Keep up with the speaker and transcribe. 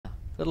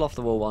little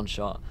off-the-wall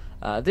one-shot.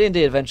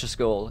 D&D Adventure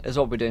School is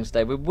what we're doing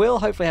today. We will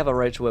hopefully have a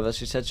Rachel with us.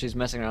 She said she's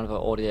messing around with her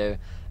audio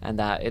and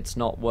that it's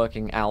not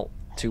working out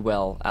too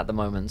well at the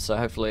moment. So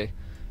hopefully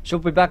she'll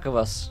be back with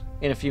us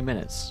in a few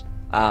minutes.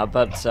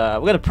 But we're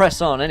going to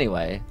press on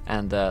anyway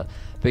and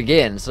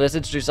begin. So let's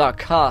introduce our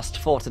cast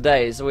for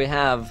today. So we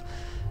have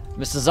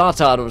Mr.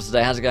 Zartard with us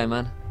today. How's it going,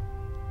 man?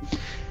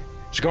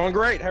 It's going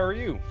great. How are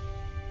you?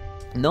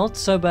 Not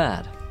so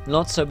bad.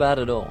 Not so bad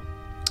at all.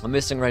 I'm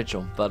missing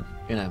Rachel, but,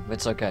 you know,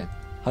 it's okay.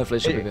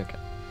 Hopefully she'll be okay.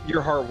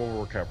 Your heart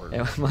will recover.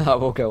 Yeah, my heart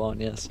will go on,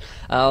 yes.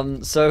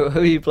 So who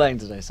are you playing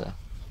today, sir?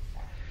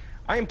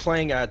 I am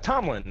playing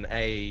Tomlin,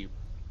 a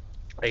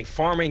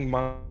farming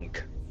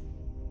monk,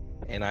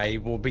 and I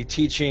will be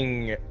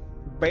teaching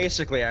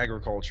basically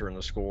agriculture in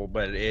the school,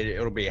 but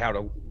it'll be how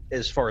to,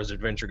 as far as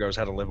adventure goes,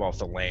 how to live off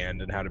the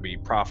land and how to be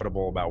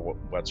profitable about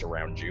what's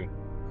around you.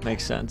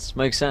 Makes sense.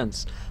 Makes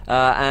sense.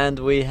 And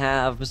we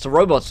have Mr.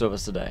 Robots with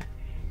us today.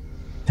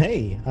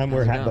 Hey,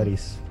 we're hat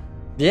buddies.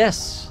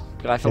 Yes.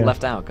 I felt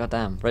left out.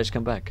 Goddamn. Rach,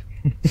 come back.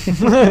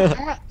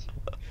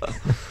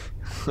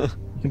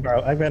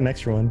 I've got an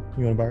extra one.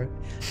 You want to borrow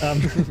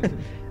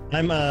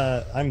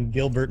it? I'm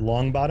Gilbert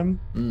Longbottom.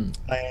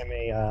 I am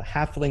a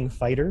halfling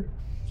fighter.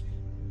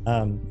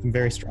 I'm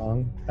very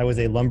strong. I was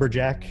a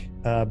lumberjack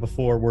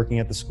before working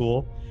at the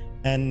school,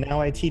 and now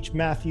I teach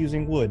math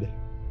using wood.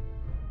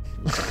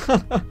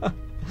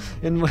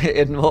 In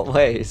what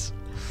ways?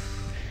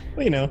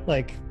 Well, you know,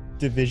 like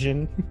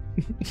division.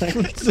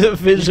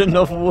 Division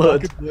of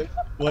wood.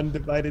 One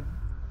divided.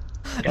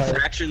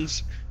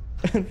 Fractions.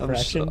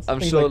 Fractions. I'm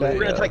sure like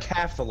we're gonna take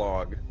half the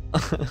log.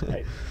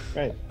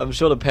 Right. I'm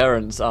sure the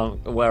parents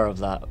aren't aware of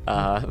that.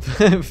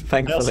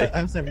 Thankfully.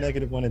 I also have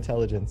 -1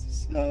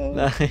 intelligence. So...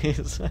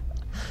 Nice.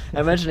 I'm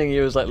imagining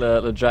you as like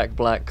the Jack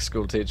Black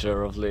school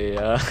teacher of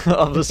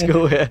the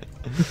school here.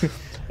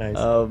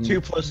 Nice.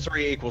 2 +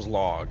 3 =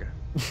 log.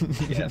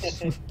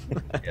 Yes.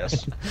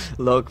 Yes.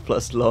 Log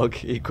plus log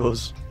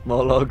equals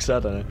more logs. I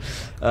don't know.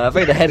 I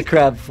think the head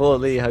crab for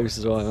the host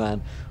as well,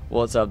 man.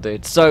 What's up,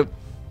 dude? So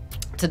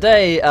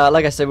today,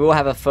 like I said, we will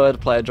have a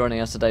third player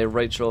joining us today,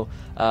 Rachel,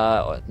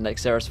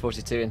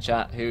 Nexeris42 in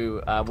chat,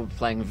 who will be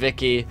playing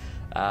Vicky,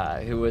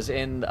 who was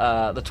in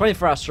the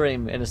 24-hour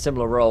stream in a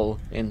similar role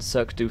in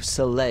Cirque du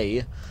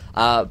Soleil.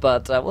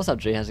 But what's up,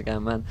 G? How's it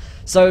going, man?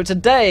 So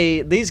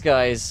today, these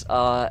guys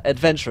are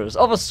adventurers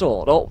of a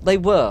sort, or they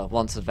were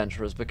once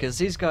adventurers, because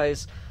these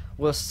guys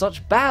were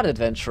such bad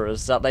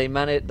adventurers that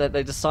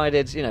they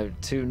decided, you know,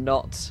 to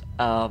not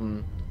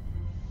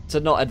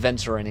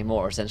adventure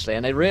anymore, essentially,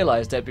 and they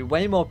realized it'd be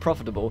way more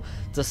profitable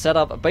to set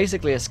up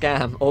basically a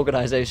scam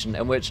organization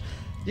in which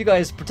you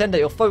guys pretend that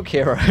you're folk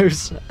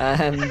heroes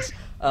and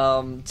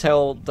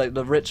tell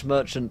the rich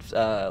merchant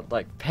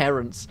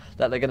parents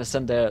that they're going to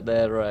send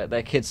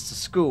their kids to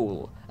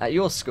school at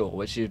your school,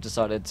 which you've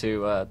decided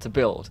to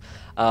build,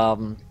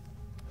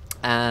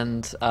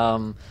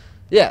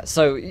 yeah,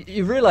 so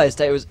you realised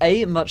that it was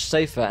A, much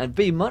safer, and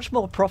B, much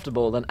more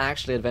profitable than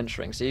actually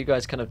adventuring. So you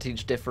guys kind of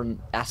teach different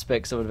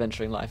aspects of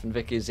adventuring life, and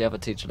Vicky's the other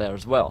teacher there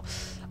as well.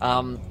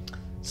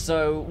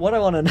 So what I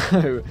want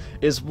to know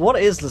is, what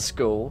is the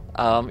school?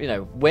 You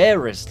know,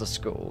 where is the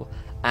school?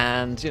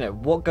 And, you know,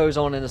 what goes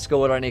on in the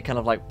school? Are there any kind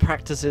of, like,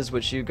 practices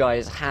which you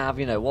guys have?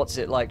 You know, what's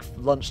it like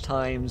lunch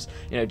times?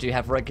 You know, do you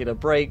have regular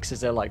breaks?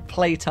 Is there, like,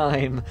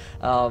 playtime?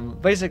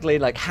 Basically,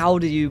 like, how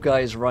do you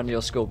guys run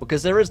your school?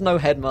 Because there is no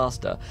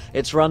headmaster.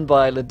 It's run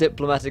by the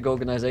diplomatic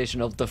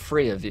organization of the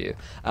three of you,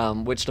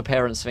 which the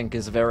parents think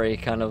is very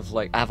kind of,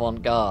 like,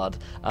 avant-garde.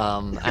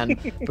 And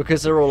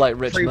because they're all, like,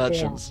 rich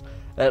merchants.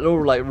 They're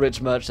all like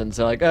rich merchants.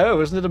 They're like,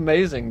 oh, isn't it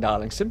amazing,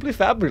 darling? Simply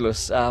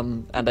fabulous.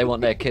 And they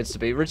want their kids to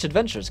be rich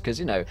adventurers because,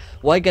 you know,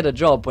 why get a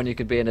job when you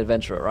could be an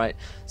adventurer, right?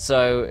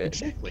 So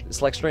exactly.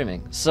 It's like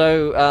streaming.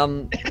 So,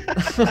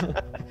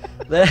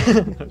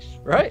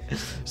 right?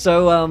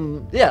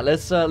 So, yeah,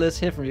 let's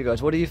hear from you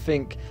guys. What do you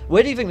think?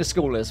 Where do you think the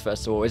school is,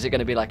 first of all? Is it going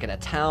to be like in a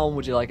town?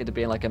 Would you like it to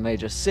be in like a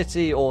major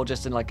city, or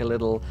just in like a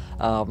little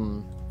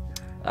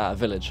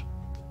village?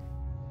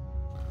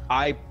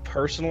 I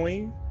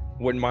personally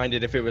wouldn't mind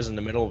it if it was in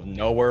the middle of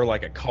nowhere,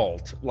 like a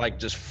cult, like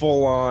just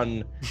full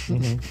on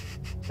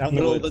out in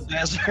middle the of the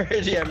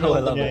desert. Yeah, Oh, I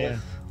love it.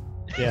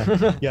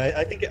 Yeah.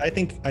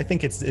 I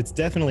think it's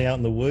definitely out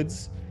in the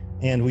woods,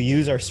 and we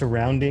use our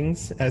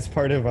surroundings as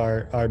part of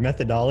our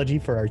methodology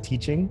for our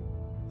teaching.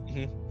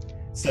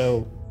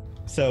 So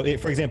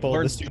for example,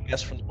 learn the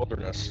best from the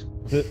wilderness.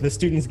 The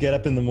students get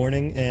up in the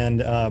morning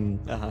and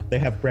they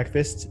have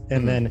breakfast,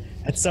 and then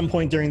at some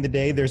point during the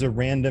day there's a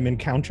random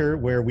encounter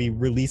where we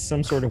release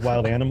some sort of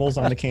wild animals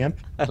on the camp.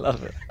 I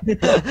love it.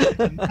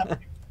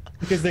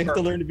 Because they have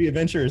to learn to be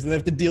adventurers, and they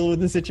have to deal with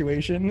the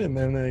situation, and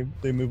then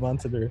they move on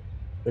to their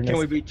next. Can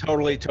we be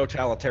totally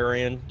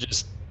totalitarian?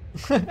 Just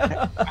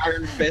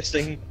Iron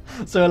fisting.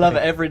 So I love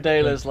it. Every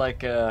day there's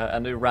like a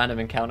new random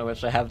encounter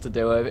which I have to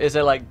do. Is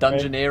it like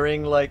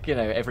dungeoneering? Like, you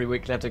know, every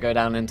week they have to go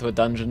down into a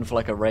dungeon for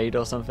like a raid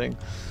or something?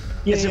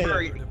 It's a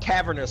very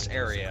cavernous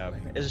area,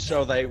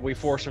 so we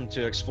force them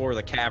to explore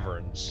the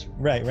caverns.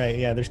 Right.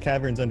 Yeah, there's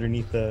caverns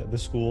underneath the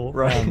school.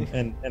 Right.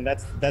 And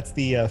that's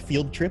the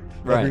field trip.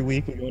 Right. Every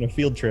week we go on a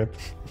field trip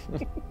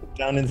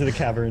down into the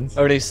caverns.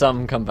 Only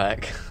some come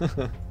back.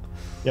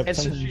 Yep, And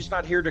since she's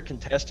not here to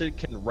contest it,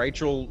 can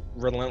Rachel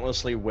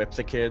relentlessly whip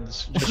the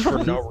kids just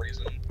for no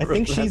reason? I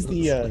think she's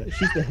the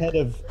head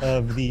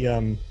of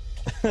the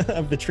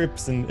of the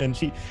trips, and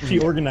she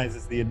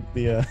organizes the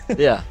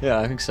yeah,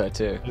 I think so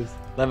too.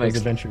 those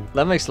adventures.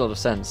 That makes a lot of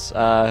sense.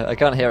 I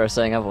can't hear her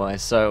saying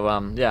otherwise.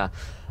 So yeah.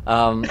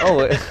 Oh,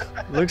 it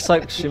looks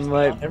like she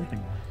might.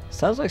 Everything.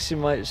 Sounds like she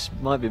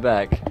might be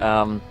back.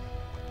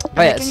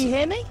 But Can you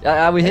hear me?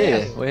 we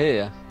hear you. We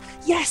hear you.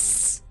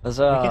 Yes. We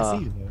can't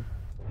see you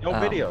though. No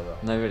video though.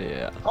 No video.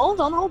 Yeah. Hold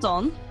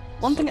on.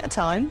 One thing at a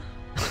time.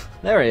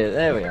 There he is.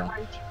 There we are.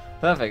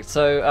 Perfect.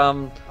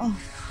 So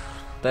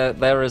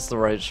there is the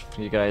rage.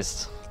 You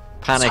guys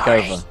panic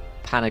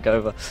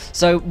over.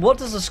 So what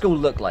does the school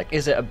look like?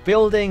 Is it a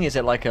building? Is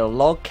it like a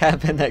log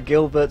cabin that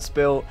Gilbert's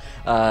built?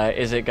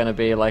 Is it going to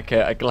be like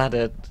a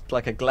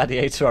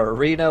gladiator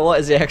arena? What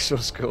is the actual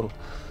school?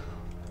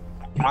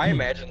 I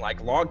imagine like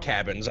log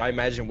cabins. I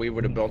imagine we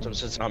would have built them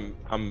since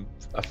I'm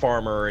a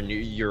farmer and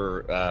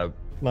you're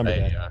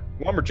Lumberjack.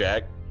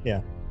 Lumberjack.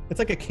 Yeah, it's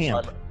like a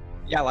camp.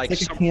 Yeah, like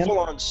It's like a camp.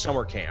 full-on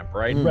summer camp,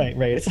 right? Right.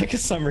 It's like a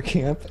summer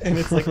camp, and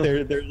it's like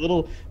they're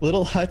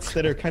little huts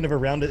that are kind of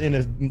around it in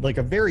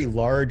a very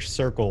large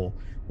circle,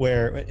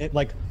 where it,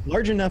 like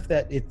large enough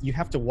that you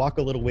have to walk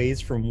a little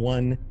ways from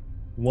one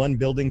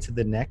building to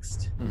the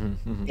next.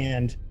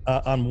 And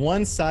on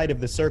one side of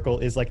the circle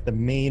is like the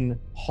main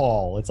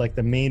hall. It's like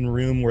the main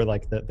room where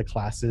like the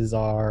classes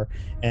are,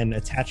 and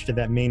attached to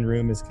that main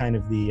room is kind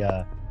of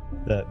the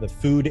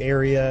food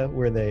area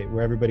where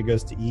everybody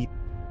goes to eat.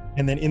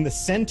 And then in the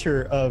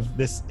center of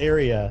this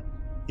area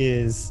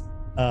is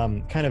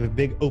kind of a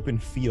big open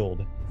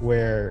field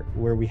where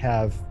we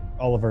have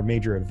all of our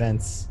major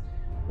events,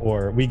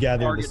 or we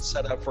gather. Targets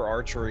set up for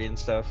archery and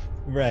stuff.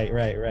 Right.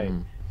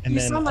 And You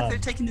then, sound like they're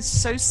taking this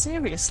so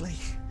seriously.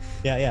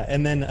 Yeah.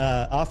 And then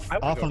off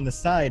on the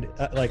side,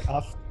 like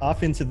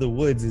off into the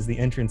woods, is the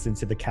entrance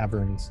into the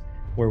caverns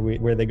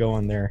where they go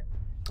on their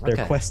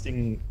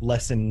questing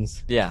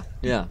lessons. Yeah,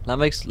 that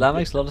makes a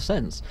lot of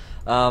sense.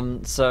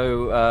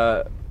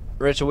 So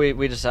Rachel,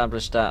 we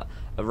established that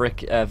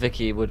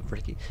Vicky would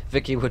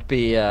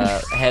be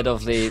head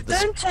of the.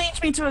 Don't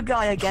change me to a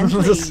guy again,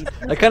 please.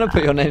 I kind of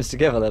put your names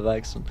together there,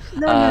 Baxton.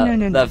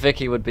 No. That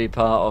Vicky would be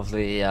part of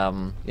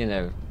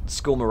the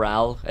school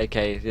morale,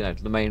 aka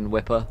the main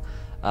whipper.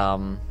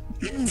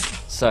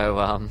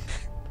 So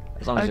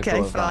as long as you're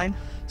cool with that. Fine.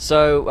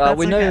 So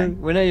we okay.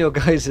 know your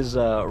guys'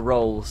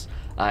 roles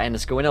in the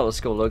school. We know what the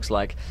school looks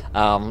like,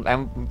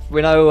 and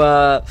we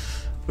know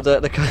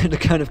the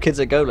kind of kids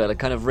that go there, the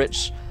kind of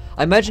rich.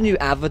 I imagine you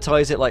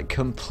advertise it like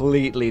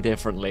completely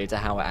differently to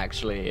how it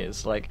actually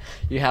is. Like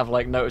you have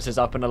like notices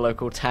up in a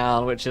local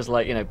town, which is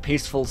like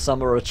peaceful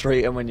summer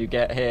retreat, and when you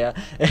get here,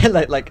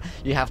 like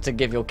you have to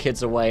give your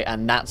kids away,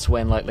 and that's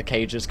when like the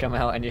cages come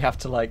out, and you have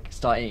to like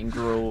start eating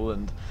gruel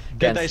and.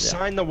 Did they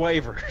sign the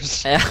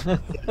waivers?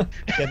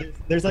 Yeah.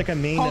 There's like a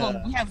main. Hold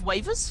on, we have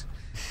waivers?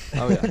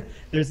 Oh yeah.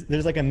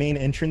 There's like a main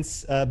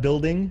entrance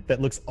building that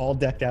looks all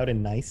decked out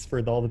and nice for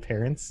all the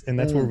parents, and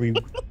that's where we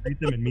greet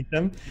them and meet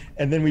them,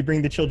 and then we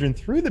bring the children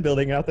through the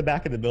building and out the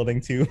back of the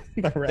building to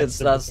the rest.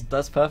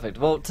 That's perfect.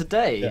 Well,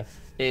 today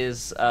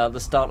is the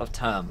start of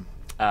term,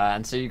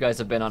 and so you guys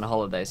have been on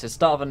holiday. So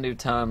start of a new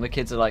term. The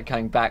kids are like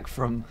coming back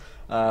from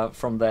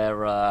their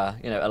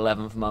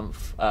 11th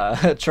month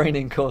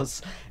training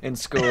course in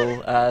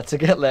school to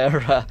get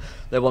their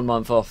 1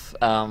 month off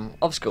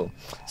of school.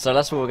 So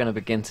that's what we're going to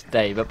begin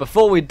today. But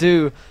before we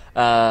do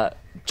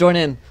join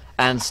in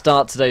and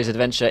start today's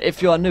adventure,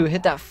 if you are new,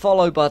 hit that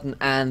follow button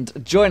and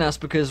join us,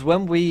 because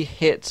when we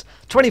hit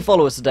 20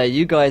 followers today,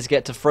 you guys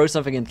get to throw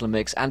something into the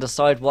mix and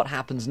decide what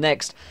happens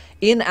next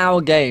in our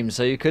game.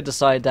 So you could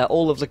decide that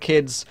all of the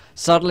kids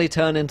suddenly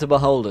turn into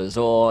beholders,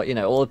 or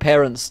all the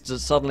parents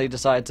just suddenly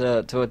decide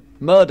to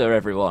murder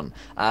everyone.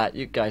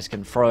 You guys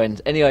can throw in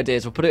any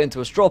ideas. We'll put it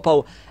into a straw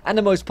poll, and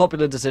the most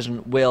popular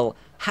decision will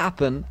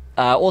happen.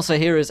 Also,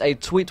 here is a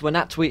tweet. When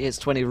that tweet hits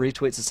 20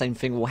 retweets, the same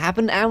thing will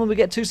happen. And when we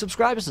get 2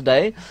 subscribers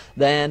today,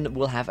 then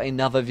we'll have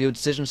another viewer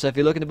decision. So if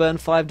you're looking to burn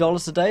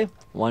 $5 today,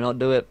 why not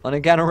do it on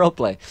Encounter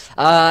Roleplay?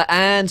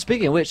 And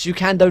speaking of which, you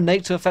can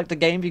donate to affect the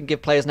game. You can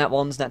give players nat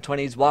 1s, nat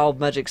 20s,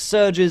 wild magic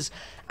surges,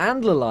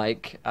 and the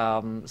like.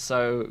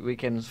 So we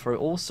can throw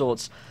all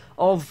sorts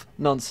of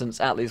nonsense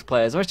at these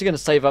players. I'm actually going to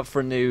save up for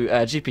a new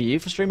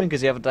GPU for streaming,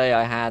 because the other day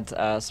I had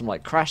some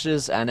like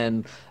crashes, and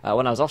then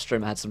when I was off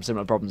stream I had some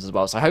similar problems as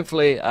well. So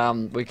hopefully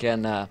we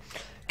can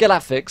get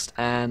that fixed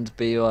and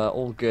be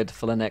all good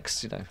for the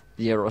next,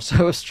 year or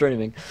so of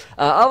streaming.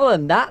 Other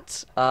than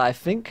that, I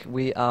think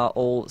we are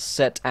all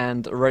set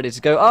and ready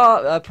to go.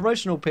 Our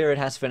promotional period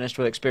has finished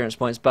with experience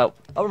points, but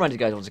I'll remind you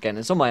guys once again,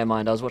 it's on my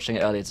mind. I was watching it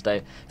earlier today.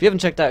 If you haven't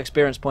checked out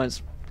experience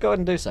points, go ahead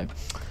and do so.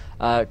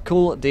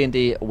 Cool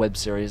D&D web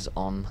series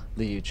on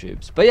the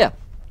YouTubes. But yeah,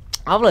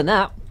 other than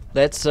that,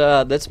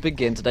 let's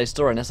begin today's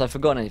story. Unless I've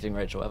forgotten anything,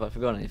 Rachel. Have I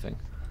forgotten anything?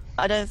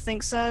 I don't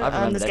think so.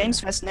 There's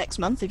Games Fest next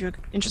month if you're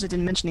interested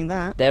in mentioning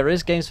that. There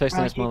is Games Fest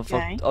next month,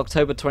 UK.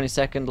 October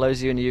 22nd. Those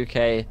of you in the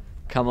UK,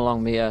 come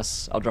along, meet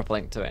us. I'll drop a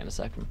link to it in a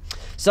second.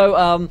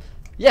 So,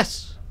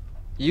 yes,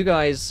 you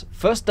guys,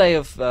 first day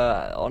of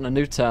on a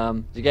new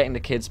term, you're getting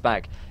the kids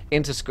back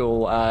into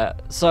school.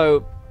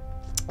 So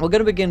we're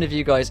going to begin with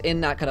you guys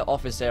in that kind of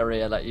office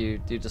area that you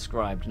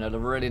described. The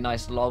really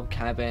nice log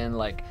cabin,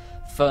 like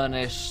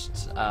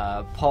furnished,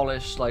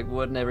 polished, like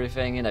wood and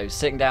everything,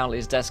 sitting down at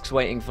these desks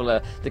waiting for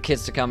the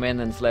kids to come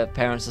in and for their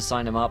parents to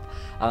sign them up.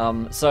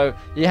 So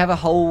you have a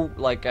whole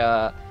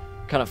kind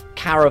of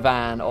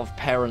caravan of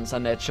parents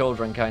and their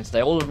children coming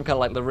today. All of them kind of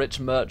like the rich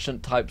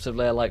merchant types of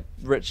their like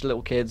rich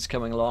little kids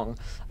coming along.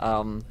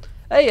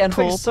 Hey, and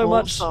thanks so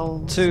much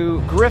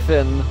to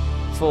Griffin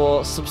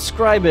for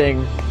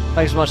subscribing.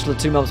 Thanks so much to the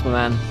 2 months, my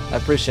man. I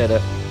appreciate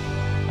it.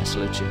 I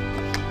salute you.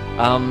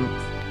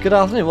 Good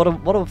afternoon.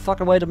 What a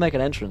fucking way to make an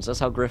entrance. That's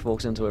how Griff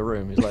walks into a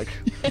room. He's like...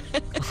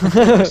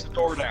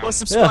 Or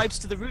subscribes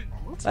to the room.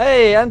 What?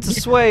 Hey, and to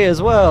Sway as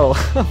well.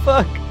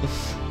 Fuck.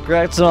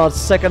 Congrats on our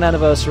 2nd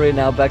anniversary,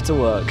 now back to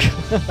work.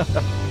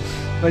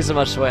 Thanks so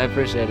much, Sway. I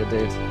appreciate it,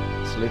 dude.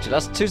 Salute you.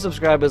 That's 2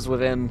 subscribers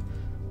within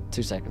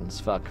 2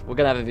 seconds. Fuck. We're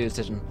going to have a viewer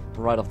decision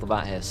right off the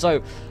bat here.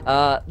 So,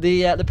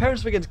 the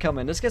parents begin to come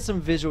in. Let's get some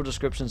visual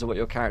descriptions of what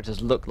your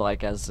characters look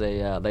like as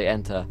they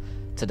enter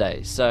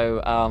today.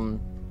 So,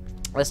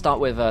 let's start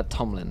with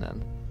Tomlin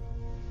then.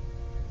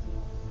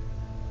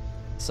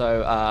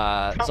 So,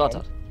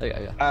 Zata. There you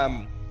go,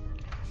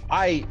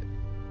 yeah.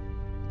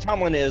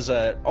 Tomlin is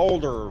an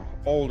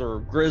older,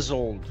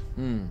 grizzled,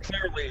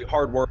 clearly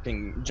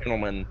hardworking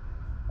gentleman.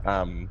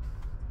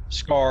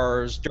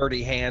 Scars,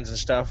 dirty hands and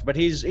stuff, but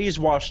he's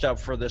washed up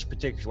for this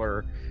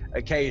particular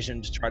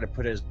occasion to try to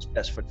put his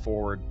best foot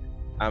forward.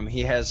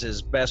 He has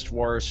his best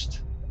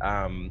worst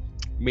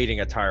meeting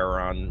attire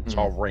on. It's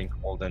all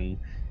wrinkled and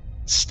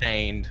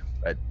stained,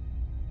 but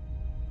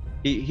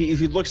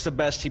he looks the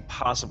best he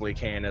possibly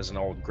can as an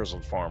old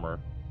grizzled farmer.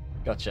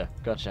 Gotcha.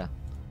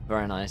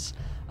 Very nice.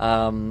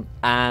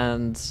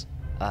 And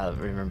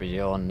remember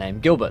your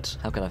name, Gilbert.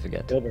 How can I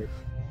forget? Gilbert.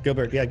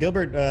 Yeah,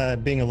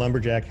 Gilbert, being a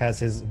lumberjack, has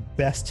his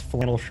best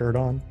flannel shirt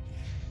on.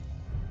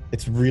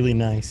 It's really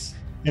nice.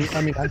 And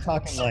I mean, I'm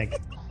talking like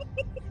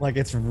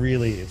it's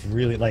really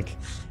like,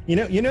 you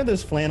know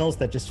those flannels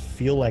that just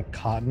feel like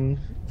cotton?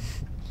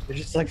 They're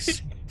just like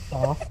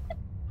soft.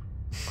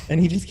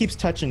 And he just keeps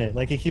touching it.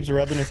 Like he keeps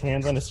rubbing his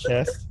hands on his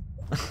chest.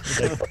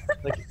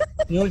 Like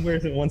he only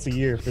wears it once a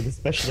year for the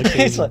special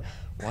occasion. He's like,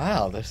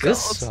 wow, this is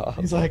soft.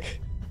 He's like,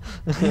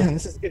 man,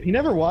 this is good. He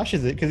never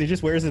washes it because he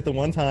just wears it the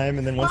one time,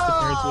 and then once the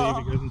parents leave,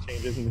 he goes and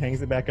changes and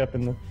hangs it back up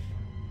in the...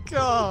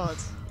 God.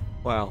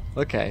 Wow,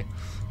 okay.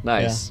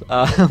 Nice.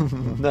 Yeah.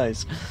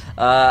 Nice.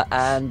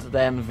 And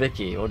then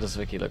Vicky. What does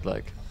Vicky look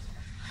like?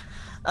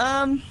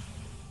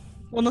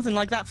 Well, nothing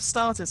like that for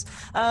starters.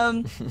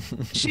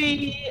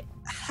 She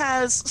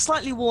has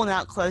slightly worn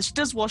out clothes. She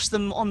does wash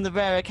them on the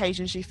rare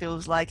occasion she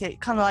feels like it.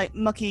 Kind of like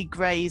mucky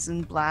greys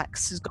and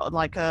blacks. She's got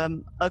like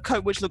a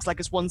coat which looks like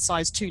it's one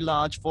size too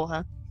large for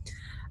her.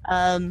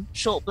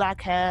 Short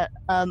black hair.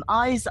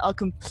 Eyes that are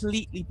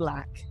completely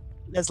black.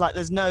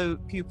 There's no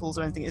pupils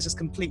or anything. It's just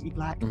completely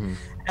black.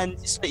 And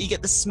so you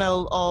get the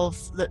smell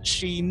of that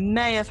she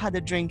may have had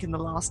a drink in the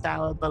last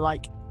hour, but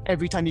like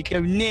every time you go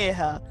near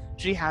her,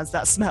 she has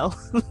that smell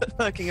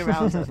lurking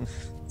around her.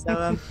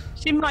 So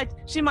she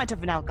might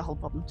have an alcohol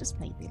problem, just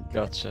maybe.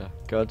 Gotcha.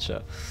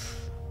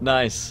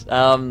 Nice.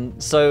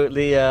 So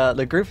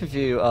the group of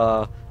you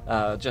are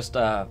just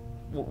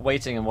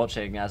waiting and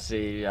watching as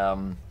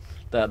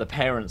the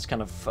parents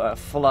kind of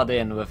flood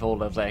in with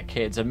all of their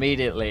kids.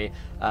 Immediately,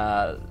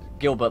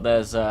 Gilbert,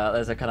 there's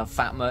a kind of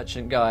fat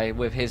merchant guy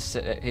with his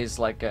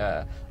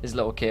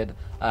little kid,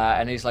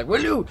 and he's like,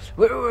 will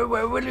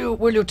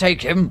you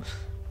take him?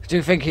 Do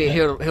you think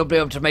he'll be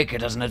able to make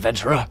it as an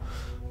adventurer?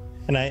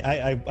 And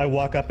I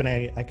walk up and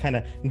I kind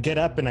of get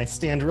up and I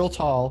stand real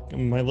tall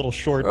in my little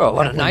short. Oh,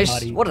 what a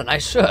body.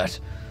 nice shirt!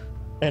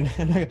 And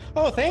I go,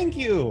 oh, thank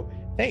you.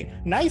 Hey,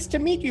 nice to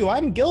meet you.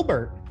 I'm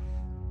Gilbert.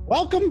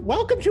 Welcome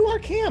to our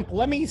camp.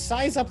 Let me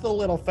size up the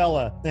little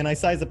fella. And I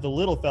size up the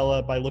little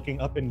fella by looking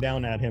up and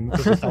down at him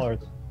because he's taller.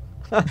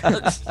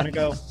 And I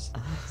go,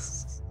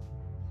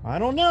 I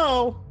don't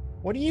know.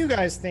 What do you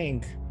guys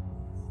think?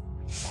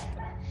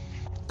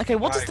 Okay,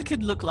 what does the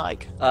kid look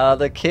like?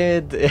 The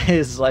kid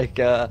is like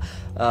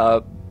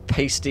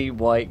pasty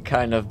white,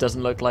 kind of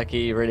doesn't look like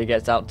he really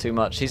gets out too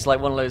much. He's like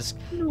one of those.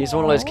 He's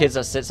one of those kids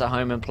that sits at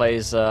home and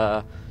plays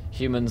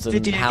humans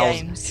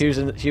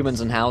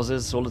and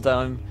houses all the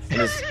time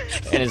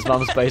in his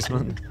mum's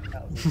basement.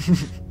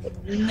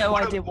 No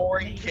What a idea what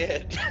boring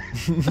kid.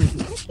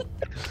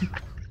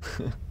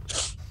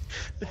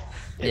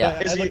 Yeah.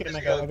 I look at him and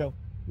I go,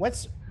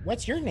 what's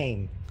your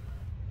name?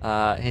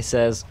 He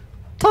says,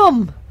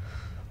 Tom.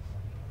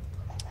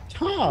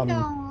 Tom.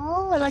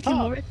 No, I like him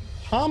Tom. already.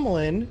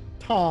 Tomlin.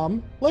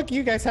 Tom. Look,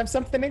 you guys have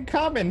something in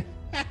common.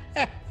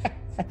 And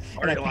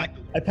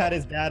I pat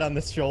his dad on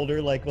the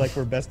shoulder like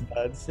we're best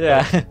buds.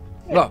 Yeah.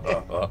 I You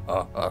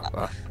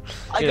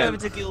go know. over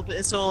to Gilbert.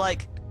 It's all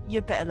like,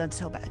 you better learn to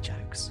tell better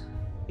jokes.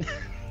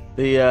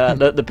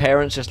 The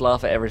parents just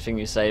laugh at everything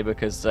you say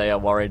because they are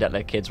worried that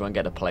their kids won't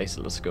get a place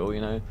at the school.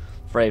 You know,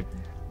 very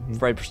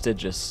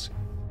prestigious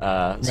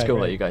school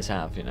that you guys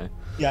have. You know.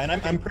 Yeah, and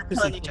I'm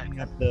purposely Totally playing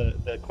up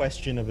the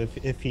question of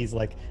if he's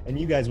like, and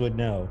you guys would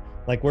know,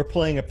 like we're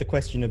playing up the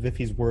question of if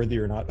he's worthy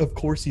or not. Of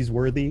course he's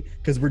worthy,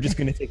 because we're just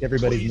going to take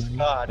everybody's money.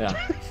 God.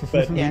 Yeah.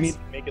 But we Yes. need to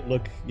make it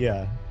look,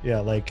 yeah,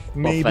 like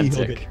maybe he'll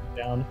Authentic. get turned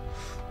down.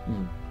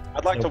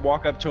 I'd like to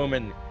walk up to him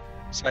and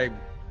say,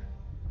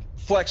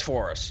 "Flex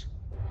for us.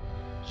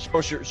 Show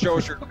us your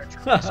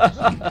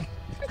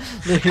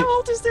How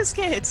old is this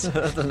kid?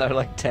 I don't know,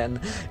 like 10.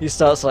 He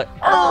starts like,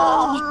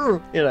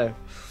 you know.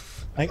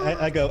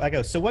 I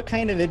go. So what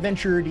kind of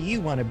adventurer do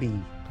you want to be?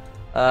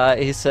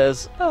 He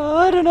says,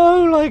 I don't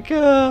know, like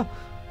a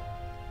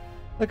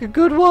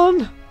good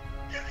one.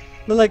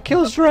 That like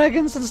kills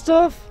dragons and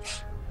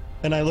stuff.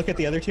 And I look at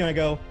the other two and I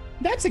go,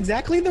 that's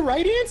exactly the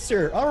right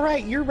answer. All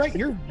right, you're right.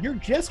 You're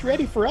just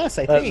ready for us,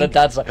 I think. The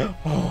dad's like,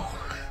 oh,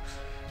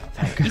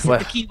 thank He you. said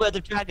the keyword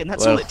of dragon.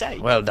 That's all it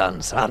takes. Well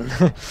done, son.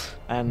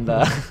 And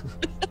I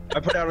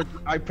put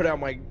out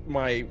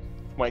my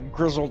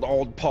grizzled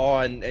old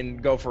paw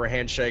and go for a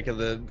handshake of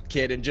the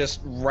kid and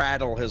just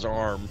rattle his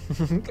arm.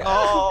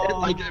 Oh,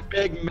 Like a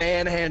big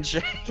man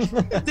handshake.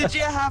 did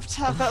you have to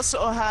have that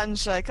sort of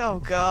handshake? Oh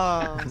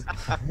God.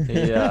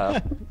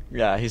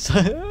 yeah, he's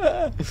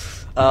so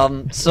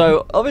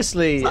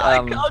obviously I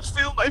can't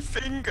feel my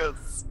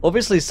fingers.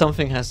 obviously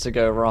something has to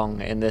go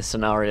wrong in this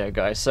scenario,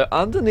 guys. So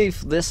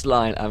underneath this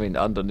line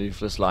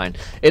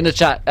in the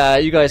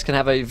chat, you guys can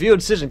have a viewer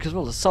decision because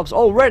all the subs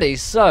already.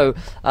 So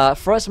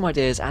throw some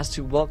ideas as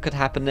to what could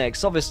happen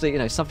next. Obviously, you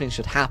know, something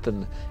should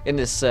happen in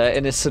this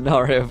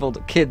scenario of all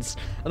the kids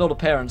and all the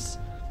parents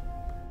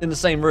in the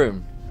same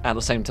room at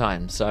the same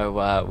time.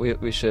 So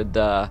we should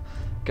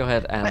go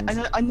ahead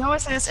and I know I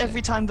say this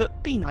every time,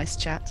 but be nice,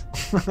 chat.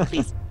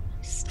 Please.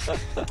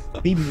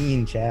 Be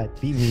mean, Chad.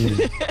 Be mean.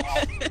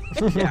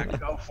 Yeah,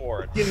 go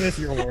for it. Give us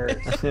your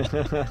word.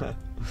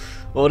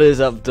 What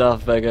is up,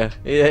 Duff Beggar?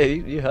 Yeah,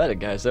 you heard it,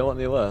 guys. They want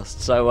the worst.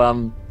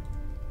 So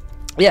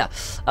yeah.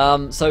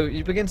 So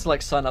you begin to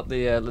like sign up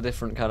the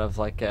different kind of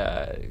like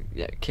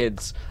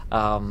kids,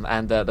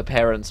 and the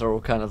parents are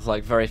all kind of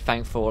like very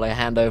thankful. They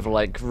hand over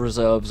like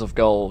reserves of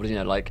gold, you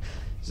know, like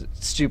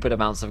stupid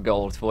amounts of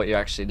gold for what you're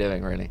actually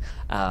doing, really.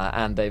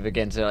 And they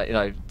begin to, like, you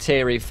know,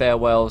 teary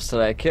farewells to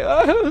their kid.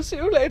 Oh, see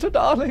you later,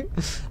 darling.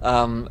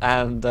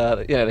 And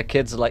you know, the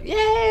kids are like,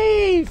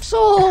 "Yay,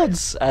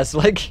 swords!" As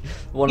like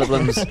one of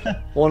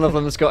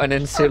them's gotten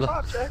into.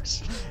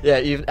 Objects. Yeah,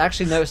 you've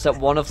actually noticed that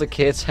one of the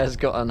kids has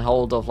gotten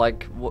hold of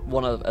like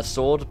one of a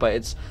sword, but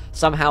it's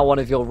somehow one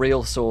of your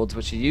real swords,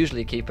 which you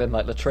usually keep in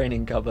like the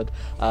training cupboard,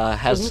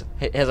 has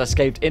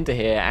escaped into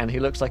here, and he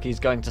looks like he's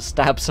going to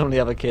stab some of the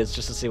other kids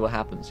just to see what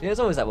happens. Yeah, there's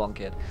always that one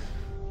kid.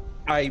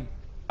 I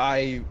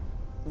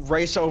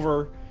race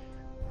over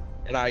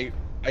and I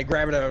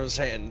grab it out of his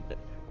hand. I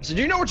said,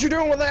 "Do you know what you're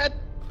doing with that?"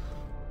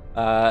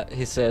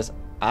 He says,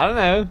 "I don't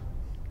know,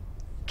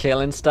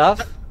 killing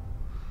stuff."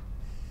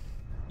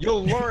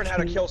 You'll learn how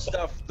to kill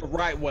stuff the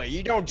right way.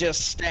 You don't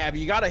just stab.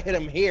 You gotta hit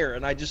him here.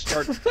 And I just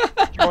start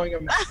showing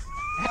him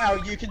how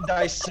you can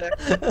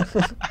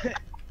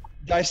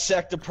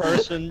dissect a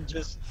person.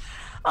 Just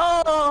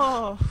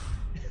Oh.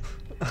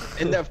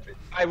 and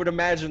I would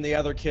imagine the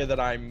other kid that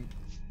I'm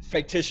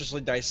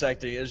fictitiously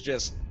dissecting is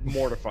just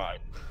mortified.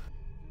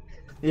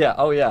 Yeah.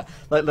 Oh yeah.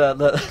 Like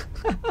the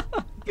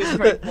It's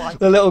very white.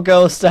 the little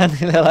girl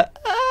standing there like,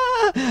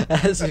 ah,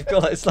 as you've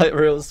got like, it's like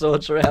real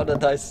swords around to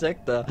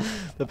dissect her.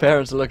 The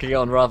parents are looking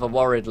on rather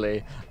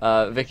worriedly.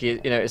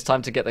 Vicky, you know, it's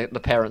time to get the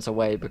parents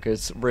away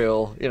because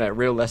real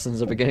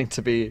lessons are beginning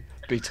to be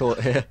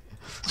taught here.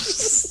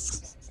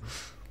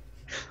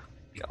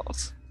 God.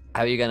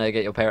 How are you gonna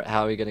get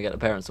the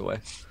parents away?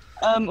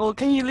 Well,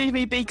 can you leave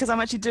me be because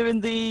I'm actually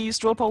doing the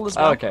straw poll as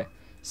well. Oh, okay.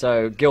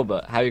 So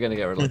Gilbert, how are you gonna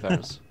get rid of the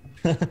parents?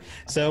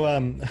 So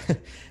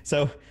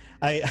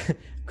I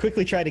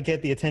quickly try to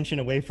get the attention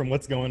away from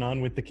what's going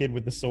on with the kid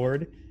with the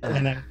sword,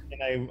 and I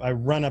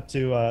run up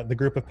to the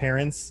group of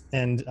parents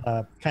and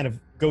kind of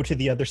go to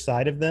the other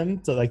side of them,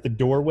 to like the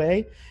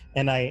doorway,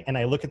 and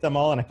I look at them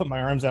all and I put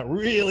my arms out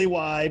really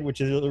wide, which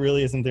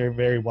really isn't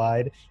very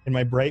wide, and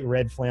my bright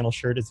red flannel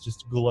shirt is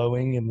just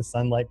glowing in the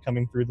sunlight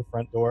coming through the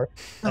front door,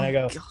 and I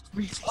go, God,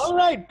 really? "All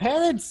right,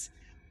 parents,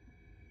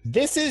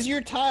 this is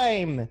your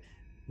time.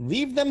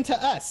 Leave them to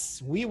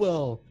us. We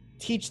will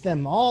teach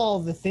them all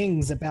the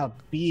things about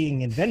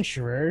being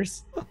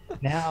adventurers.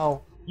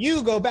 Now,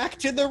 you go back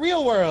to the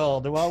real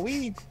world while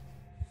we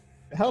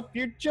help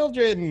your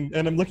children.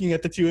 And I'm looking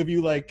at the two of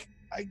you like,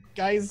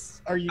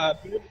 guys, are you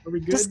good? Are we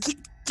good? Just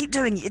keep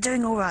doing it. You're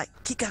doing all right.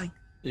 Keep going.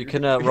 You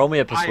can roll me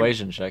a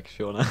persuasion check if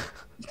you wanna.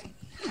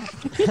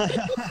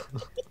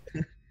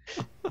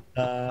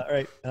 All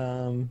right.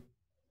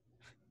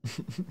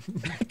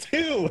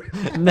 2.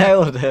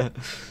 Nailed it.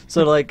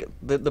 So like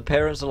the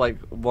parents are like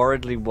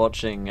worriedly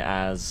watching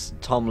as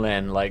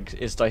Tomlin like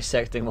is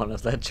dissecting one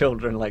of their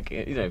children, like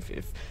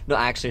if not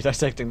actually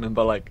dissecting them,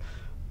 but like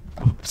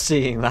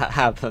seeing that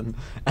happen,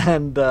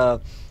 and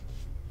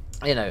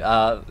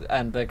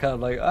and they're kind of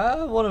like,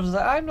 one of them's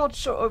like, I'm not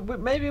sure,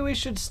 maybe we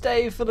should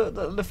stay for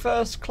the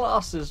first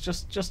classes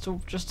just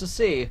to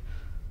see.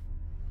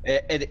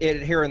 And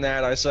hearing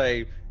that, I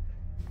say,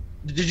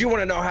 did you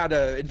want to know how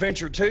to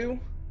adventure too?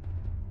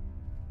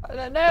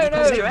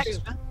 Because you're No.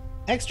 extra.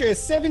 Extra is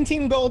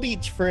 17 gold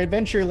each for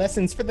adventure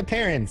lessons for the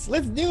parents.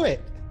 Let's do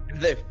it.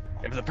 If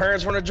the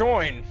parents want to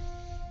join.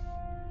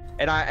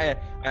 And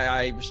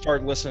I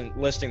started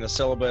listing the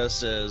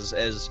syllabus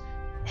as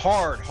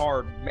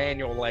hard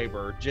manual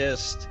labor.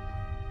 Just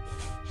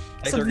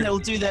Something that'll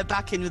do their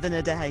back in within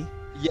a day.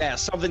 yeah,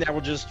 something that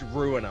will just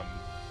ruin them.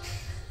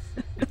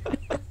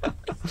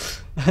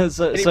 Any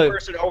so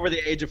person over the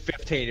age of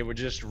 15, it would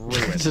just ruin.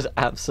 just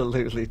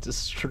absolutely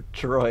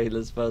destroy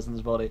this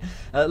person's body.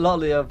 A lot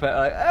of the other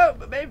parents are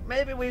like,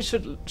 maybe we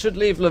should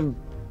leave them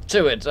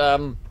to it. Are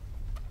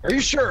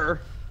you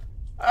sure?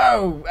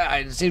 Oh,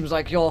 it seems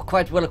like you're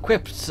quite well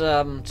equipped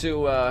to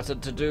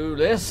do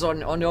this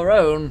on your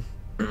own.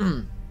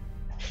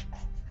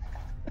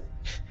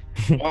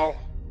 Well,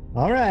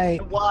 All right.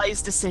 A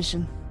wise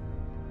decision.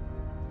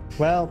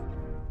 Well,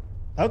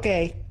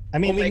 okay. I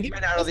mean, we'll we make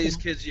can men out of these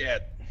kids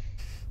yet.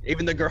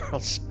 Even the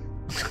girls.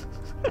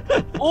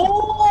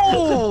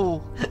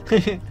 Oh!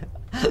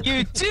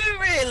 You do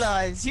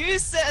realise you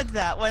said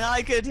that when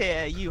I could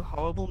hear, you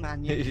horrible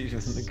man. You.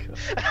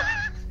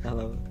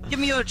 Hello. Give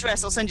me your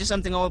address, I'll send you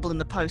something horrible in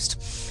the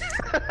post.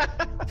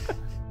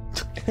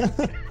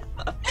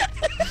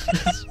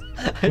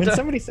 When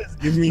somebody says,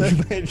 "Give me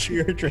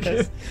your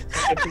address,"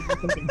 I think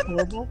it's something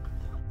horrible.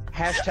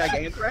 Hashtag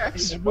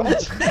anthrax.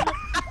 What?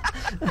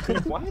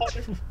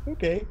 What?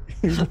 Okay,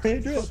 here's my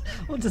address.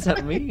 What does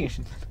that mean?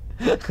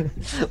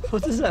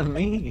 What does that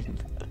mean?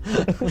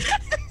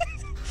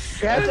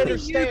 You have to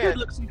Only you could understand.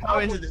 look so far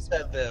Tomlin into this.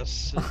 said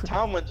this.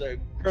 Tomlin's a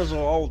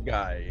grizzled old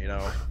guy, you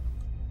know.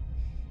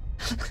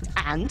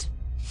 And?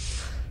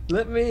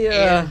 Let me,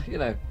 And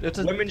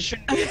just Women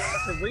shouldn't be able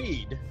to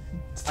read.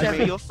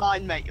 Trevor, you're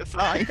fine, mate. You're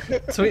fine.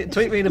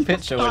 tweet me the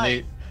picture when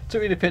you Fine.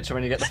 tweet me the picture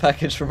when you get the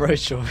package from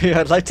Rachel. Yeah,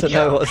 I'd like to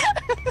know what.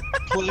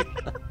 Click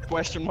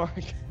question mark.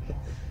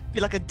 Be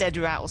like a dead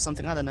rat or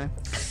something. I don't know.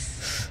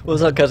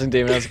 What's up, Cousin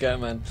Demon? How's it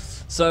going, man?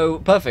 So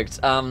perfect.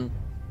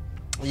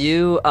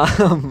 You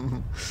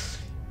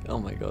oh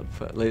my god,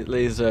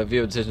 Lee's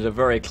viewer decisions are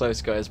very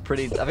close, guys. I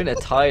think they're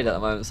tied at the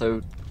moment.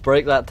 So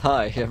break that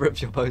tie. Yeah,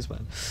 rip your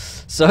postman.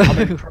 So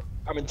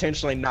I'm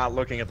intentionally not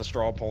looking at the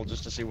straw poll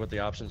just to see what the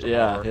options are.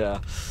 yeah.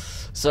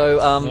 So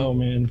Oh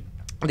man.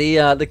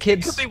 the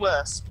kids Could be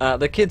worse.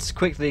 the kids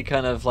quickly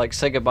kind of like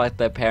say goodbye to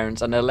their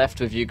parents, and they're left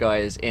with you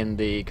guys in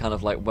the kind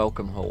of like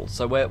welcome hall.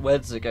 So where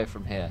does it go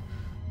from here?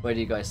 Where do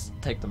you guys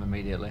take them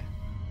immediately?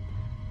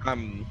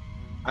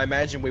 I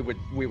imagine we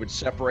would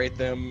separate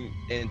them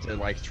into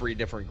like 3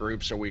 different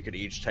groups so we could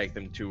each take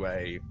them to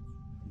a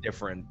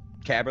different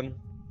cabin.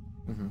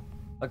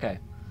 Okay.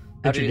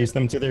 How do you- Introduce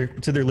them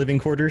to their living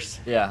quarters.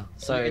 Yeah.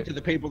 So And to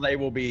the people they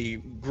will be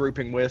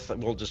grouping with,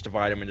 we'll just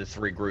divide them into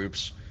 3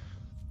 groups.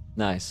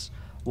 nice.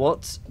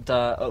 What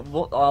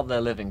are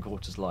their living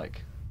quarters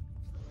like?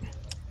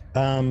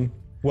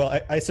 Well,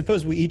 I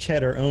suppose we each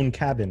had our own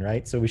cabin,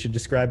 right? So we should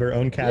describe our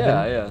own cabin.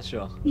 Yeah,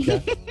 sure. Yeah.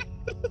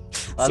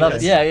 I love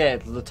it. Yeah.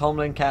 The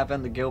Tomlin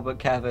cabin, the Gilbert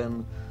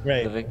cabin.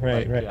 Right, the Vic-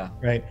 right, like, right, yeah.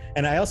 right.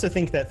 And I also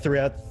think that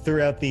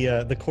throughout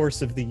the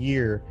course of the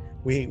year,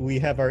 we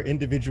have our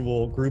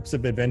individual groups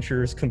of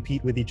adventurers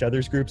compete with each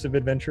other's groups of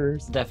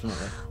adventurers.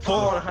 Definitely. Full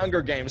on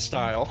Hunger Games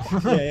style.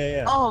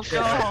 Yeah. Oh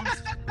god.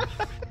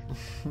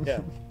 Yeah.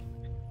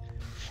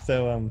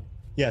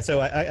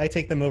 So I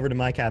take them over to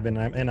my cabin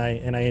and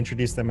I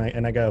introduce them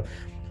and I go,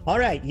 all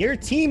right, you're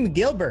Team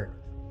Gilbert.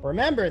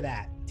 Remember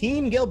that,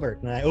 Team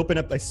Gilbert. And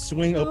I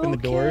swing open the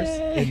doors,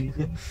 and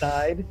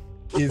inside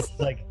is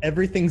like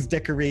everything's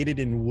decorated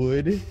in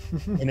wood,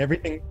 and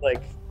everything's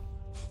like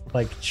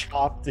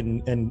chopped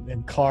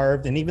and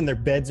carved, and even their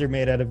beds are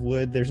made out of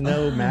wood. There's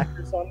no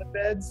mattress on the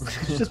beds.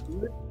 It's just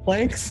wood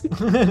planks.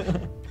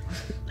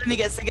 And he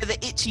gets to get the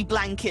itchy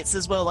blankets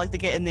as well, like they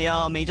get in the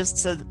army, just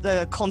so that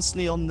they're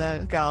constantly on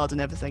their guard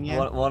and everything.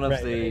 Yeah. One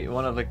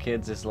of the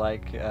kids is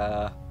like,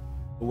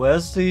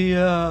 where's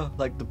the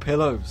like the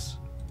pillows?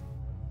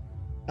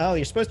 Oh,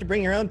 you're supposed to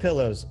bring your own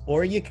pillows,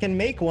 or you can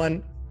make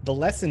one. The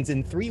lesson's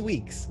in 3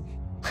 weeks.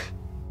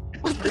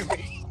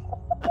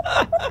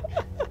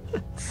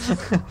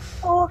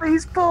 Oh,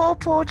 these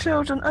poor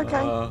children. Okay.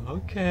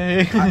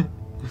 Okay.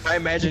 I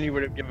imagine you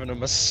would have given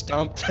him a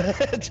stump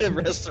to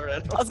rest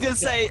around. I was going to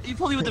say, you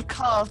probably would have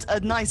carved a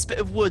nice bit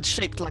of wood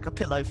shaped like a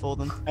pillow for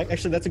them.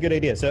 Actually, that's a good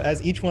idea. So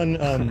as each one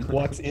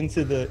walks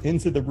into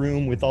the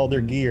room with all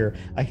their gear,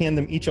 I hand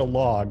them each a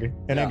log,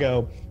 and I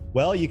go,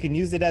 "Well, you can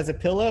use it as a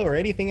pillow or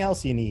anything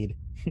else you need.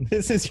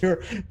 This is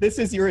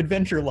your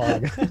adventure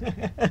log."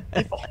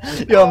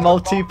 Your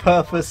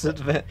multi-purpose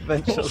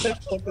adventure.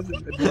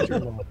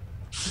 log.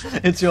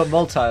 It's your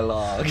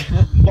multi-log.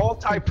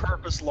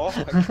 Multi-purpose log.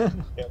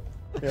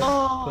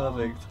 Oh.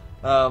 Perfect.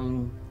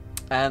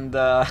 And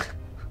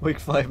week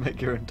 5,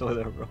 make your own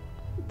toilet roll.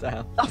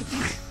 Damn.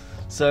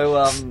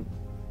 So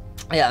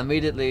yeah,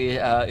 immediately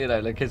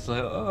the kids are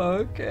like,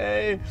 oh,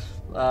 okay,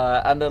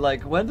 and they're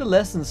like, when do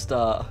lessons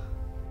start?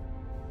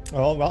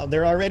 Oh well,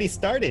 they're already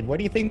started. What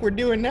do you think we're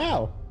doing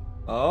now?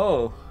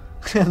 Oh.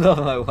 And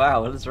I'm like,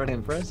 wow, that's really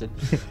impressive.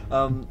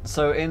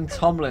 So in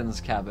Tomlin's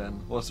cabin,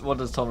 what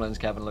does Tomlin's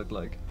cabin look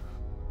like?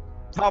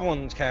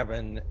 Tomlin's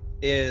cabin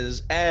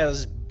is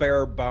as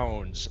bare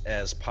bones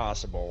as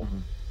possible.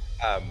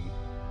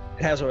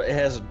 It has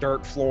a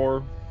dirt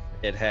floor.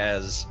 It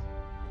has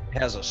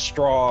a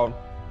straw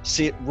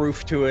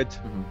roof to it.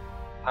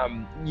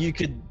 You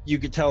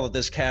could tell that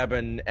this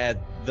cabin, at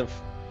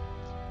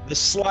the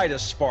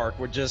slightest spark,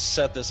 would just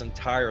set this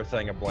entire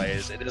thing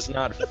ablaze. It is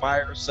not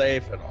fire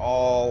safe at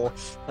all.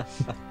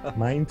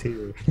 Mine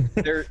too.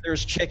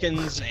 There's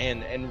chickens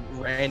and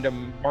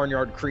random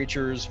barnyard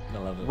creatures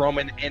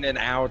roaming in and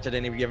out at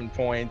any given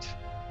point.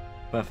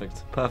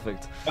 Perfect.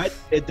 But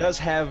it does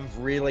have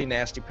really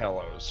nasty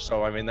pillows,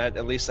 so I mean that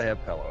at least they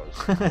have pillows.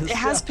 It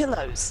has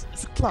pillows.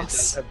 It's a It plus.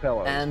 does have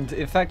pillows. And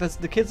in fact, as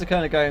the kids are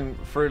kind of going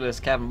through this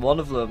cabin, one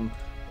of them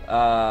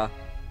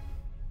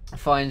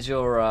finds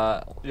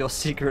your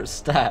secret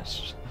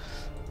stash.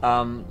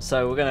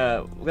 So we're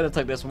gonna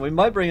take this one. We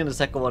might bring in the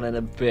second one in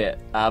a bit,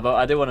 but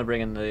I do want to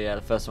bring in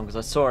the first one because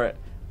I saw it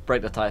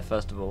break the tie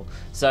first of all.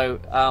 So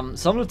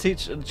some of the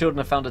children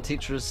have found a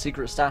teacher's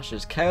secret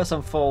stashes. Chaos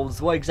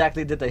unfolds. What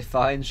exactly did they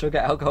find? Sugar,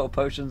 alcohol,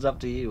 potions? Up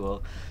to you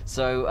all.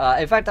 So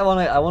in fact, I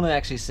want to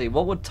actually see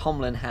what would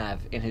Tomlin have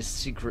in his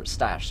secret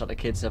stash that the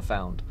kids have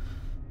found.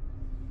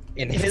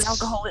 If it's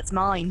alcohol, it's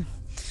mine.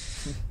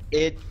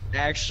 It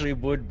actually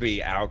would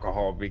be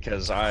alcohol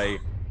because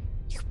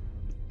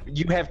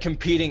you have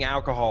competing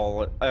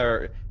alcohol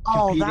or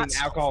competing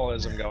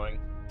alcoholism going.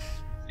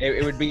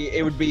 It would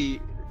be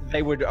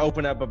they would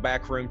open up a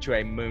back room to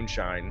a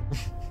moonshine.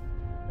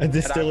 A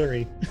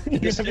distillery.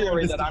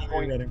 Distillery that I'm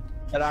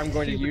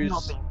going to use.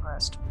 Not be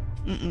impressed.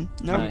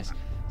 No. Nice.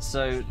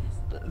 So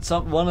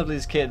one of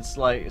these kids,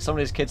 like some of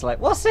these kids, are like,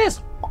 what's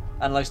this?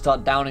 And like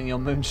start downing your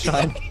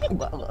moonshine.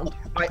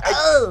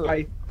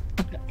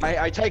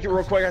 I take it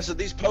real quick. I said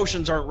these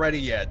potions aren't ready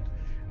yet.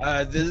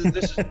 This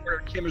is where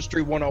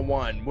chemistry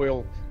 101.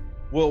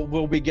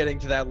 We'll be getting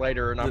to that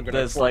later, and I'm gonna.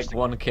 There's like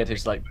one kid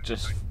who's like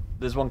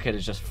there's one kid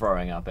who's just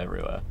throwing up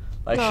everywhere.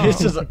 Like he's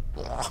just like.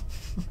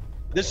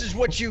 This is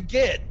what you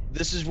get.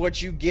 This is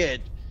what you get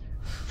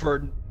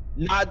for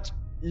not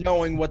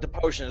knowing what the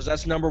potion is.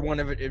 That's number one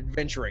of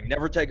adventuring.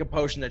 Never take a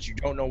potion that you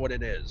don't know what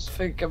it is. I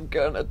think I'm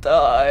gonna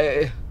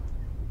die.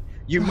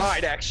 You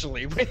might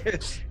actually. You might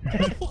actually.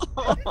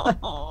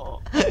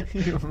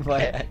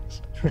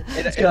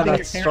 It's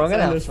not strong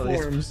enough for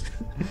these.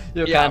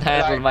 You can't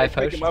handle my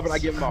potion. I pick him up and I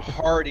give him a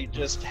hearty,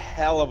 just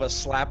hell of a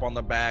slap on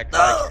the back.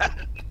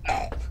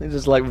 He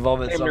just like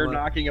vomits. And you're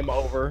knocking him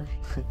over.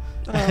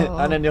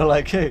 And then you're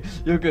like, "Hey,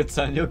 you're good,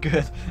 son. You're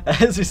good."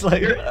 As he's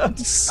like, I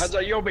was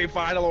like, "You'll be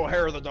fine. A little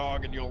hair of the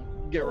dog, and you'll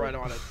get right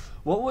on it."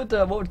 What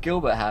would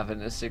Gilbert have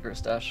in his secret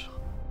stash?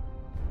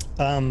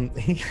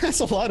 He has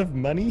a lot of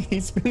money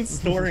he's been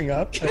storing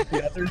up that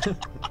the others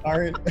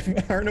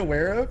aren't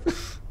aware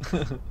of.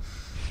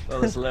 Oh,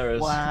 that's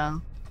hilarious.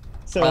 Wow.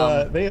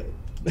 So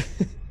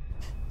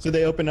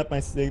they open up my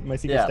secret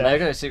stash. Yeah, they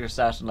go to secret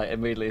stash and like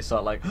immediately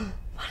start like money,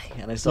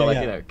 and they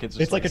start kids.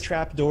 It's like a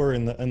trap door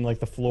in like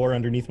the floor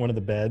underneath one of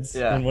the beds.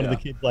 Yeah, and one of the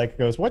kids like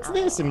goes, "What's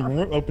this?" and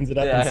opens it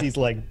up and sees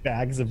like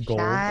bags of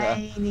gold.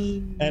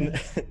 Shiny. And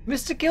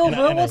Mr.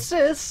 Gilbert, what's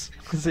this?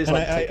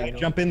 I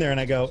jump in there and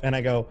I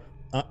go,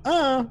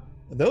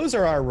 those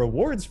are our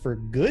rewards for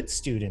good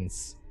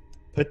students.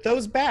 Put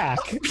those back.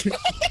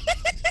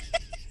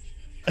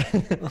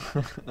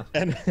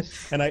 and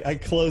I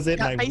close it.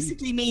 That and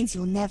basically means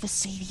you'll never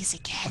see these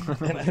again.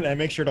 and I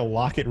make sure to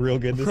lock it real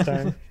good this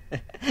time.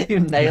 You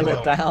nail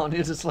it down.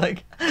 You're just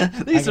like,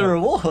 these are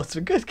rewards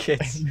for good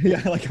kids.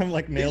 Yeah, like I'm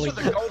like nailing. These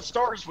are the gold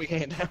stars we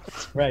hand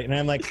out. Right, and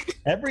I'm like,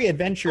 every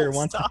adventurer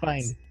wants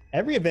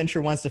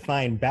to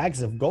find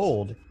bags of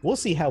gold. We'll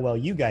see how well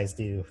you guys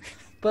do.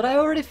 But I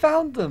already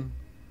found them.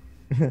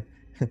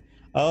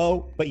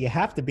 Oh, but you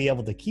have to be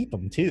able to keep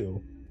them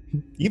too.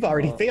 You've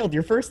already failed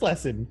your first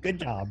lesson. Good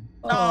job.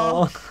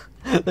 Oh,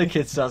 the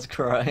kid starts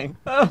crying.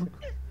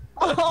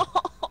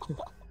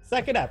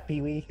 Suck it up,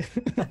 Pee-wee.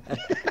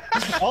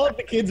 All of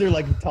the kids are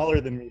like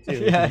taller than me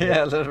too.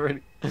 Yeah,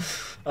 literally.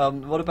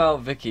 What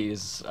about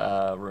Vicky's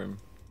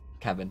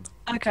cabin?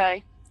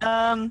 Okay.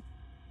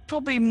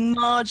 probably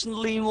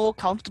marginally more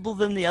comfortable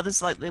than the others.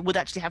 Like they would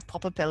actually have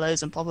proper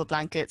pillows and proper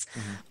blankets,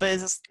 but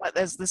it's just, like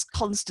there's this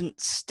constant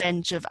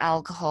stench of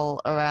alcohol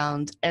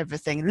around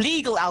everything.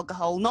 Legal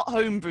alcohol, not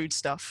homebrewed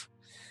stuff.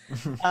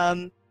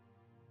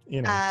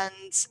 You know.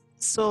 And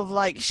sort of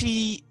like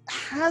she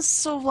has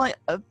sort of like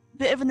a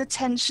bit of an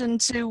attention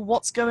to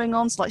what's going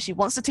on. So like she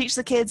wants to teach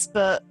the kids,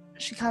 but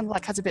she kind of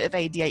like has a bit of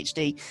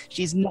ADHD.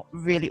 She's not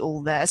really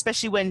all there,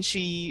 especially when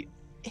she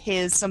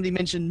hears somebody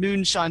mention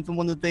moonshine from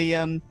one of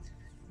the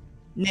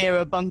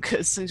nearer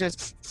bunkers and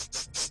just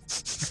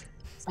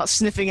starts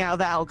sniffing out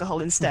the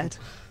alcohol instead.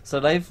 So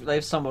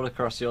they've stumbled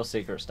across your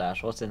secret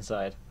stash. What's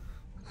inside?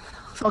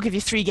 I'll give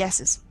you 3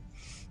 guesses.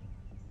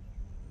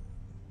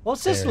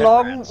 What's this Yeah.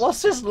 long?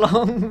 What's this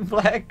long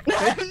black? No!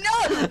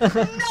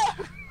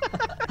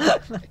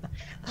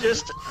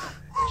 Just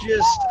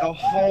a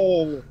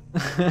whole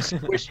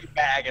squishy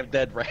bag of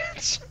dead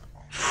rats.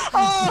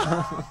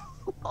 Oh!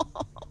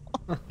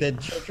 Dead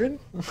children?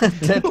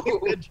 Dead-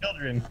 Dead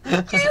children.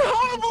 You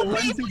horrible The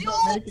ones people! who You're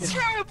don't all make it.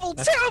 terrible,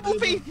 terrible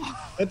people!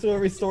 That's what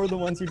restore the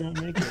ones who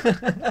don't make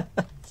it.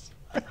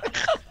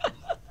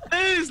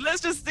 Booze!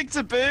 Let's just stick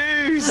to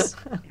booze!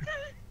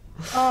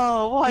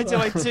 Oh, why do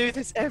I do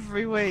this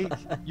every week?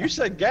 You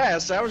said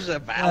guess. That was a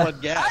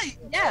valid guess.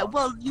 Yeah,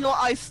 well, you know what?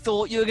 I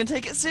thought you were going to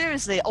take it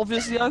seriously.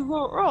 Obviously, I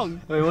thought wrong.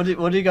 Wait, what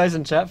do you guys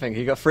in chat think?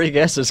 You got 3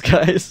 guesses,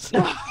 guys.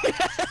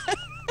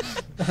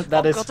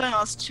 That is God, don't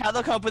ask chat,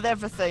 they'll come up with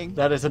everything.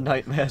 that is a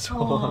nightmare to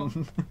Oh.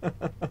 one.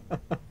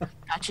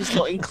 That's just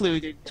not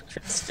included.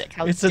 Stick.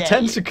 How It's a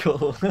dare you.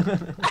 tentacle.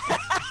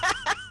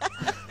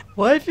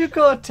 Why have you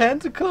got a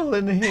tentacle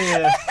in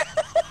here?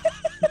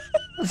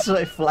 It's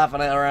like flapping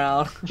it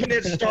around. Can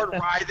it start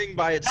writhing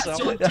by That's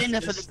itself? your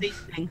dinner for this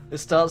evening. It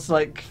starts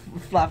like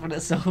flapping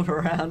itself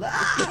around.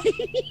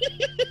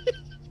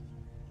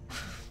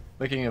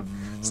 Making a.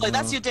 So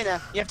that's your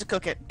dinner. You have to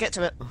cook it. Get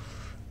to it.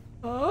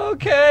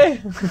 Okay.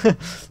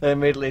 They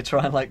immediately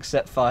try and like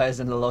set fires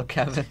in the log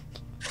cabin.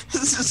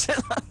 So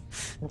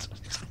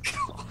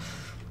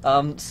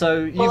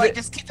you've Well, like,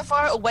 just keep the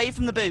fire away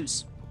from the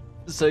booze.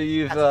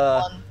 you've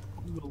That's one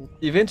rule.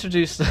 you've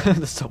introduced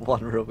that's the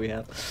one rule we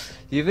have.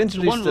 You've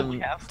introduced one rule we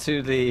them have.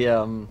 to the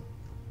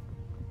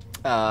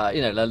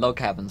the log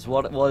cabins.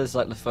 What is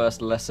like the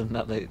first lesson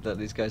that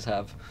these guys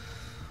have?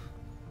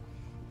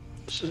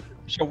 So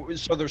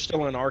they're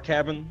still in our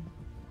cabin?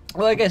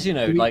 Well, I guess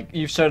like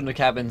you've showed them the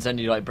cabins, and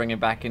you like bring it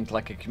back into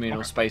like a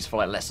communal space for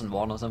like lesson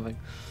 1 or something.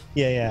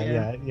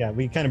 Yeah.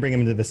 We kind of bring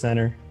them into the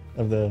center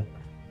of the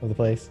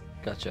place.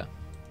 Gotcha.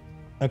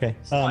 Okay.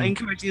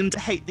 Encouraging them to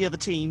hate the other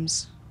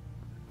teams.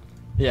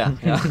 Yeah.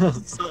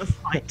 Sort of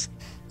fight.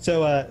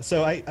 So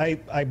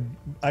I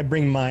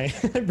bring my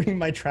I bring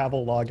my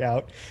travel log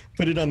out,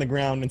 put it on the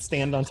ground, and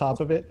stand on top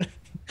of it.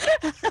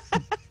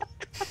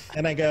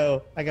 And I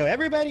go,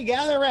 everybody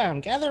gather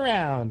around.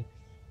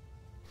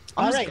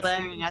 I'm All just right.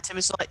 glaring at him.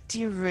 It's like, do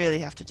you really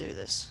have to do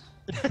this?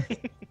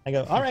 I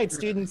go, all right,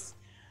 students.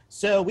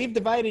 So we've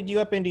divided you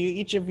up into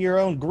each of your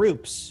own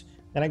groups.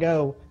 And I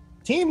go,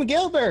 Team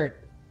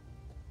Gilbert.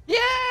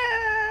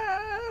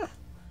 Yeah.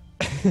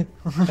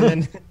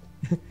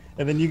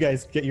 And then you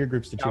guys get your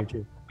groups to cheer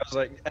too. I was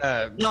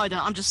like, No, I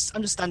don't. I'm just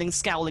standing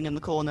scowling in the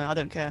corner. I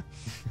don't care.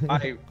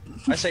 I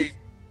say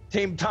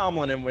Team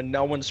Tomlin, and when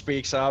no one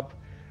speaks up,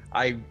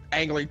 I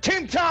angrily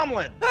Team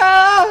Tomlin.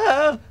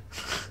 Ah!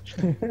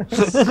 And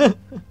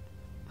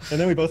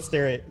then we both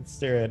stare at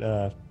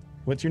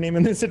what's your name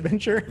in this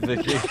adventure?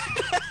 Vicky.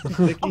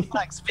 Oh,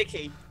 thanks,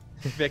 Vicky.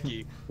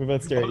 Vicky. We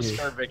both stare at Both you.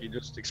 start Vicky,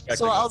 just expecting.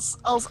 So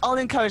I'll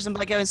encourage them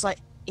by going, it's like,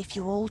 if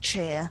you all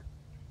cheer,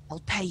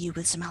 I'll pay you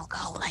with some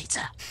alcohol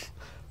later.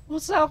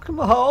 What's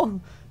alcohol?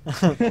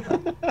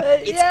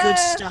 It's good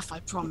stuff, I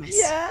promise.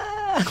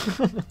 Yeah.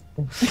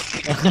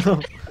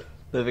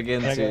 They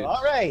begin And I go, to.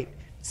 all right,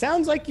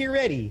 sounds like you're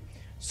ready.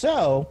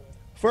 So,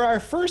 for our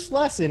first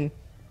lesson,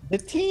 the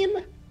team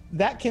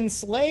that can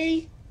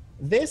slay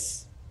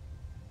this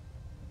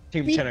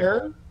Team feature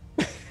Tentacle.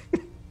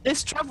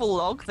 This travel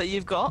log that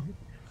you've got.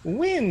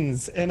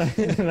 wins. And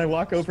I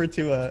walk over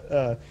to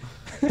a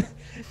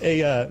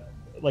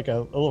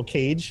little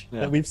cage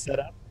Yeah. that we've set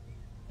up,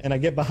 and I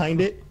get behind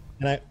it,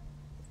 and I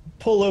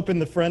pull open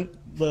the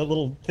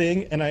little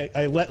thing, and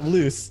I let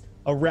loose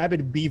a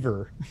rabid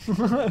beaver on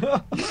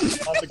the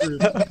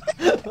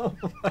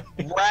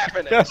group.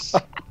 Ravenous.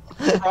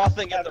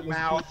 Frothing at the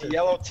mouth,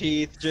 yellow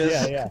teeth,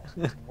 just Yeah.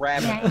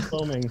 ravenous.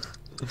 Foaming.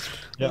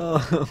 Yep.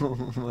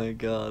 Oh my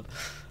god.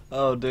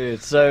 Oh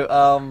dude.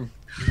 So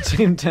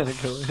Team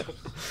Tentacle.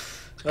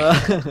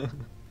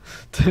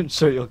 Don't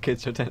show your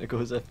kids your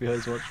tentacles.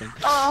 FBI's watching.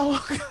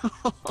 Oh,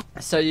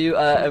 So you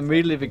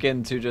immediately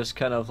begin to just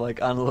kind of like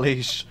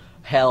unleash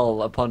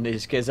hell upon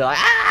these kids. They're like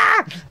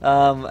ah!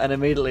 And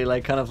immediately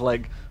like kind of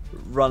like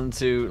run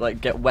to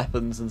like get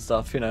weapons and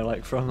stuff.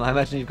 Like from I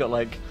imagine you've got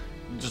like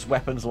just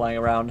weapons lying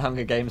around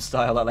Hunger Games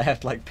style that they have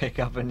to like pick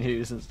up and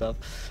use and stuff.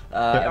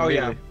 Oh,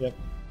 yeah. immediately- Yep.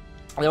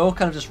 They're all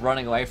kind of just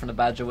running away from the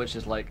badger, which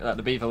is like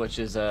the beaver, which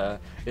is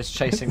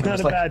chasing It's them. not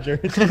It's a like, badger.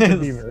 It's just a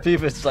beaver.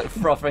 Beaver's like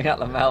frothing at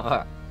the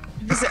mouth.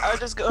 I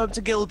just go up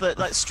to Gilbert,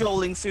 like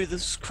strolling through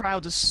this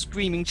crowd of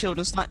screaming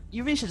children. It's like,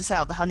 you really should have set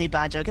out the honey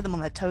badger, get them on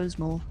their toes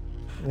more.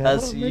 Yeah,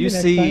 As well, maybe you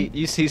next see, time.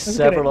 you see That's a good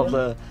several of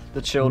idea.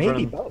 the children.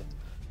 Maybe both.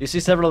 You see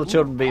several of the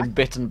children being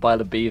bitten by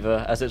the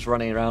beaver as it's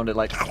running around it,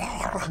 like,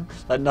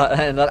 and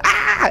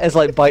it's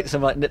like bites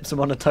him, like nips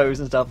him on the toes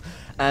and stuff.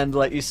 And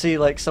like you see,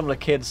 like some of the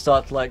kids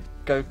start to like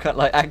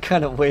act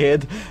kind of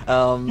weird,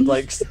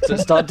 like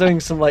start doing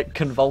some like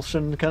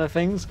convulsion kind of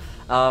things.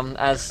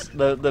 As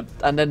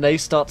and then they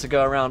start to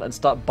go around and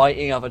start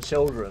biting other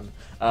children.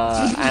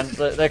 And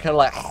they're kind of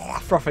like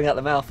frothing at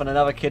the mouth, and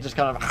another kid just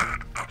kind of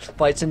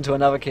bites into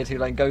another kid, who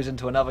then goes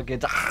into another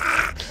kid to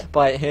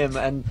bite him,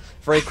 and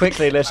very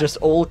quickly there's just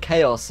all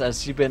chaos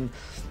as you've been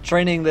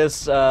training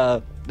this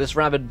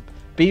rabid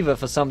beaver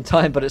for some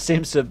time, but it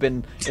seems to have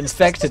been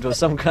infected with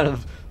some kind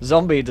of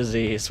zombie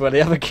disease, where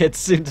the other kids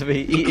seem to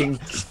be eating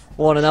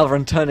one another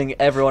and turning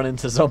everyone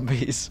into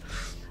zombies.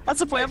 That's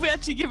the point. Have we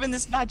actually given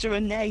this badger a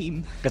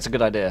name? That's a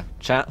good idea.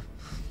 Chat.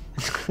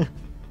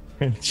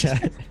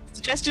 Chat.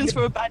 Suggestions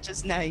for a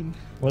badger's name?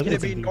 What Can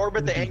is it be a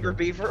Norbert the beaver? Angry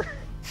Beaver?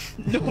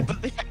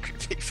 Norbert the Angry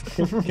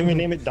Beaver. Can we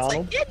name it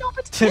Donald? Yeah,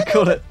 Norbert.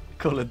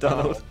 Call it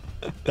Donald.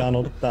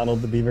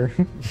 Donald the beaver.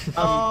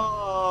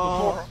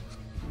 Oh.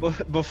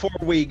 Before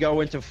we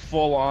go into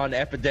full-on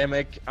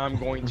epidemic, I'm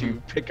going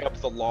to pick up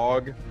the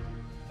log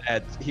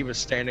that he was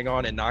standing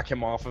on and knock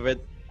him off of it,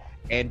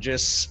 and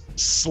just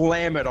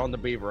slam it on the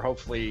beaver.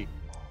 Hopefully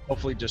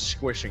just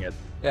squishing it.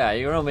 Yeah,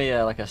 you roll me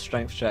like a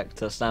strength check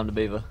to slam the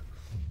beaver.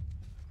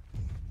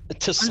 To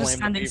I'm slam just the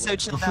standing beaver. so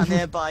chill down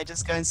nearby,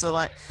 just going so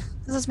like,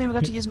 does this mean we've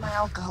got to use my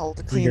alcohol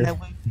to clean their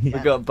wound?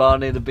 We've got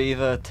Barney the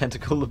beaver,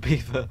 Tentacle the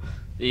beaver,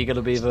 Eagle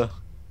the beaver,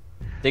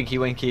 Dinky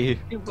Winky,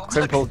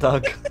 Crimple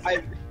Doug,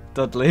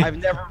 Dudley.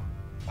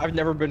 I've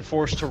never been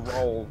forced to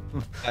roll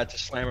to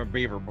slam a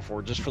beaver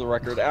before. Just for the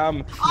record.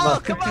 Oh,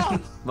 come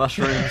on!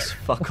 Mushrooms,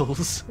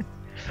 Fuckles.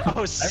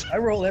 I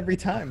roll every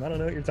time. I don't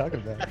know what you're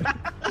talking about.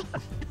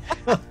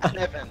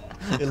 7.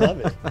 I love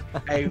it.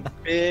 A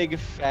big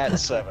fat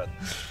 7.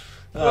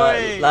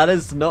 Wait. That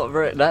is not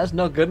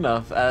good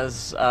enough.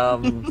 As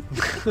Fuckles.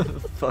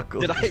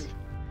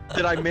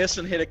 Did I miss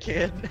and hit a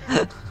kid?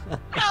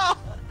 No!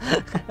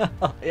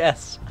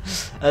 Yes.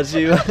 As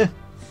you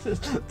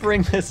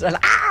bring this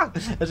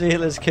as you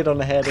hit this kid on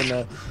the head in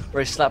a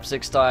very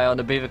slapstick style, and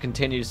the beaver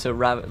continues to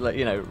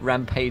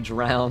rampage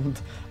around,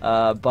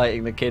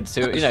 biting the kids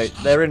who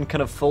they're in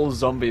kind of full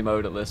zombie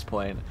mode at this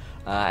point,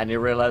 and you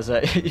realize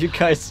that you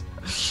guys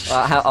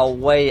are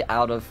way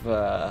out of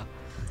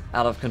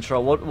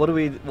control. What do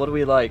we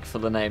like for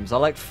the names? I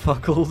like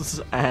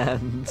Fuckles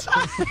and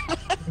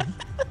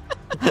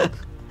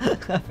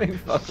I think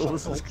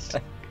Fuckles is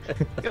good.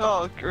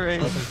 Oh,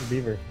 great. Welcome to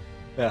Beaver.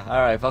 Yeah,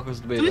 alright, Fuckles the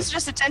So beaver. this is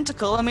just a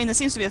tentacle. I mean, there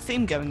seems to be a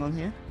theme going on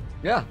here.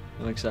 Yeah,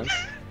 that makes sense.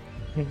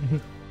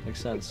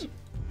 Makes sense.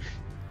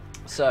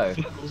 So,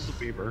 Fuckles the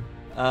beaver.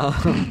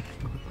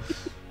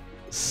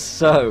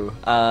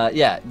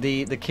 yeah,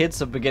 the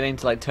kids are beginning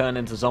to like turn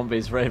into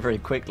zombies very, very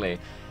quickly,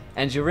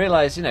 and you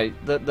realize,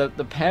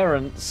 the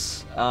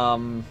parents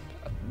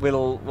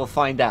will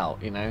find out,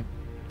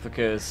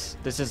 because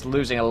this is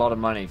losing a lot of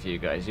money for you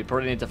guys. You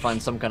probably need to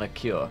find some kind of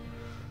cure.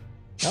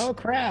 Oh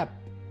crap!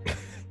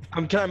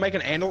 Can I make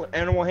an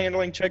animal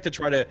handling check to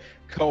try to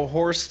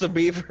coerce the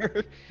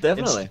beaver?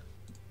 Definitely.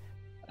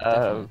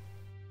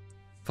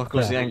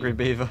 Fuckles the Yeah. angry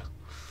beaver.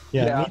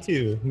 Yeah,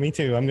 me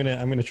too. I'm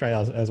gonna try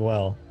as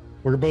well.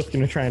 We're both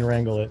gonna try and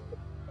wrangle it.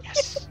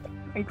 Yes.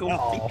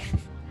 Oh.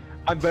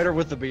 I'm better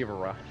with the beaver,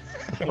 Ron.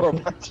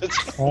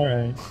 All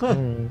right.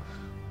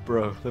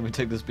 Bro, let me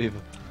take this beaver.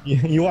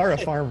 You are a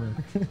farmer.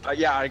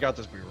 Yeah, I got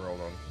this beaver.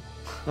 Hold on.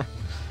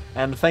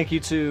 And thank you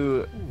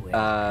to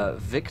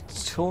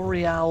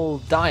Victorial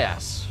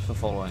Dias for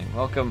following.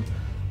 Welcome,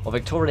 or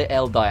Victoria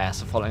L.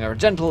 Dias for following. A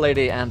gentle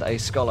lady and a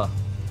scholar.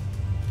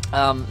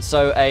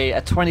 So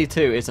a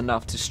 22 is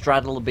enough to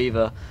straddle the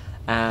beaver,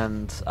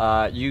 and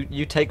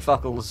you take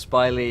Fuckles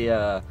by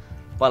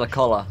the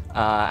collar,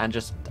 and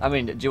just,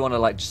 do you want to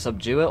like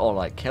subdue it or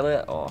like kill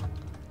it or?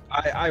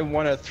 I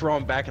want to throw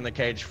him back in the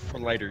cage for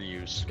later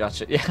use.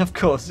 Gotcha. Yeah, of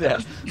course. Yeah.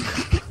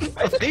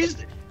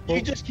 You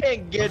just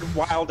can't get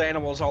wild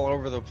animals all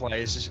over the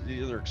place.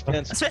 They're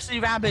expensive. Especially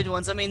rabid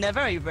ones. I mean, they're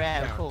very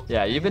rare, Yeah. of course.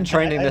 Yeah, you've been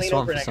training I this lean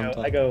one over for and some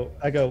time.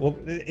 I go. Well,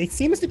 it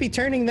seems to be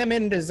turning them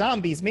into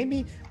zombies.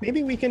 Maybe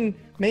we can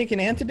make an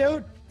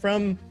antidote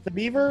from the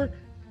beaver.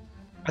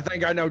 I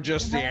think I know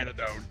just the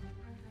antidote.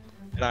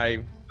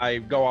 And I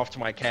go off to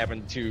my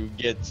cabin to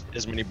get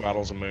as many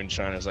bottles of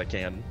moonshine as I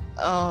can.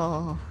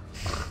 Oh.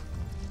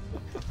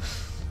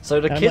 So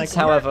the I'm kids, like,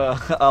 however,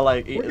 are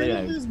like, We're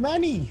gonna lose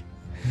money.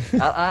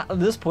 at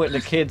this point, the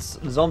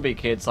zombie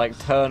kids, like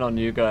turn on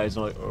you guys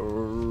and like,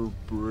 oh,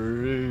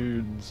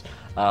 brains,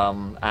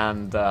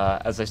 and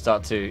as they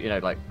start to,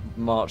 like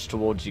march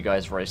towards you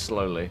guys very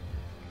slowly.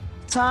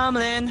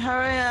 Tomlin,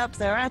 hurry up!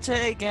 They're at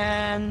it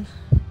again.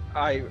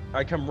 I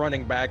come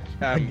running back.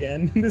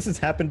 Again, this has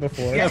happened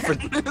before. Yeah, for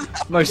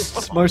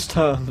most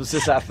terms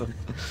this happened.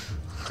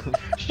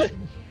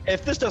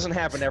 If this doesn't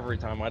happen every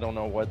time, I don't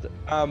know what.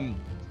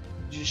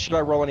 should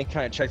I roll any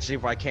kind of check to see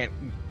if I can't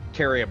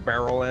carry a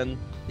barrel in?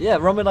 Yeah,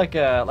 roll me like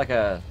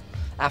a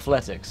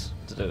athletics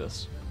to do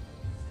this.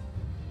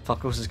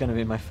 Fuckles is going to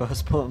be my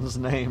firstborn's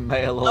name,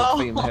 male or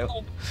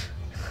female.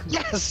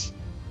 Yes.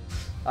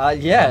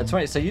 Yeah,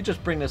 20. So you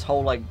just bring this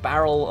whole like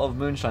barrel of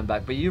moonshine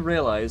back, but you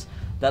realize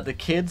that the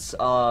kids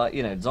are,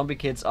 zombie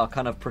kids are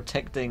kind of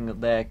protecting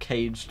their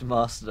caged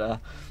master,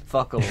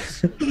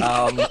 Fuckles,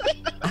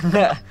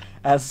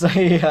 as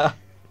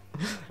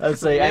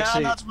they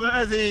actually not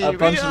worthy. a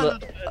bunch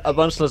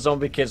of the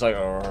zombie kids like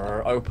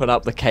open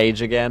up the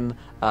cage again,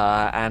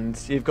 and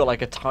you've got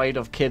like a tide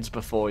of kids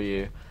before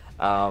you,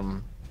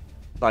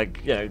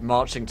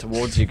 marching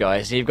towards you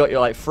guys. You've got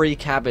your like 3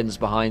 cabins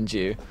behind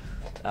you,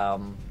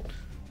 and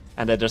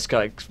they're just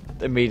like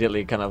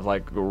immediately kind of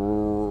like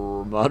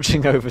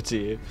marching over to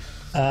you.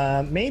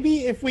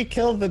 Maybe if we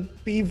kill the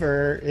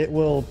beaver, it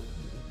will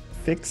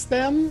fix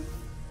them.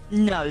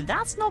 No,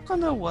 that's not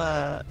gonna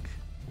work.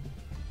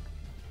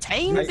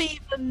 Tame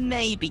beaver,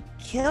 maybe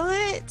kill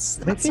it.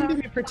 They seem to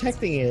be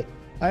protecting it.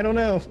 I don't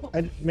know.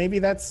 Maybe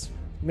it's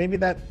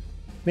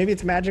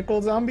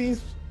magical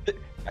zombies.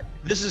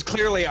 This is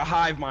clearly a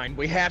hive mind.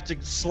 We have to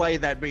slay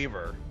that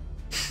beaver.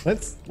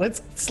 Let's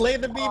slay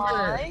the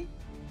beaver.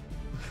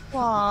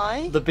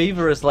 Why? The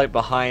beaver is like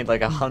behind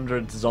like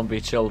 100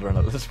 zombie children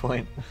at this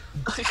point.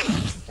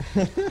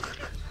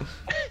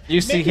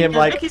 You see him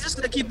like. He's just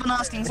gonna keep on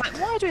asking. He's like,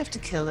 why do we have to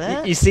kill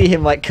it? You see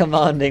him like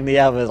commanding the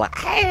others like.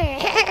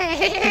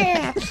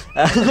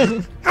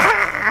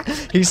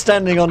 He's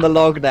standing on the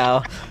log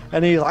now,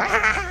 and he's like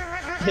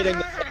hitting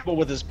the table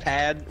with his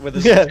pad, with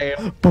his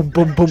tail. Boom,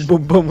 boom, boom,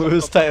 boom, boom with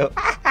his tail.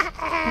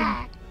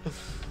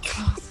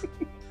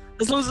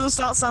 As long as it doesn't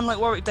start sounding like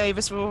Warwick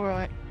Davis, we're all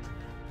right.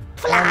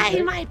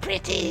 Fly, my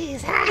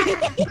pretties!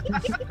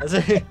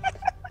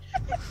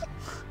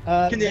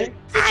 I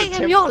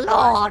am your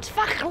lord,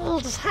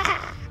 Fuckles!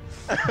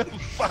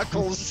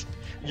 Fuckles,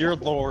 your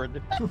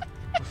lord.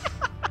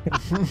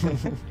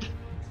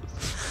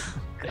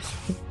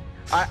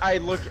 I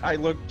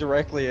look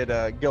directly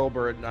at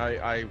Gilbert, and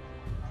I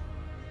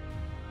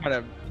kind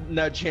of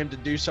nudge him to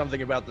do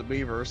something about the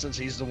beaver since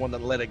he's the one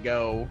that let it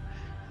go.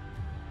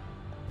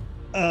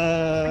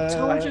 I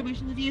told you we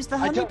should have used the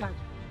honey bag.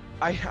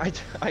 I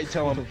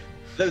tell him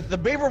the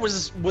beaver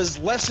was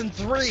lesson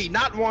 3,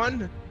 not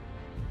 1.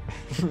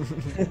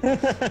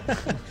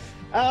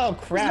 Oh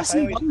crap!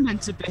 Lesson 1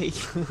 meant to be.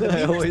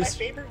 I always my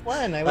favorite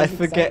one. I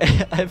forget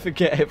every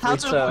How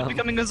to avoid time.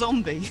 becoming a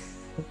zombie.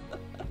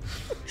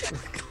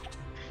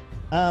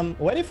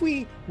 What if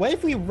we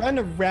run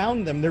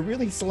around them? They're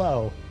really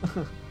slow.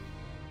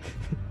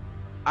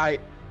 I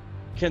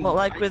can. What,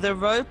 like with a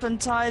rope and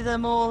tie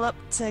them all up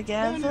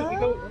together?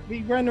 No,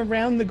 we run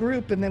around the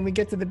group and then we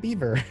get to the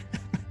beaver.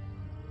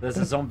 There's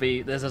a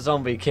zombie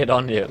kid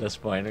on you at this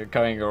point,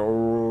 going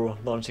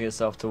launching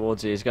itself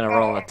towards you. He's gonna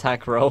roll an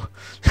attack roll.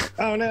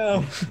 Oh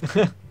no!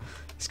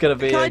 It's gonna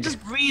be. Can I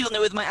just breathe on it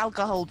with my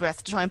alcohol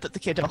breath to try and put the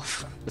kid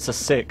off? It's a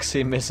 6.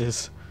 He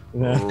misses.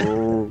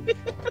 Oh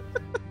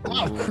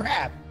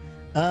crap!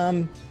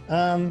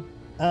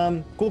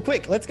 Cool,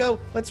 quick, let's go.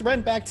 Let's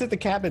run back to the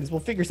cabins. We'll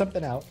figure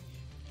something out.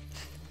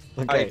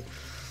 Okay.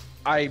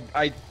 Can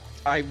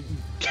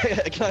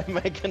I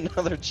make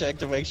another check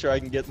to make sure I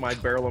can get my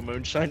barrel of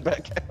moonshine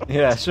back out?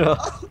 Yeah, sure.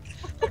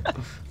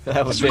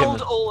 That was Just roll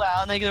it all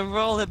out and they're gonna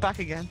roll it back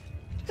again.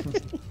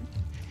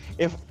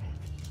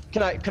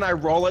 Can I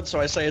roll it so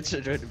I say it's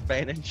an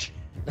advantage?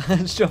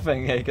 Sure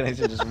thing. Yeah, you can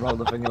actually just roll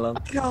the thing along.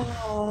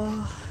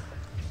 Oh.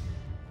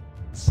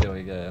 Let's see what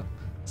we go.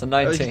 It's a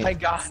 19.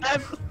 Thank God.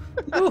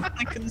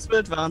 I couldn't spare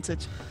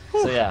advantage.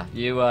 So yeah,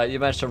 you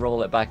managed to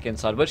roll it back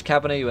inside. Which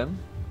cabin are you in?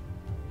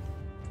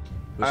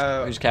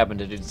 Whose cabin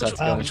did you decide to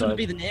go Which would inside?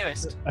 be the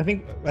nearest? I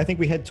think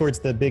we head towards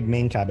the big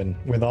main cabin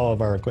with all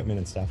of our equipment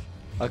and stuff.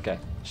 Okay,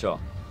 sure.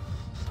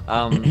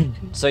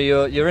 So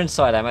you're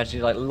inside. I imagine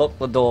you like lock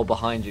the door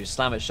behind you,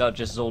 slam it shut,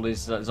 just as all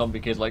these zombie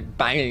kids like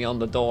banging on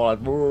the door, like,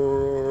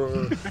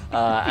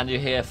 and you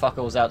hear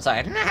Fuckles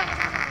outside.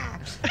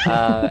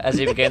 As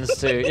he begins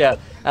to,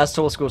 as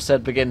Tall School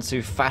said, begins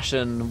to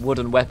fashion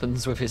wooden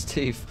weapons with his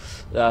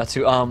teeth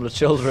to arm the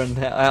children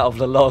out of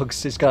the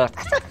logs. He's got,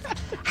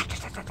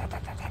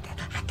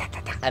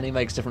 and he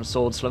makes different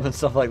swords for them and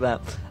stuff like that,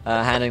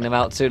 handing them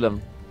out to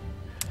them.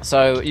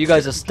 So you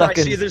guys are stuck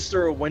Can I see this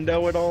through a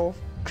window at all?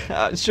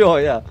 Sure,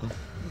 yeah.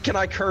 Can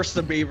I curse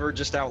the beaver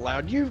just out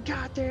loud? You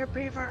goddamn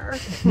beaver!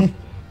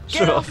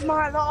 Get off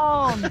my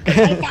lawn!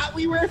 I thought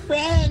we were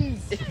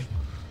friends.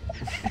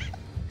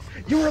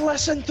 You were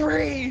lesson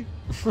 3.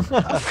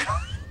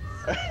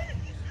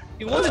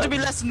 You wanted to be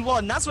lesson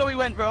 1. That's where we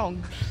went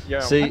wrong. Yeah.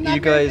 So I'm not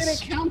you very good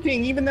guys, at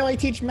counting, even though I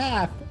teach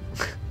math.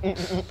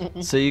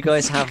 so you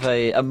guys have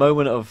a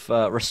moment of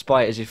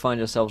respite as you find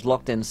yourselves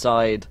locked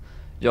inside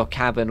your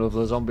cabin with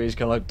the zombies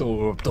kind of like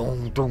dong,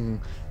 dong,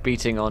 dong,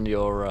 beating on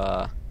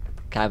your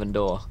cabin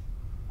door.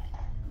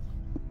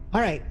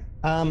 All right.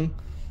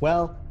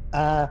 Well,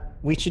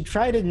 we should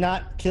try to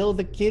not kill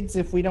the kids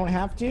if we don't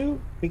have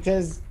to,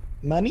 because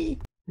money,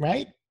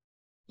 right?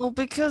 Well,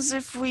 because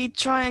if we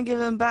try and give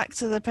them back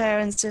to the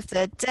parents if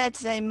they're dead,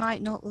 they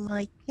might not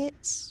like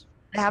it.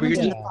 They haven't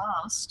in the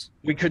past.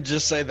 We could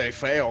just say they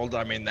failed.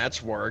 I mean,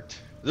 that's worked.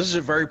 This is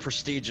a very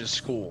prestigious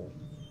school.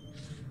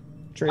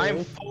 True.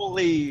 I'm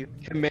fully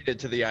committed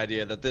to the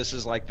idea that this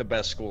is like the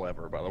best school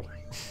ever, by the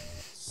way.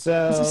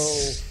 So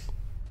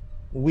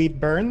we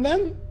burn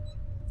them?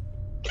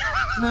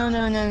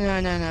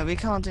 No. We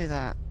can't do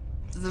that.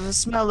 The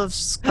smell of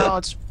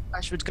scarred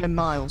flesh would go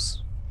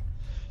miles.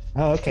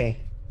 Oh, okay.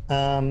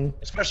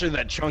 Especially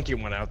that chunky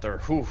one out there.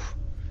 Whew.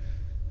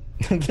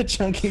 The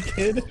chunky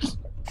kid.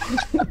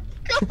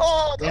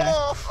 God! Yeah.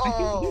 I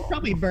think he'd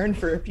probably burn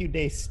for a few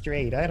days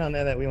straight. I don't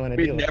know that we want to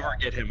We'd deal with never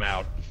get him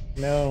out.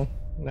 that. No.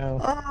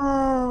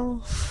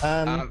 Oh.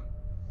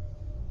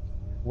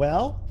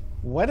 Well,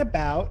 what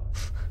about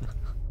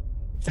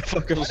The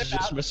fuck was What just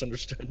about-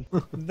 misunderstood.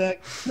 the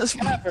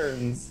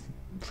caverns?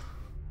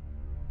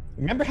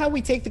 Remember how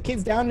we take the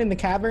kids down in the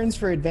caverns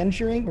for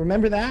adventuring?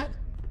 Remember that?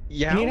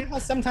 Yeah. And you know how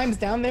sometimes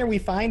down there we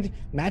find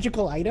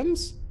magical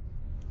items?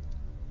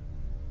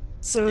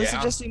 So Yeah.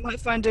 suggest we might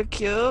find a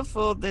cure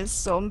for this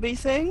zombie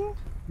thing?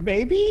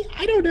 Maybe?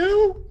 I don't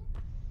know.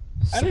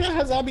 I don't know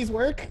how zombies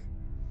work.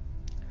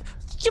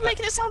 You're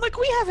making it sound like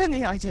we have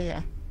any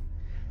idea.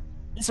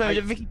 So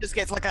Vicky just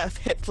gets like a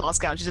hip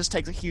flask out. She just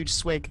takes a huge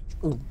swig.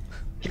 Do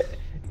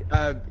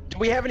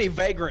we have any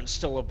vagrants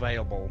still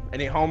available?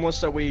 Any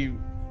homeless that we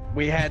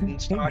had in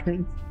stock?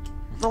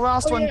 The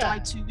last Oh, one yeah.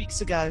 died 2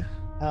 weeks ago.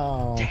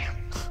 Oh. Damn.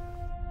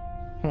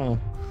 Huh.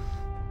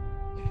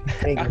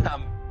 Figured.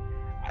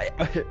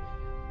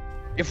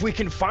 If we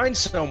can find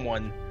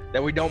someone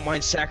that we don't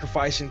mind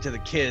sacrificing to the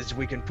kids,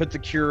 we can put the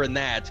cure in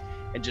that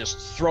and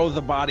just throw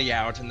the body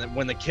out, and then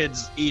when the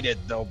kids eat it,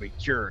 they'll be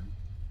cured.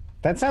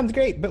 That sounds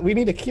great, but we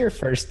need a cure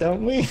first,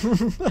 don't we?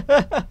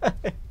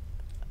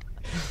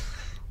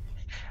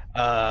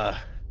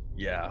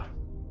 Yeah.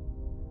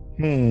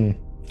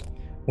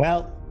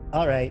 Well,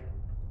 all right.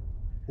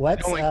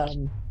 Let's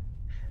Going-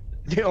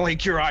 The only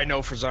cure I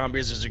know for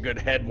zombies is a good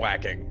head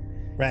whacking.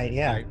 right,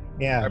 yeah. Right.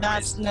 Yeah.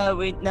 That's no.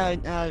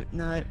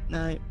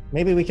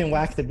 Maybe we can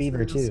whack the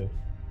beaver too.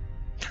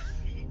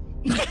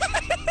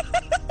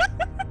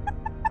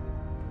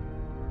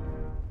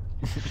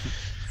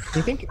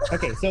 You think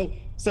okay,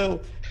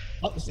 so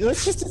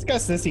let's just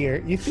discuss this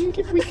here. You think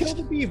if we kill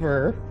the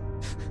beaver,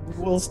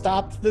 we'll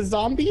stop the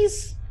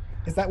zombies?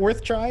 Is that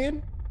worth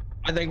trying?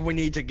 I think we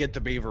need to get the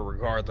beaver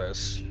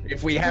regardless.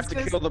 If we have to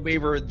Because- kill the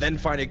beaver, then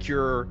find a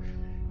cure,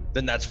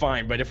 then that's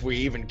fine. But if we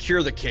even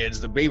cure the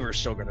kids, the beaver's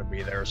still going to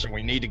be there, so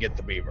we need to get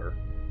the beaver.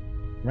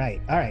 Right.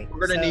 All right.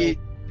 We're going to need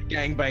to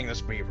gangbang this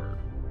beaver.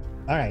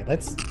 All right,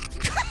 let's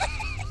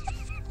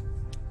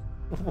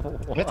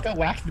go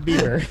whack the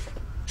beaver.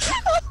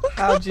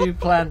 How do you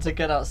plan to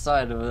get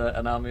outside of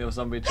an army of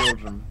zombie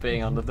children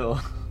being on the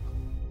door?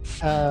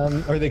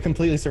 Are they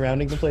completely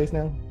surrounding the place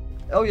now?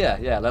 Oh yeah,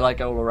 they're like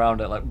all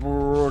around it, like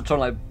trying to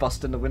like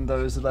bust in the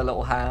windows with their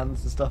little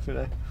hands and stuff, you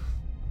know.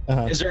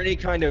 Uh-huh. Is there any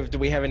kind of, do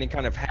we have any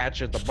kind of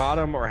hatch at the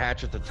bottom or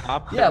hatch at the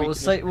top? Yeah, we'll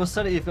say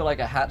that you've got like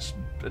a hatch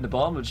in the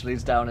bottom which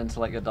leads down into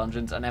like your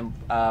dungeons, and then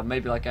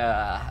maybe like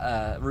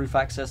a roof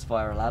access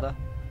via a ladder.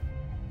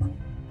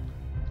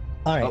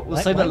 All right. we'll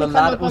say that why don't the we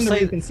climb ladder- up on we'll the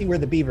say- roof and see where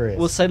the beaver is.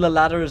 We'll say the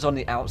ladder is on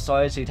the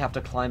outside, so you'd have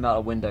to climb out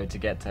a window to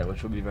get there,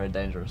 which would be very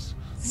dangerous.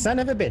 Son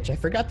of a bitch! I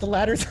forgot the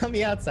ladder's on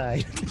the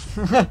outside.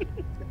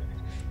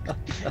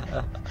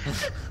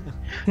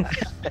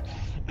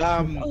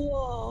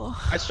 Oh.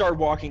 I started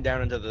walking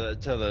down into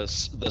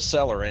the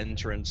cellar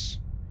entrance.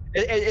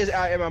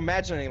 I'm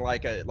imagining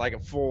like a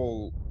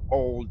full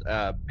old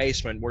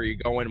basement where you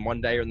go in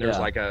one day and there's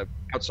Yeah. like a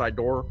outside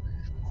door.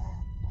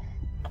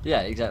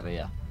 Yeah, exactly.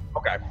 Yeah.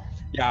 Okay.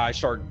 Yeah, I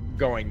start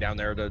going down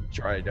there to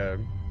try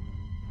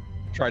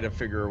to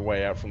figure a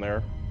way out from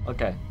there.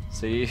 Okay.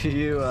 So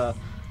you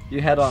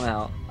head on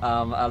out.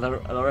 Are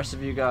the rest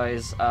of you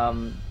guys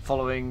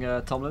following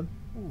Tomlin?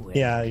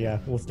 yeah,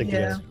 we'll stick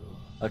together.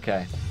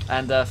 Okay.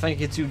 And thank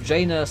you to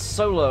Jaina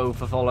Solo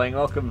for following.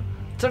 Welcome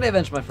to the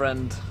event, my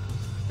friend.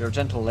 You're a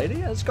gentle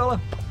lady, a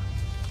scholar.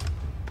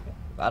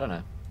 I don't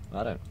know.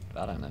 I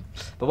don't know.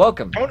 But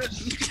welcome.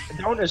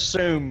 Don't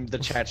assume the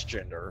chat's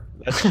gender.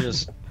 That's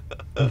just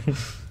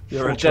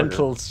You're a full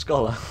gentle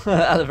scholar,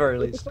 at the very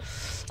least.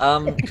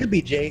 It could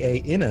be J.A.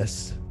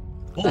 Innes.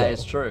 That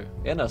is true.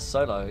 Inner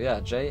Solo, yeah.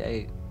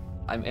 J.A.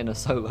 I'm Inner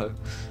Solo.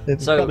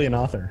 It's So- probably an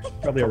author.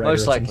 Probably a writer. Most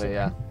of some likely, sort.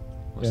 yeah.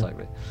 Most Yeah.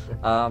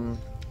 likely.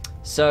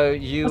 So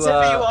you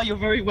Whatever you are, you're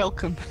very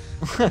welcome.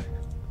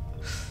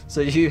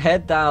 so you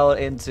head down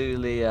into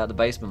the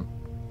basement,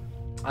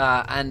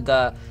 and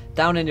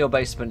down in your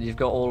basement you've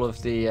got all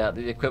of the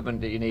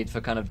equipment that you need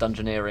for kind of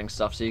dungeoneering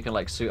stuff. So you can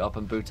like suit up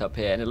and boot up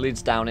here, and it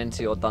leads down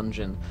into your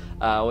dungeon,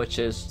 which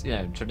is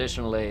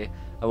traditionally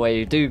where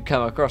you do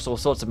come across all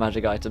sorts of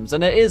magic items,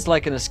 and it is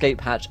like an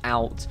escape hatch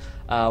out,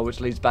 which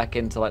leads back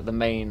into like the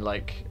main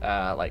like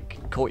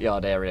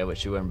courtyard area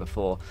which you were in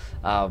before,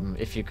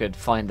 if you could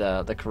find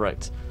the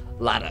correct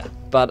ladder.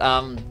 But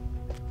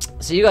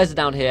so you guys are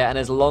down here, and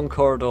there's a long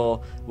corridor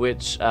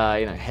which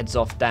heads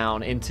off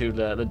down into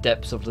the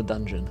depths of the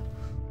dungeon.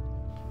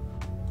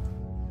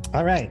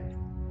 All right.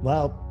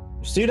 Well,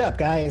 suit up,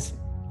 guys.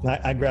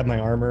 I grab my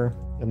armor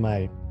and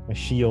my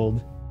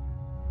shield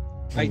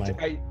and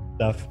my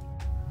stuff.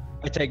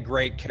 I take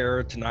great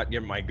care to not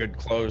get my good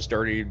clothes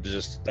dirty,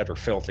 just that are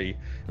filthy.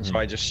 So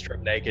I just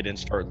strip naked and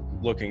start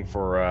looking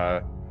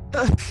for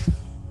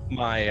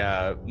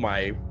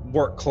my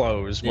work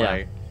clothes.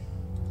 Yeah.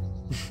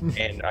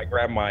 And I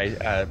grab my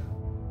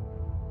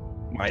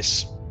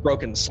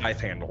broken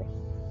scythe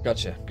handle.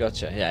 Gotcha.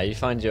 Yeah, you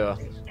find your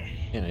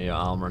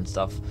armor and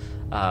stuff.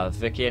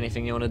 Vicky,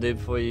 anything you want to do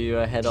before you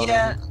head on?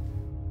 Yeah.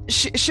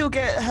 She'll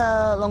get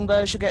her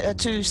longbow, she'll get her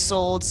 2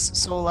 swords,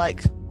 so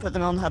like put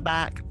them on her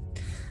back.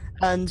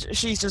 And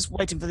she's just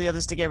waiting for the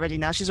others to get ready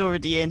now. She's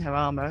already in her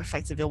armor,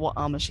 effectively, what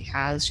armor she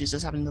has. She's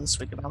just having another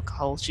swig of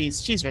alcohol.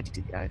 She's ready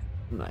to go.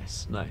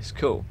 Nice,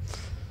 cool.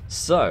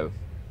 So,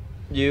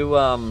 you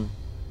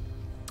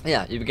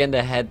begin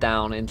to head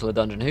down into the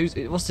dungeon.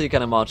 What's the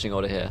kind of marching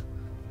order here?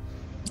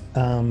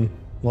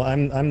 Well,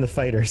 I'm the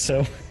fighter,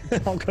 so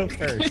I'll go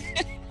first.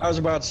 I was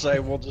about to say,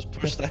 we'll just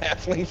push the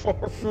halfling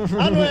forward.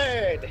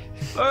 Onward!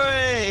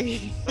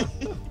 Hooray!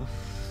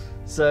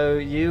 So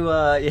you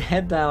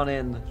head down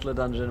into the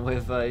dungeon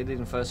with you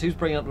leading first. Who's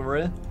bringing up the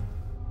rear?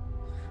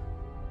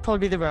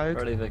 Probably the rogue.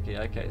 Probably Vicky.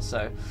 Okay,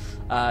 so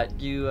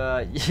you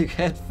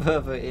head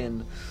further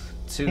in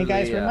to Hey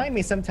guys, remind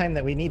me sometime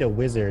that we need a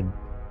wizard.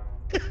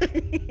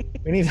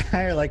 We need to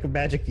hire like a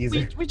magic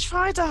user. We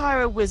tried to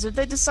hire a wizard.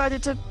 They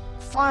decided to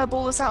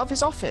fireball us out of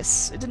his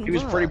office. It didn't He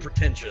was work. pretty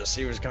pretentious.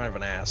 He was kind of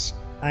an ass.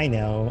 I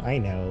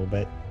know,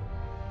 but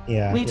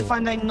yeah. We need to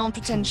find a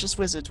non-pretentious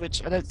wizard,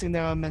 which I don't think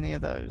there are many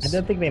of those. I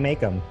don't think they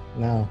make them.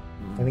 No,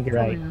 I think you're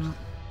right. Probably not.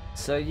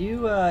 So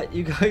you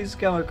guys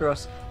come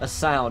across a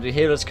sound. You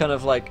hear this kind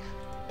of like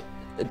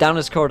down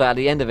this corridor. At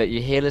the end of it,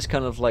 you hear this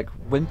kind of like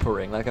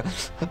whimpering, like a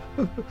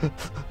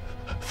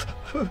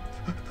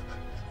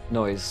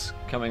noise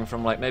coming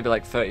from maybe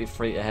 30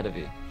 feet ahead of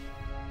you.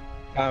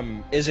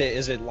 Is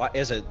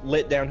it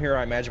lit down here?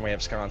 I imagine we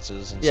have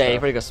sconces and Yeah, stuff.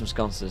 you've already got some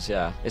sconces.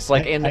 Yeah, it's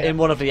like in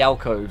one of the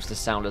alcoves. The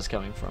sound is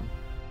coming from.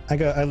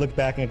 I look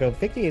back and I go,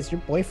 Vicky, is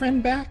your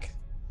boyfriend back?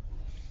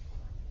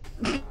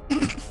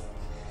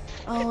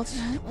 Oh,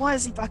 why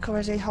is he back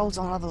already? Hold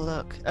on, I'll have a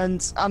look.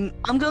 And I'm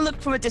gonna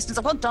look from a distance.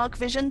 I've got dark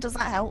vision. Does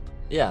that help?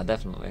 Yeah,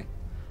 definitely.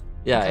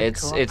 Yeah, Okay,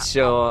 it's cool. it's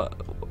your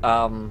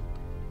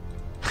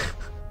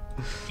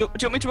Do you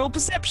want me to roll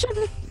perception?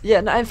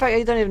 Yeah, no, in fact,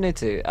 you don't even need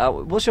to.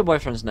 What's your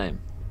boyfriend's name?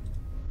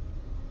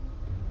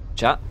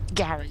 Chat?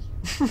 Gary.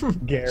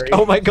 Gary.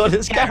 Oh my god,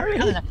 it's Gary!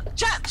 No.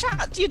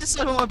 Chat, you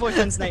decide what my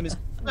boyfriend's name is.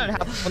 I don't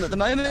have one at the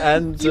moment.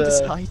 And you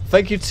decide.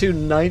 thank you to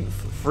Ninth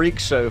Freak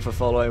Show for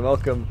following.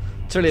 Welcome.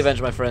 Truly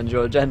Avenger, my friend.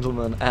 You're a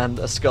gentleman and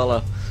a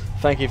scholar.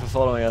 Thank you for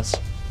following us.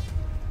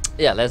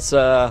 Yeah, let's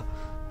God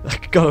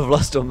of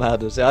Lust or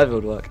Madness. Yeah, that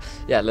would work.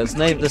 Yeah, let's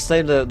name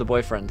the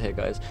boyfriend here,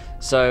 guys.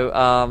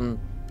 So,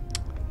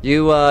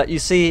 you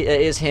see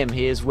it is him.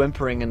 He is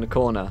whimpering in the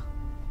corner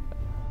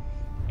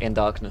in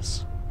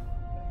darkness.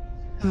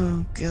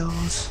 Oh god.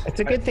 It's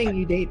a good thing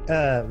you date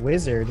a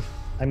wizard.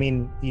 I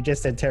mean, you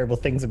just said terrible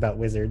things about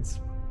wizards.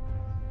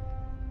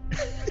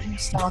 You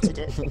started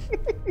it.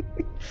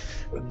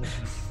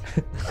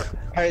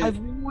 I've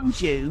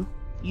warned you.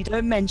 You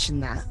don't mention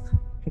that.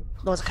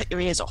 Otherwise, I'll cut your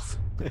ears off.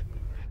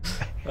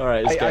 All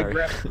right, it's I Gary.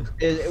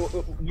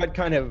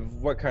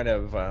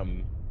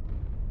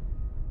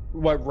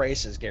 what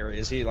race is Gary?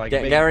 Is he like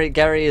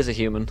Gary is a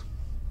human.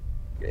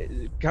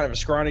 kind of a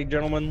scrawny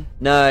gentleman?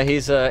 No,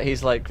 he's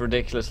like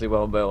ridiculously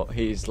well built.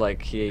 He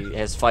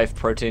has 5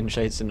 protein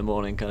shakes in the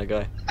morning kind of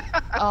guy.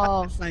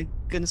 Oh, thank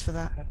goodness for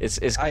that. It's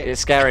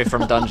scary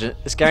from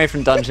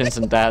Dungeons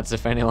and Dads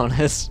if anyone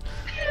has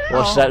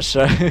watched that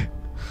show.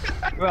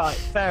 Right,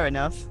 fair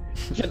enough.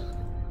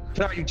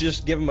 Can I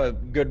just give him a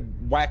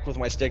good whack with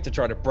my stick to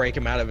try to break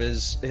him out of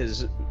his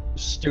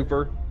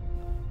stupor?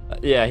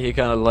 Yeah, he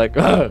kind of like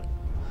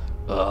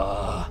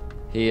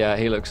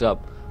he looks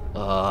up.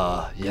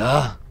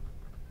 Yeah.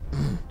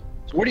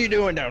 So what are you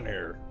doing down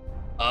here?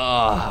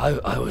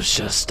 I was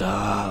just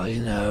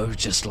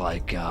just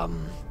like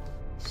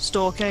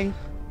Stalking?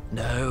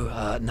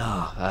 no.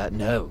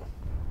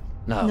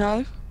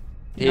 No.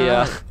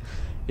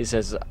 He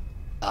says,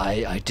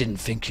 I didn't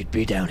think you'd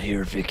be down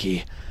here,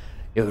 Vicky.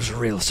 It was a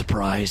real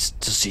surprise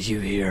to see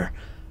you here.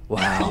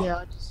 Wow.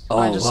 Yeah,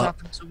 I just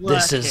happened to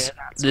work here.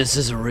 This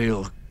is a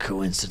real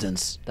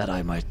coincidence that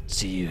I might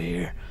see you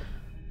here.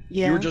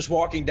 Yeah. You were just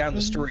walking down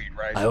the street,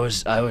 right? I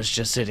was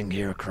just sitting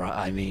here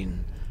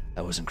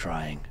I wasn't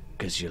crying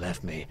because you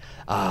left me.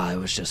 I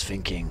was just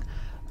thinking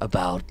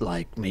about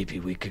like maybe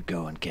we could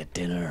go and get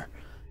dinner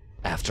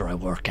after I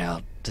work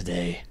out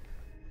today.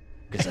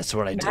 Because that's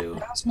what I do.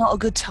 That's not a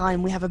good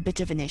time. We have a bit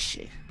of an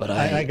issue. But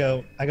I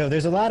go,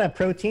 there's a lot of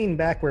protein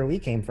back where we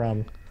came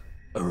from.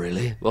 Oh,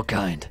 really? What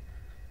kind?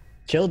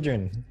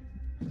 Children.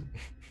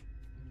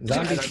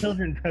 Zombie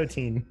children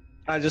protein.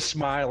 I just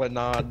smile and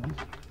nod.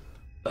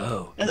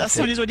 Oh. As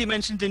soon as what you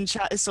mentioned in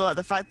chat is sort of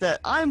the fact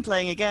that I'm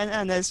playing again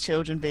and there's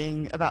children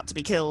being about to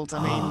be killed.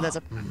 I mean, there's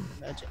a...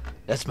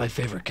 That's my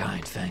favorite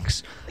kind,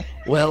 thanks.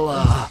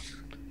 Well,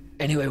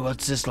 Anyway,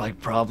 what's this like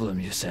problem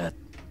you said?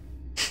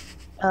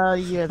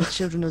 Yeah, the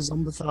children are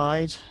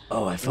zombified.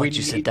 Oh, I thought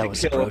you said that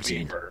was a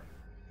protein.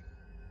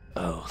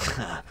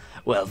 Oh,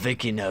 well,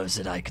 Vicky knows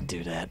that I can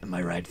do that. Am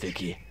I right,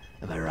 Vicky?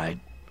 Am I right?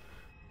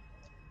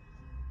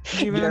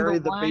 Do you remember Gary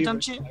the why I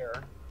dumped you?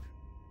 beaver.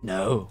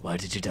 No. Why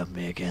did you dump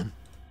me again?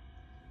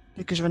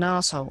 Because you're an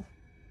asshole.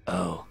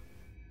 Oh.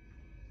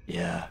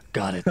 Yeah,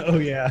 got it. Oh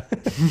yeah.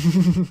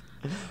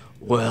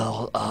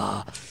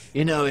 Well,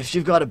 you know, if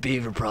you've got a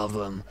beaver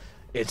problem,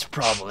 it's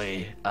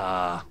probably,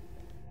 well,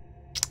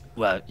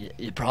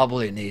 you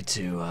probably need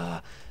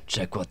to,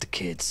 check what the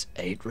kids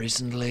ate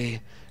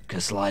recently.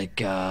 'Cause, like,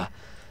 there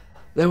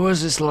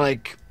was this,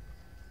 like,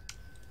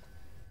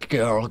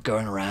 girl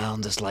going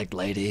around, this, like,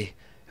 lady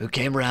who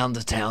came around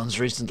the towns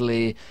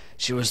recently.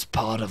 She was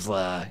part of,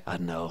 I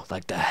don't know,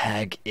 like the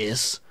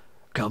Hag-Is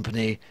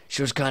company.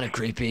 She was kind of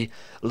creepy.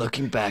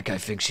 Looking back, I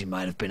think she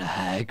might have been a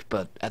hag,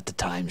 but at the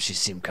time, she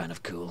seemed kind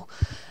of cool.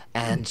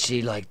 And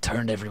she, like,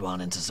 turned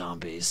everyone into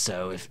zombies.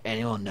 So if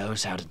anyone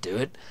knows how to do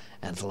it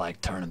and to,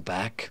 like, turn them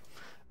back,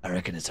 I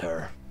reckon it's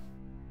her.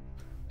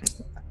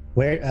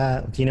 Where?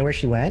 Do you know where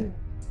she went?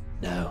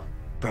 No,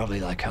 probably,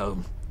 like,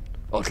 home.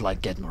 Or to,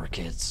 like, get more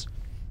kids.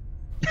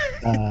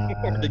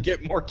 Or to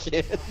get more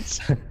kids.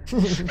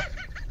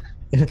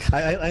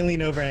 I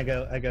lean over and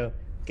I go,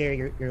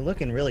 Gary, you're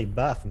looking really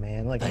buff,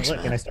 man. Like, Thanks, look,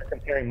 man. and I start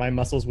comparing my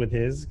muscles with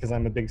his because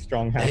I'm a big,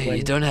 strong Hey, you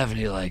halfling. don't have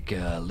any, like,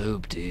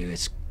 lube, do you?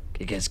 It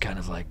gets kind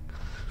of, like...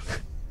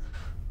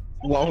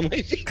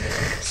 Lonely.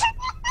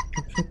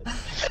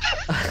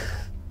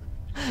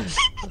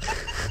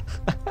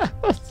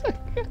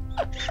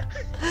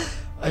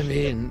 I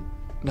mean,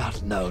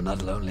 not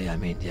lonely. I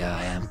mean, yeah,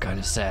 I am kind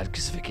of sad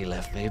because Vicky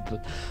left me,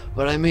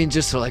 but I mean,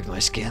 just for like my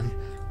skin,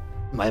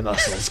 my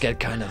muscles get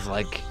kind of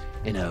like,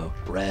 you know,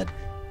 red.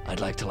 I'd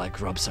like to like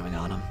rub something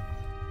on them.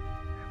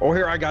 Oh,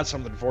 here I got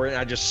something for you,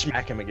 and I just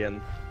smack him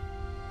again.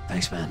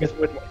 Thanks, man.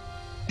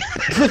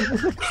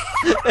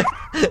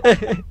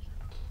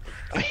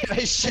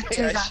 I say, Dude,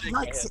 I that shake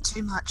likes hands. it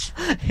too much.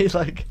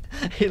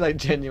 he like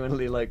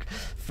genuinely like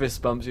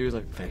fist bumps you. He's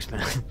like, thanks,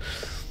 man.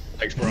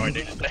 Thanks, bro. I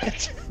needed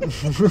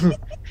that.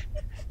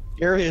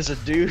 Gary is a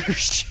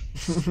douche.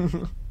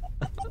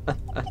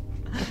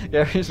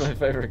 Gary's my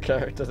favorite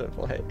character to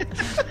play.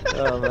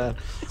 Oh man.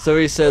 So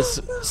he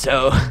says,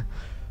 so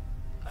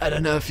I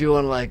don't know if you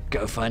want to like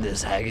go find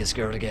this Haggis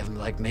girl to give him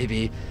like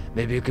maybe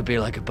it could be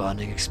like a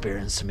bonding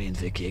experience to me and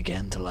Vicky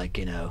again to like,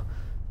 you know,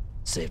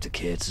 save the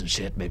kids and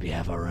shit, maybe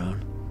have our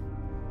own.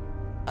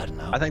 I don't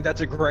know. I think that's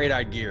a great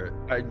idea.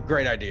 A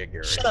great idea,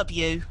 Gary. Shut up,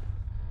 you.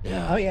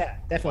 Yeah. Oh yeah,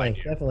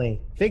 definitely.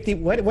 Victy,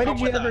 what did Come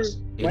you with ever? us.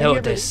 You why know did what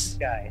ever they leave this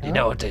guy, you huh?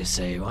 know what they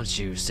say, once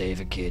you save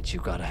a kid,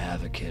 you gotta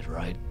have a kid,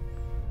 right?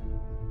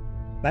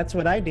 That's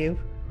what I do.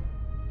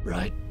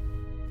 Right?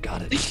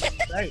 Got it.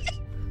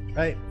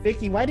 Right.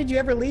 Vicky, why did you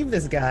ever leave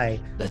this guy?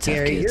 Let's have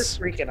Gary, you're kids.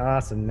 freaking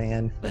awesome,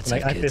 man. Let's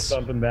Like, have I kids. fist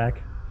bump him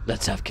back.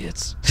 Let's have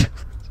kids.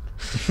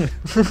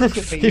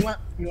 Wait, you want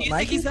You my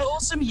think he's kids? that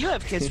awesome? You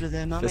have kids with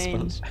him. I Fist mean,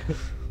 bumps.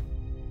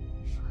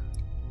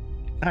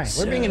 All right,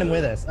 we're bringing him So-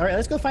 with us. All right,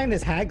 let's go find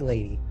this hag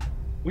lady.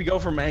 We go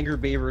from angry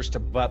beavers to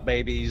butt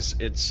babies.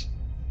 It's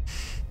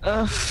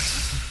Well,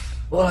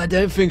 I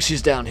don't think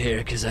she's down here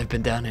because I've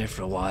been down here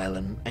for a while,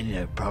 and you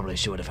know probably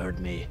she would have heard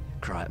me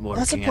cry. that's the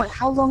Working point. out.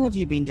 How long have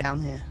you been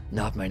down here?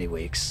 Not many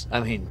weeks.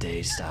 I mean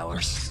days,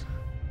 hours,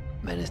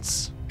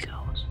 minutes.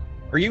 God.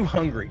 Are you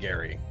hungry,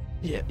 Gary?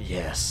 Yeah,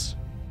 yes.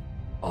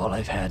 All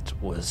I've had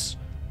was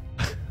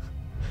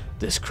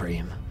this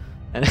cream,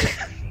 and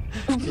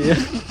yeah.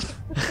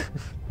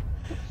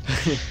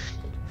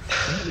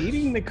 Are you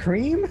eating the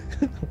cream?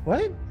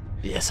 What?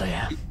 Yes, I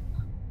am.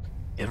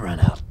 It ran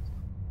out.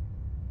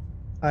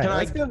 All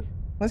right, Can I-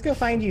 let's go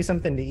find you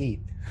something to eat.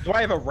 Do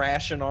I have a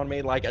ration on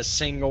me, like a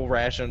single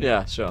ration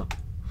Yeah, sure.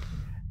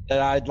 that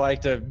I'd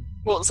like to?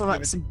 What, so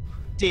like some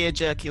deer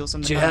jerky or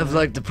something? Do you have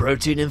like the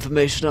protein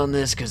information on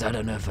this? Because I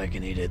don't know if I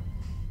can eat it.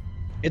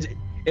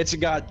 It's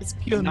got It's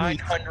pure meat.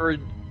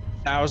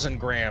 900,000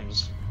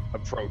 grams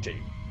of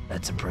protein.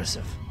 That's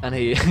impressive. And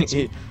he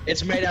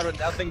It's made out of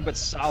nothing but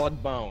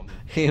solid bone.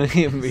 he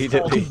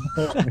immediately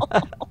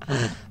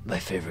my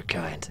favorite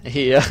kind.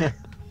 He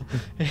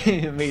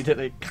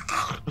immediately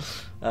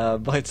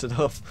bites it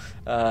off,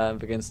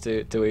 begins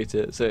to eat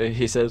it. So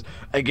he says,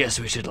 "I guess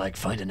we should like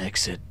find an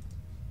exit,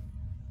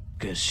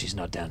 because she's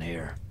not down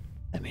here.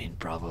 I mean,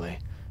 probably,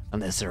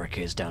 unless there are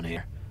kids down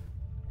here."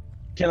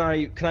 Can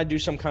I do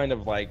some kind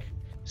of like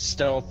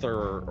stealth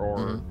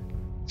or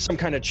some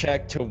kind of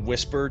check to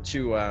whisper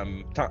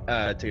to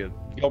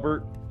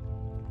Gilbert?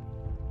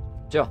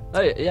 Sure.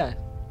 Oh yeah.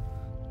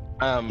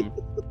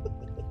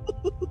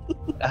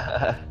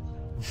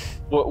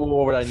 What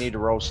would I need to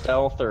roll?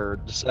 Stealth or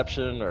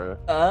deception or?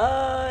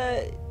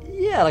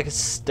 Yeah, like a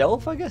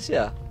stealth, I guess.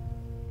 Yeah.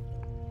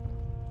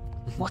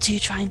 What are you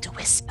trying to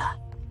whisper?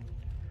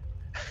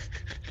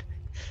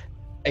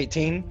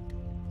 18.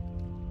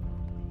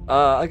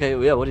 Okay.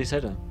 Yeah. What do you say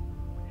to him?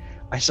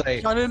 I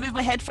say Can I remove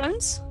my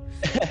headphones?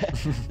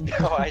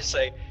 no. I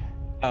say,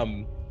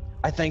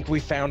 I think we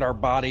found our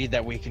body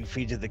that we can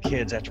feed to the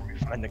kids after we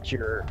find the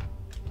cure.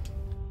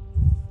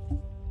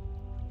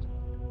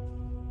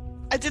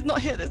 I did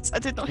not hear this. I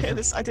did not hear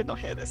this. I did not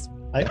hear this.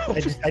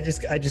 I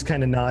just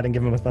kind of nod and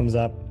give him a thumbs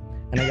up,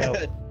 and I go,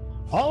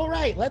 "All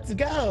right, let's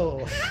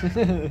go."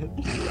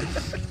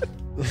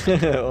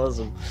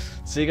 Awesome.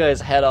 So you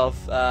guys head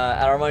off.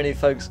 I remind you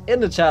folks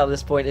in the chat at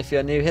this point, if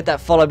you're new, hit that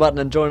follow button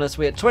and join us.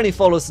 We had 20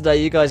 followers today.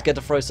 You guys get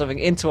to throw something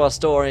into our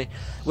story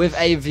with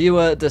a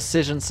viewer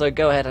decision, so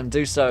go ahead and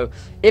do so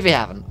if you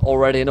haven't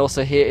already. And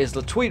also here is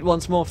the tweet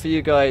once more for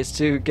you guys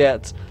to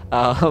get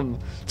 20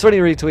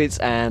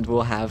 retweets, and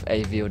we'll have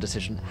a viewer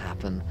decision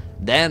happen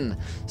then.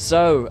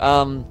 So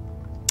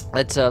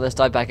let's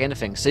dive back into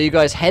things. So you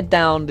guys head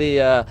down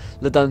the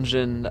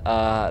dungeon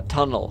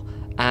tunnel.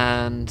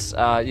 And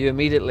you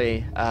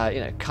immediately,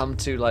 come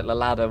to like the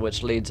ladder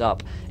which leads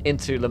up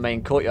into the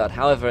main courtyard.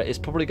 However, it's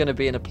probably going to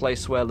be in a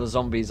place where the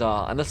zombies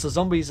are, unless the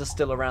zombies are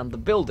still around the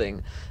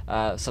building,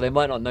 so they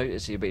might not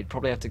notice you. But you'd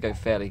probably have to go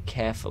fairly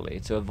carefully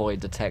to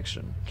avoid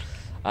detection.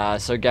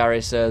 So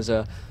Gary says,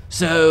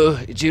 "So,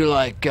 do you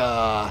want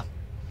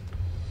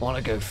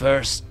to go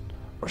first,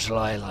 or shall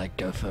I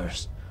go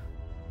first?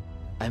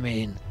 I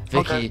mean,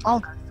 Vicky, I'll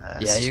go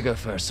first. yeah, you go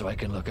first, so I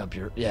can look up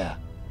your Yeah.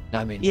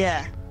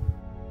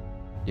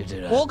 You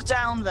do that. Walk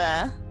down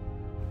there,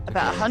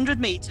 about Okay. 100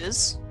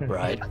 meters.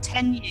 Right. About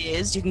 10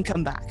 years, you can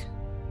come back.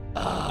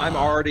 I'm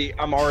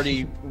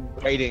already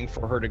waiting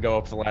for her to go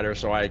up the ladder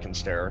so I can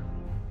stare.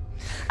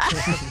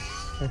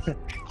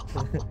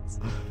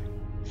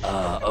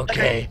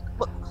 Okay.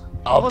 What-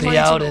 I'll was be my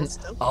out interval in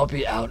still? I'll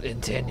be out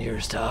in 10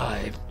 years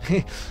time.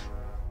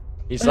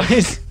 He's like,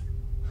 you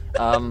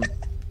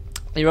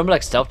remember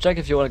stealth check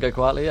if you want to go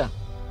quietly, yeah.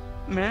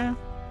 Yeah.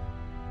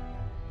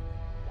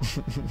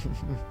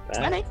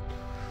 20.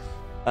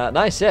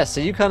 Nice, yeah.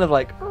 So you kind of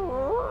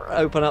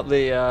open up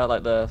the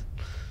the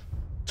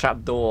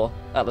trap door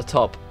at the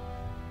top,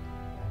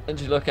 and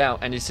you look out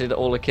and you see that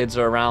all the kids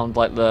are around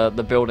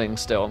the building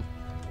still,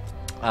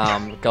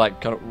 kind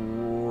of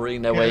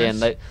ring their way in.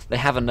 They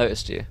haven't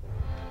noticed you.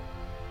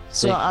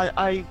 So See.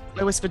 I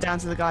whisper down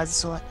to the guys and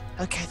sort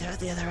of, okay, they're at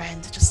the other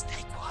end. Just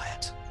stay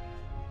quiet.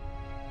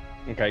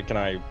 Okay, can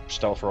I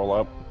stealth roll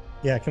up?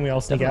 Yeah, can we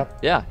all sneak out?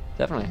 Yeah,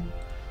 definitely.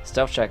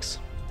 Stealth checks.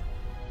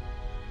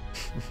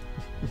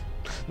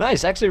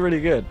 Nice, actually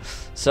really good.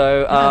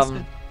 So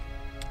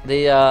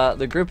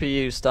the group of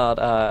you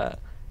start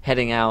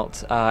heading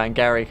out, and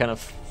Gary kind of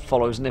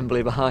follows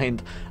nimbly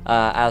behind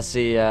as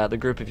the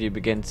group of you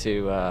begin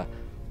to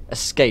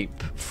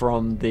escape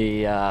from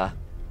the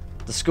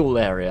school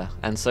area.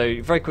 And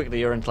so very quickly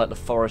you're into the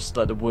forest,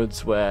 the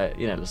woods, where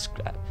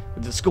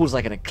the school's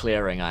in a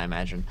clearing, I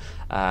imagine,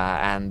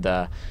 and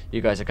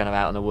you guys are kind of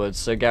out in the woods.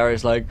 So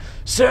Gary's like,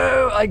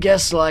 so I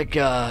guess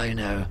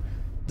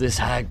this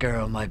hag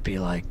girl might be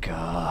in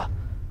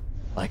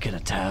a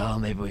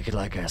town. Maybe we could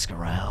ask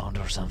around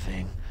or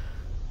something.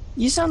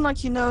 You sound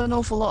like you know an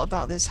awful lot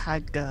about this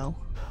hag girl.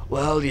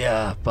 Well,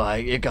 yeah,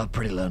 but it got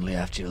pretty lonely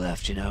after you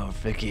left,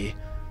 Vicky.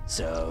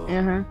 So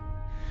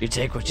you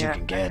take what you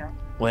can get.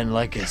 When a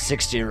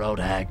 60-year-old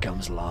hag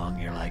comes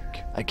along, you're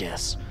like, I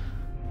guess.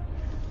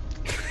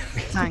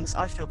 Thanks,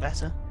 I feel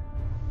better.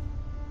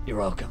 You're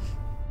welcome.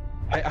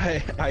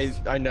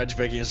 I nudge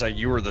Vicky and say,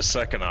 you were the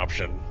second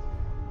option.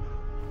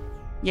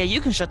 Yeah, you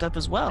can shut up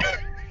as well.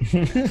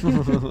 Can I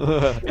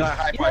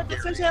high You five heard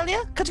Gary? this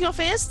earlier? Cutting off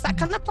ears? That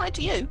can apply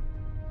to you.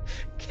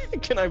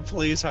 Can I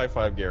please high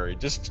five Gary?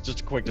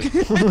 Just quick.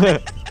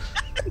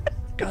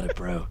 Got it,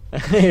 bro.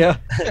 Yeah.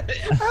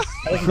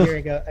 I look at Gary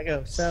and I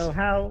go, so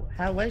how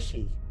was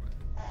she?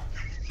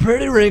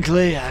 Pretty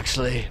wrinkly,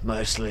 actually,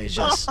 mostly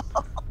just.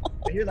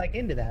 But you're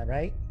into that,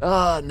 right?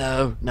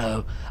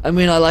 No. I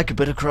mean, I like a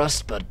bit of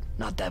crust, but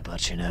not that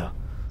much,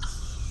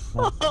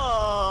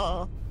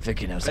 Oh.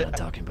 Vicky knows what I'm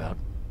talking about.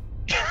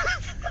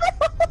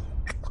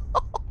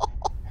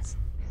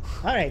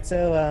 All right,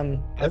 so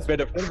A bit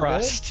of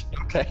crust.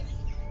 Okay.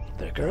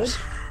 Bit of crust.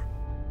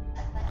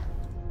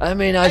 I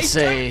mean, I'd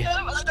say. I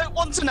don't know, I don't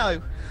want to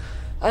know.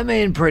 I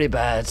mean, pretty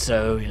bad.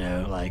 So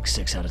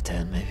 6 out of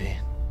 10, maybe.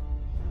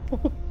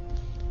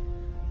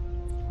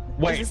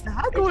 Wait, Is this the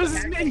hag or is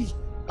this me?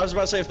 I was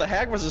about to say, if the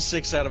hag was a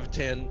 6 out of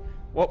 10,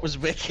 what was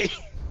Vicky?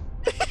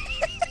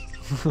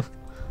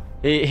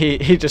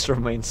 He just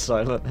remains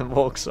silent and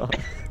walks on.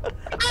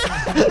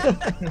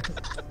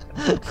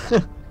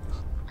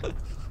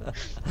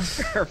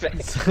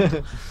 Perfect.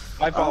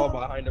 I follow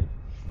behind him.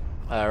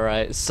 All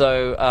right,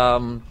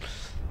 so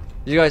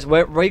you guys,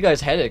 where you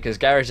guys headed? Because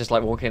Gary's just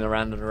walking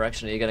around the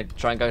direction. Are you gonna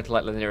try and go to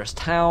the nearest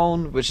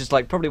town, which is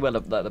probably where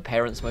the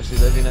parents mostly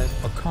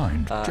live, A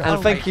kind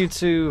And thank you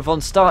to Von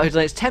Star, who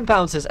donates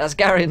 £10. Says, as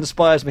Gary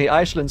inspires me,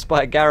 I shall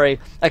inspire Gary.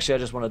 Actually, I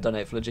just want to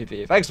donate for the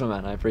GPU. Thanks, my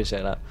man. I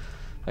appreciate that.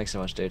 Thanks so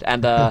much, dude.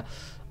 And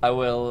I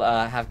will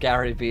have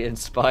Gary be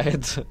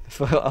inspired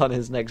on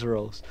his next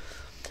rolls.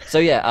 So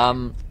yeah,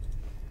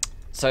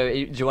 so do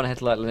you want to head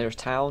to the nearest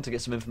town to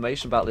get some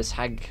information about this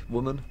hag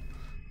woman?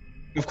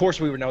 Of course,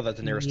 we would know that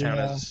the nearest town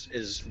Yeah.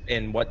 is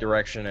in what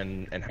direction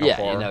and how Yeah,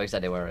 far. you know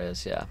exactly where it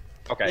is. Yeah.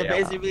 Okay, Yeah, yeah. but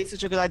is it really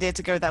such a good idea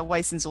to go that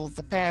way since all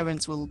the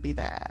parents will be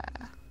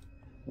there?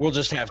 We'll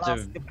just have to.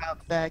 Ask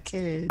about their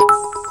kids.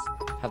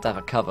 Have to have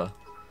a cover.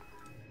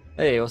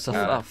 Hey, what's up?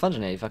 Uh, Oh,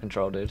 Funginate, you fucking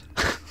troll, dude.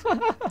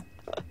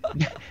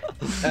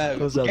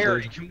 What's up,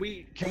 Gary,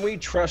 dude? can we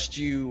trust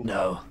you?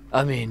 No,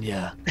 I mean,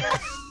 yeah.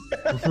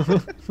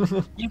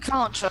 You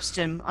can't trust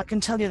him. I can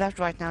tell you that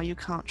right now. You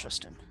can't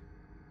trust him.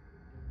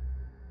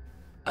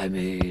 I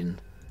mean,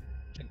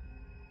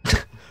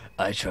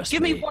 I trust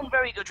Give me one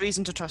very good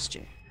reason to trust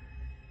you.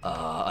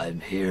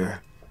 I'm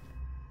here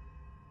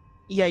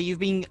Yeah, you've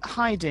been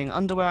hiding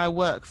under where I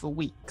work for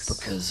weeks.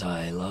 because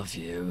I love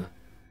you.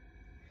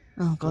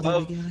 Oh god,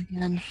 Well- there we go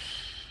again.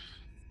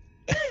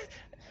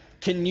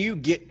 Can you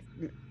get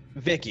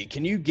Vicky?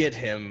 Can you get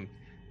him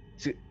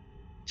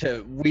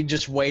to? We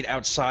just wait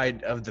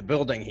outside of the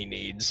building he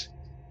needs.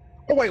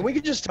 Oh wait, we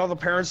could just tell the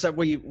parents that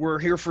we're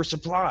here for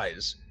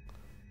supplies.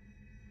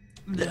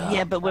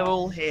 Yeah, but we're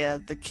all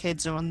here. The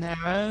kids are on their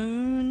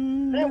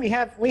own. No, we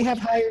have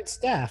hired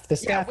staff. The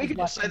Yeah, staff. we is could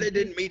just say watching- they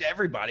didn't meet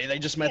everybody. They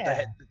just met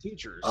Yeah. the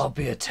teachers. I'll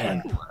be a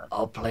temp.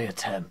 I'll play a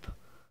temp.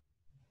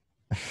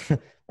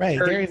 Right,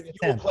 Harry, Gary's the you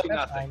will temp. play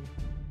That's nothing. fine.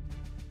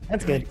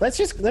 That's good. Let's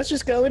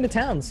just go into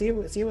town. See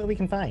what we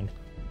can find.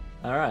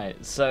 All right,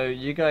 so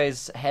you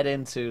guys head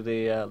into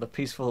the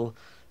peaceful,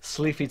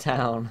 sleepy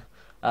town,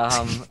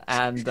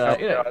 and you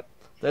know, God.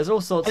 there's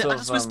all sorts I of.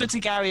 just whispered to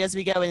Gary as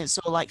we go in. It's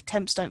sort of like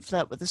temps don't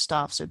flirt with the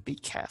staff, so be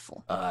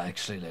careful.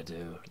 Actually, they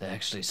do. They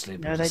actually sleep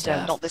No, with the they staff.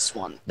 don't. Not this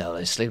one. No,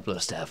 they sleep with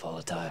the staff all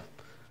the time.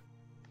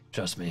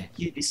 Trust me,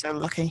 You'd be so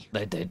lucky.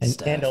 they date the And,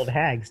 staff. and old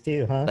hags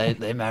too, huh?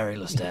 They marry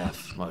the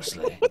staff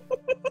mostly.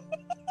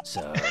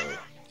 So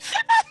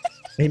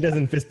He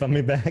doesn't fist bump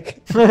me back.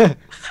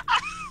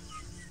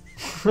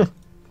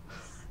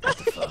 what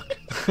the fuck?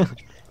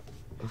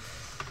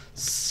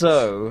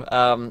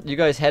 So, you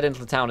guys head into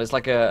the town. It's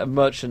like a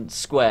merchant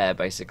square,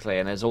 basically,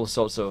 and there's all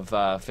sorts of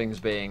things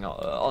being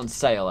on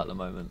sale at the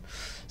moment.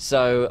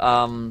 So,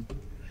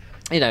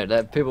 you know,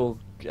 the people.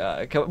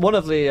 One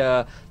of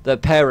the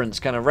parents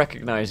kind of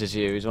recognizes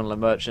you. He's one of the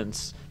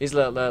merchants. He's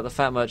the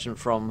fat merchant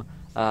from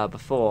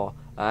before,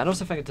 and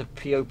also thank you to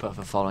Piopa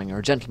for following her,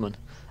 a gentleman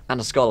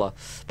and a scholar.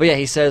 But yeah,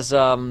 he says,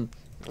 "Oh,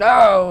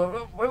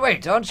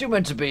 wait, aren't you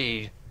meant to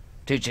be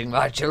teaching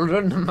my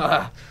children?"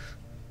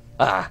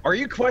 Are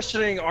you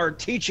questioning our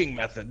teaching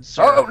methods?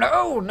 Sir?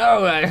 Oh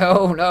no!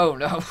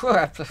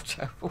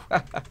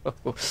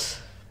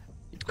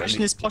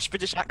 Question his posh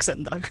British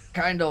accent, though.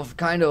 Kind of,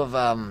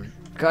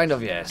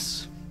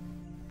 yes.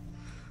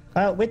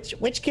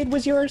 Which kid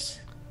was yours,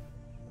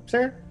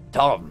 sir?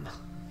 Tom.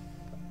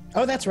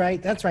 Oh, that's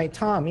right.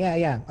 Tom.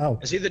 Yeah. Oh,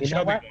 Is he the you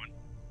know chubby what?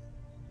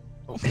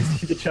 one?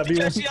 the chubby Did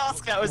you one? actually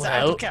ask that? Was that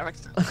Well. out of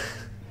character?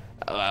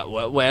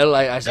 Well,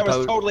 I That was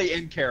suppose. totally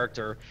in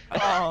character.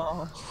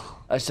 Oh.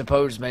 I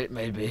suppose,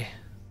 maybe.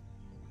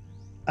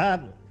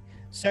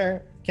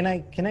 Sir, can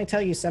I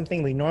tell you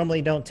something we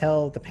normally don't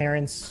tell the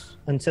parents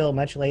until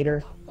much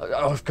later?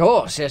 Of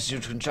course, yes. You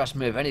can trust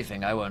me with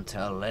anything. I won't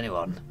tell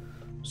anyone.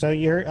 So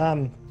you're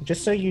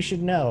just so you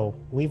should know,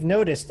 we've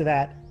noticed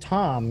that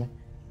Tom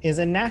is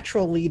a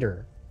natural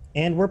leader,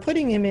 and we're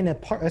putting him in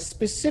a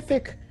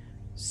specific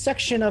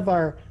section of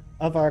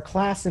our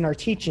class and our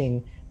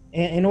teaching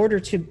in order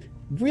to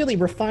really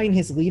refine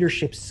his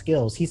leadership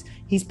skills.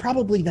 He's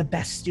probably the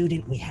best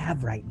student we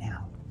have right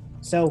now.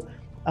 So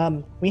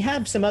we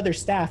have some other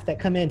staff that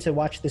come in to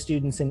watch the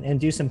students and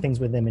do some things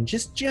with them. And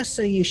just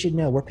so you should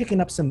know, we're picking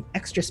up some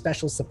extra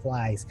special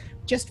supplies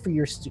just for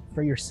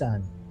your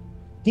son.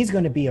 He's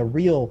going to be a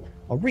real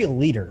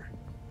leader.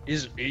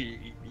 He's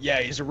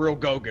a real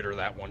go-getter,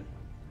 that one.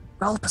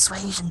 Roll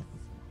persuasion.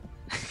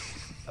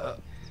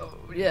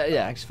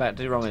 Yeah. In fact,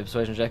 do roll me a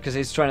persuasion check because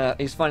he's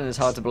finding this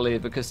hard to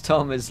believe because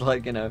Tom is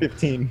like,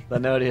 15. the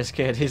nerdiest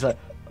kid. He's like,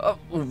 oh,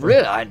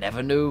 really? I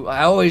never knew.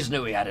 I always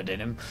knew he had it in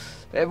him.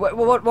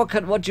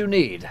 What do you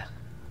need?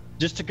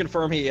 Just to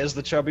confirm, he is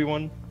the chubby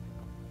one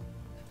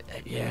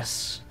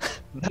Yes.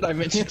 that I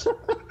mentioned.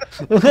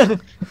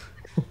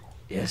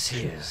 Yes,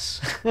 he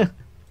is.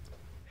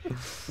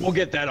 We'll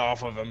get that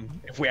off of him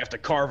if we have to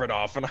carve it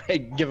off, and I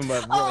give him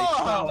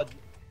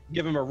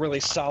a really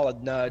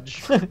solid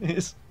nudge.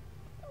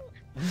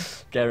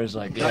 Gary's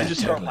like, And I yeah,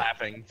 just start totally.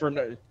 laughing for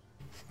no.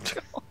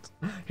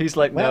 He's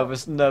like Well-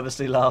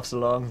 nervously laughs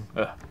along.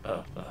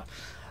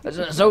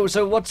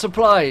 So what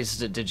supplies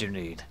did you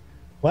need?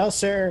 Well,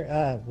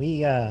 sir,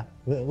 we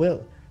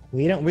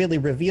don't really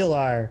reveal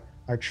our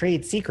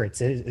trade secrets.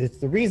 It's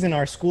the reason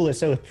our school is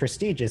so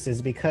prestigious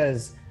is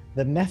because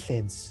the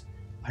methods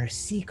are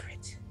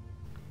secret.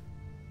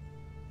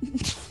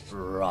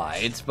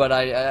 Right, but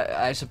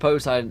I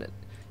suppose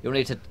you'll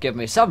need to give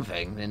me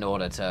something in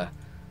order to.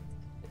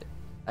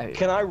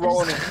 Can I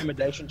roll an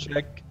intimidation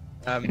check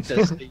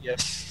to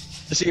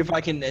see if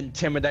I can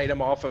intimidate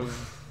him off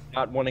of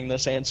not wanting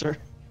this answer?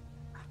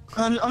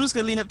 I'm just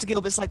going to lean up to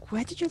Gilbert. It's like,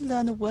 where did you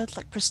learn a word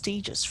like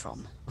prestigious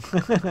from?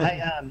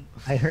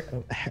 I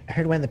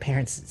heard one of the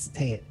parents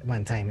say it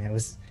one time. It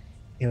was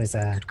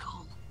Good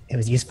call.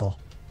 useful.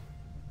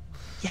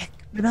 Yeah,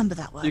 remember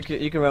that word.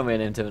 You can roll me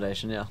an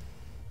intimidation, yeah.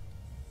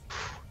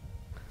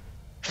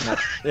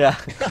 Yeah.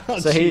 Oh,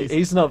 So jeez.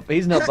 he's not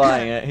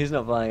buying it. He's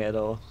not buying it at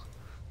all.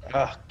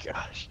 Oh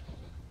gosh.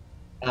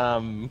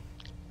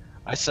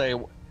 I say,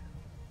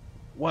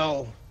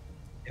 well,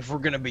 if we're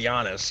gonna be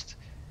honest,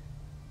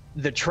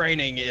 the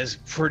training is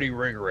pretty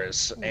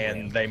rigorous,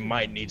 and they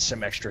might need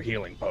some extra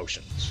healing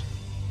potions.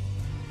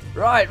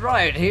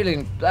 Right.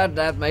 Healing.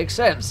 That makes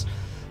sense.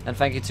 And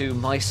thank you to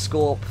My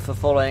Scorp for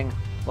following.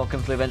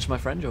 Welcome to the Adventure, my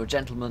friend. You're a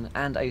gentleman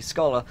and a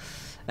scholar.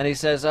 And he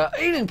says,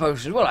 healing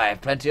potions. Well, I have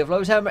plenty of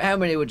those. How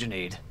many would you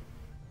need?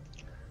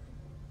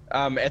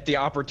 At the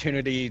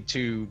opportunity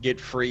to get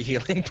free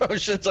healing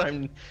potions,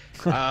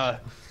 how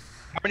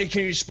many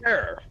can you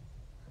spare?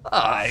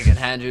 I can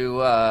hand you,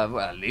 well,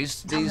 at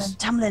least these.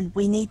 Tamlin,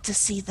 we need to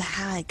see the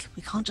hag.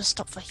 We can't just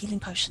stop for healing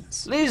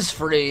potions. These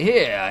free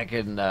here. I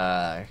can,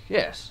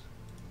 yes.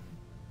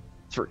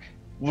 3.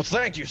 Well,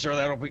 thank you, sir.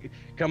 That'll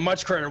become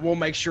much credit. We'll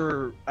make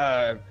sure.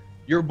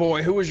 Your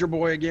boy. Who was your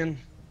boy again?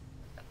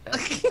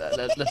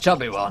 The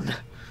chubby one.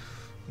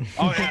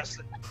 Oh yes,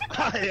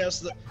 yes,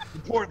 the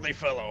portly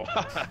fellow.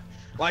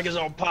 Like his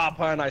old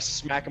papa, and I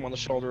smack him on the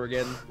shoulder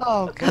again.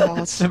 Oh god.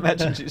 Just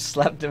imagine you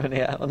slapped him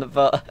in the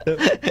butt.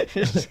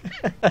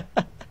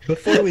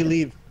 Before we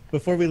leave,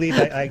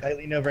 I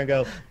lean over and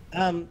go,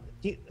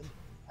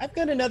 I've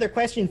got another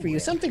question for you.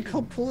 Something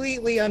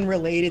completely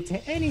unrelated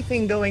to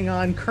anything going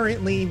on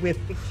currently with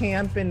the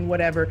camp and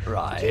whatever.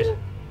 Right.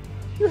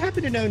 Do you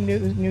happen to know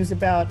news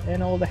about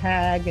an old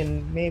hag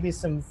and maybe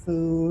some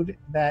food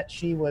that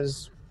she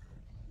was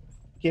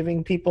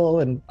giving people?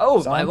 And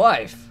Oh, my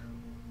wife.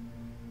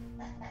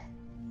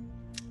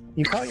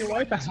 You call your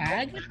wife a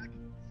hag?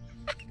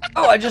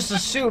 Oh, I just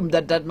assumed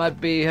that might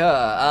be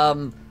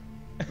her.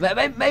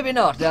 Maybe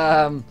not.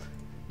 No,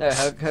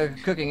 her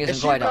cooking isn't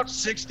Is she quite about up.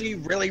 60?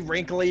 Really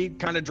wrinkly,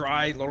 kind of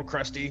dry, a little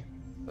crusty.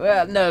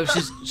 Well, no,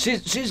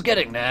 she's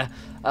getting there.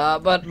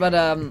 But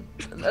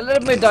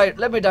let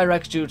me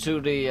direct you to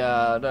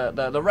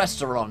the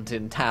restaurant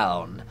in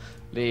town.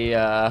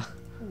 Welcome.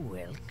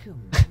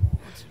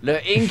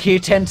 The Inky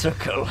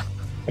Tentacle.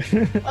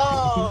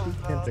 Oh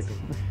god. Tentacle.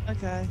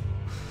 Okay.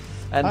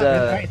 And All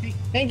right,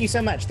 thank you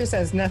so much. This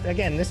has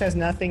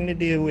nothing to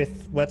do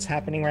with what's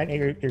happening right now.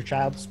 Your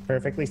child's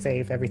perfectly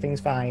safe. Everything's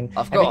fine.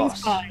 Of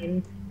Everything's course.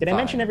 fine. Did I Fine.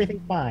 mention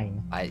everything's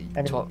fine? I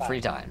Everything's taught fine. 3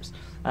 times.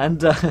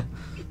 And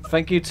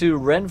thank you to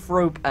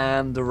Renthrope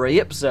and the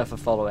Rayipsa for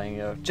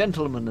following.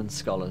 Gentlemen and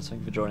scholars,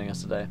 thank you for joining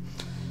us today.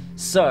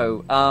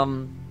 So,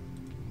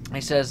 he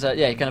says,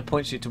 yeah, he kind of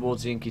points you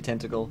towards the Inky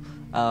Tentacle.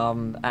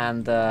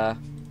 And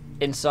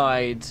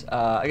inside,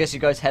 I guess you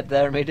guys head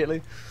there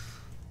immediately.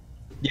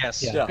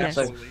 Yes. Yeah. Yeah,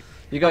 so Absolutely.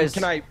 you guys.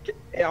 Can I,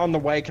 on the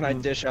way, can I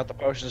dish out the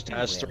potions to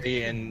us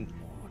 3? And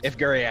if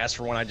Gary asks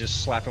for one, I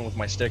just slap him with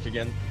my stick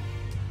again.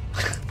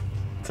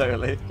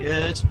 Totally.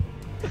 Good.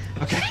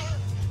 Okay.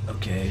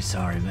 Okay,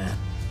 sorry, man.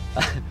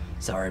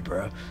 Sorry,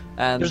 bro.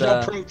 And There's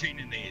no protein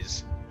in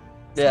these.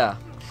 yeah.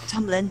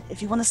 Tamlin,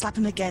 if you want to slap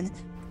him again,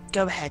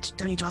 go ahead.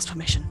 Don't need to ask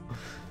permission.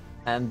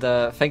 And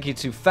thank you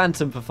to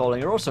Phantom for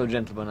following. You're also a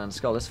gentleman and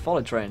scholars.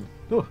 Follow train.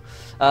 Ooh.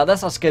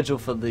 That's our schedule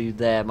for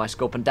my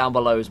scope, and down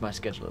below is my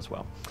schedule as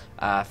well.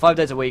 5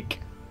 days a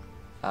week,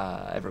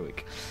 every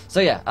week.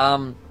 So yeah,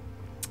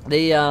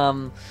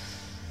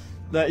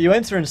 you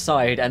enter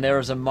inside, and there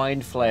is a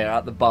mind flayer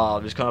at the bar.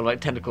 There's kind of like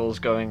tentacles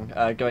going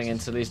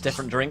into these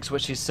different drinks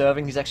which he's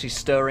serving. He's actually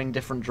stirring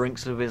different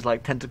drinks with his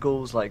like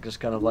tentacles, like just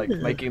kind of like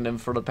making them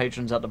for the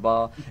patrons at the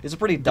bar. It's a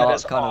pretty That dark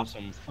is kind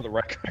awesome, for the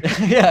record.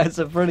 yeah, it's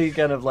a pretty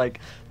kind of like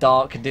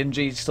dark,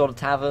 dingy sort of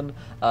tavern.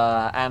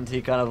 And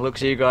he kind of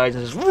looks at you guys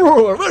and says,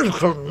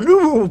 "Welcome,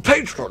 new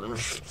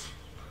patrons."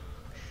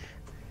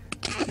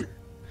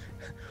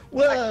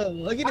 Whoa!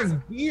 Look at his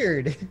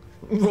beard.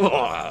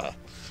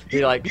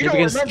 He like You don't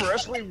begins, remember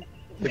us? We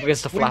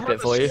begins to flap run it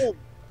the for you. school.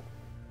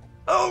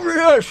 Oh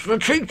yes, the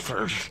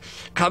teachers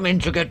come in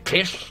to get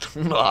pissed.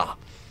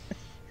 After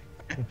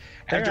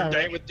They're a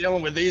day with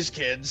dealing with these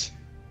kids,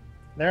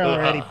 They're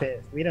already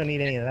pissed. We don't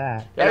need any of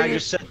that. and I you,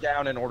 just sit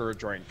down and order a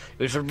drink.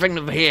 We should bring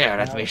them here.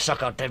 Let me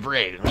suck out their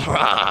brains.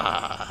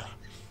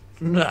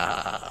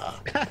 Nah.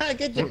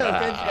 Good joke. Good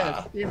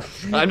joke.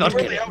 I'm not You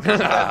really kidding. helped us with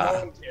that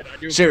one kid. I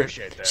do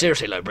appreciate that.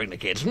 Seriously, though, bring the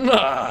kids.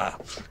 Nah.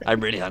 I'm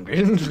really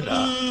hungry.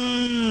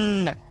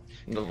 Nah.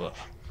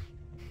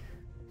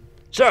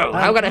 So,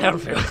 how can I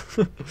help you?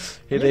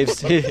 he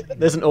leaves.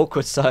 There's an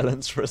awkward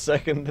silence for a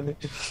second. And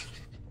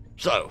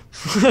So,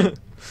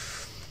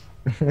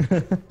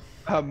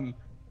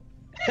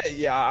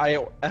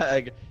 Yeah,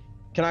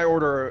 can I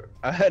order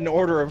an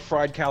order of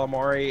fried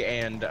calamari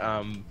and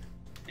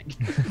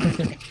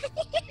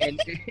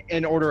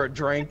and order a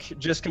drink,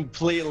 just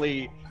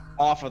completely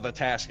off of the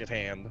task at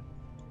hand.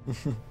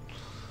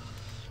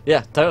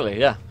 yeah, totally.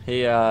 Yeah,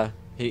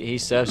 he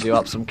serves you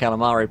up some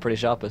calamari pretty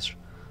sharpish.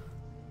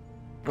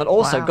 And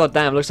also, Wow.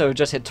 goddamn, looks like we've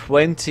just hit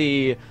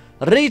 20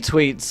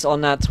 retweets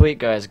on that tweet,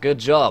 guys. Good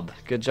job,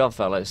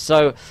 fellas.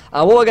 So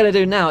what we're going to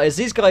do now is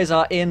these guys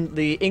are in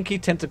the Inky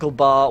Tentacle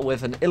Bar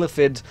with an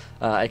Illithid,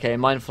 aka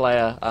Mind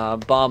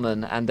Flayer,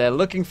 barman, and they're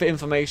looking for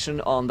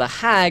information on the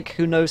hag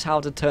who knows how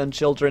to turn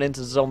children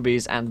into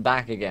zombies and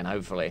back again,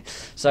 hopefully.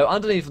 So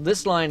underneath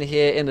this line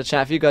here in the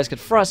chat, if you guys could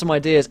throw out some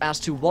ideas as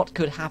to what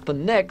could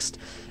happen next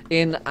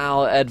in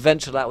our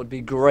adventure, that would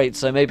be great.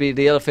 So maybe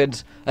the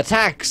Illithid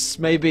attacks,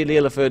 maybe the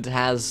Illithid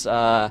has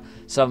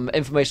some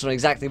information on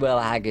exactly where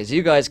the hag is.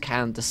 You guys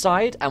can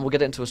decide, and we'll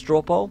get it into a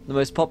straw poll. The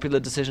most popular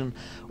decision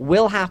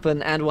will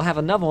happen, and we'll have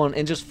another one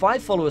in just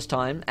 5 followers'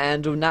 time,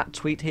 and when that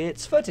tweet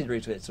hits 13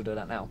 retweets, we'll do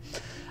that now.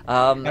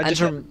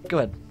 Go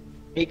ahead.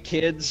 8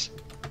 kids,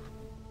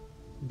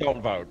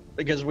 don't vote,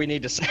 because we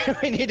need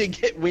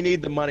to we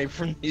need the money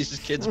from these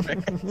kids'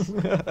 parents.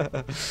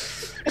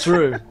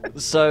 True.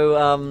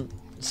 So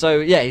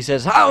yeah, he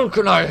says, How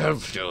can I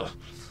help you?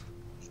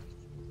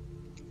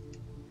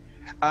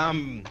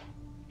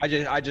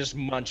 I just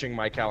munching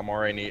my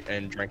calamari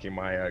and drinking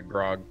my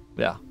grog.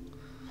 yeah.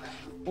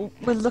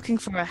 We're looking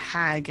for a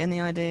hag. Any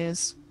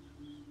ideas?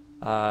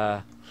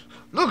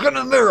 Look in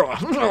the mirror.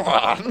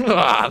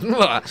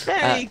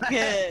 Very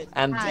good.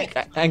 And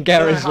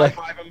Gary's like,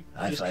 High-five him.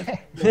 High five.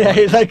 yeah,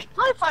 he's like,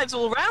 High fives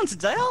all around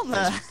today, aren't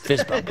there?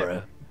 fist bump,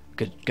 bro.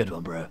 Good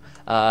one, bro.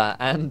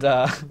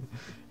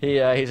 He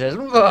says,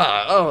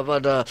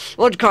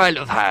 What kind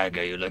of hag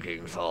are you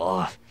looking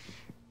for?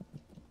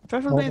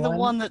 Preferably the One.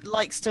 one that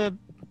likes to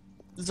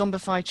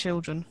zombify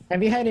children.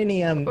 Have you had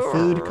any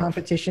food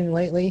competition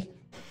lately?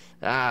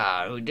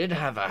 We did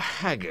have a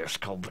haggis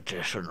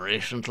competition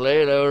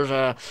recently. There was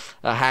a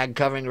hag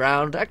coming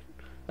round. At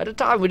the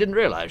time, we didn't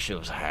realize she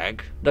was a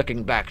hag.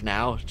 Looking back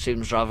now, it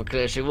seems rather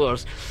clear she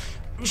was.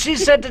 She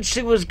said that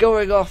she was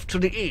going off to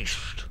the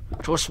east,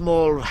 to a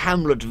small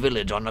hamlet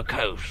village on the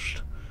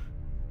coast.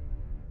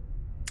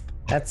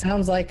 That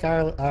sounds like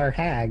our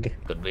hag.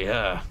 Could be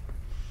her.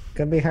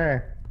 Could be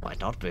her. Might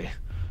not be.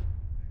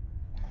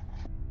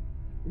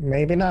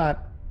 Maybe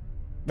not.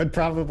 But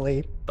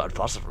probably. But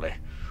possibly.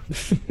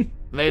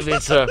 Maybe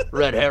it's a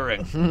red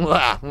herring.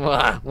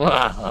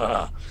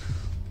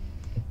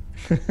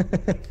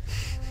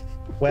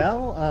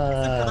 Well,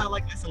 I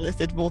like this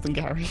Illithid more than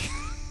Gary.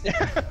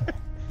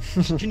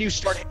 Can you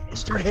start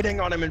hitting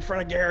on him in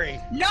front of Gary?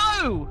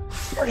 No!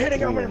 Start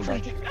hitting on him in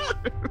front of Gary.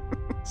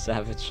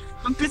 savage.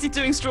 I'm busy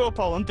doing straw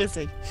poll. I'm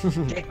busy.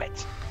 Damn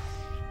it.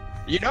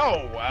 You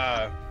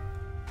know,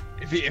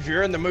 if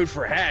you're in the mood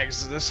for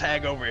hags, this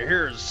hag over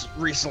here is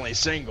recently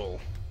single.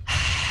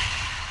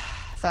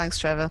 Thanks,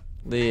 Trevor.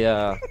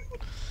 The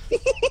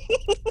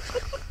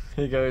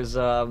he goes,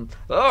 Oh,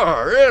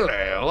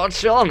 really?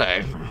 What's your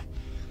name?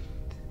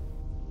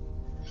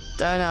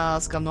 Don't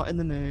ask. I'm not in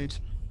the mood.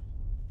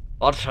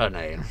 What's her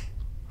name?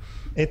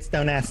 it's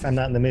don't ask. I'm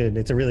not in the mood.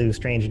 It's a really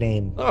strange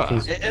name. Oh.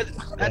 She's-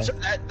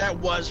 That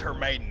was her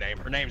maiden name.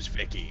 Her name's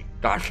Vicky.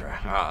 Gotcha.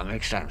 Oh,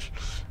 makes sense.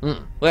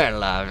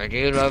 Well,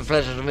 Vicky, a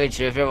pleasure to meet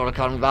you. If you want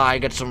to come by,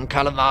 get some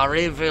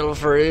calamari, feel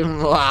free.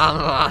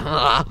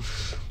 I'll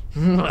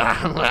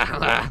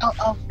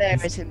bear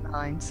it in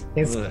mind.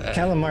 Is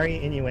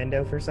calamari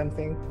innuendo for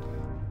something?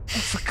 Oh,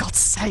 for God's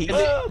sake.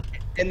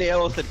 In the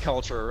Illithid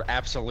culture,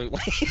 absolutely.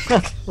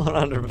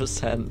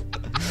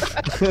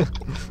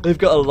 100%. They've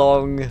got a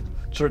long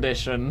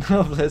tradition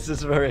of this.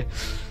 Is very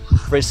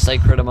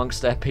sacred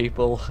amongst their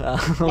people.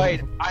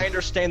 Wait, I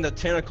understand the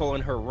tentacle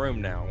in her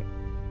room now.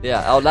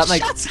 Yeah. Oh, that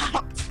makes. Shut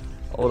up!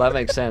 Oh, that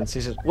makes sense. He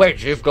says,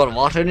 Wait, you've got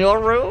what in your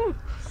room?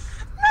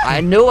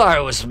 I knew I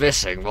was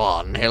missing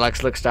one. he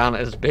like looks down at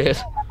his beard.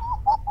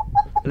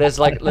 There's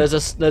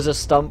a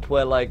stump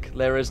where like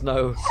there is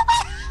no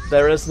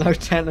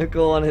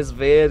tentacle on his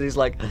beard. He's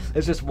like,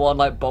 there's just one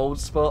like bald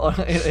spot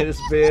in his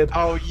beard.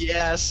 Oh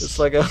yes. It's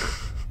like a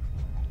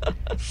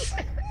it's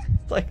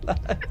like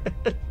that.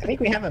 I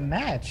think we have a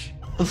match.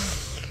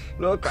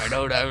 Look, I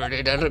don't have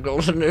any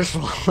tentacles in this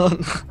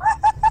one.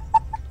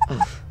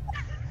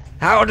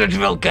 How did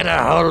you get a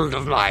hold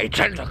of my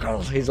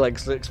tentacles? He's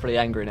like looks pretty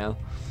angry now.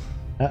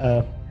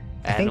 Uh-oh.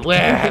 And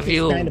where have he's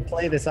you... trying to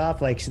play this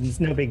off like it's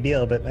no big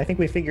deal, but I think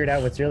we figured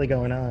out what's really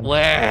going on.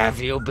 Where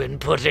have you been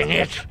putting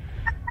it?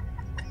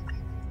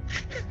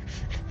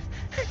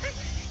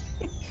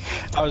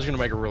 I was gonna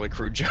make a really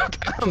crude joke.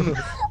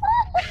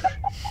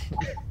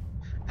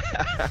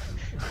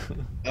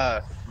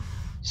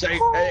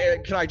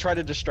 Can I try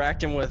to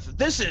distract him with,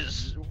 this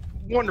is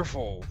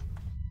wonderful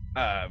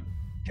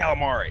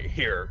calamari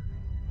here,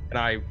 and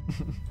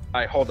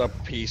I hold up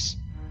a piece.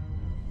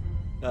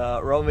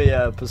 Roll me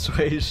a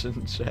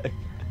persuasion check.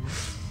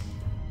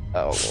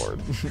 Oh lord.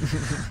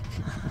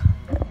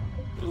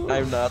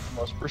 I'm not the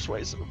most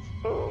persuasive.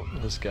 Oh.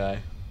 This guy.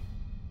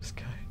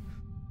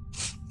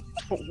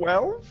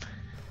 12?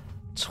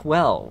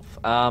 12.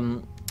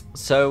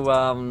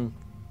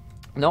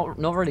 Not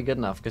really good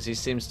enough because he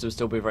seems to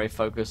still be very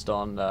focused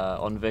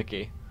on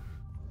Vicky.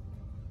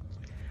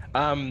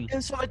 It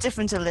was from a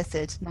different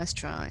Illithid. Nice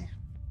try.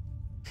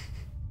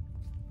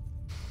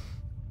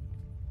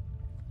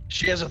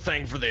 she has a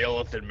thing for the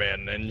Illithid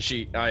men, and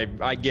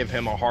I give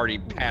him a hearty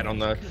pat on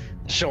the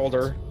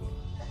shoulder.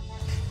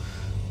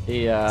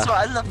 He So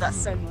I love that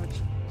so much.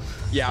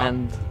 Yeah.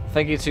 And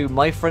thank you to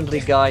my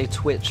friendly guy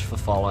Twitch for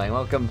following.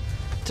 Welcome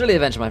to the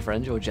adventure, my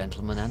friend. You're a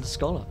gentleman and a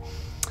scholar.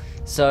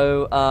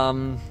 So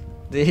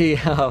okay,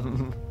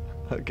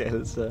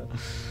 it's an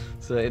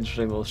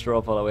interesting little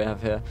straw poll we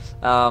have here.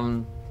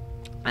 And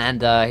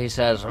he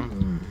says, Very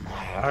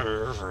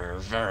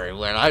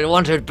well. I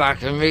want it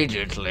back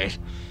immediately.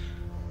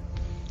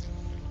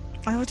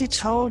 I already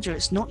told you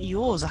it's not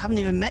yours. I haven't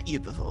even met you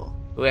before.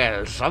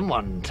 Well,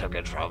 someone took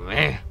it from me.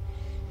 It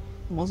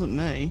wasn't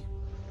me.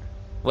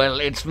 Well,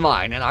 it's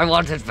mine, and I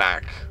want it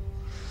back.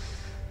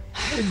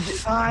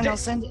 Fine, I'll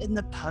send it in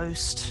the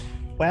post.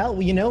 Well,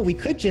 we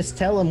could just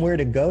tell him where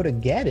to go to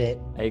get it.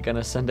 are you going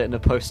to send it in a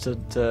poster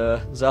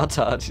to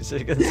Zartard?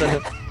 You going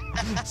to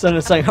send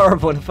it something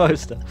horrible in a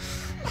poster?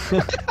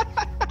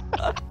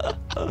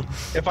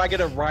 If I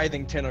get a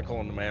writhing tentacle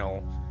in the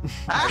mail,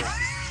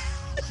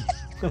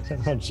 Oh,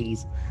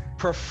 jeez.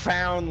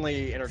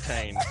 profoundly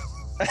entertained.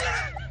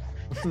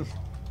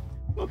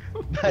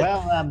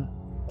 Well,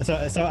 so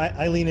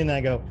I lean in and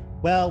I go,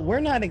 well, we're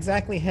not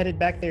exactly headed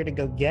back there to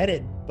go get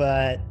it,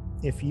 but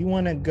if you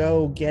want to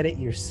go get it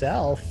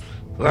yourself.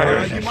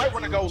 You might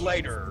want to go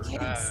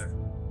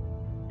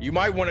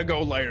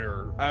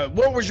later.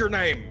 What was your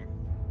name?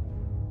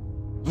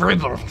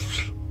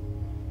 Gribbles.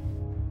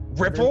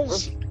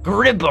 Ripples?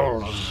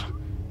 Gribbles.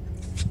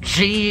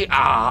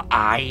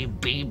 Gribbles.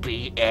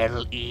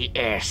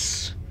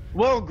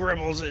 Well,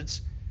 Gribbles,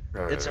 it's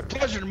a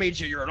pleasure to meet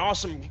you. You're an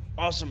awesome.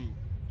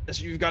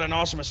 You've got an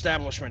awesome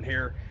establishment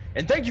here,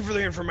 and thank you for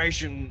the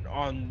information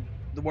on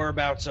the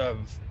whereabouts of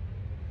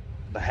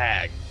the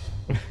hag.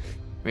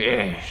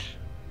 Yes.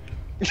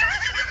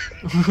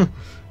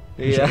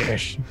 Yeah.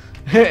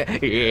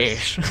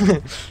 Yes.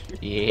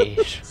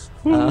 Yes.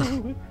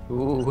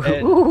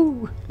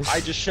 Ooh. I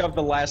just shoved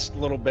the last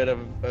little bit of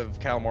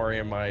calamari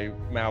in my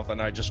mouth,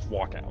 and I just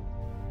walk out.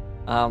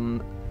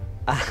 And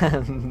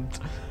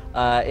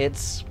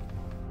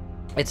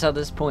it's at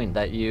this point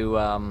that you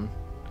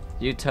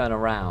turn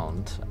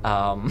around.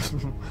 Oh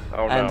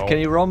And no. can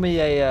you roll me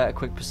a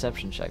quick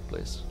perception check,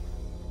 please?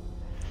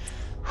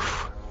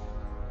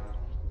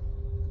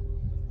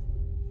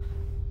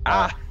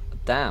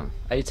 Damn,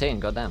 18.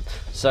 Goddamn.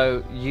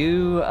 So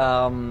you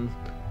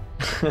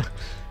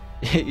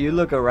you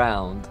look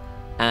around,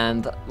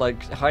 and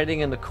like hiding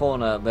in the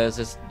corner, there's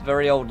this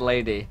very old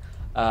lady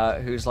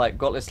who's like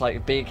got this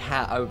like big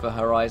hat over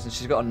her eyes, and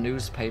she's got a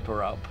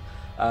newspaper up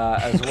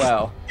as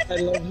well. I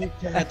love you,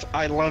 Cat.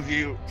 I love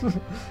you.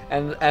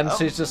 and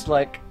she's just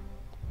like,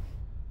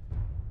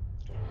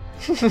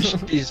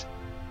 She's.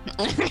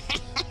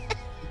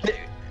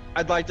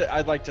 I'd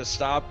like to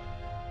stop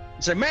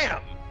and say,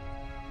 ma'am.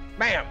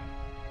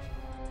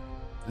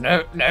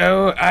 No,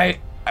 no,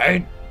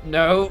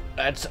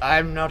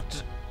 I'm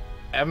not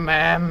a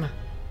ma'am.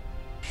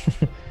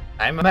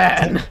 I'm a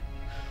man.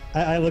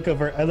 I look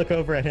over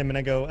at him and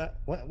I go,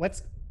 what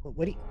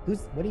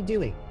are you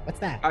doing? What's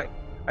that?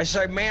 I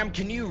say, ma'am,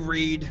 can you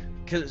read?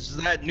 Because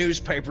that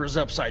newspaper is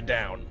upside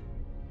down.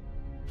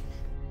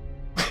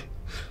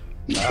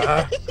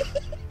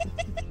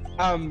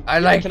 I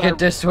like it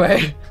this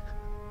way.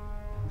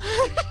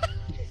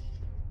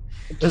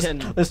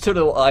 there's two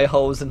little eye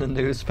holes in the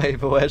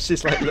newspaper where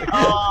she's like,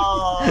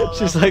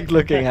 she's like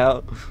looking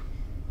out.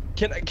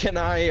 Can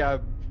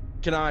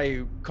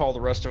I call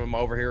the rest of them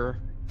over here?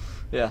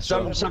 Yeah.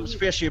 Sure. Something's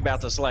fishy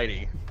about this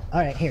lady. All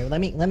right, here, let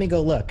me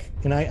go look.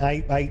 And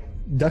I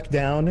duck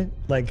down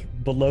like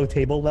below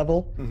table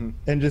level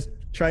and just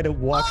try to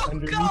walk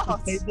underneath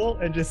the table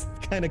and just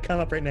kind of come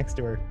up right next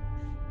to her.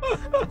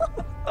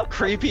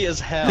 Creepy as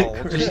hell.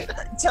 Just,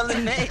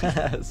 Telling me.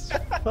 Yes.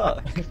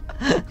 Fuck.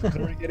 I want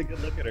to get a good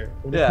look at her.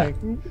 I'm just Yeah. like,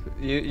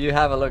 You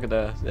have a look at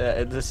her.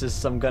 Yeah, this is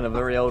some kind of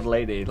very old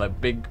lady, like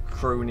big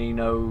crony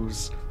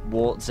nose,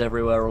 warts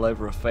everywhere all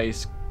over her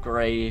face,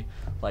 grey,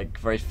 like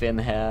very thin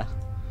hair.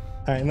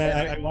 All right, and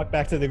then I walk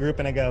back to the group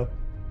and I go,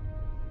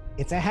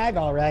 "It's a hag,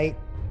 all right."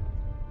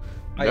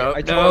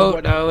 I told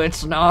her No,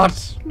 it's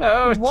not.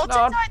 No, it's What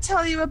not. did I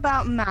tell you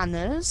about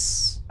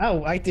manners?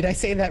 Oh, did I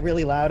say that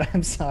really loud?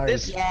 I'm sorry.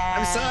 This- Yeah.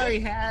 I'm sorry,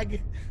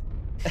 hag.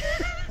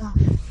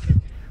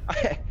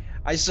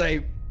 I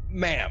say,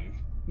 ma'am,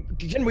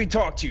 can we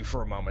talk to you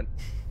for a moment?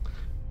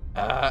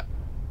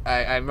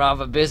 I'm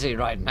rather busy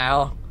right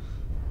now.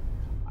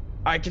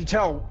 I can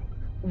tell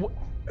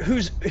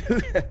who's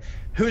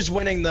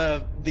winning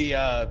the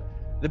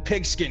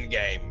pigskin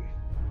game.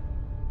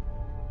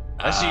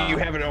 I see you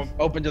have it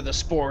open to the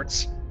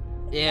sports.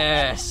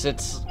 Yes,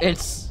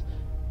 it's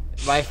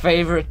my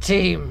favorite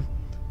team.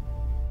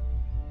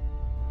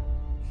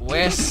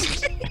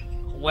 West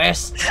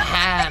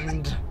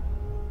Hand.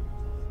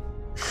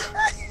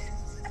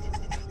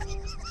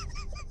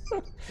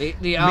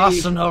 The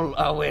Arsenal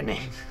are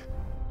winning.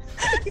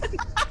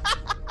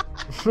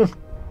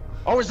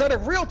 oh, is that a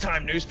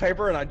real-time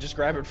newspaper? And I just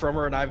grab it from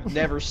her, and I've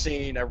never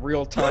seen a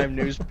real-time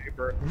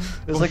newspaper.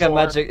 It's like a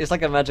magic. It's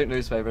like a magic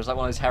newspaper. It's like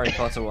one of those Harry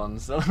Potter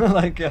ones.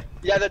 Like.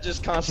 Yeah, that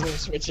just constantly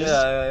switches.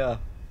 Yeah.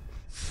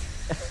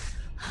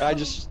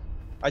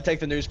 I take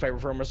the newspaper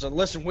from her and said,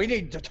 "Listen, we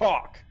need to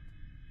talk."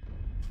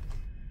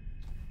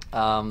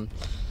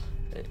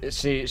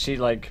 She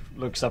like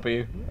looks up at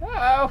you.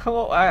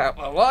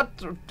 Oh, what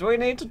do we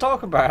need to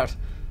talk about?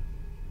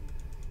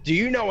 Do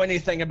you know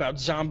anything about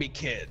zombie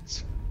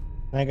kids?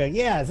 And I go,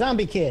 yeah,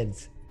 zombie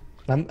kids.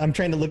 I'm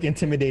trying to look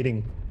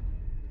intimidating.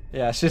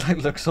 Yeah, she like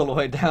looks all the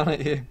way down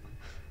at you.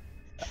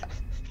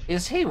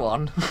 Is he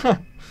one?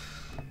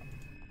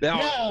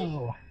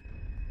 No.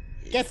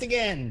 Guess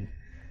again.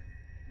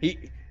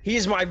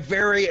 He's my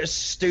very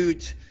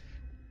astute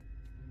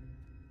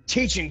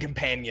teaching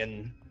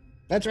companion.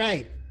 That's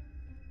right.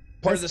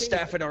 Part of the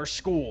staff at our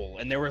school,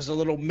 and there was a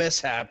little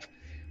mishap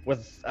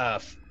with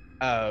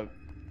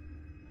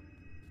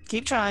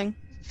Keep trying.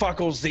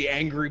 Fuckles the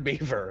angry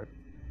beaver.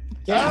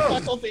 Yeah,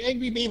 Fuckles the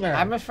angry beaver.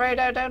 I'm afraid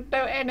I don't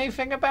know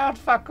anything about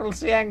Fuckles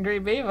the angry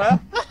beaver.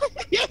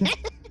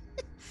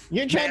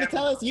 You're trying to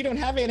tell us you don't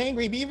have an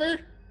angry beaver?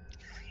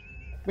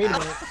 Wait a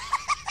minute.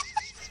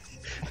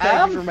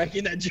 Thank you for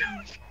making that joke.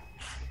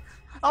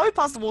 Are we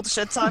past the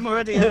watershed time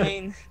already? I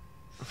mean,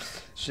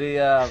 She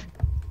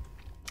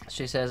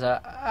says,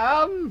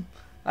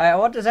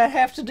 what does that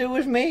have to do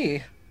with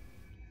me?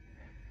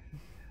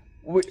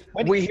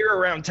 We hear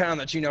around town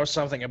that you know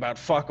something about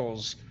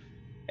Fuckles,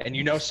 and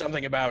you know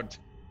something about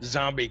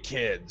zombie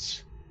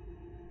kids.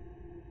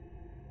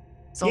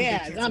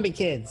 Zombie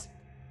kids.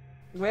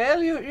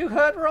 Well, you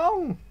heard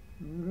wrong.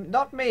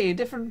 Not me,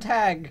 different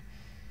tag.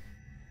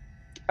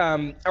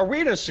 Are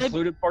we in a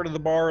secluded part of the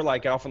bar,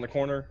 like off in the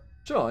corner?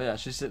 Sure, yeah,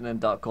 she's sitting in a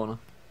dark corner.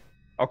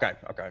 Okay.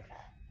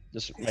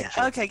 Just make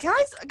sure. okay. Can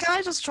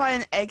I just try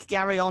and egg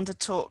Gary on to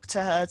talk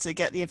to her to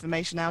get the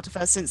information out of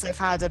her, since they've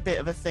had a bit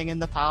of a thing in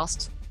the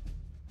past?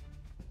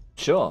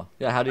 Sure.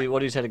 Yeah, what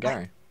do you say to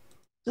Gary?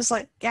 Just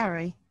like,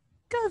 Gary,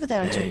 go over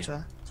there and Hey. talk to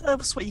her. Tell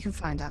us what you can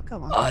find out.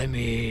 Go on. I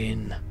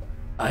mean,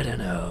 I don't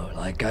know.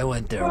 Like, I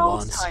went there For old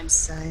once. time's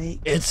sake.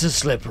 It's a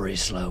slippery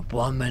slope.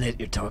 1 minute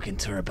you're talking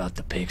to her about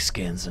the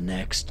pigskins, and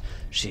next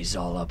she's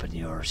all up in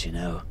yours, you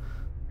know?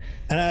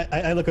 And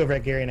I look over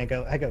at Gary and I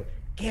go,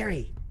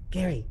 Gary,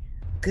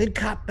 good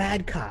cop,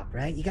 bad cop,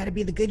 right? You got to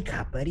be the good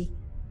cop, buddy.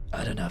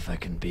 I don't know if I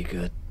can be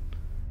good.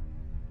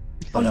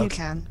 Oh, But you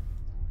can.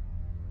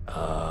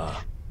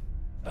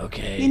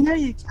 Okay. You know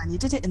you can. You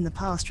did it in the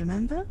past,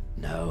 remember?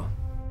 No.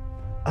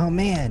 Oh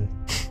man,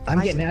 I'm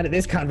getting out of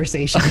this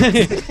conversation.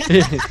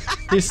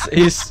 he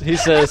says,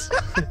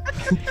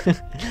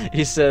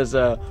 he says,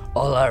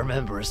 All I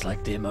remember is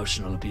like the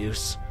emotional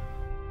abuse.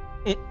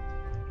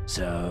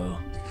 So.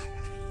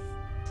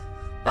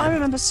 I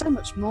remember so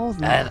much more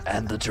than that.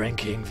 And the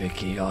drinking,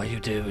 Vicky. All you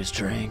do is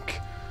drink.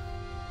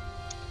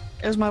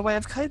 It was my way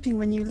of coping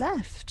when you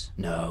left.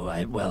 No,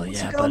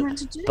 What's yeah, a girl meant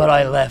to do? but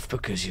I left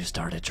because you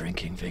started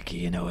drinking, Vicky.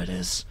 You know it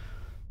is.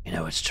 You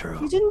know it's true.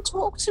 You didn't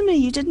talk to me.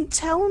 You didn't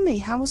tell me.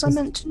 How was I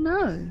meant to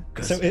know?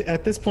 So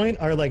at this point,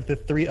 are like the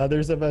three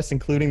others of us,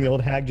 including the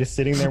old hag, just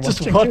sitting there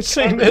just watching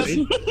watching this,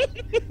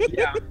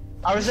 Yeah,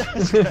 I was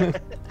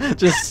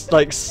just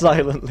like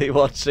silently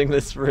watching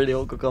this really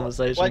awkward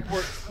conversation.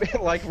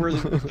 like we're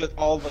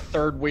all the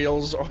third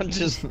wheels on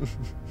just.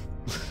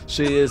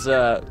 She is,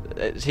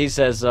 he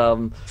says,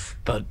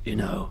 But you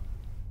know,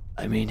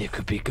 I mean, it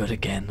could be good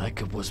again, like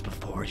it was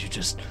before.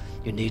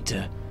 You need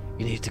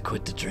to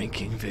quit the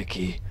drinking,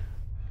 Vicky.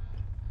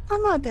 I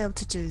might be able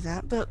to do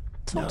that, but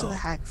talk to No, the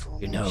hag for me.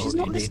 you know, She's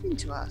not you need- listening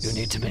to us. You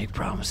need to make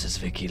promises,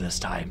 Vicky. This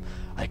time,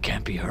 I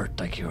can't be hurt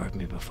like you hurt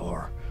me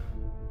before.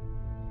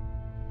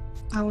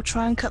 I will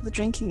try and cut the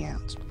drinking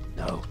out.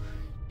 No,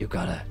 you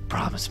gotta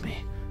promise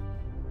me.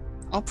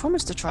 I'll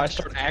promise to try. I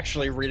start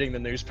actually reading the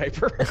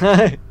newspaper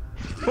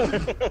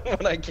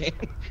when I can,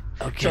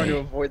 trying to Okay,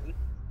 avoid.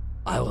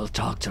 I will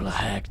talk to the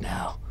hag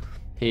now.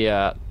 he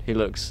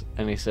looks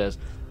and he says,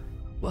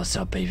 What's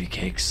up, baby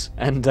cakes?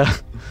 and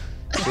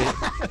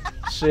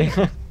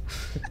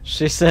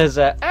she says,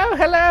 oh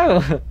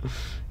hello,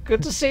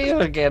 good to see you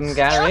again,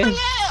 Gary.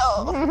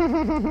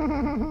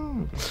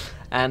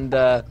 And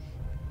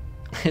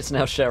it's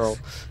now Cheryl,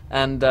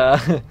 and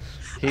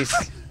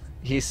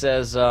he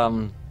says,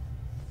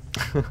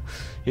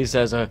 he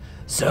says,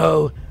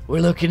 So,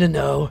 we're looking to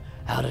know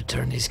how to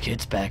turn these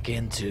kids back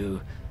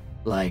into,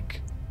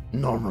 like,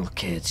 normal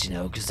kids, you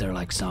know, because they're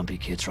like zombie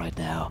kids right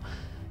now.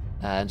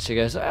 and she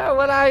goes, oh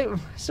well, I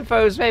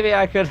suppose maybe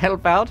I could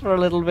help out for a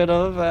little bit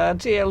of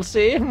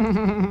TLC.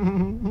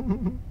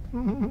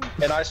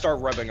 And I start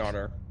rubbing on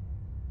her.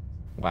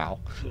 Wow.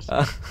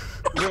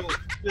 Real,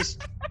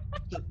 just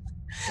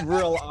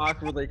real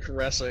awkwardly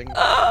caressing.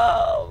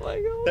 Oh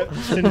my god.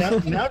 So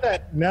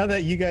now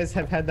that you guys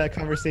have had that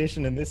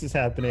conversation and this is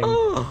happening,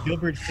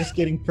 Gilbert's just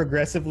getting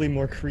progressively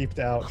more creeped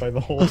out by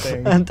the whole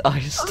thing. And I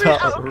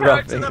start out of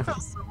character, rubbing. that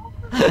felt so-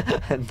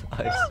 And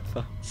I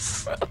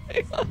start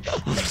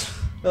rubbing.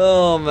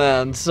 Oh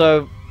man.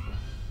 So,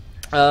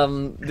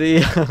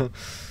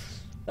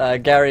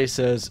 Gary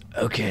says,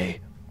 "Okay,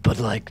 but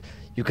like,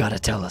 you gotta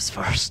tell us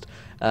first."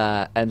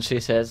 And she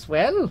says,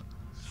 "Well,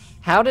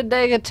 how did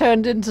they get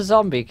turned into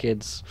zombie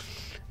kids?"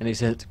 And he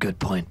said, "Good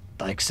point.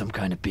 Like some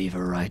kind of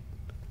beaver, right?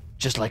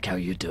 Just like how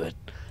you do it."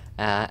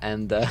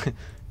 And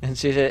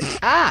she said,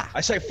 "Ah,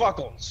 I say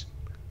fuckles.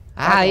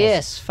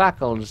 yes,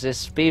 Fuckles,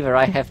 this beaver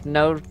I have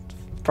no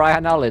prior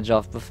knowledge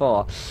of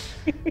before."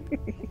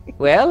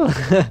 Well,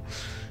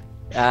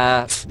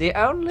 the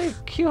only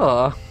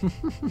cure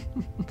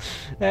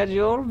that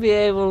you'll be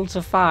able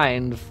to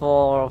find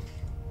for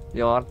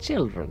your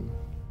children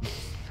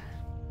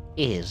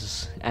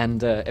is,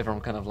 and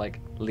everyone kind of like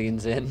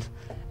leans in,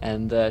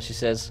 and she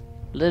says,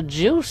 "The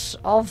juice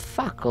of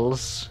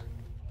Fuckles."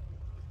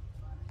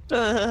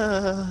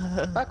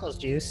 Buckles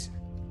juice.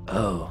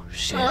 Oh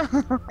shit!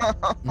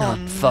 Not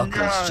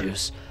Fuckles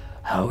juice.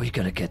 How are we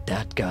gonna get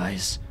that,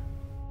 guys?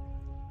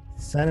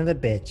 Son of a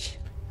bitch.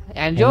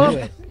 And I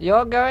knew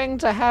you're going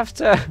to have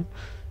to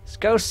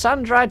go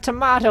sun-dried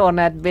tomato on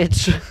that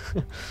bitch.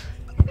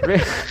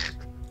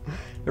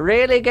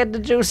 Really get the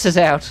juices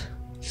out.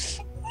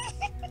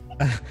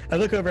 I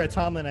look over at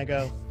Tom and I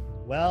go,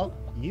 well,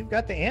 you've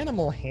got the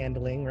animal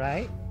handling,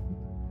 right?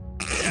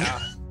 Yeah,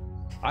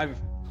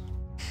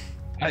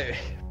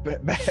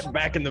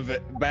 back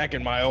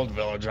in my old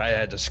village, I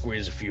had to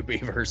squeeze a few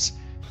beavers.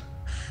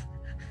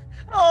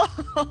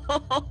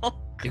 Oh.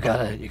 You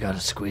gotta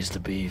squeeze the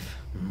beef.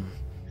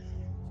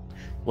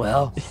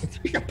 Well, It's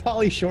like a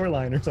poly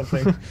shoreline or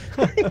something.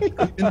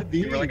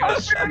 You really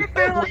gotta squeeze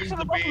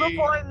the beef.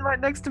 right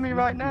next to me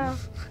right now.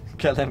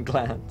 get them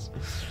glands.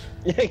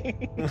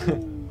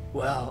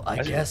 Well,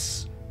 I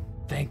guess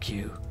thank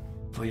you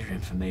for your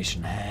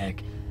information,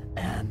 Hag,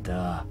 and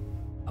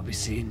I'll be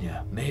seeing you.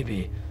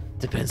 Maybe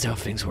depends how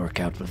things work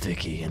out with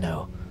Vicky, you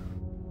know.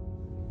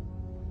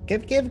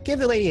 Give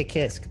the lady a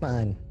kiss. Come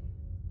on.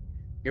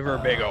 Give her a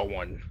big old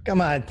one. Come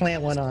on,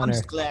 plant one on I'm her.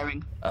 just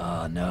glaring.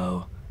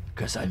 No,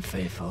 because I'm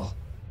faithful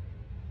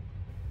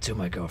to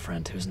my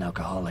girlfriend, who's an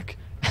alcoholic.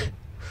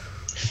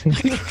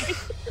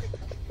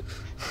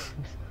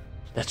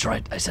 That's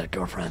right, I said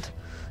girlfriend.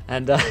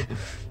 And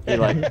he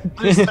like I'm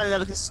just standing there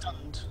looking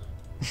stunned.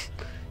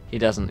 he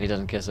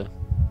doesn't kiss her.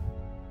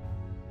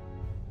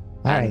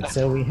 All right,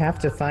 so we have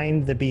to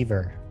find the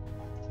beaver.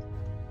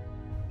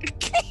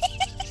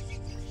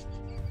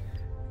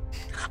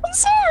 I'm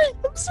sorry.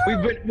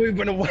 We've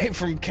been away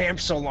from camp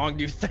so long.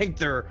 Do you think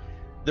they're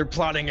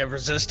plotting a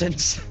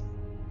resistance?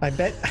 I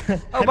bet.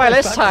 Oh, by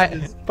this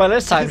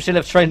time she'll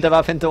have trained them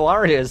up into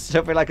warriors.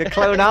 She'll be like a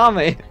clone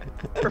army.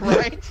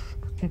 Right.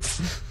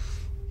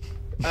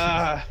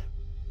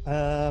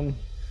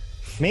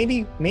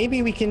 Maybe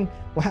we can.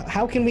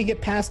 How can we get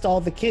past all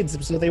the kids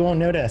so they won't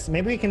notice?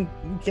 Maybe we can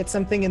get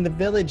something in the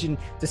village and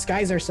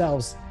disguise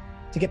ourselves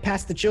to get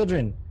past the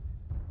children.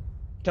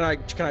 Can I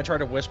try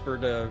to whisper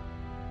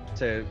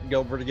to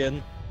Gilbert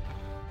again?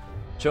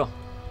 Sure.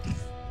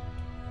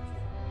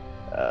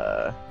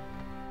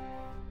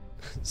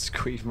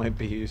 Squeeze my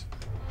bees.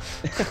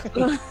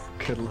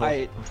 Good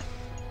lord.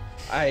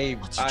 I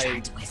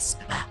Trying to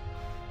whisper.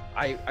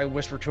 I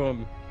whisper to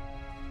him,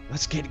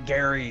 let's get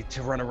Gary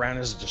to run around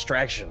as a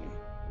distraction.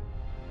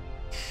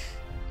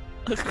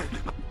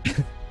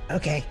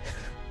 Okay.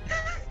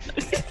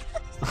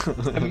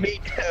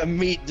 A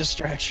meat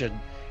distraction.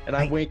 And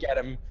I wink at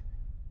him.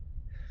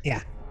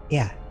 Yeah.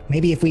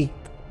 Maybe if we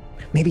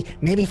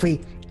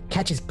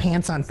catch his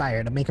pants on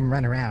fire to make him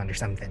run around or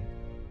something.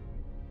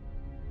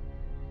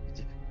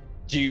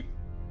 Do you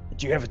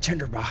have a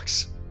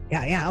tinderbox?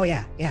 Yeah. Oh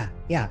yeah.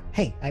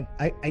 Hey,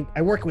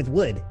 I work with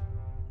wood.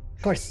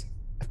 Of course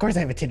I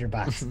have a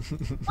tinderbox.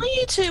 What are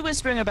you two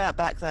whispering about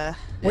back there?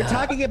 We're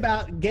talking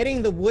about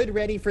getting the wood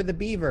ready for the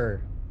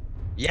beaver.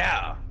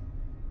 Yeah.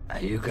 Are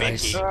you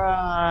guys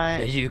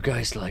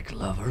like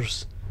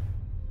lovers?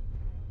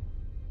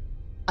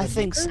 I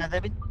think so.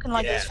 They've been talking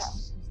like this for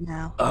ages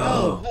now.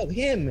 Oh,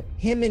 him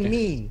and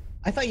me.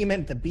 I thought you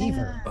meant the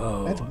beaver.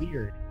 Oh. That's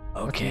weird.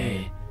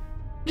 Okay.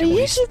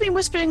 You two have been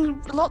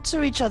whispering a lot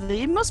to each other.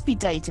 You must be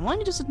dating. Why don't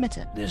you just admit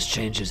it? This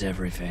changes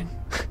everything.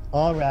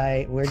 All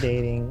right, we're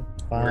dating.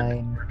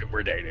 Fine.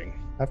 We're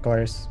dating. Of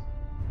course.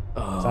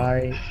 Oh.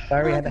 Sorry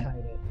we had to hide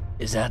it.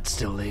 Is that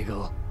still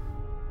legal?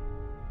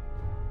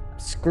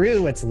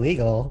 Screw what's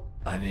legal.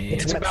 I mean,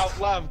 It's about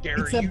love,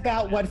 Gary. It's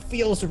about what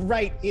feels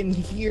right in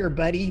here,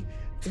 buddy.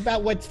 It's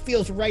about what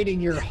feels right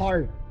in your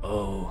heart.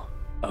 oh,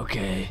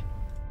 okay.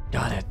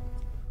 Got it.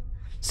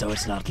 So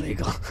it's not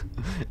legal.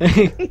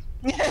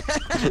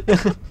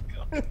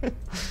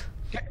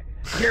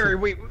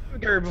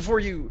 Gary, before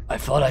you... I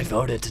thought I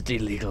voted to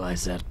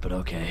delegalize that, but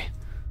okay.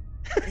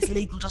 It's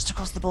legal just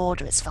across the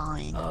border. It's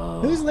fine.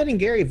 Oh. Who's letting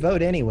Gary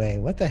vote anyway?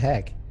 What the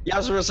heck? Yeah, I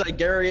was gonna say,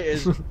 Gary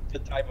is the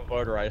type of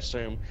voter, I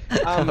assume.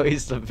 Oh,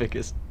 he's the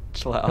biggest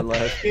clown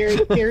alive.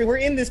 Gary, we're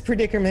in this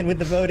predicament with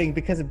the voting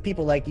because of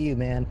people like you,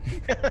 man.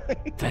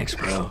 Thanks,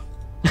 bro.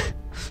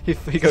 he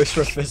goes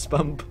for a fist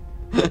bump.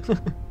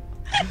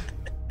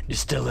 You're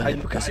still in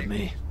it because of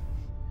me.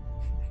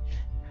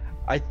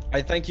 I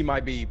think he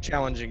might be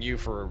challenging you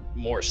for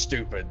more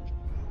stupid.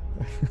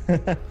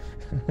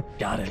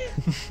 Got it.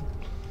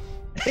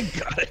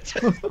 Got it.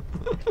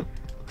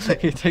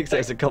 He takes it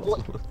as a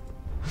compliment.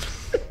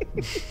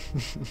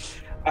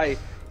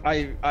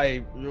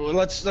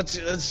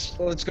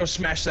 Let's go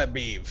smash that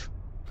beeve.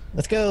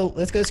 Let's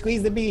go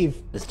squeeze the beef.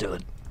 Let's do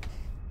it.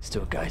 Let's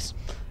do it, guys.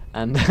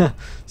 And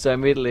so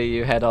immediately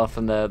you head off,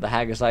 and the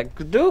hag is like,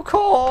 "Do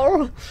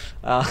call!"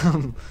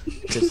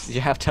 Because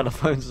you have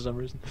telephones for some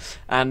reason,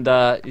 and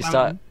you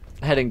start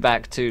heading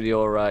back to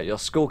your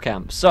school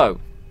camp. So,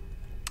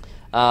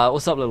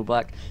 what's up, little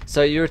black?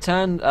 So you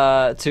return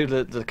to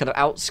the kind of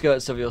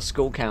outskirts of your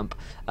school camp,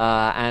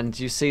 and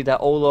you see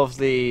that all of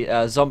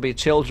the zombie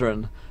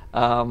children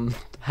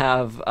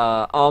have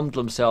armed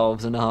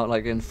themselves and are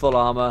like in full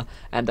armor,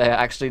 and they're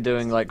actually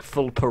doing like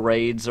full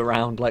parades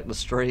around like the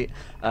street.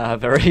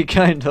 Very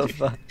kind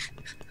of.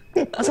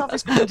 That's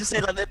obviously going to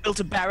say like they built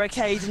a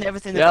barricade and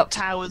everything. They've Yep, got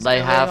towers. they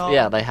going have. on.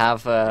 Yeah, they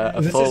have a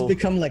This full. has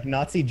become like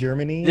Nazi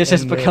Germany. This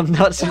has and become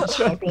Nazi Germany.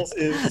 Chuckles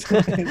is.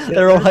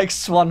 They're all like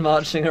swan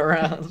marching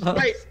around.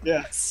 Wait,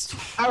 Yeah.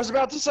 I was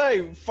about to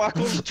say,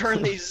 Fuckles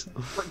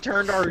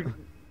turned our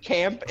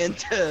camp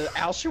into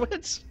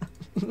Auschwitz.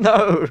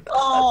 No,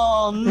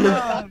 Oh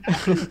no!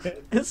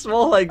 it's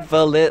more like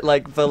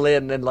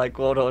Berlin in like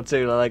World War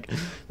II. Like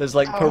there's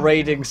like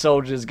parading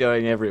soldiers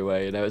going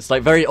everywhere. You know, it's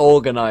like very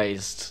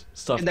organized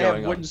stuff And they have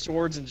going wooden on.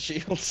 swords and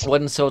shields.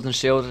 Wooden swords and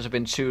shields that have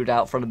been chewed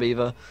out from the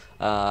beaver,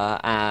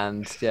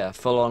 and yeah,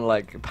 full on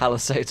like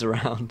palisades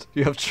around.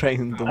 You have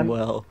trained them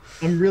well.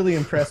 I'm really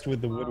impressed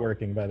with the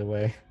woodworking, by the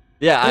way.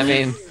 Yeah, I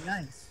mean,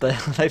 Nice.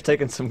 they've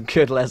taken some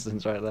good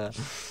lessons right there.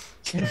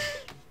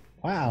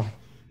 Wow.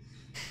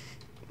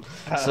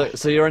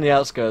 So you're on the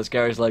outskirts.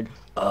 Gary's like,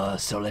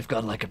 so they've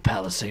got like a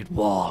palisade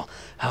wall.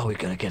 How are we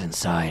gonna get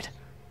inside?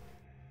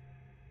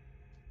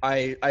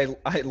 I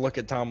look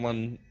at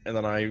Tomlin and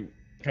then I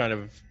kind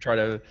of try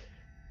to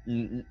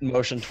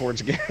motion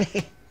towards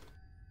Gary.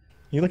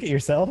 You look at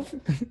yourself?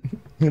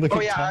 You look Oh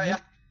at yeah,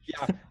 Tom?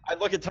 yeah. I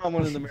look at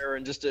Tomlin in the mirror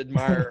and just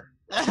admire.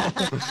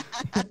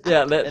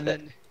 Yeah, And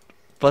then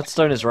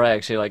Bloodstone is right,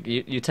 actually. Like,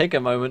 you take a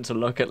moment to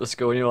look at the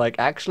school and you're like,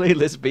 actually,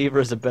 this beaver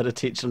is a better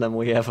teacher than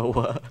we ever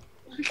were.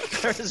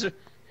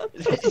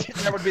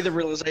 that would be the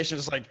realization.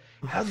 It's like,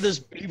 how did this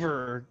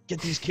beaver get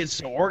these kids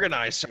so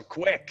organized so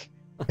quick?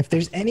 If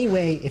there's any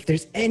way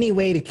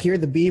to cure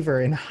the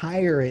beaver and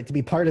hire it to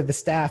be part of the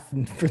staff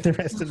for the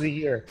rest of the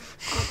year,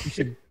 we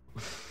should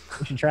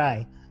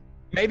try.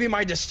 Maybe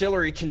my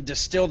distillery can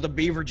distill the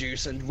beaver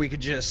juice and we could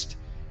just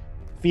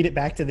Feed it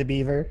back to the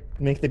beaver.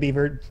 Make the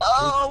beaver.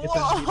 Oh,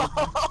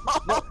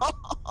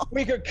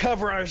 we could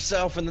cover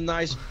ourselves in the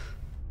nice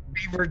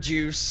beaver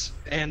juice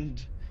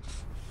and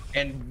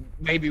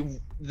maybe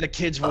the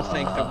kids will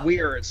think that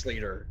we're its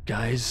leader.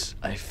 Guys,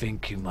 I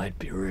think you might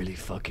be really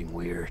fucking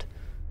weird.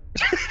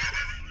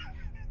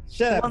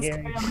 Shut up, Once Gary.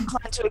 again, I'm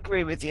inclined to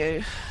agree with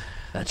you.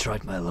 That's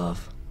right, my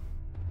love.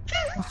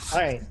 All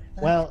right.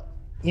 Well,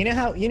 you know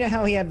how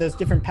he had those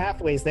different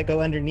pathways that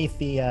go underneath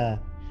the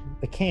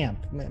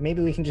camp.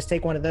 Maybe we can just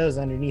take one of those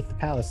underneath the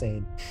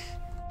palisade.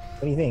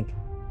 What do you think?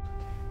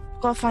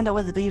 Gotta find out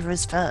where the beaver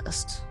is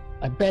first.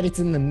 I bet it's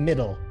in the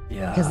middle.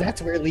 Yeah. Because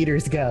that's where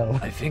leaders go.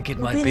 I think it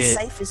It'll might be be. the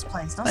safest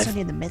place, not so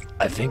near the middle.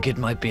 I think it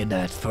might be in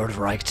that Third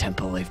Reich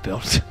temple they've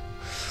built.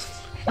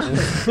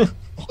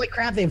 Holy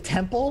crap! They have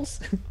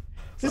temples.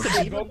 Is this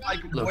a beaver?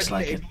 Like Looks wooden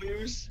like it.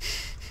 igloos.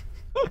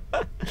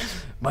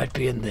 Might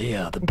be in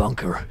the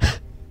bunker.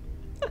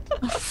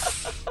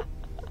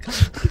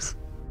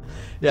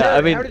 Yeah,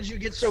 I Jared, mean, how did you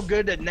get so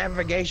good at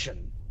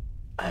navigation?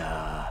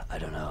 I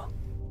don't know.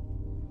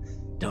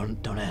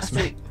 Don't ask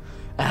me.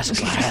 Ask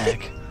the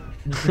hag.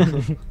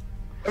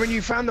 I mean,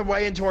 you found the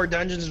way into our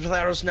dungeons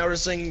without us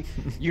noticing.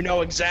 You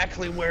know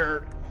exactly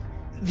where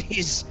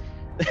these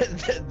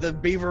the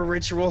beaver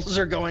rituals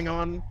are going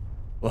on.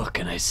 What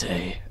can I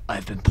say?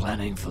 I've been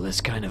planning for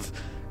this kind of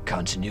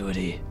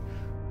continuity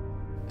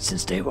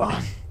since day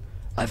one.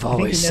 I've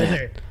always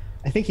said.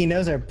 I think he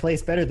knows our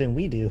place better than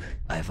we do.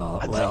 I have been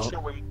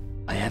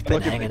been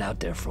Look at hanging me. out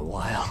there for a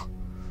while.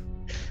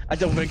 I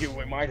don't think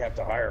we might have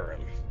to hire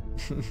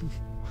him.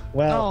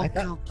 Well, Oh, I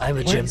thought, God. I'm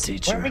a gym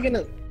teacher.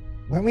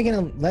 weren't we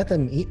gonna let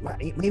them eat?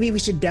 Maybe we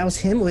should douse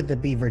him with the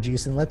beaver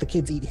juice and let the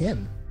kids eat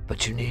him.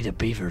 But you need a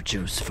beaver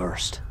juice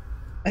first.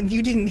 And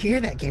you didn't hear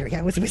that, Gary.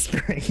 I was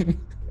whispering.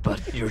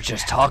 But you're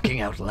just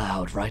talking out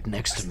loud right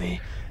next to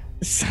me.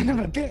 Son of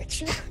a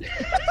bitch.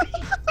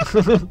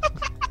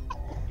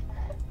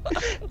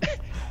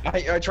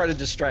 I try to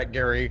distract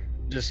Gary.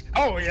 Just,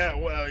 oh yeah,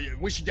 well,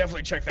 we should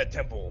definitely check that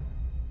temple.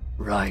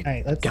 Right. All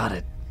right, let's- Got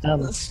it.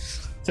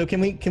 So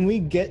can we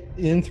get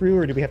in through,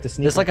 or do we have to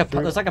sneak? There's like a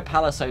through?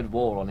 palisade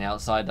wall on the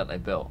outside that they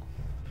built.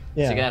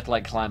 Yeah. So you're gonna have to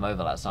like climb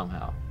over that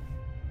somehow.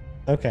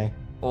 Okay.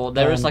 Or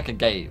there is Um, like a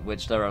gate,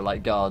 which there are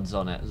like guards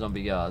on it,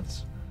 zombie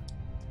guards.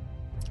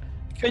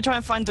 Can we try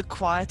and find the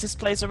quietest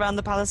place around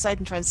the palisade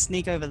and try and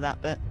sneak over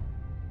that bit?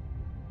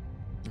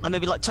 Or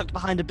maybe like tucked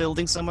behind a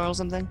building somewhere or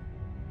something?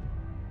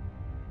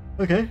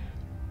 Okay.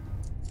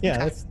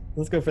 Yeah. Okay.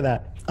 Let's go for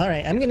that. All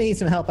right. I'm gonna need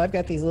some help. I've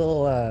got these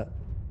little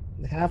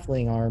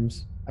halfling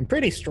arms. I'm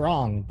pretty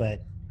strong,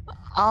 but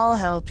I'll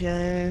help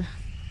you.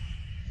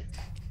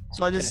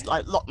 So I just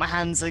like lock my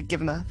hands and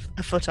give him a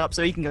foot up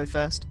so he can go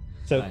first.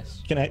 so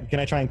Nice. can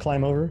I try and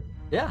climb over?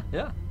 Yeah,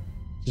 yeah.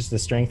 Just a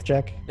strength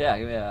check. Yeah,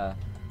 give me a...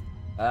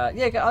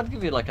 yeah, I'd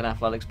give you like an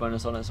athletics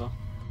bonus on it as well.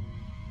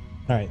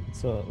 All right,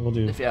 so we'll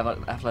do. If you have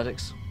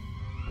athletics.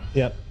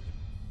 Yep.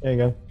 There you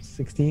go.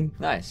 16.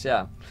 Nice,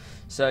 yeah.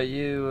 So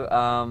you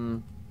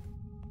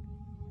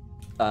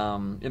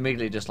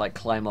immediately just like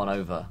climb on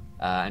over,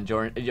 and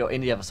you're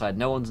in the other side.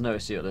 No one's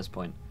noticed you at this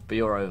point, but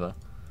you're over.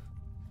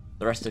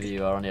 The rest of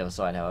you are on the other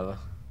side, however.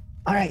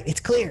 All right, it's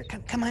clear.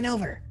 Come on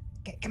over.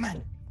 Come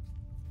on.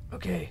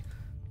 Okay.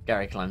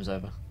 Gary climbs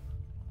over.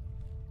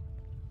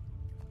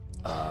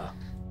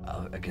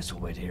 I guess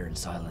we'll wait here in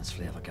silence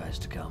for the other guys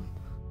to come.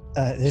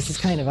 This is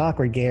kind of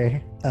awkward,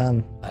 Gary.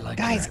 I like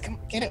Guys, that. come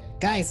get it.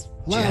 Guys,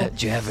 hello.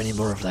 Do you have any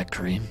more of that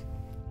cream?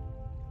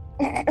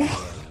 I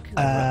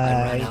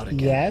ran out again.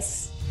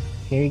 Yes.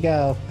 Here you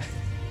go.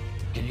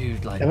 Can you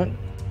like? Haven't-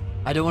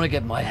 I don't want to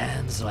get my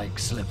hands like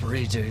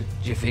slippery. Do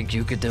you think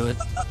you could do it?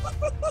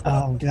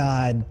 Oh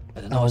God.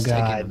 I don't know Oh what's taking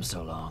God. them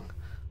so long.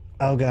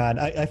 Oh God.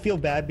 I feel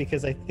bad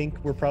because I think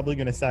we're probably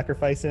going to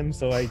sacrifice him.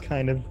 So I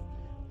kind of.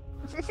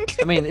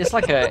 I mean, it's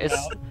like a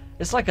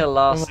it's like a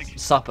Last like-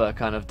 Supper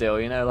kind of deal,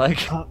 you know,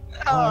 like. All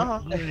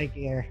right,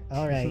 Gary.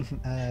 All right.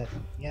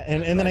 Yeah.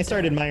 And then I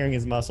started admiring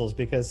his muscles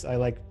because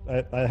I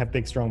have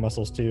big strong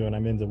muscles too, and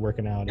I'm into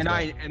working out. And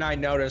as well. I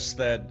noticed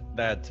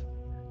that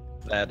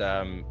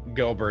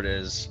Gilbert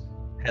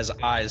has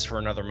eyes for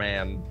another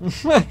man.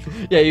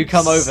 Yeah, you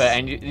come over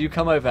and you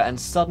come over and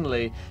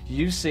suddenly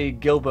you see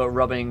Gilbert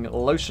rubbing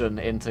lotion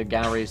into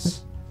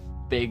Gary's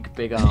big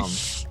arm.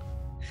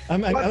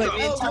 I'm like,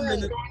 What's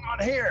going on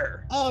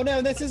here? oh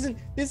no, this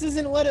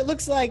isn't what it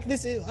looks like.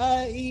 This is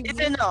Is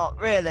it not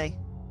really?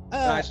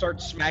 And I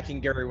start smacking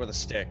Gary with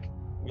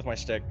my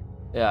stick.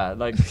 Yeah,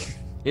 like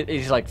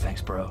he's like,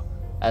 thanks, bro,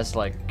 as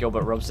like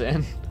Gilbert rubs it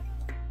in.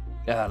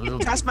 Yeah, a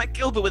That's my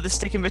Gilbert with a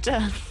stick in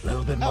return.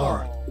 little bit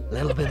more,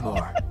 little bit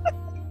more.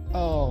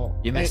 Oh,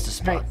 You missed a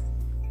spot.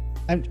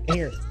 I'm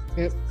here.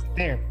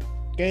 There.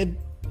 Good.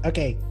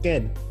 Okay.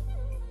 Good.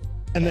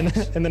 And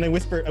then I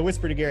whisper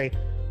to Gary,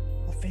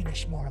 "We'll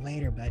finish more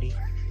later, buddy."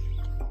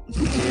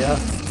 Yeah,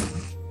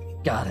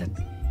 got it.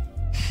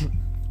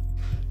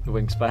 He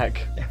winks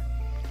back.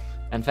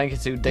 And thank you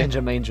to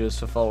Danger Mangers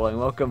for following.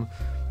 Welcome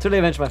to the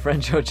adventure, my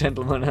friend. You're a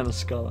gentleman and a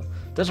scholar.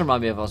 Does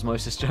remind me of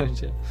Osmosis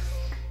Jones, yeah.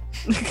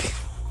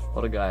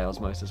 What a guy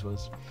Osmosis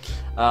was.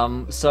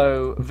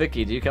 So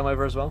Vicky, do you come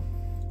over as well?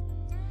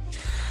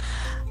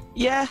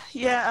 Yeah.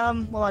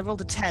 Well, I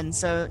rolled a 10,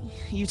 so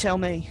you tell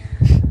me.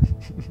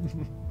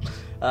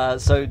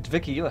 So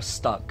Vicky, you are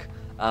stuck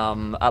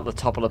at the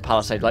top of the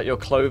palisade. Like your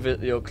clothes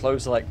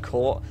are like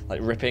caught, like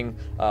ripping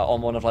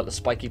on one of like the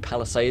spiky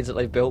palisades that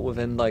they built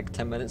within like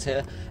 10 minutes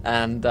here,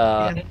 and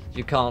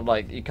you can't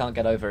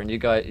get over. And you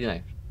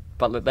guys,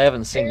 but look, they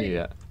haven't seen you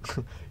yet.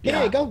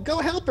 Yeah, go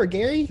help her,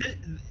 Gary.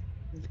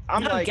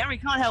 I'm No, like, Gary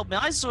can't help me.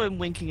 I saw him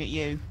winking at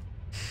you.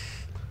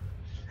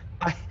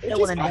 I, No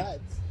one in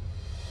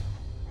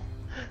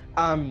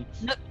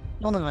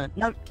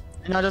No.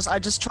 And I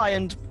just try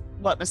and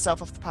work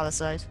myself off the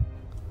palisade.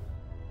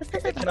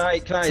 can I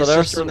So there are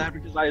assist her some- in that,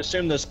 because I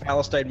assume this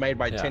palisade made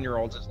by Yeah.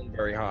 10-year-olds isn't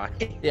very high.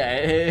 Yeah,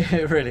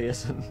 it really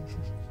isn't.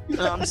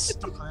 I'm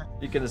stuck on it.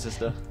 You can assist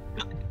her.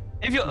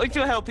 If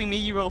you're helping me,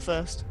 you roll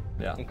first.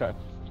 Yeah. Okay.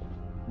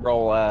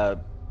 Roll a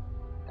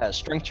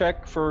strength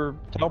check to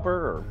help her,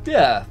 or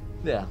Yeah.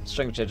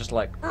 Strength check, just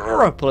like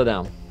pull it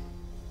down.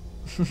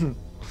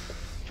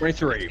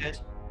 23.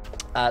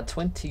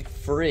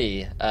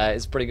 23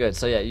 is pretty good.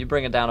 So yeah, you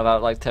bring it down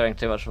without like tearing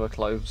too much of her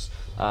clothes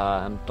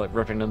and like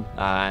ripping them,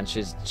 and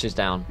she's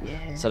down.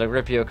 Yeah. So they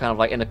rip you kind of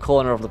like in the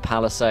corner of the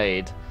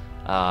palisade.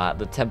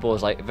 The temple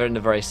is like in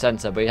the very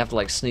center, but you have to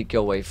like sneak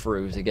your way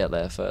through to get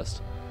there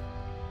first.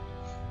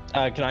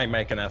 Can I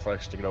make an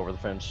athletics to get over the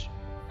fence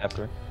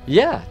after?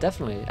 Yeah,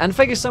 definitely. And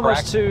thank you so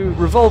much to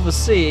Revolver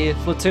C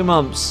for 2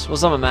 months.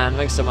 What's up, my man?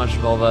 Thanks so much,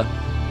 Revolver.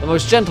 The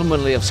most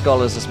gentlemanly of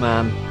scholars, this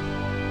man.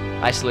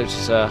 I salute you,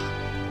 sir.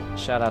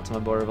 Shout out to my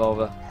boy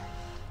Revolver.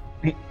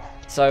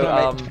 So,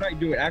 Can I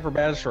do it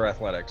acrobatics or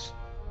athletics?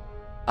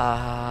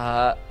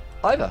 either.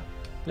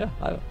 Yeah,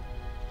 either.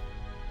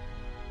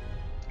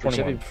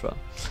 Whichever 21. you prefer.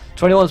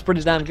 21's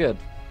pretty damn good.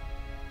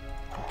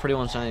 Pretty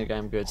much sounding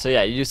damn good. So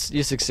yeah, you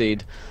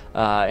succeed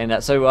in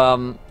that.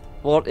 So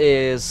what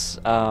is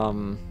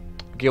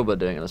Gilbert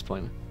doing at this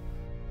point?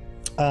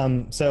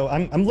 So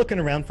I'm looking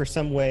around for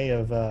some way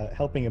of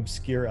helping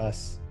obscure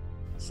us,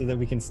 so that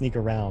we can sneak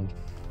around.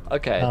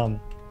 Okay.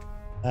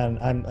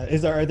 And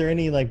are there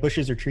any like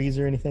bushes or trees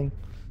or anything?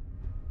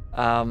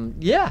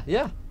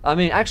 Yeah. I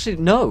mean, actually,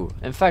 no.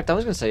 In fact, I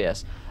was going to say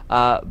yes.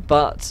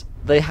 But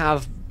they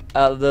have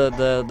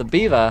the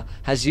beaver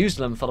has used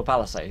them for the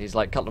palisade. He's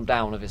like cut them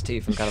down with his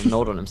teeth and kind of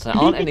gnawed on them. So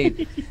there aren't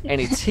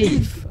any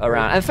teeth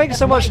around. And thank you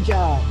so much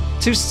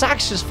to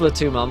Saxius for the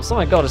 2 months. Oh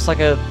my god, it's like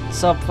a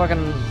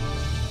fucking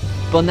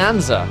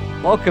bonanza.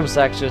 Welcome,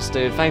 Saxius,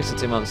 dude. Thanks for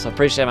 2 months. I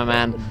appreciate my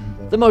man.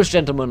 The most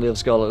gentlemanly of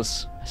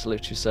scholars. I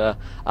salute you, sir.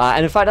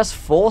 And in fact, that's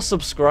 4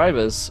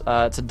 subscribers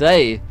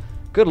today.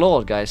 Good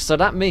lord, guys. So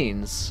that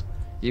means,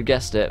 you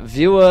guessed it,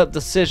 viewer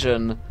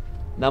decision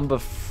number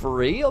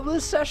 3 of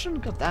this session?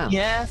 God damn.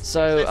 Yeah.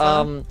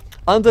 So,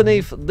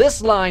 underneath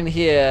this line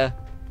here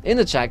in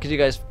the chat, could you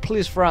guys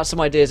please throw out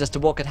some ideas as to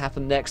what could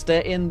happen next?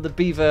 They're in the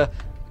beaver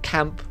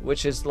camp,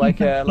 which is like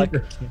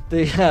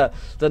the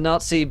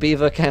Nazi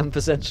beaver camp,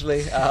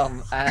 essentially.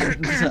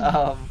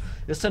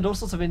 It's turned all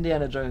sorts of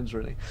Indiana Jones,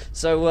 really.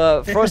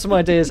 So, throw some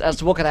ideas as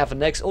to what could happen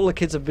next. All the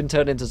kids have been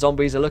turned into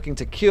zombies. They're looking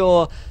to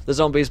cure the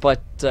zombies by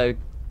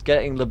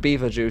getting the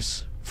beaver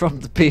juice from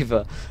the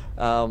beaver.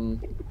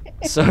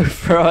 So,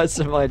 throw out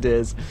some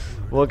ideas.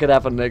 What could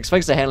happen next?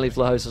 Thanks to Henley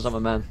for the host or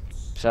something, man.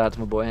 Shout out to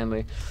my boy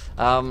Henley.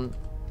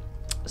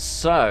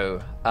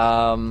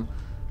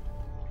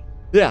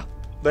 Yeah,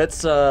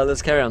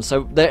 let's carry on.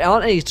 So, there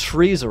aren't any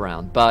trees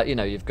around, but, you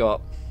know, you've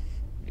got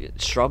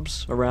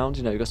shrubs around,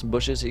 you know, you've got some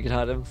bushes that you can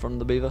hide them from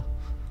the beaver.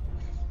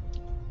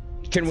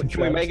 Can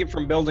we make it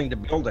from building to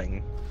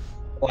building?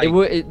 Like,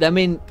 I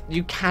mean,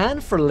 you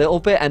can for a little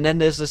bit, and then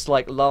there's this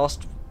like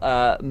last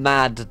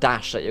mad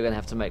dash that you're gonna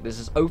have to make. There's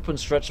this open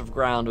stretch of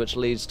ground which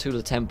leads to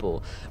the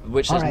temple,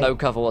 which has no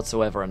cover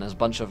whatsoever, and there's a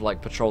bunch of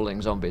like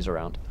patrolling zombies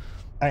around.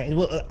 All right,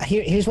 well,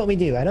 here's what we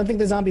do. I don't think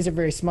the zombies are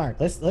very smart.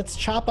 Let's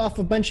chop off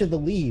a bunch of the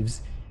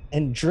leaves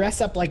and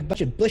dress up like a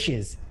bunch of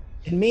bushes,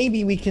 and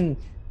maybe we can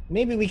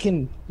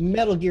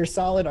Metal Gear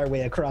Solid our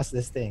way across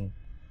this thing.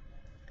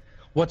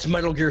 what's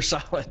Metal Gear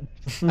Solid?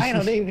 I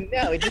don't even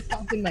know. It just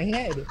popped in my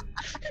head.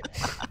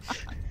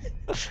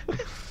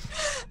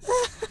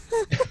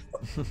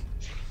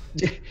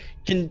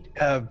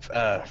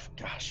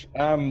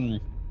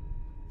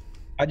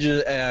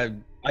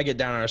 I get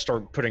down and I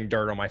start putting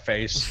dirt on my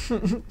face.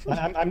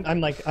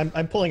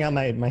 I'm pulling out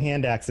my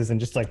hand axes and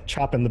just like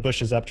chopping the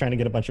bushes up, trying to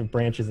get a bunch of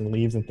branches and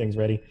leaves and things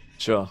ready.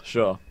 Sure.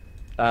 So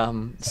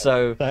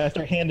I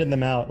start handing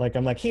them out. Like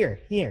I'm like, here,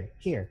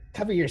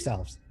 cover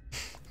yourselves.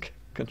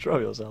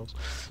 control yourselves.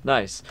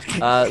 Nice.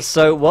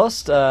 So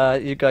whilst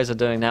you guys are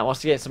doing that,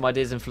 whilst you get some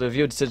ideas in for the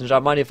viewer decisions, I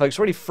remind you folks,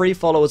 we're already 3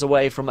 followers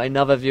away from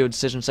another viewer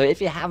decision. So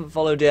if you haven't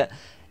followed yet,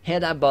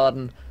 hit that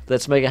button.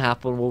 Let's make it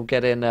happen. We'll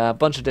get in a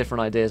bunch of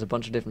different ideas, a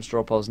bunch of different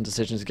straw polls and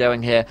decisions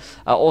going here.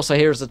 Also,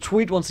 here is a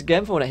tweet once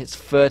again for when it hits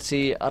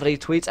 30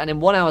 retweets. And in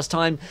 1 hour's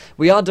time,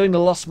 we are doing the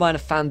Lost Mine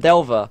of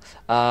Fandelver,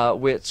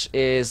 which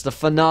is the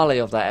finale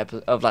of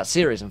that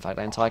series, in fact,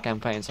 the entire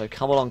campaign. So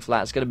come along for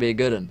that. It's going to be a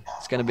good one.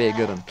 It's going to be a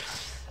good one.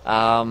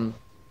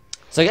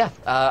 So yeah,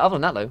 other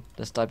than that though,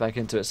 let's dive back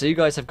into it. So you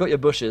guys have got your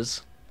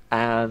bushes,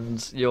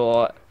 and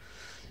your...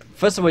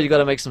 First of all, you got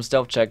to make some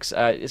stealth checks.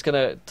 It's going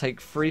to take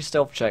 3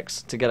 stealth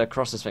checks to get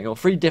across this thing, or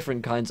 3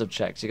 different kinds of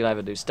checks. You can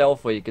either do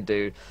stealth, or you could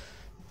do,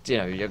 you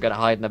know, you're going to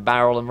hide in a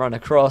barrel and run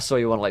across, or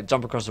you want to like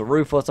jump across a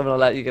roof or something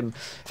like that. You can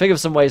think of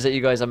some ways that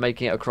you guys are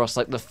making it across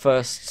like the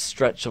first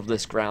stretch of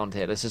this ground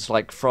here. This is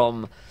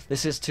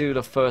to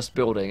the first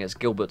building. It's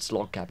Gilbert's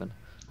log cabin.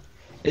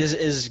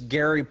 Is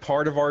Gary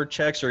part of our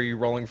checks, or are you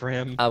rolling for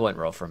him? I won't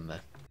roll from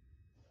there.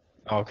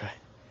 Okay.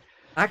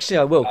 Actually,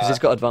 I will, because he's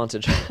got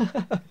advantage.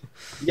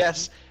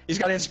 Yes, he's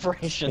got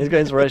inspiration. He's got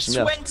inspiration,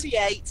 yeah.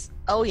 28.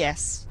 Oh,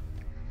 yes.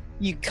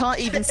 You can't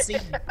even see.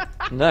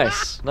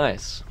 Nice.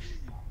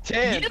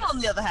 10. You, on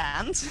the other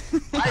hand.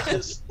 I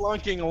is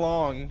slunking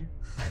along.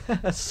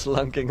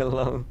 Slunking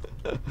along.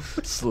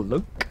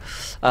 Slunk.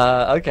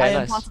 Okay, I am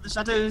nice. part of the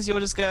shadows.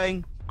 You're just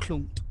going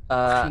clunk.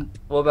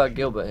 What about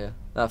Gilbert here?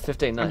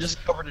 15, nice. I'm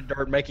just covered in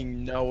dirt,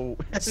 making no.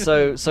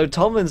 So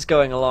Tomlin's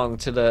going along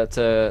to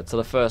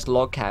the first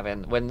log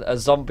cabin when a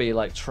zombie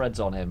like treads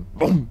on him,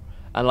 boom,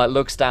 and like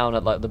looks down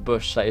at like the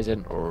bush that he's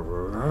in,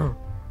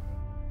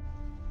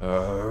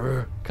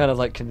 kind of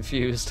like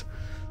confused.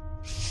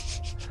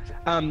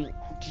 Oh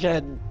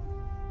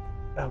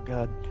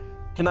god,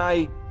 can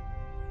I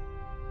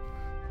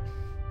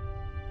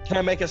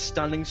make a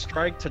stunning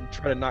strike to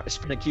try to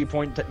spin a key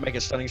point to make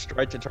a stunning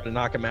strike to try to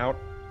knock him out?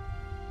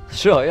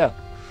 Sure, yeah.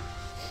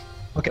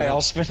 Okay,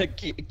 I'll spin a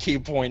key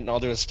point and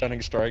I'll do a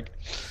stunning strike.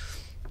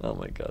 Oh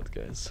my god,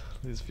 guys,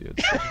 these viewers.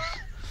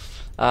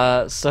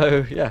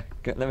 So yeah,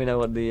 let me know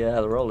what the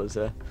roll is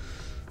here.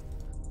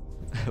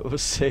 We'll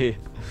see.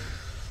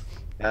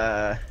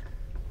 10.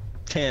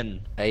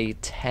 A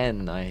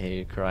 10, I hear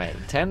you crying.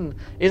 10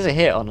 is a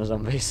hit on a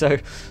zombie, so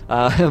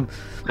when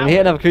you hit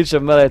another creature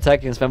of melee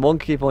attack, you can spend 1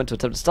 key point to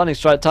attempt a stunning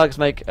strike. Targets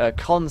make a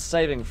con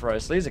saving throw,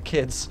 so these are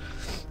kids.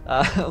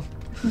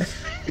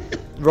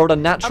 Rolled a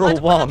natural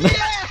 1.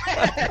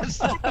 Yes!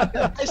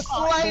 I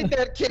slayed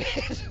that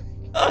kid!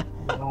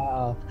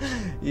 Wow.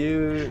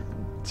 You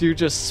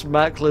just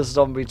smack this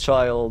zombie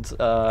child,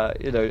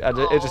 you know, and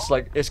it just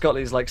like, it's got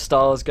these like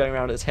stars going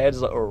around its head,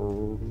 it's like,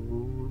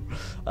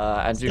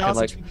 and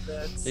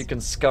you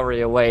can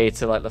scurry away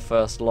to like the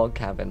first log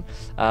cabin.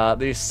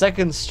 The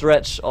second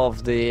stretch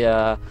of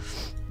the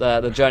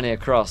journey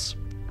across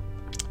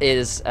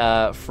is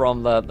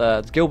from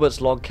the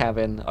Gilbert's log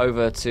cabin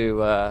over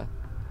to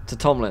to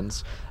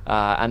Tomlin's,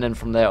 and then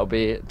from there it'll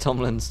be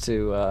Tomlin's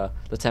to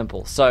the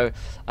temple. So,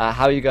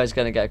 how are you guys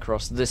going to get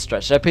across this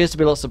stretch? There appears to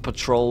be lots of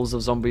patrols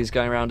of zombies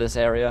going around this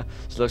area,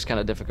 so it looks kind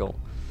of difficult.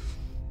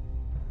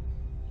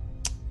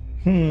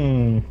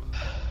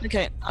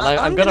 Okay. And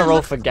I'm going to roll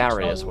look for at the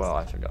Gary as patrols. well,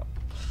 I forgot.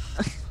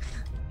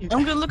 I'm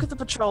going to look at the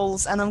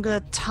patrols, and I'm going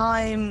to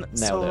time Nailed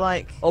sort of it.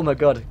 like... Oh my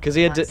god, because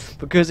he Nice.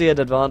 had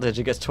advantage,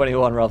 he gets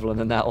 21 rather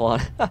than that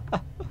one.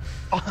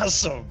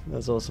 Awesome.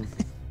 That's awesome.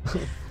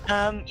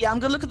 Yeah, I'm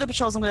going to look at the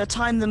patrols, I'm going to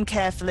time them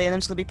carefully, and I'm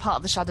just going to be part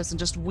of the shadows and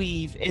just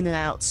weave in and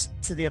out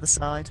to the other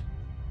side.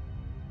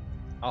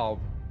 I'll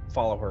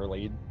follow her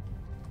lead.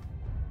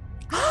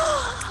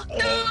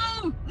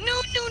 No!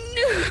 No!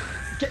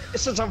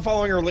 Since I'm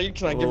following her lead,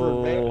 can I give her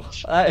Oh,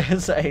 advantage? that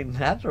is a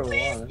natural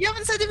one. You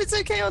haven't said if it's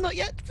okay or not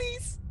yet,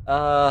 please.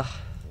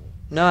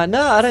 No, I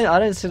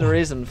don't see the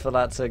reason for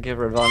that to give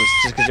her advantage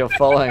just because you're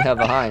following her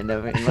behind.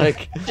 I mean,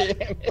 like,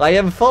 I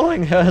am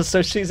following her,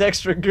 so she's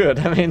extra good.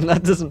 I mean,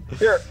 that doesn't.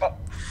 Here, I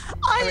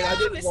mean, I am!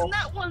 didn't It's roll- in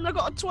that one, I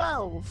got a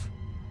 12.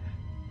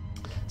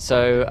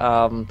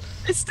 So,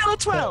 It's still a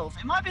 12.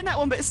 It might be in that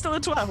one, but it's still a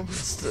 12.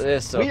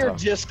 it's still we are tough.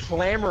 just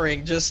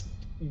clamoring, just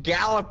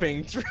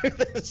galloping through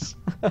this.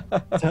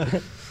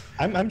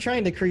 I'm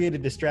trying to create a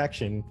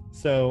distraction.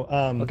 So,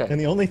 Okay. and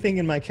the only thing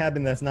in my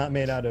cabin that's not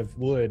made out of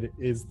wood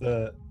is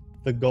the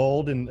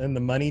gold and the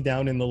money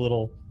down in the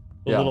little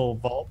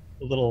vault,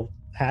 the little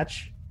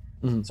hatch.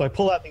 Mhm. So I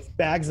pull out these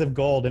bags of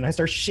gold and I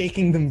start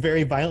shaking them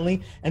very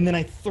violently, and then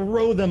I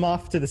throw them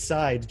off to the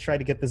side to try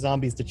to get the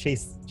zombies to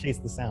chase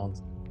the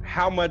sounds.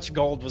 How much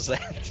gold was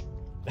that?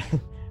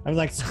 I was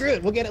like, screw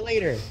it, we'll get it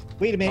later.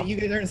 Wait a minute, you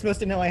guys aren't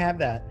supposed to know I have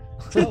that.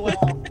 Oh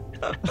well.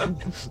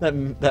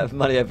 that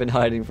money I've been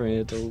hiding from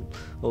you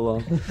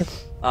all along.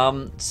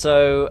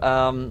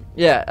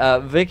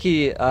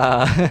 Vicky.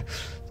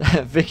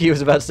 Vicky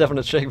was about to step on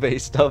a twig, but he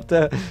stopped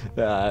her.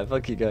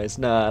 Fuck you guys.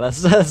 Nah,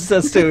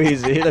 that's too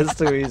easy. That's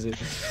too easy.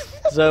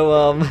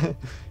 So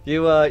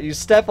you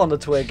step on the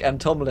twig, and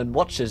Tomlin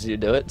watches you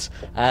do it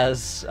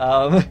as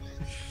a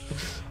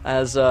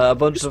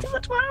bunch of Still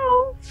a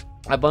 12.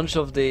 a bunch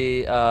of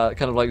the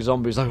kind of like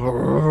zombies like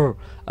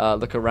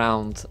look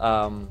around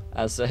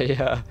as they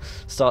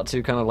start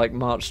to kind of like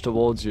march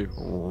towards you.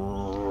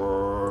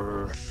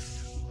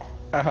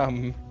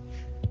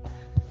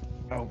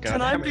 Oh god.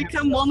 Can I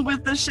become one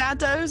with the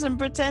shadows and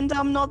pretend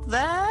I'm not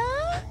there?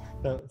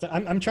 So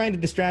I'm trying to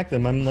distract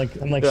them. I'm like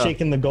Yeah.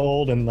 shaking the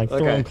gold and like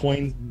Okay. throwing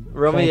coins.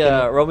 Roll me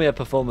throwing roll me a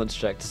performance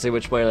check to see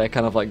which way they're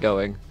kind of like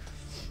going.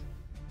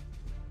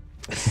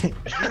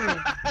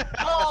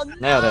 Oh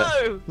Nailed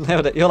no!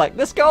 Nailed it. You're like,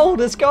 this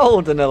gold,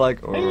 and they're like,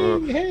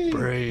 Hey.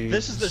 brave.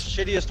 This is the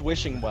shittiest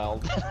wishing well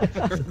that I've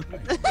ever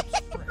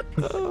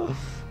been.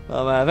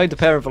 Oh man, I made the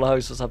parent for the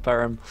host. What's up,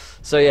 parent?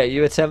 So yeah,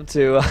 you attempt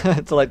to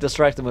to like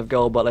distract them with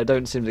gold, but they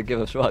don't seem to give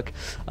a fuck.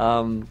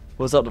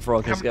 What's up, the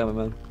frog? How's it going,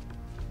 man?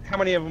 How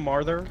many of them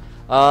are there?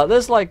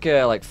 There's like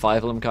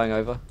 5 of them going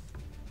over,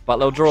 but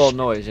they'll draw a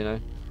noise, you know.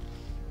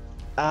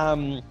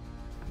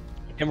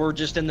 And we're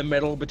just in the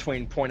middle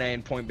between point A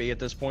and point B at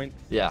this point.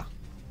 Yeah.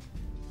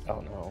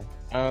 Oh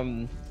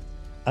no.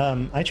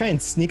 I try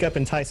and sneak up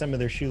and tie some of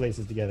their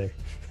shoelaces together.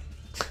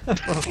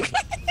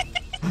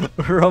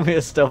 Roll me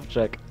a stealth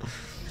check.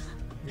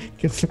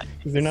 Because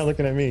they're not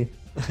looking at me.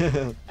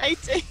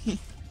 18.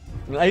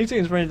 18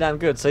 is pretty damn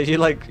good. So you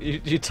like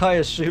you tie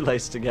a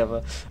shoelace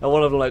together, and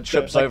one of them like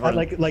trips like, over.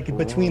 and- like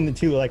between the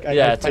two, like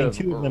Yeah, I find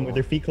two. two of them with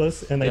their feet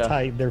close, and I Yeah.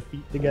 tie their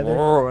feet together.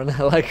 and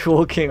they're like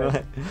walking.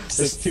 Like,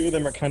 So two of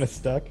them are kind of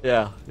stuck.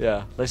 yeah.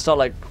 They start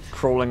like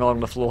crawling along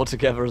the floor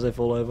together as they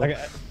fall over. Like,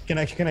 can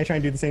I try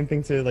and do the same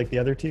thing to like the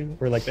other two,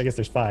 or like I guess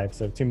there's 5,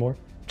 so 2 more.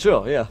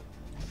 Sure, yeah.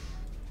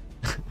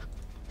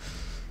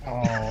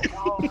 Oh.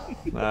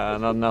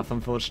 Not enough,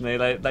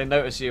 unfortunately. They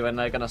notice you and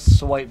they're gonna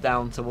swipe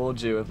down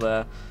towards you with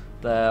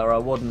their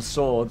wooden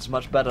swords,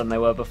 much better than they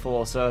were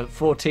before. So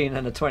 14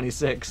 and a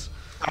 26.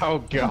 Oh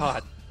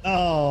god.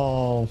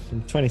 Oh,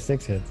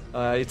 26 hits.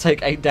 You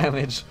take 8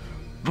 damage.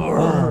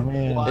 Oh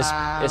man.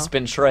 Wow. It's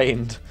been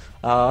trained,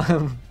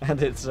 and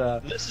it's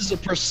This is a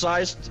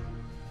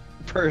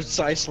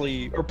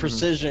precisely or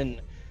precision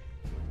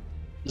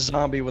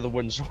zombie with a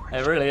wooden sword.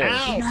 it really is.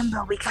 Ow!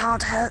 Remember, we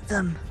can't hurt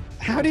them.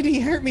 How did he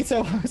hurt me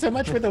so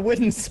much with a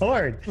wooden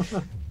sword?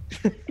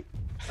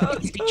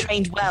 He's been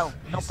trained well,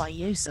 not by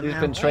you somehow. You've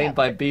been trained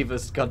by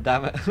beavers. God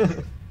damn it.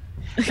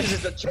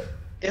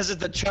 Is it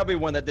the chubby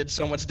one that did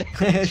so much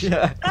damage?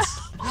 Yeah.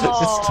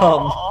 It's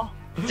Tom. Aw.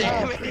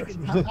 Damn it!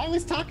 I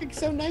was talking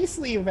so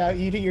nicely about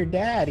you to your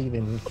dad,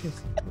 even.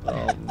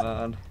 Oh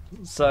man.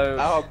 So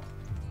Oh,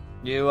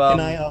 you Can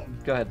I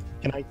go ahead.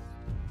 Can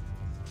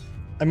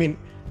I mean,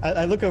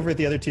 I look over at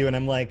the other two and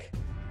I'm like,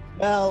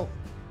 well,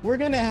 we're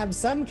gonna have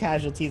some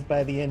casualties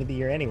by the end of the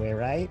year anyway,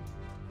 right?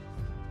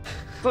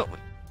 But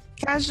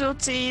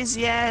casualties,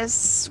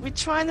 yes. We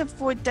try and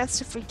avoid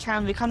deaths if we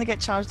can. We kind of get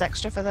charged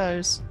extra for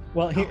those.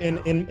 Well, here,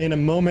 in a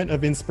moment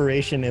of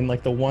inspiration, and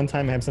like the one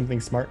time I have something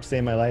smart to say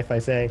in my life, I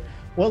say,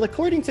 well,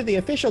 according to the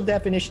official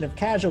definition of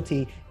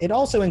casualty, it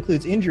also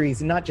includes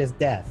injuries and not just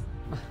death.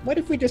 What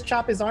if we just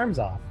chop his arms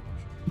off?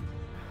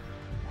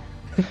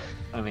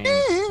 I mean,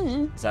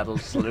 is that a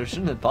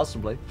solution?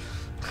 Possibly.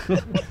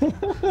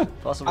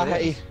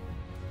 Possibly.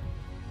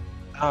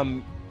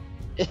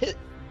 Is.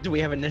 Do we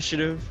have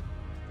initiative?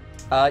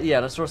 Yeah,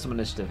 let's draw some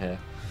initiative here.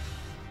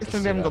 I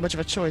think we haven't got much of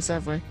a choice,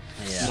 have we?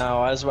 Yeah.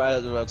 No, I was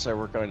about to say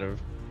we're kind of.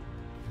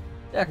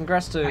 Yeah,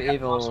 congrats to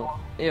Evil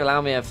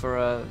Almia for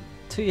a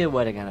 2-year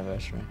wedding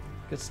anniversary.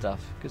 Good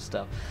stuff, good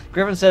stuff.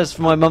 Griffin says,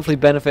 for my monthly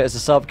benefit as a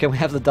sub, can we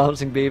have the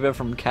dancing beaver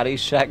from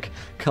Caddyshack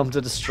come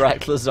to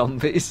distract the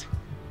zombies?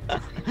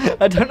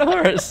 I don't know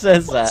where it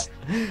says that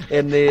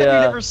in the. Have you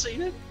never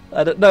seen it?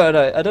 I don't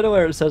know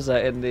where it says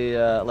that in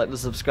the like the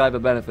subscriber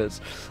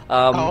benefits.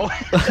 I'll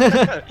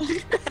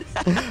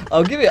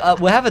give you.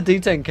 We'll have a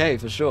D10K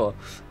for sure.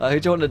 Who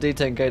do you want a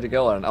D10K to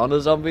go on the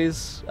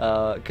zombies?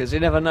 Because you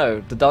never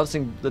know. The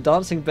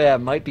dancing bear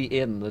might be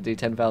in the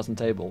D10,000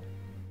 table.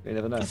 You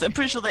never know. I'm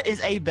pretty sure there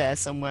is a bear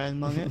somewhere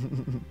among it.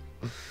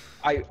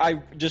 I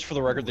just for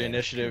the record, the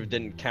initiative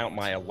didn't count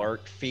my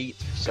alert feat,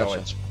 so Gotcha.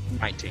 it's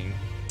 19.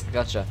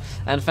 Gotcha.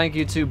 And thank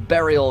you to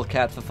Burial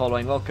Cat for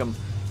following. Welcome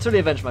to the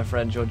event, my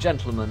friend. You're a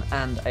gentleman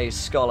and a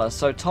scholar.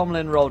 So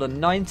Tomlin rolled a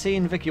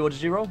 19. Vicky, what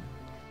did you roll?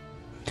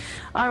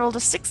 I rolled a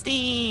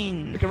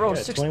 16. Vicky rolled a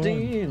Yeah,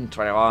 16.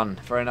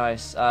 21. Very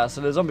nice. So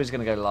the zombie's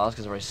going to go last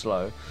because they're very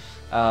slow.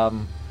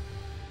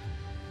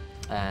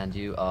 And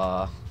you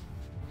are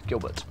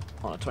Gilbert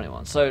on a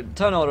 21. So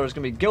turn order is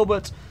going to be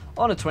Gilbert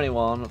on a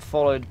 21,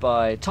 followed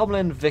by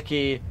Tomlin,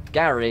 Vicky,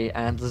 Gary,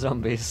 and the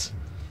zombies.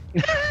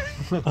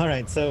 All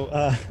right,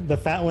 so the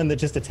fat one that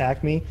just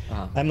attacked me,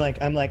 Uh-huh. I'm like,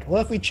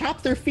 well, if we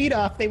chop their feet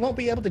off, they won't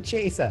be able to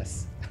chase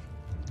us.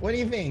 What do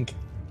you think?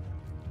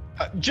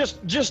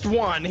 Just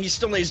one. He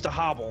still needs to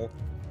hobble.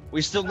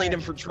 We still need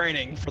him for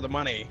training for the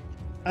money.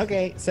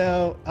 Okay,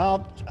 so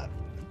I'll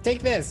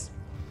take this.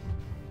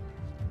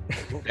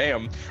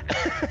 Damn.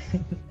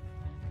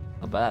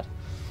 Not bad.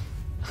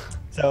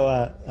 So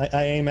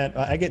I aim at.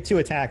 I get 2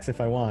 attacks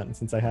if I want,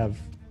 since I have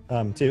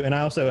 2, and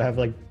I also have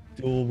like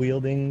dual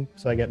wielding,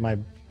 so I get my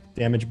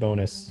damage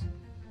bonus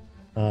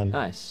on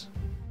Nice.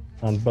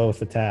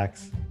 both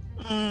attacks.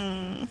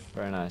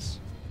 Very nice.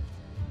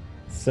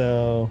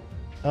 So,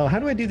 how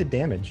do I do the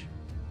damage?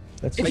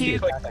 That's If just- you,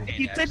 click the if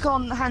you hand click axe.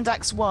 on hand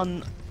axe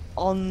 1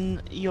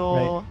 on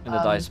your In the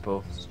dice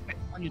pool.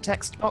 on your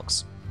text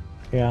box,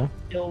 yeah.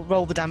 it'll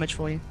roll the damage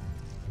for you.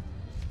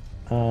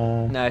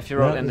 No, if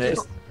you're on no, in it's the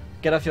just-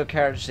 get off your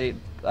character sheet,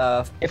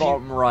 If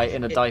bottom right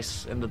in the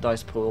dice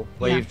pool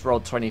where Yeah. you've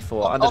rolled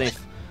 24 On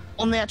underneath.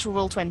 On the actual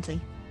roll 20.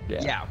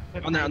 Yeah.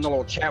 On the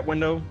little chat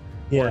window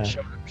where Yeah. it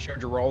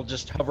showed your roll,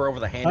 just hover over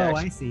the hand Oh, axe.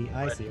 I see.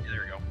 I see. There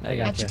you go. There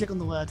you go. Actually, click on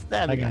the word.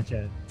 There we I go.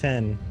 gotcha.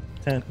 10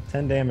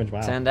 damage.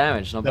 Wow. 10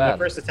 damage, not Then my bad.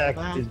 first attack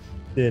Wow.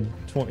 did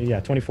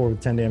 24 with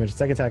 10 damage.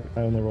 Second attack,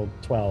 I only rolled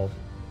 12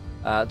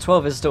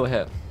 12 is still a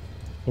hit.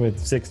 with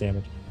 6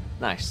 damage.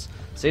 Nice.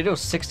 So you do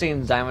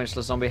 16 damage to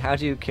the zombie. How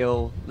do you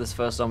kill this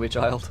first zombie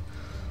child?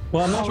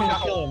 Well, I'm not trying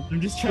to kill him.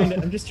 I'm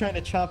just trying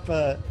to chop.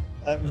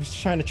 I'm just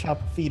trying to chop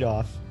feet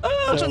off.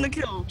 I'm So- trying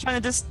to kill. Trying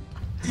to just.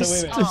 So wait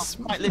a minute.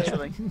 Just quite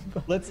literally.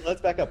 Let's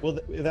back up. Well,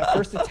 that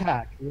first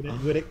attack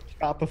would it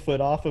chop a foot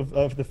off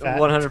of the fat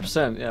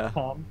 100%, yeah.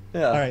 Tom?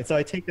 Yeah. All right, so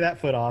I take that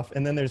foot off,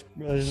 and then there's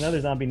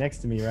another zombie next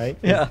to me, right?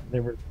 Yeah.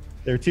 There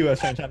were 2 I was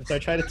trying to chop, so I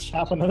try to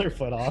chop another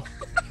foot off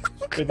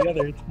with the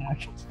other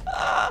attack.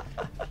 I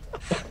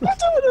don't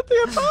want to be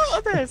a part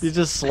of this. You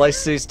just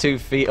slice these 2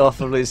 feet off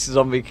of these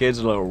zombie kids,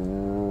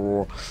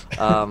 and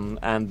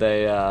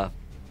they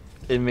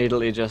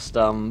immediately just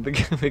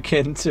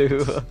begin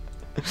to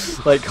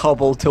like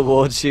hobble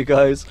towards you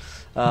guys.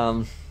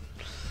 Can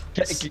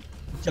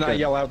I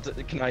yell out?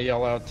 Can I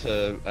yell out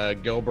to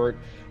Gilbert?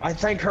 I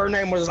think her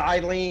name was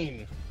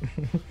Eileen.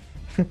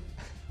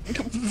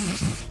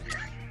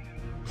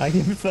 I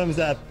give a thumbs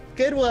up.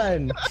 Good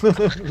one.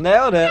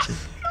 Nailed it.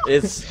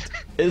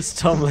 It's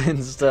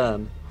Tomlin's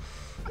turn.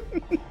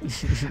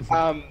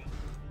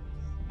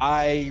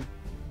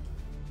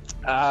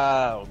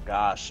 Oh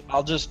gosh,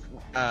 I'll just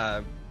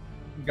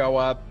go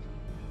up.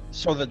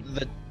 So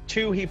the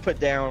 2 he put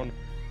down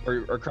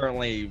are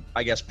currently,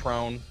 I guess,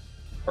 prone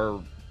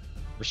or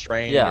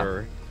restrained. Yeah.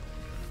 Or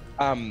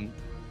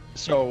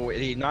so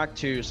he knocked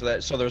 2. So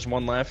there's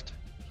 1 left.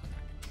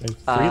 There's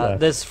 3 left.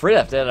 There's 3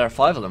 left. There are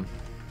 5 of them.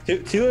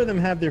 Two of them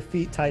have their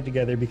feet tied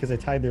together because I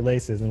tied their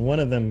laces, and one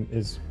of them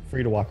is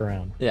free to walk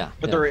around. Yeah.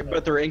 But yeah.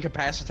 they're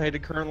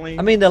incapacitated currently.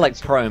 I mean, they're like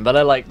prone, but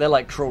they're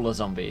like crawler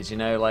zombies, you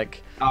know,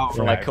 like from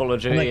like right. Call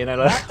of Duty, I'm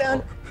like, you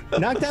know.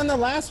 knock down the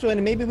last one,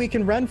 and maybe we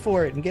can run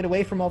for it and get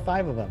away from all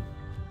 5 of them.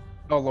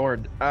 Oh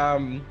Lord.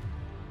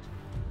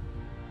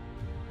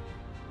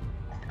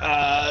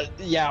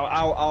 Yeah.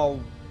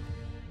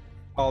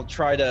 I'll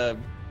try to.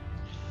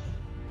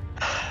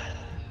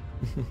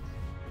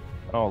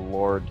 Oh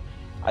Lord.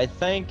 I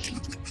think.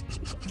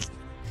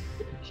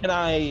 Can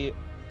I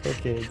Poor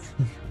kids.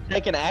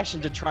 take an action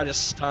to try to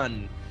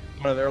stun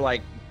one of their,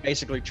 like,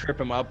 basically trip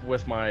him up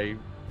with my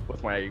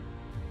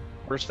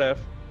first staff?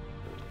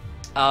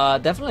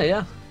 Definitely,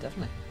 yeah,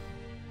 definitely.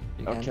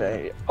 You can do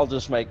Okay, I'll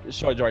just make.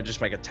 So do I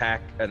just make an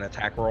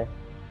attack roll?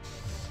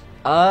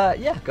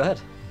 Yeah, go ahead.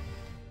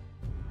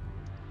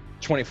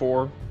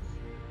 24.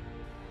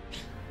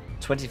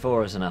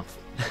 24 is enough.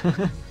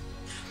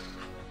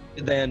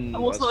 Then I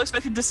was not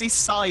expecting to see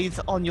Scythe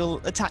on your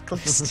attack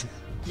list.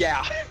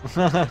 yeah,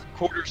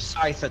 quarter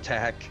scythe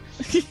attack.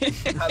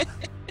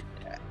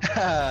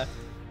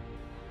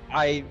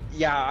 I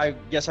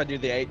guess I do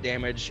the 8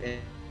 damage and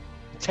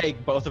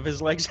take both of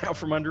his legs out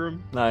from under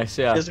him. Nice,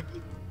 yeah.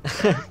 Physically.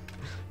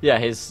 Yeah,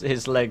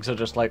 his legs are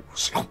just like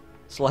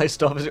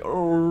sliced off as he,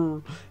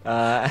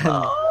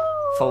 and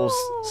falls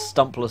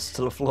stumpless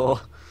to the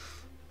floor.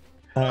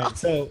 All right,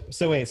 so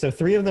wait, so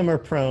 3 of them are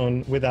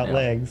prone without Yeah.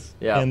 legs,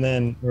 Yeah. and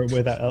then or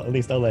without at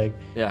least a leg,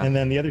 Yeah. and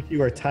then the other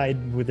 2 are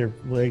tied with their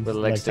legs. With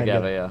the legs like, tied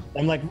together, yeah.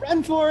 I'm like,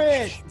 run for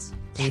it!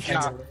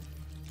 Yeah.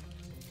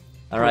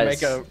 All right.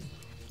 Make a,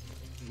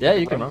 Yeah,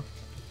 you can run.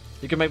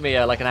 You can make me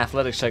like an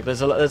athletics check.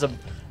 There's a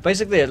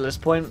basically at this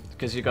point,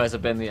 because you guys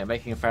have been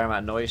making a fair amount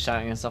of noise,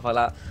 shouting and stuff like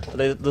that.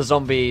 The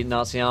zombie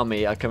Nazi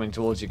army are coming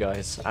towards you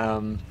guys,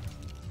 and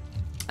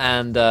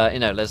you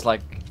know, there's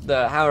like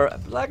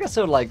I guess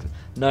there were like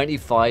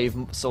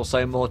 95 or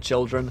so more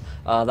children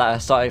that are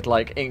starting to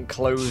like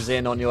close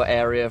in on your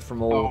area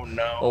from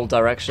all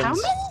directions. How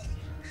many?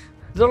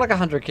 There are like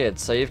 100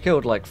 kids, so you've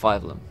killed like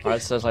 5 of them,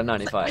 right? So it's like Where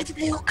 95. did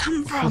they all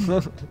come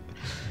from?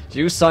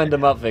 You signed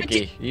them up,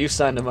 Vicky. You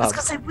signed them I was up.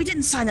 gonna say, we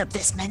didn't sign up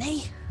this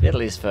many. At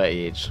least 30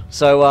 each.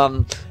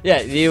 So,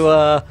 yeah,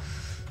 you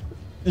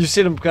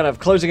see them kind of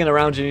closing in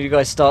around you, and you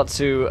guys start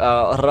to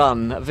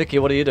run. Vicky,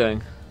 what are you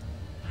doing?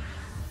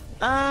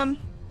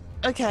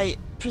 Okay,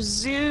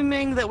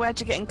 presuming that we're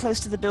actually getting close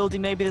to the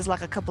building, maybe there's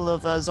like a couple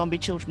of zombie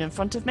children in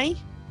front of me.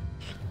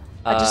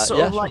 I just sort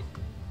yeah, of like,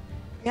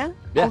 yeah?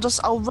 Yeah.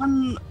 I'll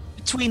run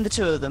between the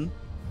 2 of them,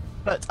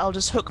 but I'll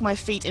just hook my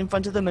feet in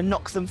front of them and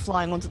knock them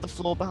flying onto the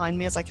floor behind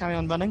me as I carry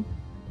on running.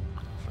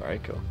 Very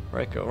cool.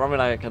 Very cool. Run me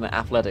like an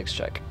athletics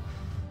check.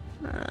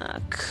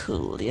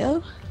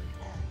 Coolio.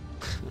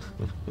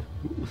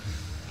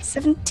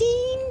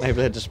 17? Maybe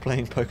they're just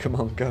playing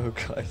Pokemon Go,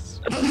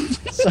 guys.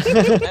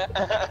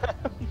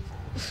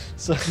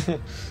 So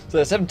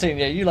 17,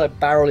 yeah, you like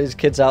barrel these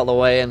kids out of the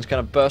way and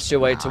kind of burst your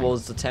way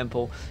towards the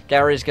temple.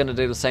 Gary's going to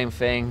do the same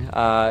thing.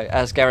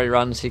 As Gary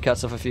runs, he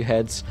cuts off a few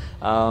heads.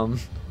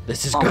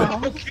 This is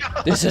good.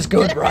 This is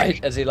good,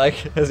 right? As he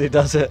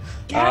does it.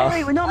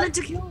 Gary, we're not meant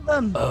to kill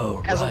them!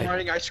 Oh, as I'm right.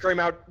 running, I scream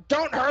out,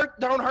 don't hurt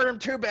him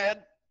too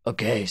bad."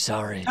 Okay,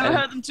 sorry. Don't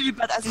hurt them too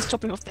bad as he's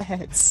chopping off their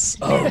heads.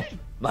 Oh,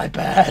 my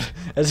bad.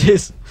 As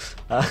he's,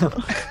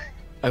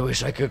 I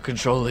wish I could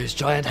control these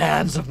giant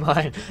hands of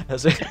mine.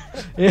 As he,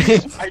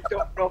 I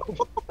don't know.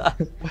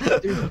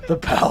 the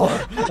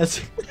power. As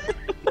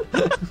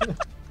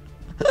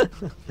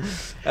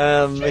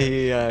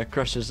he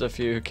crushes a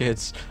few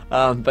kids,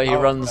 but he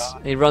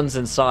runs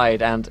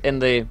inside, and in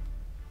the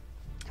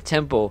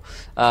temple,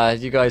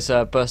 you guys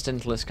burst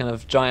into this kind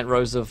of giant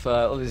rows of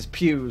all these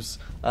pews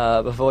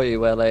before you,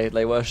 where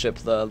they worship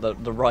the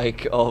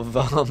Reich of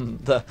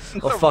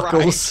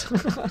Fuckles.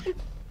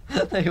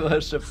 They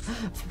worship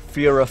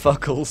Führer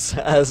Fuckles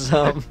as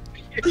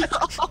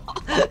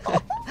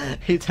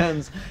he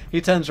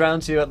turns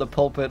round to you at the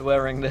pulpit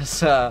wearing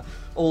this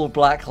all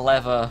black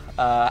leather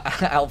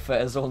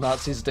outfit, as all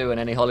Nazis do in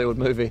any Hollywood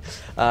movie.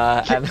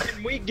 And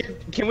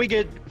Can we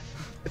get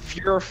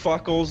Führer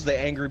Fuckles, the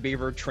angry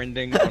beaver,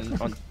 trending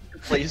on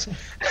please?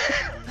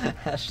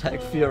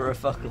 hashtag Führer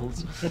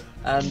Fuckles.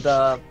 And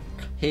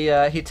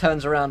he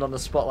turns around on the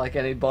spot like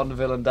any Bond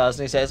villain does,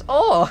 and he says,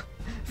 "Oh,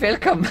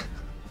 welcome."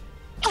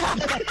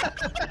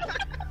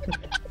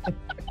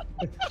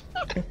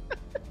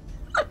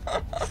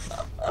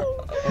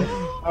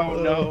 Oh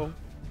no.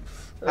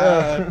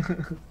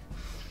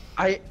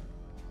 I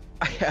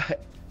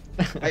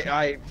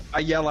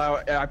yell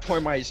out. I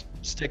point my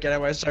stick at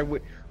him. I say,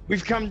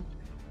 "We've come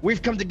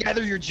to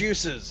gather your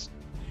juices."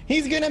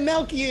 He's gonna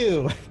milk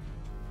you!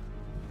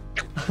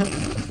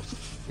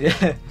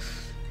 Yeah.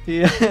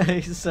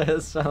 He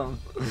says,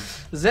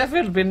 "There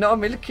will be no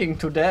milking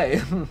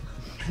today."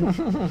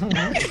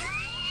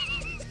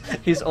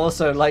 He's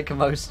also, like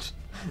most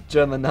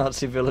German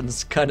Nazi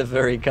villains, kind of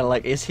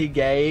like, is he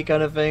gay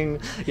kind of thing.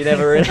 You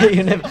never really,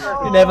 you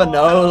never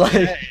know,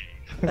 like,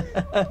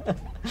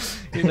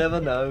 you never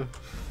know.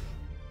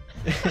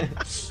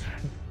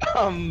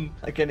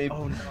 Like any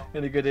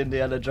good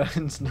Indiana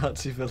Jones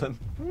Nazi villain.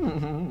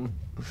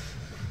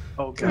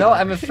 Oh God. No,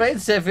 I'm afraid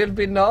there will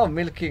be no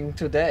milking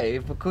today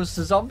because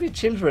the zombie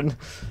children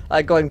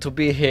are going to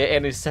be here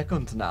any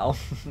second now.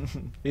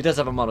 He does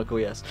have a monocle,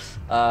 yes.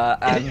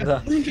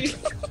 And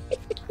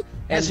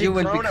Has he you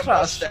will be grown a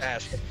crushed.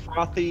 mustache? A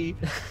frothy,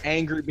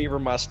 angry beaver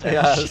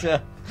mustache. Yeah,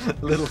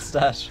 little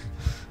stash.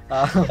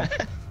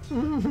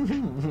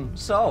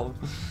 So,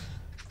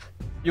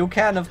 you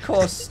can of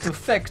course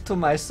defect to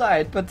my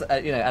side, but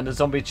and the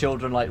zombie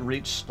children like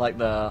reach like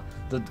the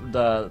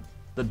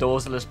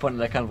doors at this point,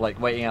 and they're kind of like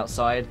waiting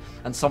outside,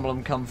 and some of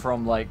them come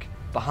from like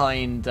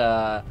behind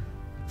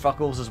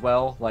Freckles as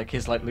well, like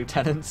his like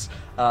lieutenants,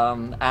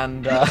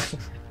 and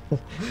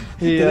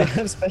Do they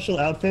have special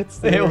outfits?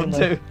 They all wearing,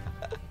 do.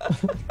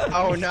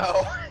 Oh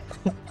no.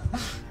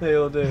 They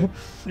all do.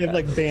 They have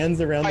like bands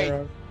around Wait. their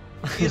arms.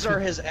 These are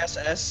his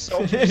SS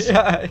soldiers.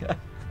 yeah.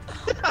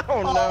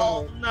 Oh no.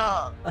 Oh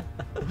no!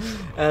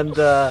 And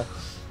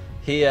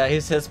he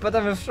says, "But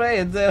I'm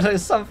afraid there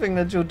is something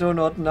that you do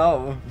not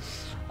know."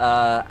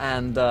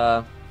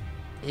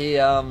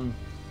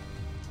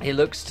 He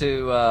looks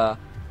to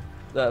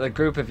the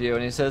group of you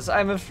and he says,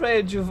 "I'm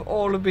afraid you've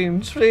all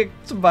been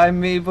tricked by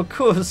me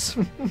because."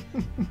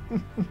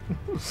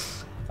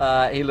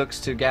 He looks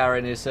to Gary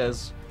and he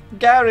says,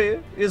 "Gary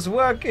is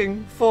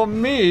working for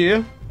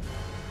me."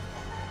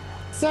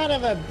 Son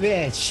of a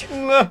bitch.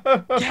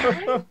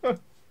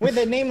 With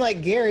a name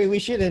like Gary, we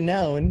should have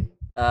known.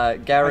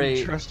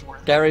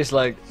 Untrustworthy. Gary's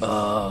like,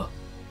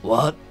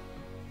 what?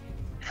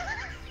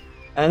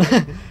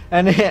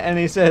 and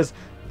he says,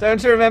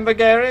 "Don't you remember,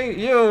 Gary?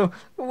 You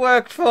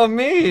worked for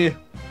me."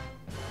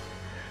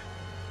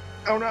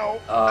 Oh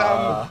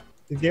no.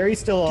 Is Gary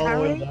still all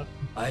Gary? oiled up?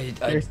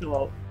 Gary's still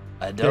all.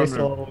 I Gary's don't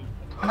still know. all.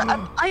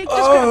 I just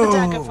grabbed the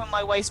dagger from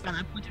my waistband.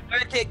 I pointed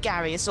directly at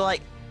Gary. It's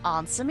like,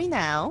 answer me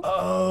now.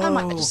 I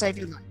might just save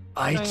your life.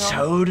 I Going on?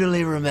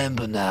 totally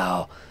remember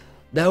now.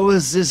 There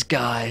was this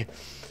guy.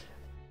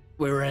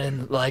 We were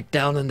in, like,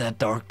 down in that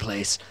dark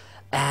place.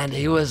 And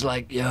he was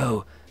like,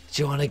 "Yo,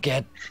 do you want to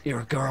get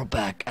your girl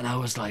back?" And I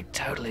was like,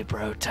 "Totally,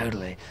 bro,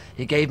 totally."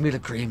 He gave me the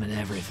cream and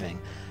everything.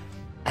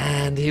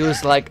 And he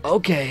was like,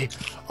 "Okay,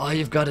 all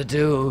you've got to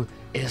do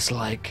is,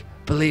 like,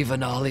 believe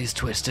in all these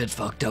twisted,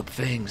 fucked up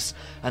things."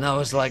 And I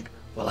was like,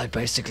 "Well, I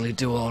basically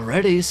do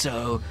already,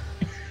 so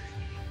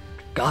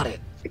got it."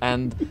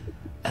 And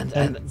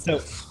So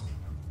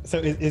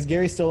is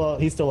Gary still all?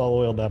 He's still all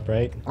oiled up,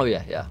 right? oh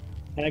yeah.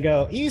 And I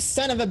go, "You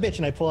son of a bitch!"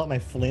 And I pull out my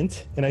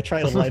flint and I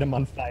try to light him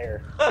on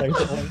fire. Like,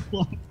 on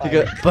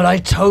fire. But I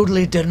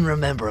totally didn't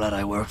remember that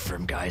I worked for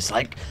him, guys.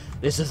 Like,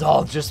 this is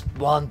all just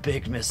one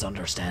big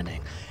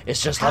misunderstanding.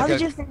 It's just How like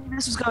did you think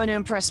this was going to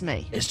impress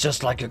me? it's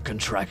just like a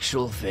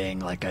contractual thing.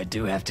 Like, I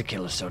do have to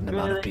kill a certain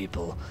amount of Really?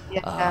 people.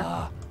 Yeah.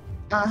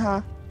 Uh-huh.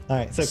 All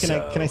right. So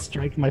can I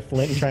strike my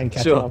flint and try and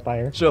catch Sure. him on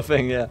fire? Sure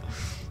thing, yeah.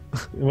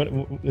 What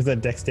is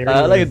that dexterity?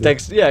 Like What a is it?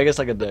 dex, yeah, I guess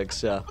like a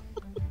dex, yeah.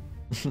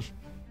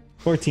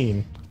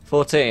 14.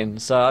 14.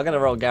 So I'm gonna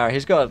roll Gary.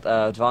 He's got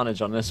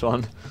advantage on this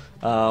one.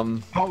 Oh.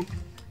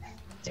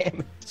 Damn it. Of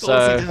course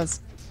So he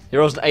does. he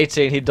rolls an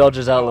 18. He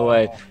dodges out of the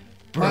way.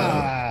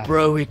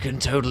 Bro, we can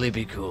totally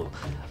be cool.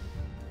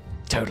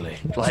 Totally.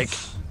 Like,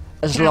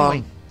 as Can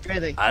long... we?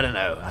 Really? I don't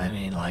know. I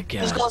mean, like,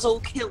 Those yeah. guys all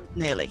killed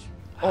nearly.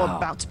 Or How?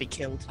 about to be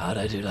killed. How'd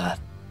I do that?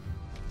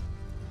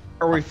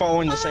 Are we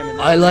following the same?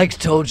 I, like,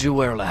 told you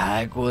where the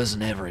hag was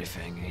and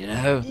everything, you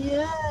know?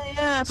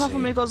 Yeah. Apart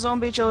from See. we've got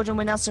zombie children,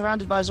 we're now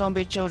surrounded by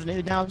zombie children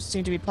who now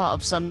seem to be part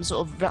of some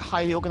sort of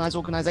highly organized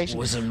organization.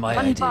 Wasn't my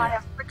Run by idea.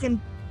 a freaking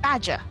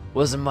badger.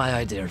 Wasn't my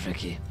idea,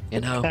 Vicky.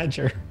 You know?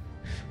 Badger.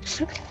 It's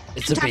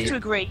You'd a have to beaver.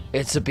 agree.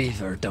 It's a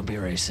beaver. Don't be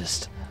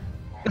racist.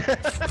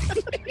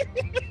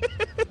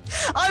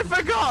 I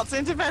forgot!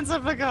 In defense, I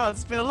forgot.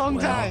 It's been a long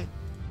Well, time.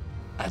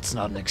 That's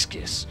not an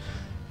excuse.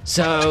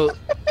 So,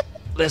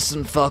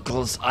 listen,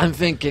 Fuckles, I'm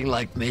thinking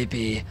like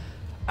maybe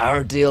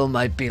our deal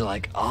might be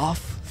like off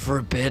for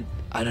a bit.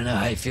 I don't know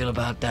how you feel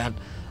about that.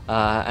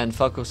 And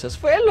Fuckle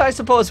says, "Well, I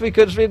suppose we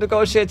could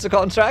renegotiate the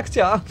contract,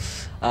 yeah."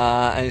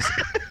 And he's,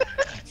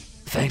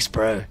 Thanks,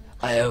 bro.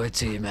 I owe it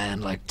to you,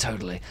 man. Like,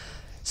 totally.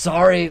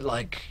 Sorry,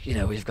 like, you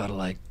know, we've got to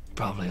like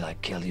probably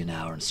like kill you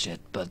now and shit.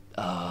 But,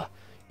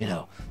 you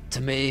know,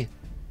 to me,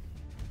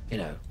 you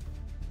know,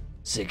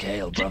 sick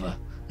hail, brother.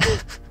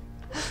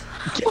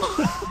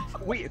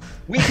 we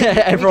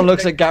everyone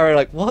looks at Gary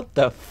like, "What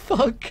the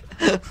fuck?"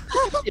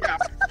 Yeah.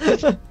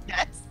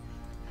 Yes.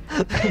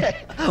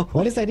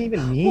 What does that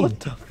even mean? What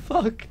the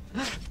fuck?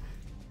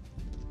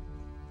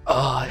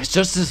 It's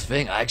just this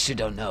thing. I actually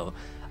don't know.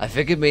 I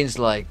think it means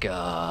like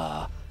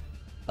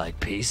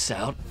peace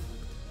out.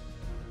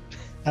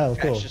 Oh,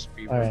 cool. just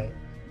be All right.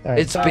 All right.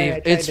 It's Sorry, beef- I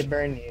tried it's- to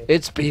burn you.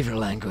 It's beaver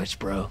language,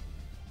 bro.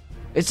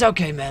 It's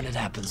okay, man. It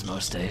happens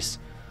most days.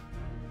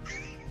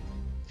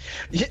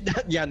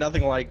 Yeah,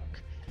 nothing like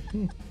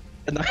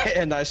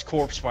a nice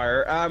corpse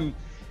fire.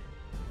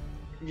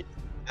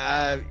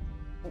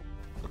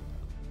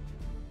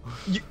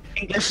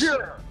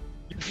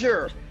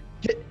 Sure.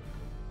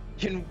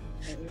 Can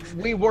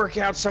we work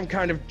out some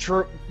kind of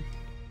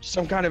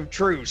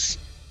truce?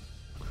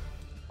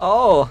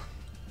 Oh.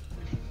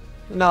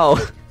 No.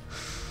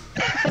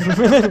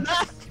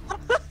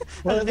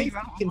 Well, at least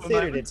he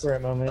considered it for a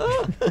moment.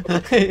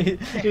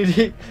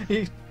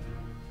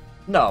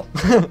 No.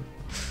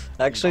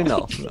 Actually,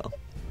 no.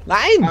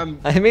 Nine!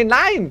 I mean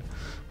 9!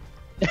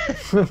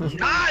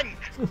 9!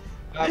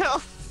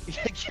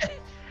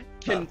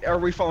 Are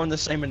we following the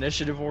same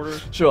initiative order?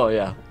 Sure,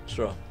 yeah.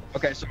 Sure.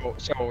 Okay, so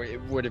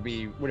would it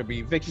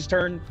be Vicky's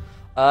turn?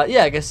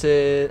 Yeah, I guess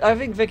I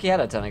think Vicky had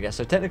a turn, I guess.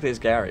 So technically it's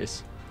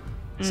Gary's.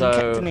 So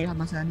Technically, I had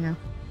my turn, yeah.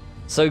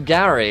 So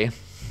Gary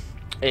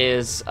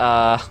is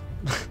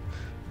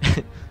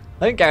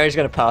think Gary's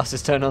gonna pass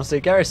his turn.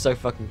 Honestly, Gary's so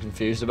fucking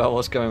confused about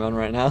what's going on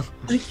right now.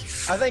 I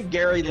think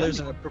Gary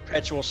lives in a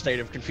perpetual state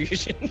of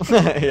confusion.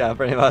 Yeah,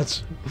 pretty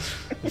much.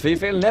 We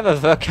will never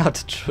work out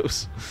the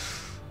truth.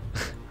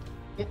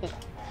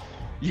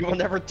 You will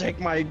never take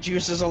my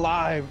juices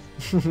alive.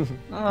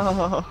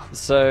 Oh.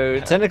 So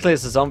technically,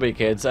 it's the zombie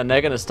kids, and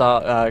they're gonna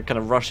start kind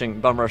of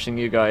bum rushing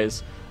you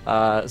guys.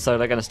 So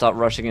they're gonna start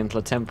rushing into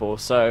the temple.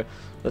 So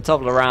the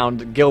top of the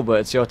round, Gilbert,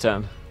 it's your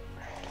turn.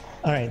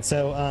 All right,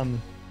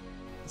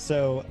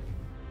 so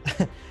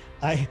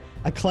I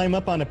climb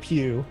up on a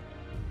pew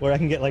where I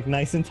can get like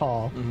nice and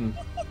tall,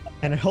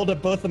 and I hold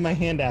up both of my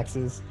hand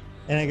axes,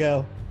 and I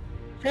go,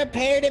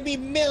 "Prepare to be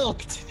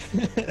milked."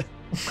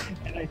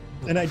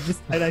 and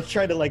I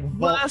try to like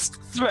vault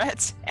Worst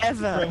threat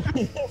ever.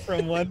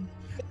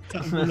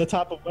 from the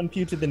top of one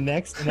pew to the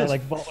next, and I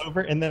like vault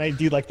over, and then I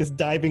do like this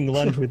diving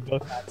lunge with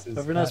both axes.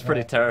 I mean, that's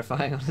pretty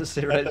terrifying,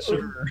 honestly, right?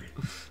 Sure.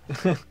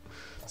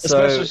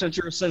 Especially since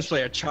you're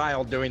essentially a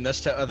child doing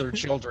this to other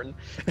children.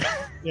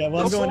 Yeah,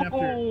 well, I'm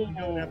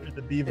going after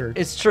the beaver.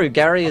 It's true.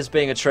 Gary is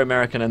being a true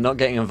American and not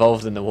getting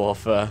involved in the war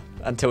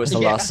until it's the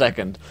last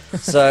second.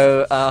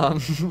 So,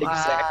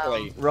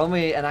 Exactly. roll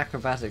me an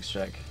acrobatics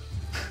check.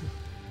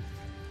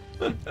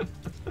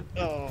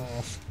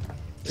 Oh.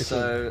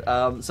 So,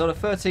 sort of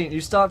 13.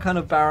 You start kind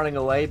of barreling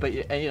away, but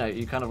you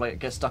kind of like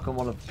get stuck on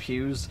one of the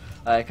pews.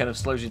 It kind of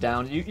slows you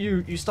down.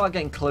 You start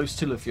getting close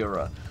to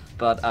LaFura,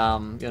 but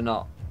you're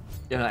not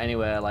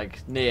anywhere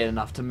like near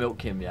enough to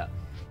milk him yet.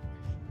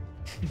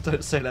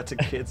 Don't say that to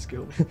kids,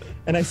 Gilbert.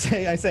 And I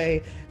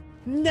say,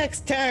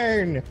 next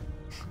turn.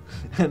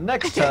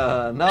 Next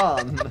turn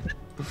on.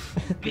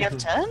 We have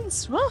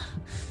turns? What?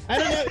 I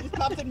don't know. It just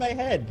popped in my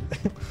head.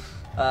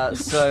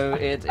 So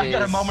it I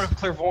got a is- moment of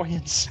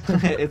clairvoyance.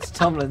 It's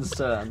Tomlin's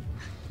turn.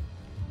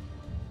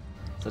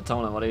 So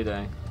Tomlin, what are you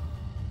doing?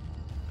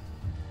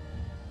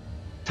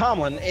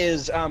 Tomlin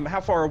is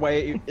how far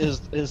away is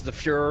the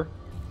Fuhrer?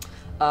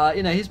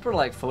 He's probably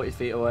like 40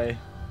 feet away.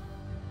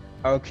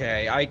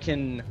 Okay,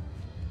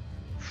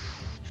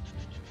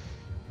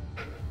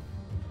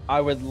 I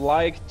would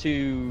like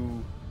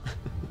to.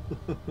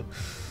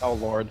 Oh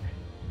Lord.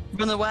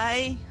 Run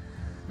away?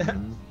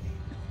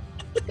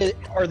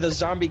 Are the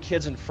zombie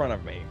kids in front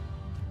of me?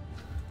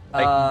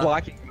 Like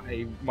blocking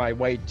my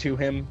way to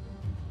him?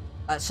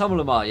 Some of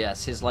them are,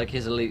 yes. His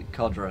elite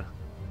cadre,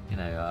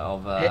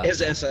 of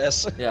His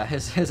SS. yeah,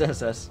 his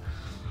SS.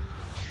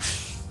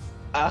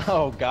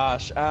 Oh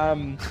gosh.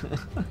 Can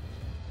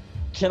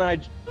I?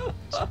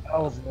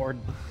 Oh Lord.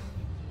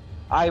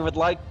 I would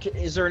like.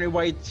 Is there any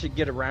way to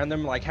get around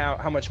them? Like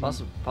how much?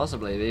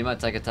 Possibly, but you might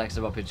take a tax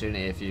of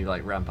opportunity if you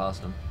like ran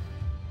past them.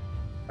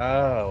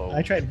 Oh.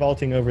 I tried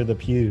vaulting over the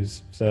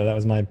pews, so that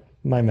was my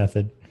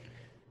method.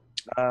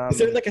 Is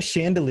there like a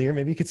chandelier?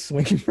 Maybe you could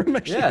swing from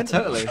a Yeah, chandelier.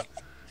 totally.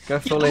 Go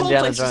full The whole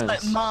Indiana place is Jones.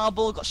 like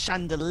marble, got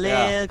chandelier,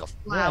 Yeah. got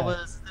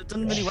flowers. They've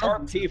done really well.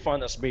 Sharp teeth on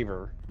this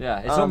beaver. Yeah,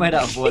 it's all made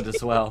out of wood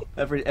as well.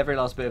 Every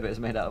last bit of it is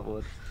made out of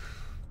wood.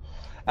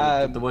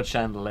 The wood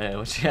chandelier,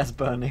 which he has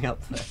burning up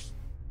there.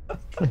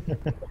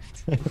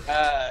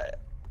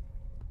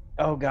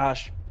 Oh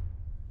gosh.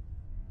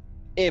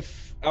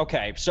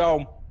 Okay,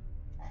 so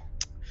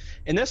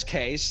in this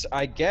case,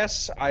 I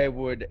guess I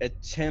would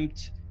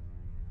attempt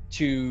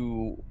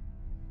to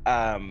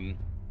Do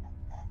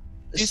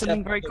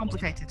something very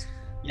complicated.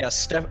 Yeah,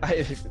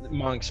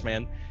 monks,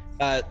 man.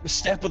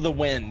 Step of the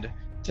wind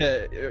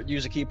to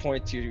use a key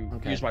point to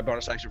use my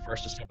bonus action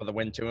first to step of the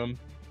wind to him.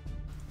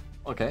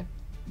 Okay.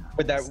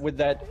 With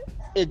that,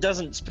 it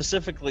doesn't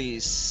specifically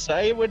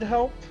say it would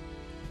help.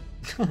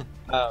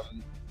 But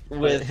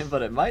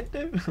it might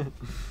do.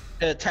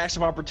 Attacks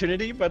of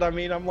opportunity, but I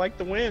mean, I'm like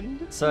the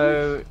wind.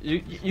 So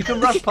you can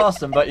rush past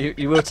them, but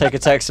you will take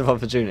attacks of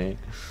opportunity.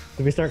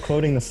 Did we start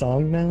quoting the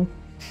song now?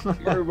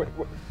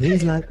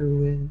 He's like a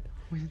wind.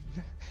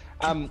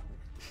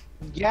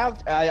 Yeah,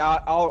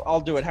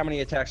 I'll do it. How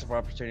many attacks of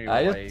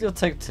opportunity? You'll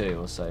take 2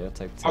 or so. You'll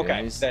take 2.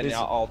 Okay, then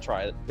I'll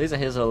try it. These are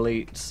his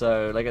elite,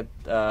 so like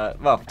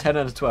 10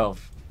 and a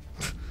 12.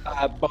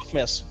 Both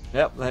miss.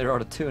 Yep, they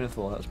rolled a 2 and a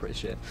 4. That was pretty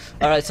shit.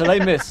 All right, so they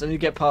miss, and you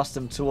get past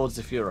them towards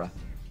the Fuhrer.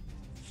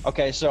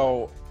 Okay,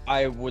 so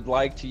I would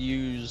like to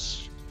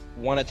use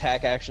one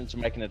attack action to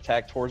make an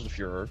attack towards the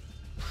Fuhrer.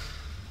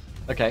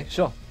 Okay,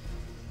 sure.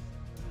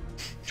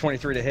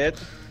 23 to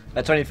hit.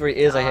 23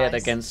 is a hit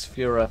Nice. against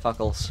Fuhrer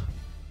Fuckles.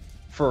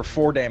 For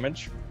 4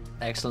 damage.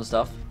 Excellent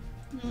stuff.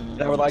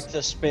 And I would like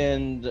to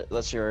spend,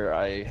 let's see here,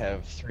 I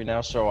have 3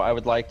 now, so I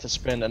would like to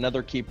spend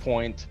another key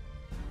point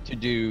to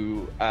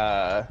do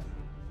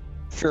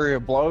Fury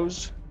of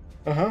Blows.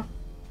 Uh-huh.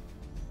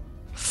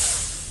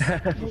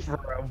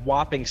 For a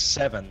whopping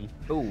 7.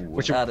 Ooh,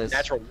 Which that is is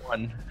natural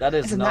 1. that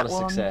is Isn't not a that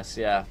one? success.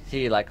 Yeah,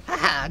 he like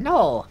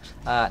no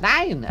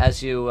 9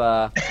 as you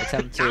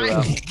attempt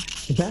to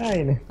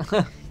 9.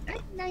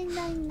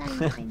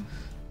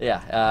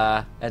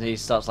 yeah, and he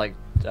starts like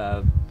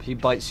he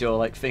bites your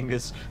like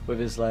fingers with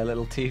his like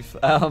little teeth.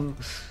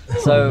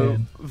 So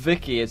man.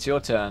 Vicky, it's your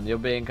turn. You're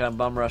being kind of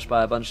bum rushed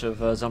by a bunch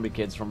of zombie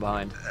kids from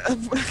behind.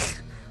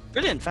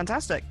 Brilliant,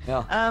 fantastic.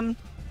 Yeah.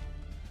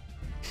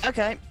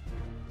 Okay.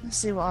 Let's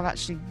see what I've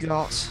actually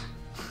got.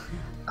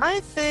 I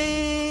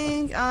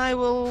think I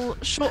will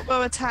short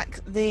bow attack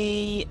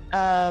the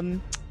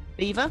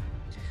beaver,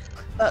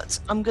 but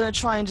I'm gonna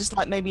try and just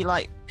maybe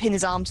pin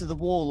his arm to the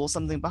wall or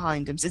something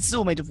behind him. It's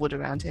all made of wood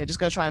around here. Just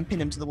gonna try and pin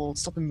him to the wall,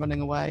 stop him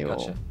running away,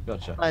 Gotcha. or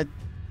Gotcha.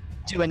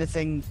 do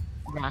anything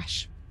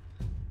rash.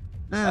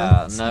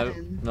 No,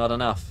 not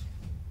enough.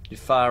 You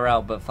fire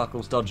out, but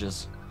Fuckles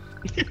dodges.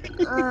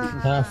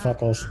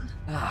 Fuckles.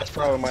 That's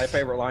probably my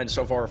favorite line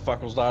so far.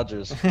 Fuckles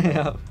dodges.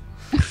 Yeah. Out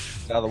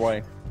of the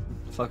way.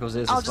 Fuckles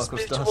is I'll as just Fuckles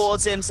move does.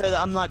 towards him so that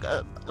I'm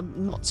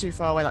I'm not too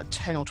far away,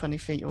 10 or 20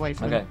 feet away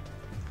from him.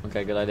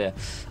 Okay, good idea.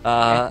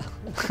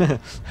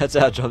 That's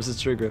our jobs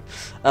as True Group.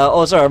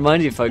 Also, I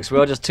remind you folks, we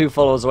are just 2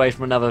 followers away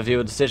from another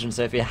viewer decision,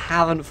 so if you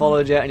haven't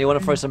followed yet and you want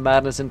to throw some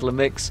madness into the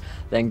mix,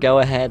 then go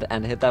ahead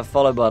and hit that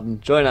follow button.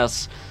 Join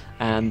us,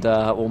 and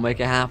we'll make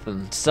it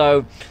happen.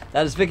 So,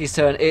 that is Vicky's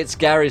turn. It's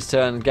Gary's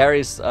turn.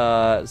 Gary's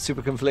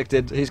super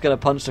conflicted. He's going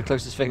to punch the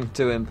closest thing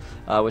to him,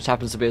 which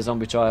happens to be a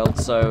zombie child.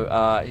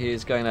 So,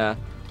 he's going to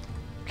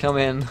come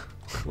in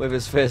with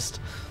his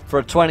fist for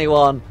a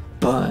 21.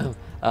 Boom!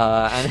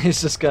 And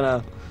he's just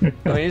gonna. I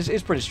mean, he's a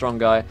pretty strong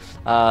guy.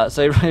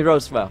 So he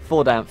rolls 5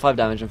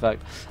 damage, in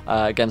fact,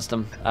 against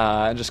him,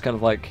 and just kind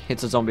of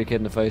hits a zombie kid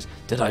in the face.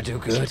 Did I do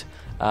good?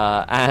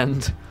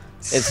 And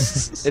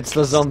it's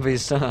the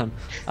zombie's turn.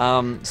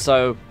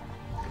 So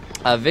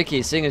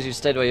Vicky, seeing as you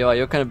stayed where you are,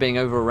 you're kind of being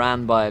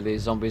overran by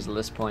these zombies at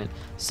this point.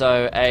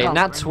 So a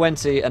nat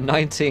 20, a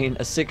 19,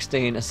 a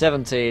 16, a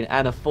 17,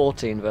 and a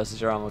 14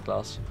 versus your armor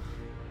class.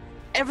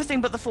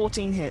 Everything but the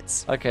 14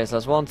 hits. Okay, so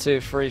that's 1,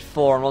 2, 3,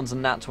 4, and one's a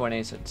nat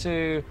 20, so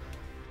 2,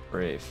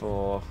 3,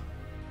 4,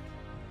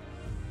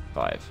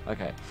 5.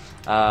 Okay.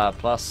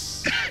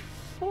 Plus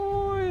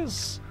 4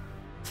 is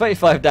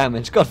 35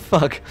 damage. God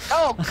fuck.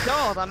 Oh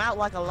god, I'm out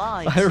like a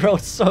light. I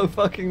rolled so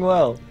fucking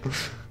well.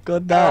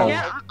 God damn.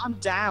 Yeah, I'm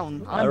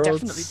down. I'm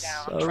definitely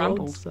down. I'm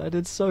trampled. I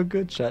did so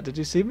good, chat. Did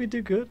you see me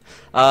do good?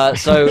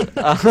 Don't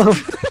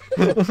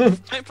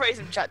praise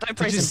him, chat. Don't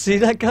praise Did you him. see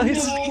that,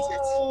 guys?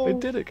 No. We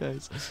did it,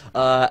 guys.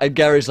 And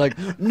Gary's like,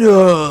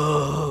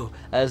 no,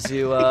 as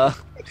you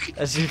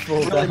fall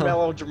Really down.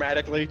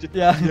 melodramatically.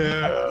 Yeah.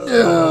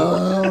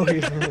 No.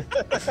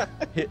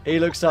 he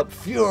looks up,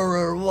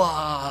 Führer,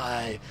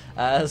 why?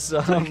 As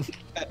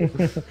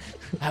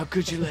how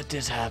could you let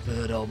this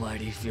happen,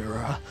 Almighty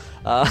Führer?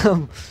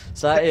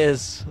 So that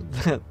is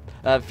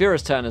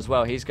Führer's turn as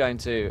well. He's going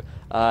to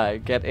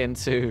get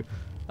into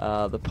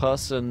the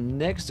person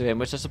next to him,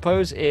 which I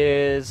suppose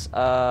is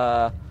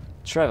Trevor.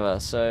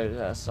 So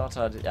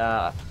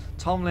Sartad,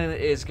 Tomlin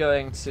is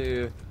going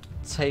to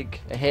take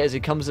a hit as he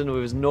comes in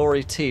with his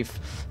Nori teeth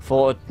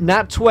for a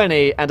nat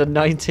 20 and a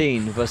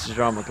 19 versus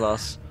your armor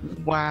class.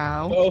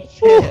 Wow. Oh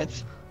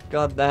shit!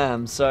 God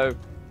damn. So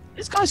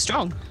This guy's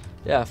strong.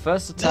 yeah,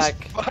 first attack.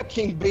 This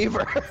fucking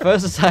beaver.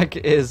 First attack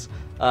is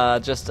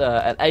just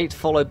an 8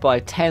 followed by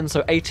 10,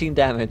 so 18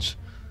 damage.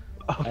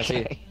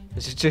 Okay.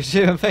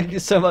 And thank you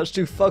so much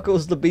to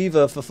Fuckles the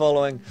Beaver for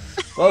following.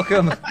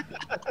 Welcome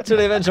to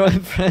the event, my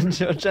friend,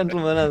 your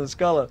gentleman and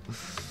scholar.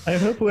 I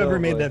hope whoever Oh,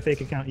 made boy. that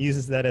fake account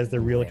uses that as their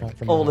real account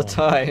from All now the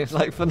on. time,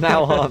 like from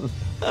now on.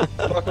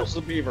 Fuckles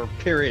the beaver.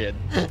 Period.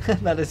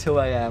 That is who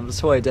I am. That's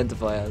who I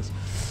identify as.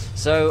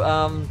 So,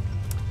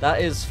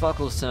 that is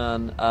Fuckles'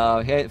 turn.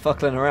 He ain't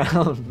fuckling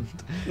around.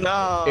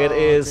 No. It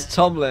is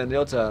Tomlin,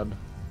 your turn.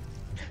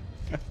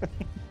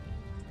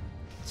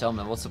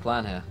 Tomlin, what's the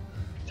plan here?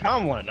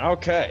 Tomlin.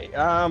 Okay.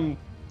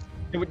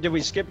 Did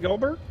we skip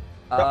Gilbert?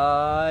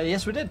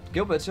 Yes, we did.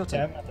 Gilbert, it's your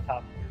Yeah, turn. I'm at the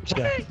top.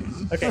 Yeah.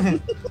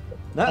 Okay.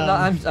 No,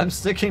 I'm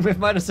sticking with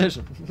my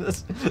decision.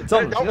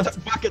 Tomlin, No, your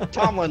fuck it,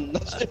 Tomlin.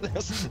 Let's do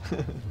this.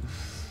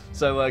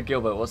 So,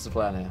 Gilbert, what's the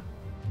plan here?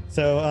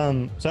 So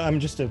I'm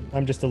just a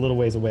little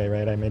ways away,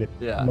 right? I made it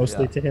Yeah,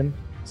 mostly yeah. to him,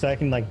 so I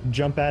can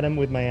jump at him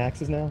with my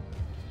axes now.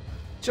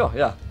 Sure,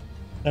 yeah.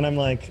 And I'm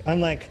like,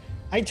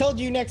 I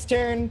told you next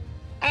turn.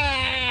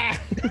 Ah!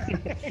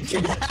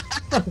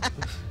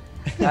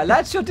 Now,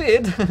 that you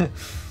did.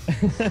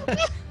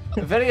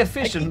 Very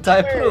efficient, I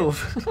approve.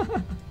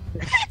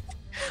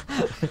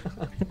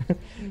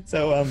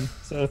 So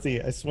let's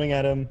see. I swing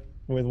at him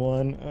with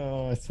one.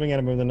 Oh, I swing at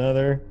him with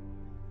another.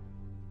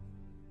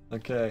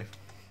 Okay.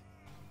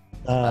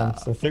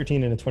 So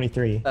 13 and a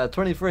 23,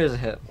 23 is a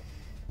hit.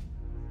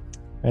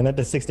 and that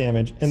does 6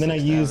 damage. And then I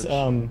 6 use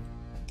damage.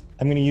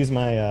 I'm gonna use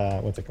my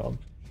what's it called?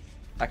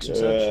 Action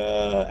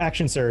surge.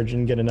 Action surge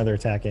and get another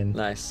attack in.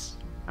 Nice.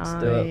 Let's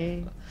do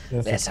it.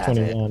 That's Let's like have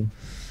it. 21. and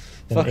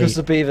Fuckles 8.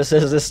 the Beaver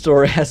says this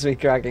story has me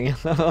cracking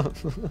up.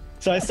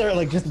 So I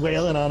start just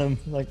wailing on him,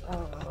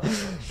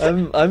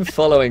 I'm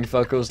following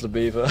Fuckles the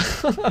Beaver.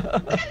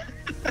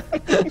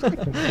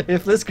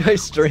 If this guy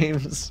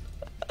streams,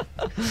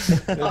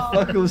 if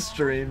Fuckles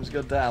streams,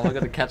 goddamn, I'm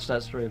gonna catch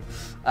that stream.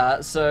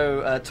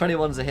 So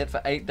 21's a hit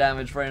for 8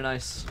 damage. Very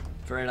nice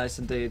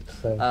indeed.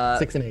 So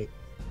 6 and 8.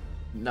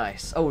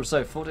 Nice. Oh,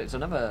 so 14. So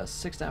another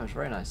 6 damage.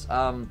 Very nice.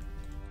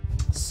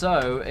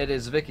 So it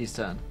is Vicky's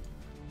turn.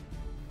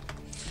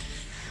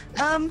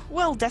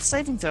 Well, death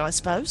saving throw, I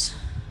suppose.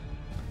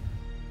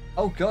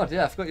 Oh god,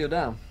 yeah, I forgot you're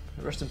down.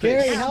 Rest in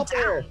Gary, peace. help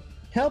her!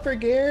 Help her,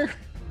 Gary!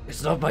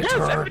 It's not my No,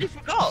 turn. everybody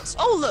forgot.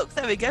 Oh, look,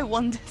 there we go.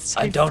 One death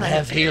save I don't failed.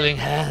 have healing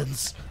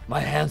hands. My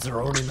hands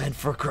are only meant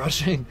for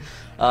crushing.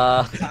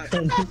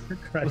 Crushing.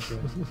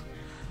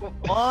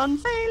 One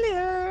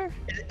failure.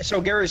 So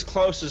Gary's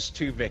closest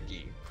to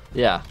Vicky.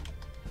 Yeah,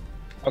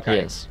 Okay.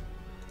 he is.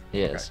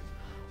 He is.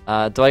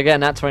 Do I get a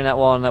nat 20, nat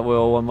 1, that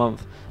will 1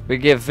 month? We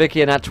give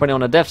Vicky a nat 20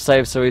 on a death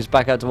save, so he's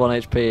back up to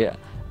 1 HP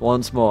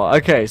once more.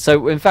 Okay,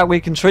 so in fact we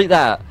can treat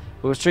that.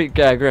 We'll treat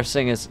Griff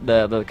Sing as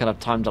the kind of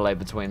time delay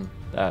between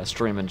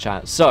stream and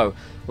chat. So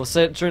we'll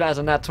treat that as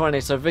a nat 20.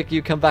 So Vicky,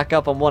 you come back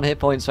up on 1 hit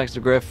point thanks to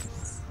Griff.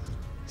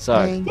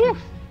 So.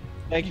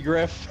 Thank you,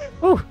 Griff.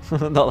 Ooh,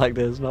 not like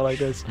this, not like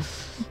this.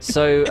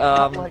 So,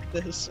 Like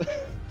this.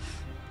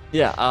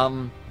 yeah, I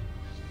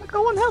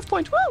got 1 health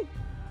point. Woo!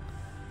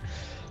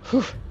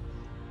 oh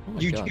my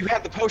You God.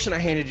 had the potion I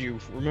handed you.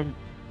 Remember?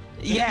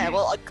 Yeah,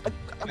 well,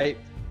 I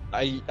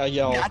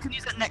yelled. yeah, I can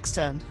use that next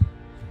turn.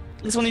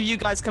 Unless one of you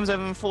guys comes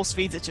over and force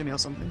feeds it to me or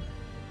something.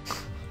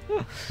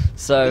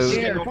 So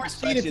Here, force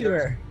feed it to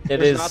her. it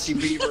There's is Nazi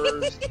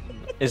beavers.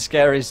 it's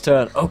Gary's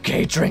turn.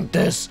 Okay, drink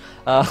this.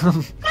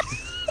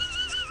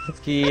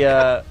 He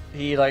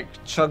like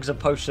chugs a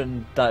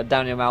potion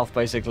down your mouth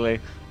basically,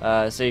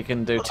 so you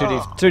can do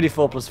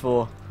 2d4 plus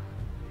 4.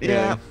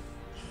 Yeah.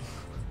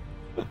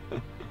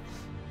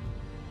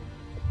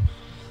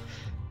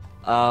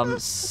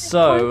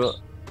 So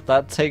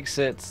that takes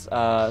it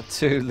to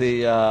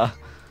the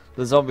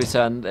zombie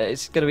turn.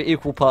 It's going to be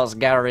equal parts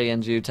Gary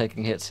and you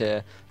taking hits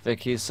here,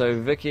 Vicky. So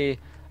Vicky,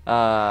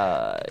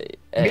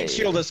 Hit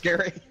shield us,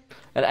 Gary.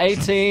 an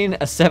 18,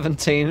 a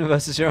 17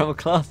 versus your armor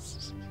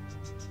class.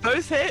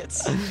 Both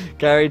hits.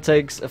 Gary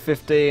takes a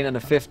 15 and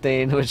a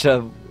 15, which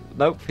are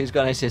nope, he's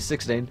got an AC of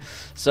 16.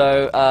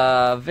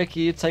 So Vicky,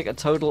 you take a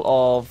total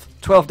of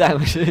 12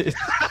 damage. Yay!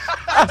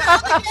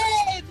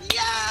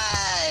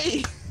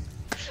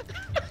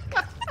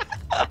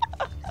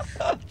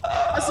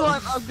 That's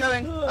why I'm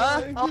going.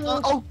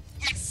 Oh,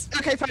 yes.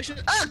 Okay, potion.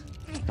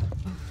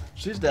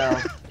 She's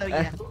down. Oh,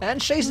 yeah.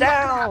 And she's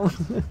down.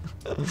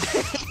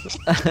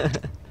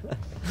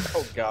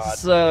 Oh God.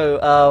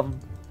 So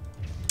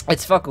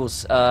it's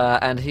Fuckles,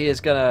 and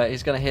he's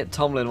gonna hit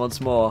Tomlin once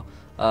more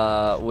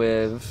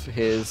with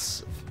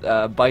his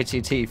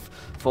bitey teeth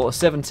for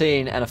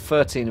 17 and a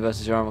 13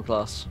 versus your armor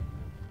class.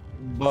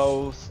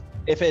 Both.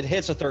 If it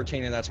hits a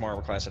 13, and that's my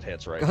armor class, it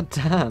hits, right? God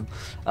damn.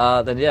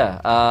 Then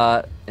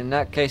yeah. In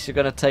that case, you're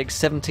gonna take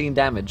 17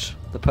 damage,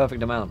 the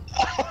perfect amount.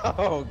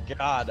 Oh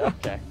God.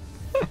 Okay.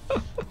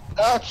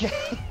 Okay.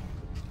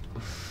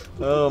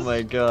 Oh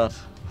my god.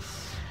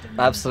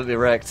 Absolutely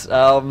wrecked.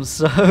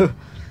 So,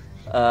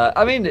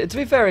 I mean, to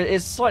be fair,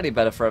 it's slightly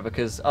better for her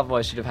because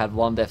otherwise she'd have had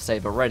 1 death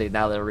save already.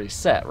 Now they're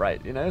reset,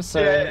 right? You know.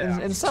 So Yeah.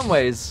 in some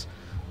ways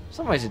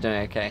you're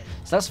doing okay.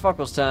 So that's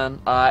Fuckle's turn.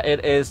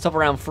 It is top of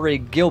round 3.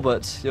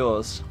 Gilbert,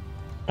 yours.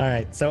 All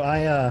right, so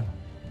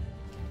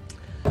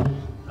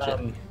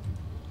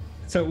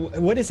so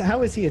what is?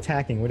 How is he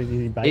attacking? What is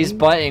he biting? He's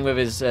biting with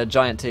his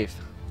giant teeth.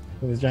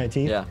 With his giant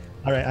teeth. Yeah.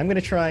 All right, I'm gonna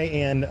try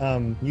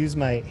and use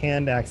my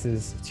hand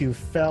axes to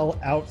fell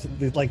out,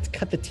 like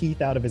cut the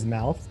teeth out of his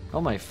mouth, Oh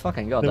my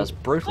fucking god, No. that's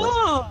brutal.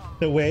 Oh,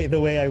 the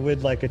way I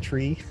would like a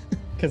tree,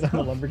 because I'm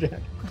a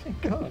lumberjack.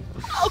 God,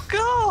 oh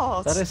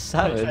God! that is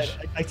savage.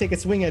 I take a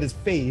swing at his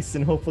face,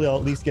 and hopefully I'll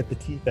at least get the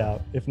teeth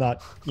out. If not,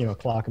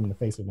 clock him in the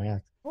face with my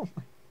axe.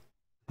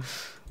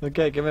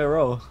 Okay, give me a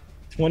roll.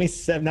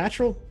 27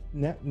 natural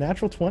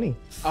 20.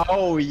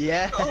 Oh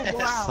yeah. Oh,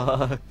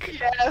 wow. Fuck.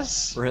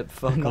 Yes. Rip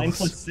 9 Fuckles.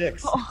 plus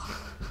 6.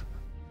 Oh.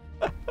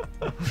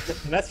 And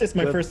that's just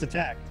my Good. first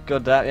attack.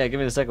 God damn, yeah, give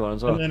me the second one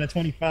as well. And then a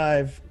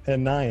 25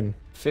 and 9.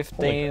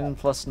 15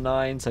 plus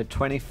 9, so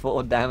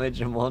 24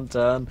 damage in 1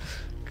 turn.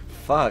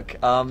 Fuck.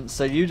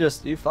 So you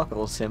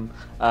fuckles him,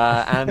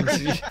 and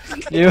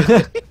you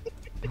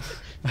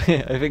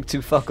I think 2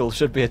 fuckles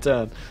should be a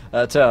term.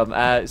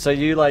 So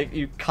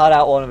you cut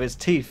out one of his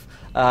teeth,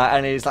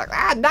 and he's like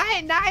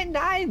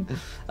 9.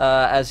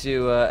 As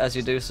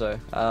you do so.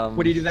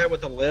 Would you do that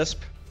with a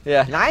lisp?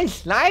 Yeah, 9.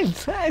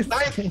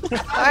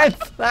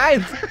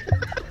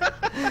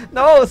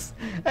 No,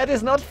 that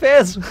is not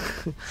fair.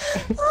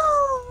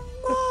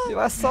 You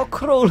are so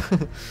cruel.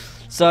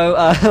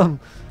 So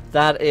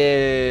that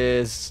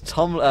is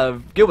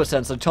Gilbert's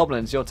turn. So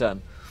Tomlin, it's your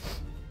turn.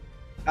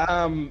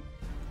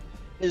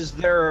 Is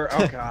there?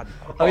 Oh God.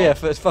 Oh yeah,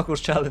 for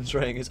Fuckle's challenge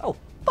ring is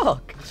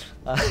fuck.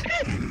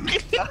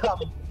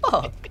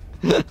 Fuck.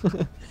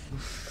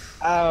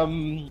 I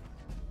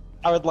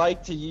would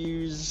like to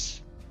use.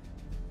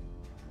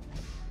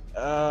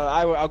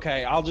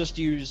 I'll just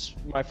use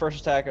my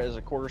first attack as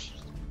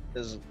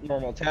as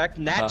normal attack.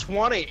 Nat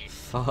 20.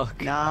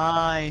 Fuck.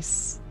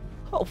 Nice.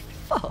 Oh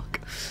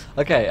fuck.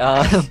 Okay.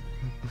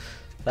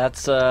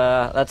 That's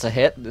a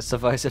hit.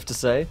 Suffice it to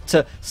say.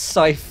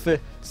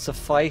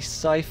 Suffice.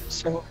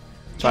 So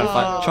Trying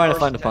to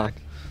find a pun.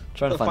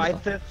 Trying to the find a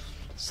pun. 5th.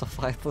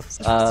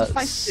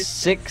 Suffice.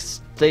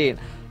 16.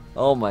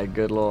 Oh my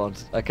good lord.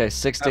 Okay,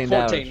 16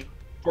 14. damage.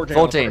 14. On the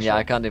 14. first Yeah, one.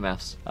 I can't do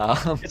maths.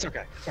 It's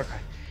okay. It's okay.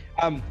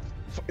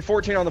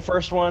 14 on the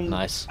first one.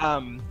 Nice.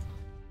 Can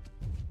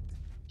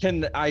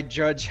I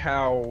judge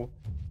how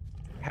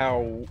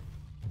have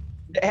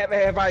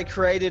I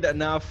created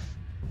enough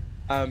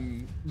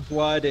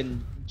blood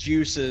and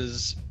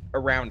juices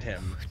around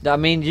him? I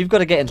mean, you've got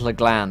to get into the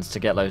glands to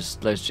get those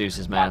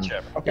juices, man.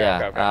 Gotcha. Okay,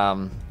 Yeah.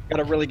 okay.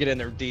 Gotta really get in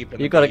there deep.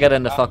 You've got to get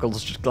into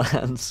Fuckle's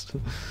glands.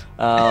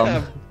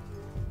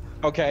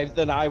 Okay,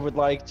 then I would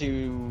like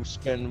to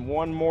spend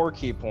one more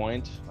key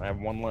point. I have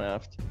one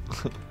left.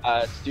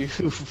 To do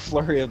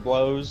flurry of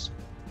blows.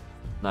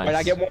 Nice. Wait,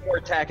 I get one more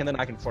attack and then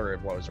I can flurry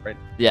of blows, right?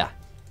 Yeah.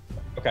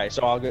 Okay,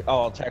 so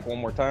I'll attack one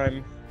more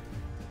time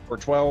for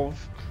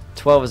 12.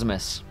 12 is a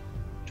miss.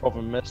 12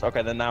 and miss.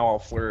 Okay, then now I'll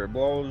flurry of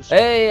blows.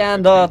 Hey,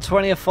 and our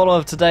 20th follower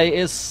of today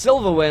is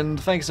Silverwind.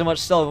 Thank you so much,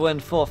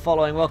 Silverwind, for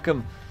following.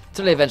 Welcome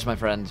to the adventure, my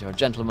friend. You're a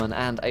gentleman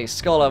and a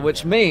scholar,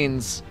 which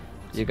means,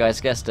 you guys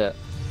guessed it,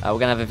 we're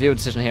going to have a viewer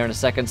decision here in a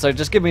second. So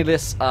just give me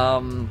this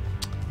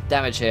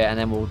damage here, and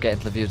then we'll get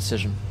into the viewer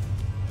decision.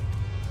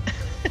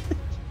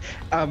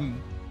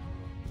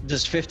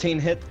 Does 15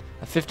 hit?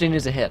 A 15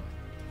 is a hit.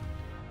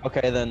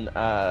 Okay, then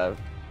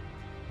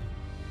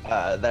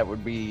that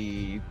would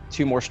be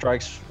 2 more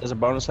strikes as a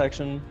bonus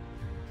action.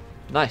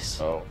 Nice.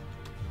 So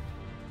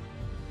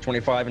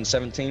 25 and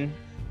 17.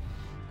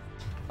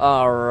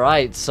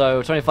 Alright,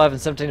 so 25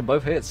 and 17 are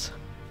both hits.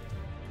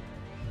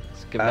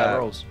 Let's give that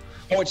rolls.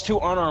 Oh, it's 2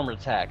 unarmed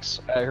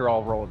attacks. Here,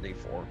 I'll roll a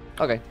d4.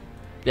 Okay.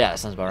 Yeah, that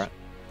sounds about right.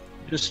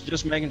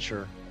 Just making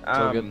sure.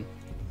 all good.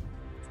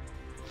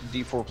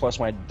 D4 plus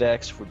my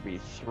dex would be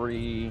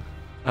 3.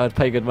 I would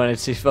pay good money to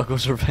see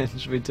Fuckle's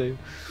Revenge, me too.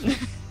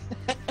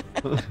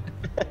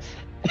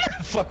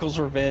 Fuckle's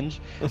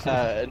Revenge.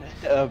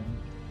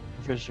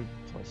 Proficiency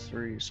plus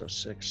 3, so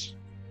 6.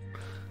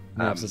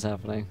 Maps is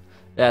happening.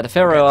 Yeah, the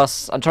Pharaoh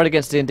asks, I'm trying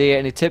against D&D.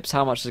 Any tips?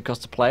 How much does it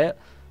cost to play it?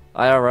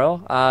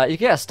 IRL. You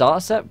can get a starter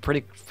set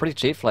pretty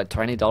cheap for like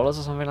 $20 or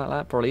something like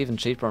that. Probably even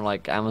cheaper on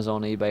like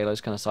Amazon, eBay,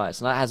 those kind of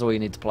sites. And that has all you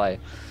need to play.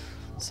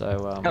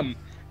 So.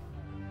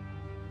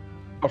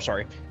 Oh,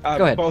 sorry.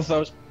 Go ahead. Both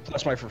those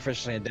plus my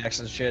proficiency in dex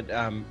and shit.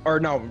 Or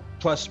no,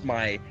 plus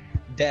my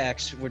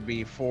dex would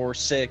be 4,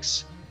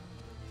 6.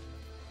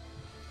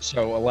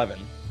 So 11.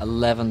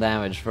 11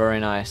 damage.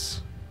 Very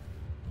nice.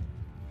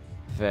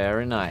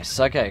 Very nice.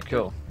 Okay,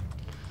 cool.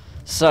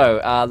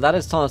 So that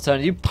is Tom's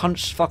turn. You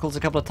punched Fuckles a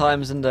couple of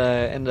times in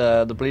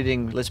the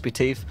bleeding lispy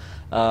teeth.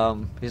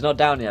 He's not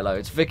down yet though.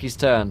 It's Vicky's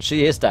turn.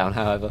 She is down,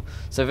 however.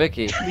 So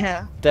Vicky,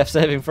 Yeah. death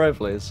saving throw,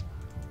 please.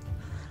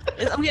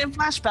 I'm getting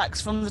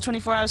flashbacks from the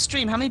 24-hour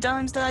stream. How many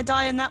times did I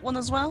die in that one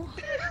as well?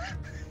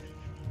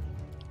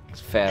 It's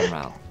fair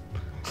amount.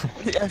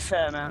 Yeah,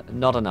 fair amount.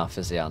 Not enough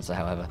is the answer,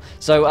 however.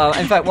 So,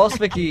 in fact, whilst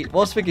Vicky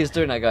is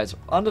doing that, guys,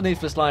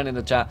 underneath this line in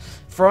the chat,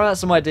 throw out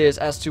some ideas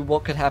as to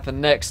what could happen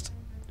next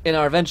in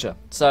our adventure.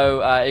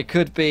 So, it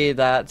could be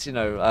that, you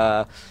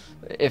know,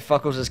 if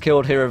Fuckles is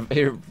killed,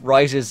 he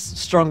rises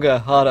stronger,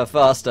 harder,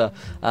 faster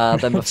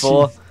than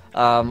before.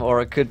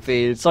 Or it could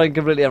be something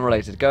completely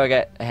unrelated. Go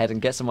ahead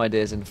and get some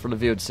ideas in for the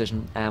viewer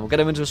decision, and we'll get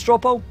them into a straw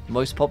poll.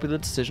 Most popular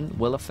decision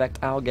will affect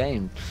our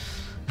game.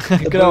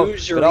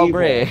 Good old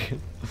Greg.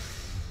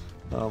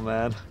 Oh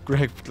man,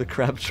 Greg the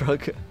crab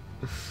truck.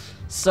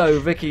 So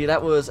Vicky,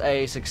 that was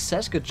a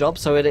success. Good job.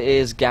 So it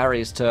is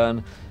Gary's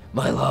turn.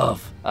 My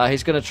love.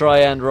 He's going to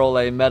try and roll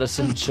a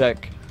medicine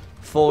check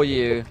for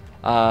you.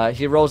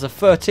 He rolls a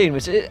 13,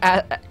 which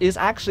is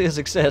actually a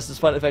success,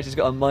 despite the fact he's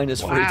got a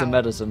 -3 to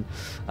medicine,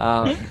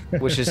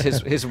 which is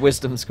his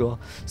wisdom score.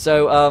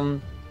 So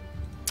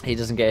he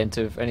doesn't get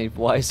into any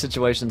wise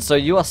situations. So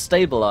you are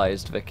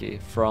stabilized, Vicky,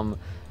 from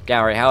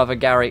Gary. However,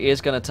 Gary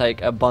is going to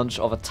take a bunch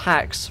of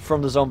attacks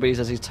from the zombies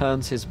as he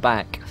turns his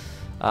back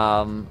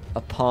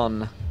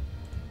upon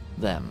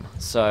them.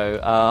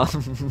 So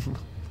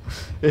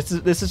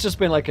this has just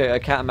been like a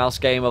cat and mouse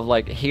game of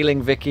like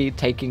healing Vicky,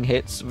 taking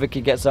hits.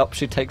 Vicky gets up,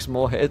 she takes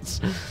more hits.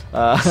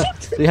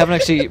 You haven't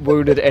actually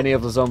wounded any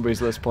of the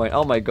zombies at this point.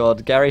 Oh my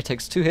god, Gary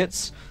takes 2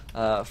 hits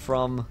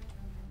from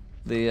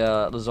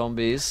the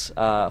zombies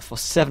for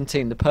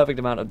 17, the perfect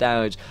amount of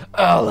damage.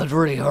 Oh, that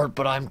really hurt,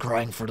 but I'm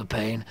crying for the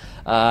pain.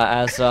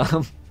 As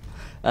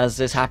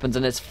this happens,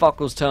 and it's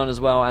Fuckles' turn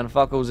as well, and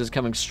Fuckles is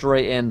coming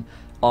straight in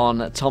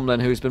on Tomlin,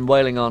 who's been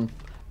wailing on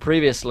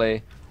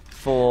previously,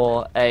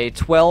 for a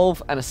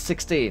 12 and a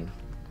 16.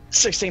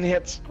 16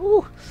 hits.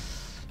 Ooh.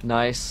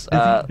 Nice.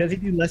 Does he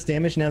do less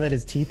damage now that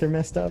his teeth are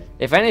messed up?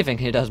 If anything,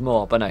 he does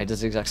more, but no, he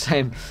does the exact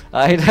same.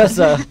 He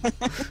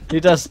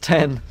does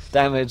 10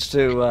 damage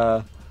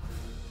to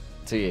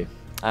you.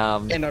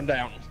 And I'm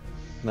down.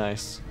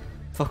 Nice.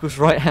 Fuckles'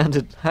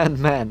 right-handed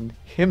man,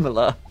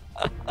 Himmler.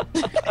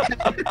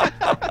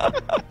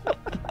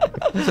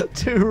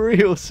 Too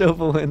real,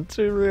 Silverwind.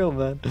 Too real,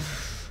 man.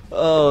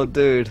 Oh,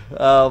 dude.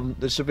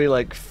 It should be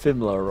like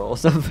Fimmler or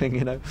something,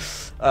 you know.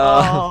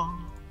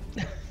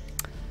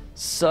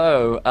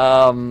 So,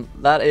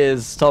 that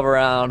is top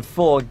round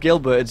 4.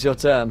 Gilbert, it's your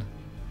turn.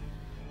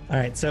 All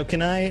right. So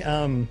can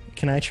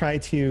I try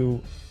to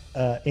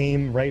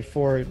aim right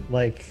for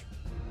like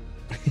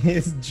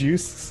His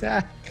juice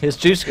sack.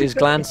 His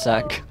gland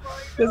sack.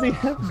 Does he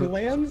have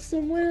glands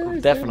somewhere?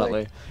 Is there,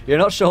 Definitely. You're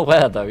not sure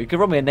where though. You could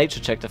roll me a nature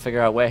check to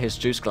figure out where his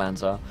juice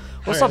glands are.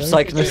 What's Alright, up,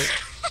 let me Cycnus?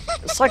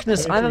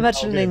 Cycnus, I'm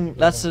imagining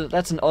that's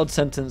an odd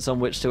sentence on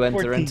which to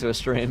enter 14. into a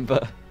stream,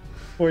 but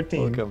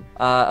 14. welcome.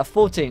 A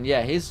 14.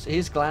 Yeah,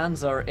 his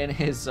glands are in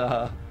his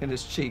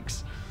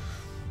cheeks.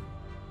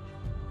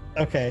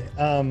 Okay.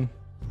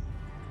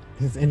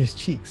 It's in his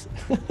cheeks.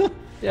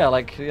 Yeah,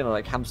 like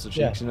like hamster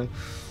cheeks,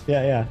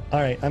 Yeah. Yeah. All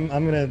right. I'm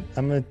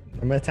gonna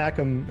attack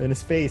him in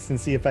his face and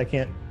see if I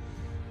can't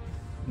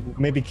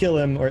maybe kill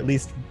him or at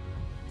least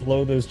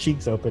blow those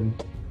cheeks open.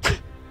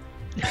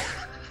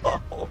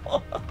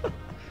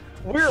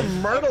 We're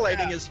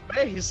mutilating his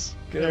face.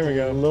 There we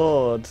go.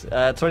 Lord.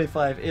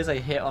 25 is a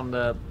hit on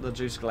the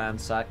juice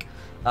gland sack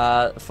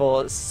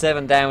for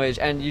 7 damage,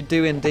 and you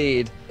do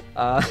indeed.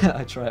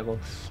 I tribal.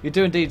 You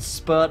do indeed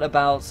spurt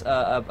about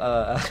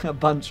a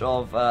bunch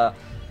of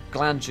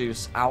gland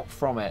juice out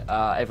from it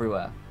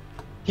everywhere.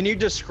 Can you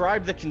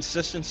describe the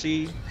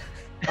consistency?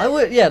 I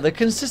would, yeah. The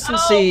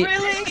consistency.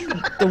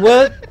 Oh,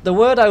 really? The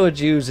word I would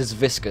use is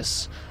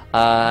viscous.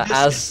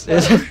 As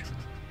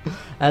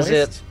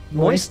it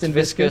moist and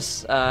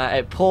viscous.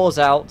 It pours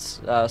out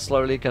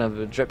slowly, kind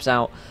of drips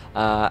out,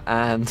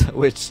 and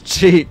which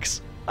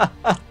cheeks.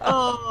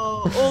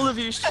 Oh, all of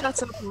you, shut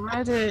up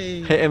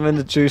already. Hit him in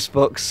the juice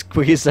box.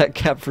 Squeeze that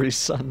Capri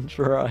Sun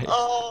dry.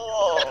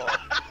 Oh.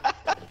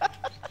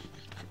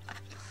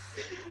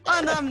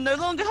 And I'm no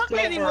longer hungry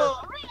Silver. anymore.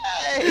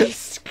 Hooray!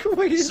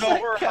 Squeeze that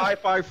Silver, high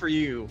five for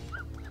you.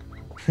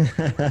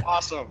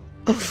 Awesome.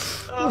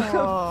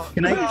 Oh.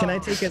 Can I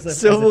take as a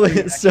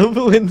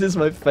Silverwind is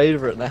my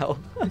favorite now.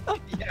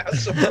 Yeah,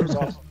 Silver's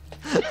awesome.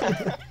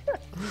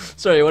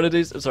 Sorry, you want to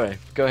do? Sorry,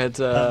 go ahead.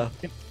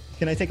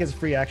 Can I take as a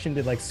free action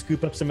to like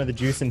scoop up some of the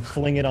juice and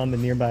fling it on the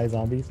nearby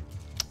zombies?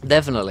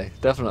 Definitely.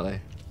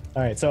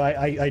 All right, so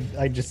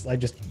I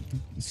just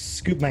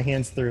scoop my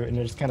hands through and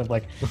just kind of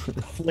like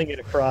fling it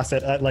across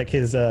at like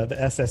his the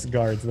SS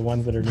guards, the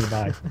ones that are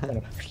nearby. Kind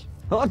of-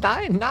 Oh,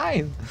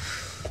 nine.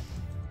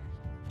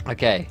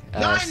 Okay.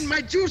 9,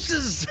 my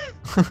juices.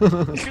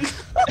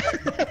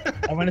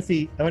 I want to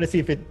see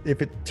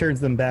if it turns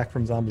them back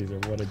from zombies or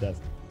what it does.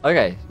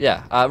 Okay,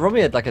 yeah. Roll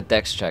me like a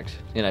dex check.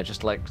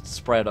 Just like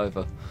spread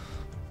over.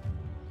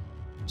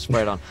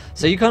 Spray it on.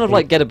 So you kind of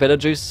like get a bit of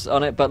juice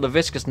on it, but the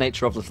viscous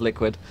nature of the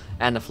liquid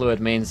and the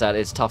fluid means that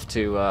it's tough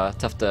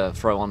to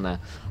throw on there.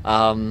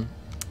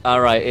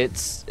 All right,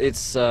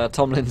 it's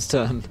Tomlin's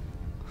turn.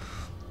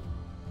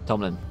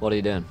 Tomlin, what are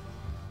you doing?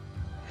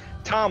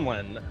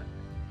 Tomlin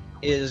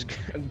is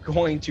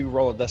going to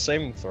roll the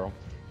saving throw.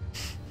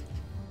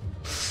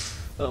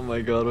 Oh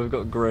my god, we've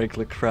got Greg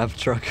the Crab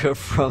Trucker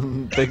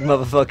from Big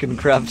Motherfucking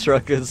Crab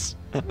Truckers.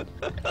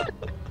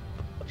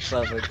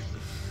 Perfect.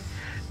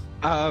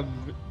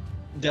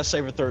 Death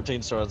save of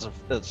 13, so it's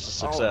a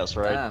success,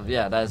 right? Damn.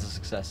 Yeah, that is a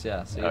success.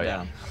 Yeah, so you're Oh, yeah.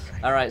 down.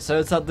 All right, so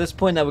it's at this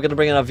point that we're going to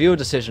bring in our viewer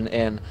decision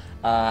in,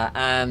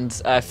 and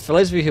for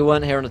those of you who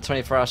weren't here on the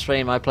 24-hour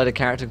stream, I played a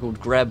character called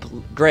Greg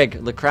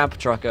the Crab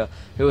Trucker,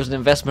 who was an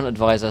investment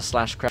advisor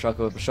 / crab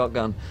trucker with a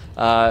shotgun,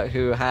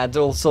 who had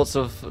all sorts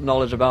of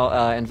knowledge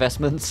about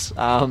investments,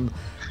 and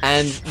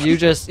you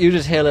just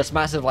hear this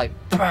massive like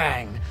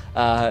bang,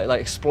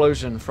 like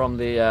explosion from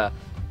the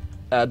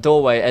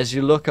doorway as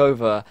you look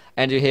over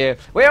and you hear,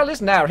 well,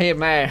 listen out here,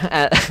 man.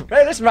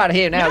 Well, listen right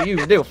here now, you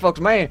little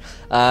fucks, man.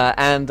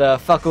 And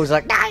Fuckle's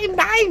like,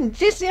 nine,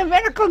 just the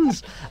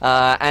Americans.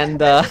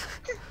 And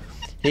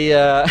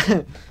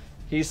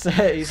he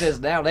says,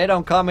 now they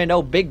don't call me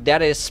no Big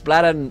Daddy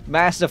Splatter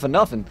Master for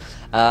nothing.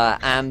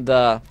 And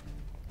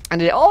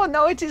oh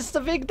no, it is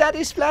the Big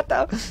Daddy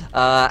Splatter.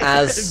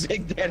 As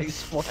Big Daddy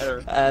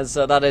Splatter. As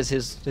that is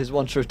his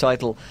one true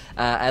title.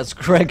 As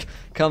Greg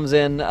comes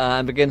in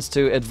and begins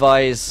to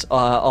advise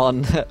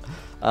on.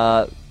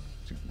 Well,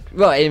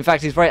 in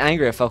fact, he's very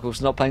angry at Fuckles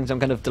for not paying some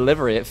kind of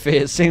delivery fee.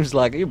 It seems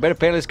like, you better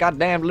pay this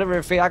goddamn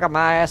delivery fee. I got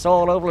my ass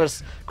all over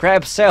this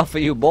crab sale for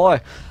you, boy.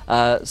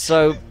 Your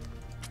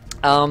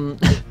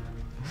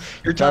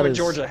time That in is-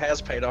 Georgia has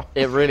paid off.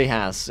 It really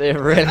has. It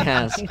really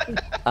has.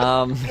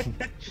 Oh,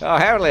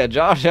 howdy,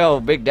 Josh. Oh,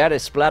 Big Daddy,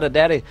 Splatter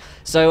Daddy.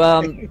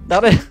 So,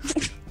 that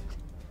is...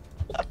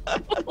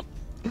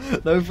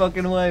 No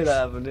fucking way that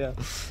happened, yeah.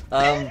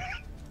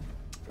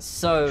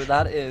 So,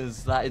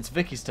 it's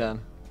Vicky's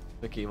turn.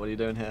 Vicky, what are you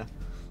doing here?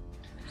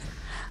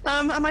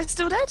 Am I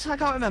still dead? I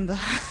can't remember.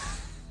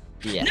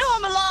 Yes. No,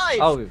 I'm alive!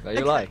 Oh, are you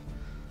Okay. alive?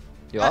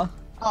 You are?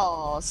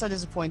 Oh, so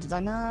disappointed,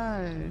 I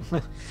know.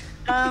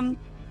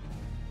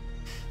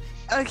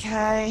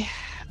 Okay.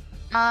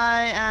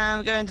 I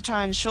am going to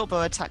try and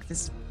shortbow attack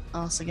this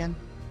arse again.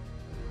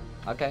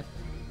 Okay.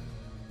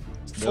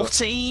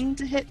 14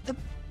 to hit the...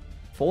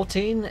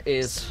 14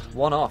 is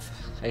one off.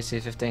 AC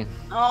 15.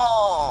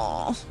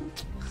 Oh!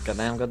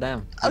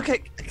 Goddamn. Okay,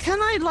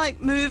 can I, like,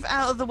 move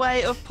out of the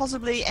way of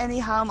possibly any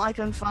harm I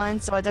can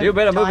find so I don't You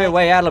better move die? your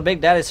way out of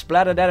Big Daddy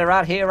Splatter Daddy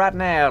right here, right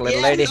now,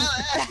 little Yeah, lady.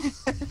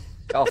 no.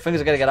 Oh,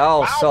 things are gonna get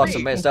all sorts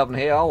of Wowee. messed up in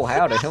here. Oh,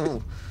 howdy.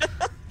 Ooh.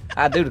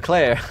 I do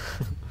declare.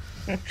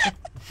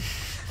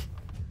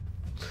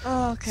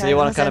 Okay. So you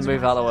want that to kind of sounds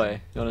move right. out of the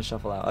way? You want to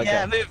shuffle out? Okay.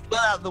 Yeah, move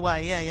well out of the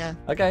way. Yeah.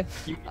 Okay.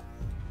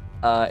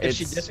 If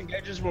she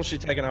disengages, will she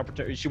take an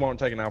opportunity? She won't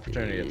take an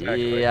opportunity attack. right?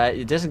 Yeah,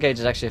 your disengage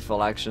is actually a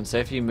full action, so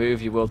if you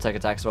move, you will take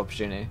attacks of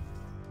opportunity.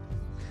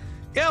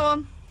 Go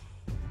on.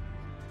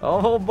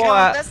 Oh boy, Go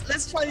on.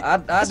 Let's try. I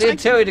let's try did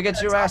tell you to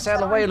get your ass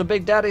out of the way, the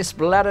big daddy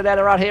splattered at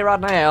it right here, right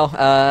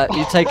now.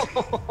 You take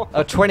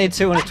a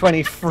 22 and a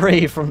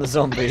 23 from the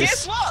zombies.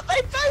 Guess what?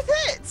 They both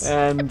hit.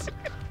 And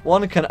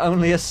one can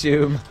only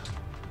assume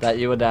that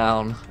you were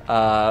down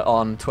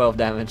on 12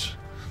 damage.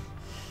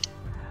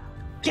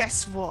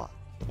 Guess what?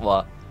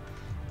 What?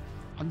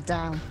 I'm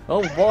down.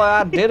 Oh boy,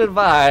 I did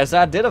advise.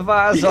 I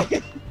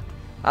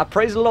I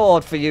praise the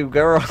Lord for you,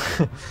 girl.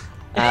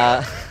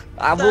 I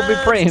will be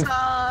praying.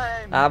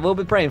 I will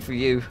be praying for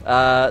you.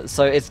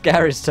 So it's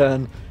Gary's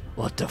turn.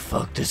 What the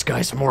fuck? This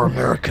guy's more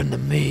American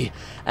than me.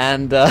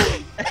 And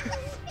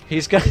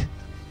he's going.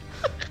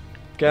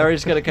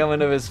 Gary's gonna come in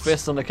with his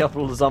fist on a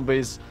couple of the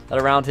zombies that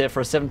are around here for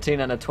a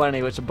 17 and a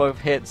 20, which are both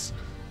hits.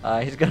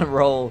 He's gonna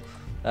roll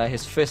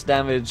his fist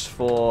damage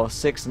for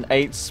 6 and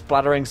 8,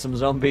 splattering some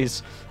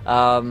zombies.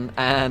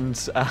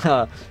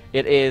 It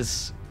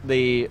is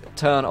the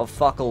turn of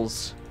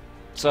Fuckles.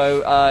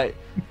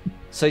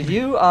 So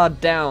you are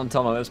down,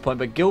 Tom, at this point,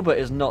 but Gilbert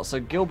is not. So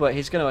Gilbert,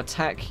 he's going to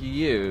attack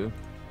you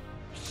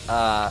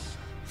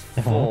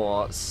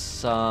for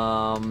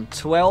some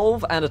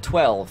 12 and a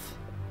 12.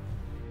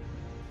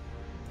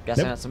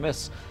 Guessing that's a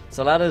miss.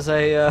 So that is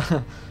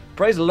a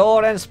praise the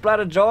Lord and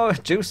splatter joy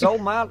juice. Oh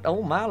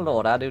my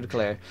Lord, I do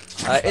declare.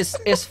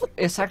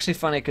 It's actually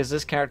funny because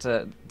this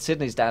character,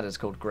 Sydney's dad, is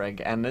called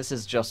Greg, and this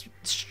is just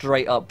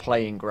straight up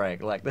playing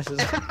Greg. Like this is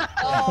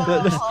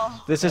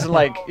this isn't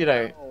like, you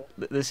know.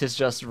 This is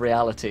just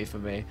reality for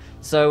me.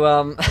 So,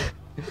 well,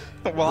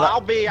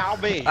 I'll be.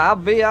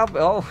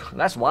 Oh,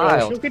 that's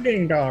wild.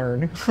 Ding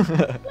darn.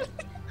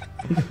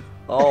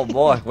 Oh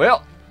boy.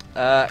 Well,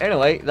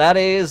 anyway, that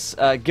is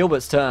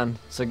Gilbert's turn.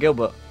 So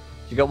Gilbert,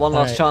 you got one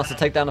last chance to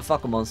take down the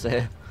fucker monster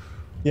here.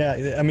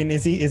 Yeah, I mean,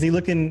 is he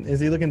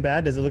looking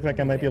bad? Does it look like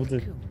I might be able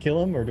to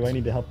kill him, or do I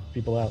need to help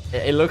people out?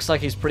 It looks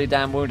like he's pretty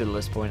damn wounded at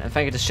this point. And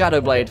thank you to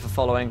Shadowblade for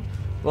following.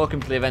 Welcome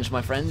to the adventure,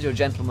 my friends. You're a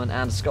gentleman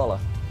and a scholar.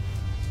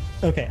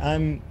 Okay,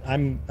 I'm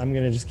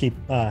gonna just keep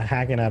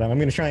hacking at him. I'm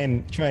gonna try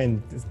and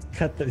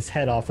cut his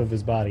head off of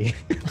his body.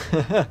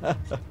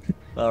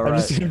 All right. I'm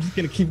just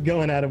gonna keep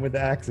going at him with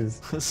the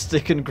axes.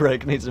 Sticking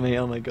Greg needs me.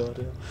 Oh my god.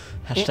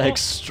 Yeah. Hashtag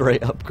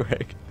straight up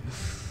Greg.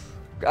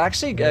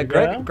 Actually,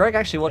 Greg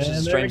actually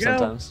watches the stream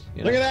sometimes.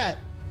 You know? Look at that.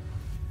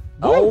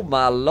 Oh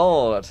my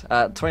lord.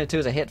 22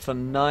 is a hit for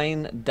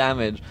 9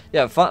 damage.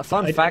 Yeah, fun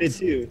fact. I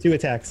did two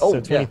attacks. Oh,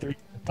 so 23 for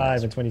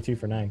 5 and 22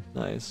 for 9.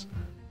 Nice.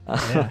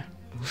 Yeah.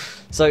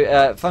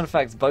 So, fun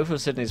fact, both of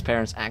Sydney's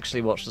parents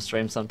actually watch the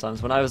stream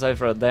sometimes. When I was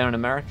over there in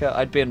America,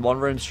 I'd be in one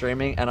room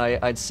streaming, and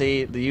I'd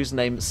see the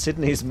username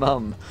Sydney's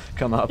mum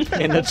come up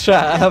in the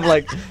chat. And I'm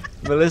like,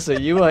 Melissa,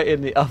 you are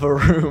in the other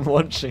room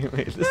watching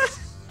me.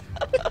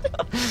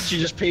 She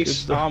just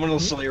peeks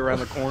ominously around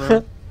the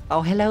corner.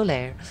 Oh, hello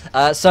there.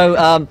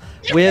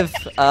 With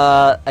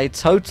a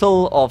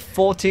total of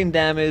 14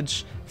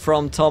 damage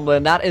from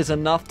Tomlin, that is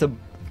enough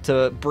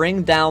to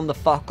bring down the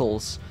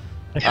Fuckles.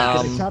 Can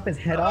I chop his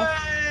head off?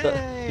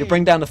 You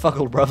bring down the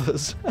Fuckle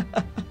brothers.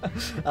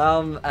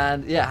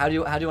 And yeah, how do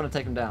you want to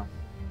take him down?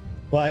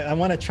 Well, I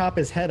want to chop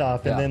his head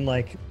off and then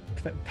like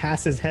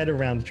pass his head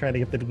around to try to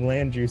get the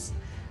gland juice.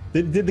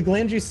 Did the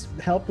gland juice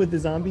help with the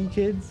zombie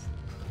kids?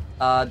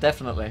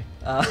 Definitely.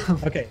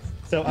 Okay,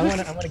 so I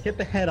want to get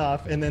the head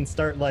off and then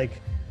start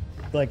like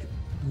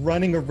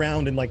running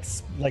around and like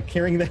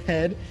carrying the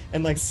head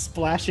and like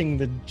splashing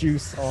the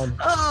juice on.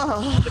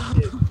 Oh, the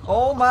kid.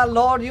 Oh my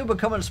lord, you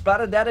becoming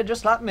splatter daddy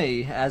just like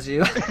me, as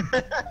you.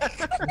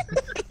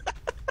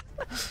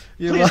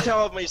 Please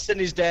tell me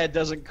Sydney's dad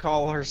doesn't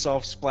call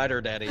herself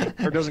Splatter Daddy,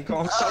 or doesn't call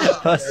himself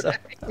Splatter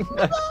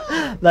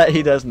Daddy. That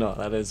he does not.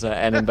 That is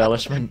an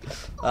embellishment.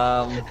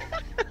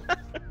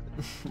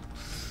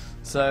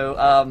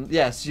 So,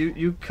 yes,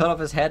 you cut off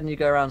his head and you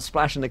go around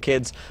splashing the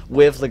kids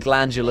with the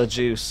glandular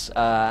juice,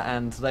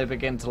 and they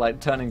begin to, like,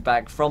 turning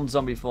back from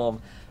zombie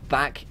form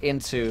back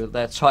into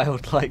their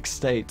childlike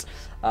state.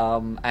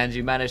 And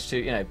you manage to,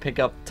 you know, pick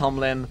up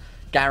Tomlin.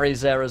 Gary's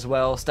there as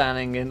well,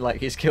 standing in, like,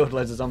 he's killed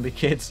loads of zombie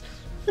kids.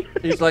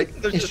 He's like,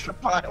 he's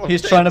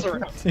trying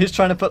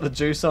to put the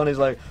juice on. He's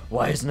like,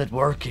 why isn't it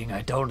working?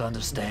 I don't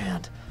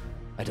understand.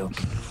 I don't.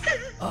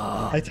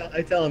 I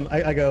tell him.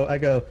 I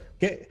go.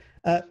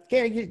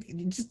 Gary,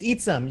 you just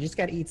eat some. You just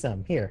gotta eat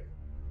some. Here.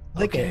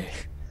 Lick it.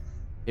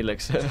 He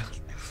licks it.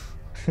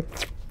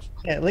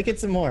 Yeah, lick it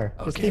some more.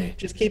 Okay.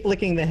 Just keep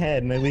licking the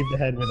head, and I leave the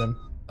head with him.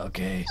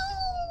 Okay.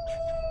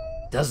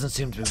 Doesn't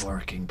seem to be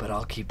working, but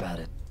I'll keep at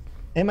it.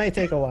 It might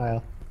take a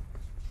while.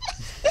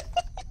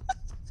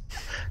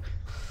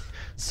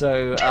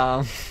 So,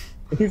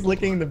 He's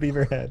licking the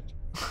beaver head.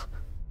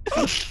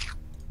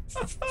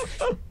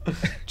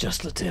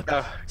 Just a tip.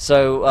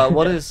 So,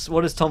 what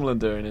is Tomlin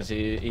doing as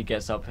he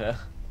gets up here?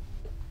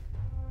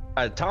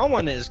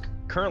 Tomlin is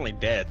currently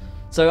dead.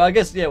 So I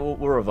guess we'll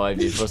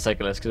revive you for a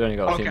second, because we've only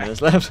got a few Okay.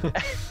 minutes left.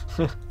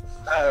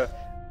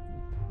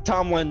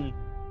 Tomlin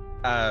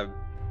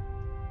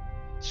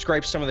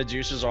scrapes some of the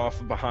juices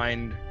off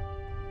behind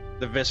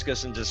the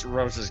viscous and just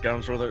rubs his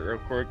gums with it real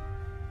quick.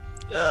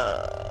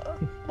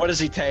 What does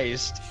he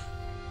taste?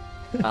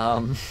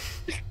 Don't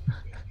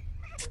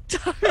do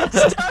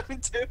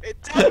it.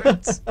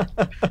 Don't.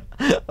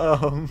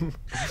 Don't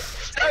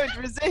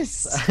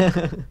resist.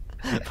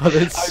 But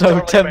it's I'm so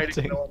totally waiting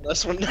tempting. on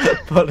this one.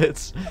 But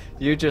it's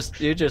you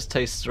just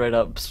taste straight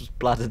up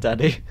Splatter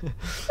Daddy.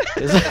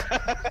 Is it-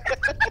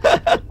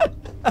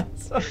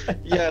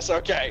 Yes.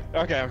 Okay.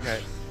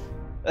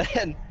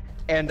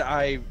 And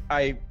I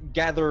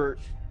gather.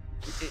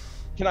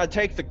 Can I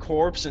take the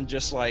corpse and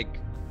just like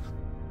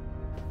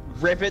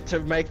rip it to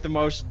make the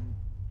most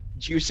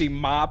juicy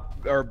mop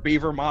or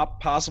beaver mop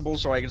possible,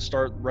 so I can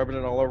start rubbing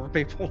it all over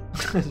people?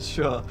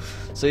 Sure.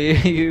 So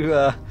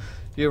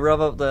you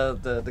rub up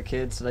the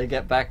kids, and they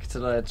get back to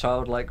their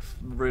childlike,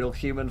 real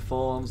human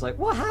forms. Like,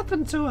 what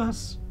happened to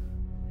us?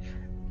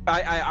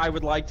 I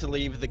would like to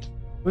leave the.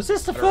 Was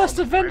this the They're first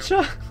on the ground.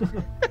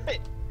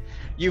 adventure?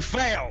 You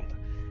failed.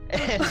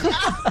 And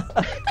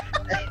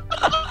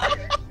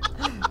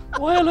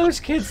Why are those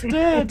kids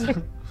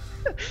dead?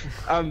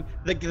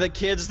 the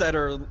kids that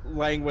are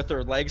laying with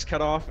their legs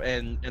cut off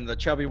and the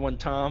chubby one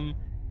Tom,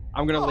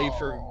 I'm gonna leave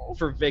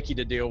for Vicky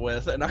to deal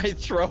with, and I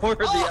throw her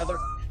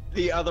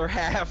the other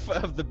half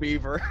of the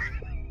beaver.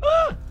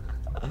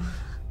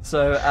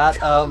 So at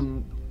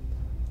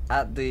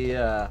the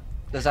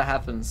as that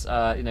happens,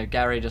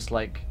 Gary just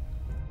like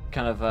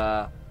kind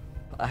of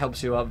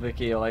helps you up,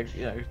 Vicky, or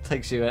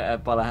takes you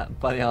by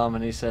the arm,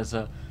 and he says,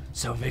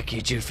 So,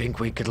 Vicky, do you think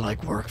we could,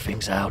 work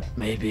things out,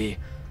 maybe?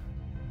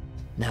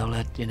 Now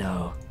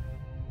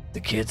the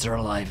kids are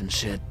alive and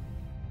shit.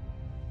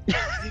 You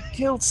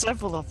killed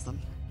several of them.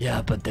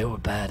 Yeah, but they were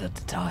bad at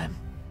the time.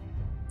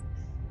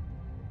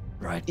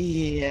 Right?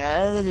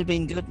 Yeah, they'd have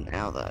been good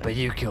now, though. But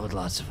you killed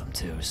lots of them,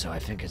 too, so I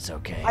think it's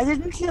okay. I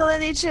didn't kill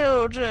any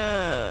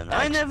children.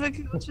 I never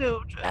killed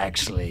children.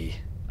 Actually,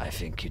 I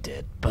think you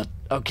did. But,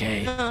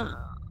 okay. Uh,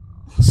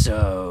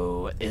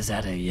 So, is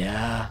that a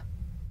yeah?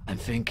 I'm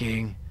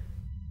thinking.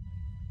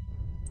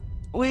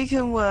 we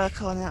can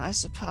work on it, I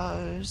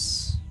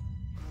suppose.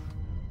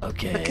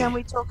 Okay. But can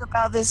we talk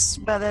about this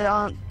where there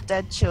aren't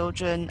dead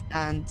children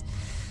and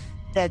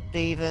dead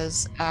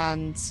beavers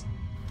and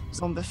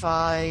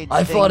zombified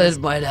I thought things?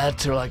 it might add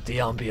to the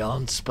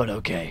ambiance, but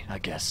okay, I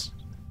guess.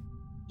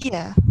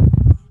 Yeah.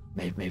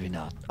 Maybe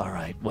not.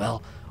 Alright,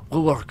 well,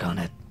 we'll work on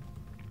it.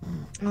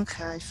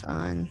 Okay,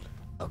 fine.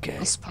 Okay,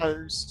 I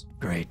suppose.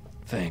 great.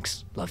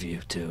 Thanks. Love you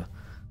too.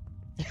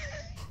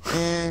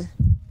 Eh.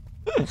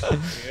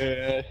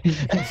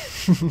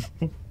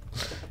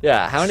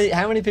 yeah, how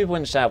many people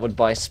in chat would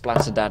buy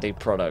Splatter Daddy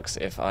products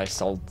if I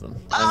sold them?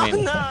 Oh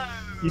no!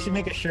 You should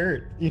make a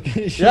shirt. You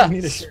should Yeah,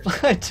 need a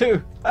shirt. I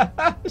do.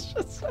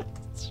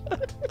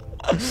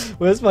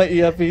 Where's my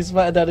ERP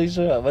Splatter Daddy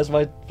shirt? Where's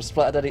my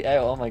Splatter Daddy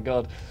ale? Oh my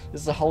god,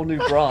 this is a whole new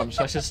branch.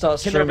 I should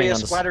start Can there be streaming a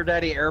on the. Splatter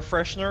Daddy air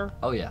freshener?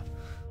 Oh yeah.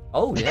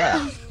 Oh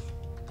yeah.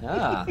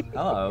 Ah.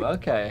 Oh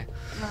okay.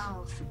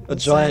 No, A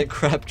giant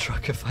crab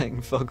truckifying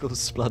Fuggles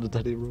Splatter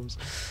Daddy rules.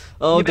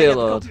 Oh you better dear get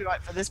the lord.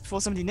 copyright for this before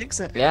somebody nicks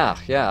it. Yeah,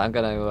 I'm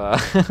gonna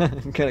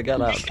I'm gonna get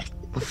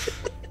that.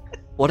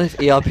 What if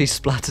ERP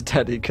Splatter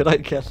Daddy? Could I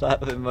get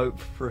that emote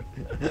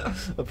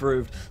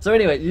approved? So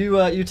anyway,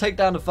 you take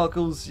down the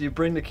Fuggles, you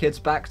bring the kids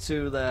back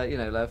to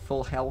their their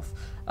full health,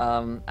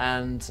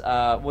 and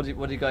what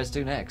do you guys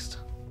do next?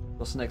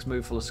 What's the next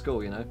move for the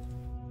school?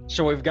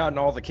 So we've gotten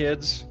all the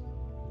kids.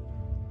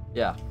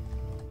 Yeah.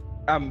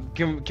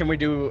 Can we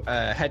do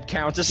a head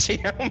count to see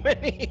how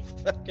many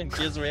fucking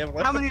kids we have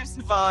left? How many have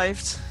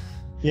survived?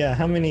 Yeah,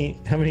 how many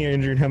are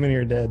injured? How many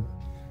are dead?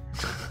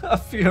 A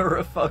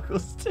Fura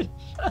Fuggles too.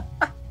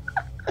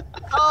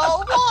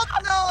 Oh,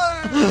 what?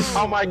 No!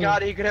 Oh my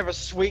god, he could have a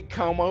sweet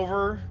comb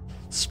over.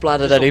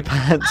 Splatter Daddy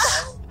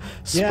pants.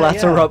 Yeah,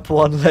 Splatter yeah. up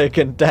one leg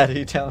and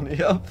Daddy down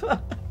the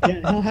other.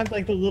 Yeah, he'll have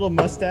the little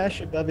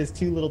mustache above his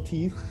two little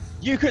teeth.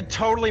 You could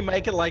totally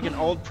make it like an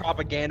old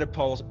propaganda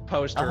poster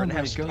Oh and my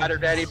have God. Splatter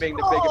Daddy being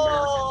the big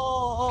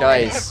Oh.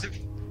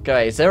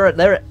 Guys, there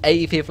are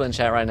 80 people in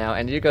chat right now,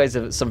 and you guys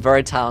are some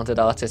very talented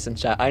artists in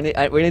chat.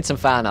 We need some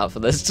fan art for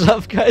this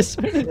stuff, guys.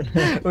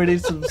 We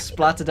need some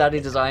Splatter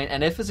Daddy design,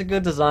 and if it's a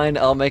good design,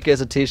 I'll make it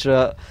as a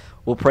T-shirt.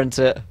 We'll print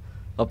it.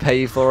 I'll pay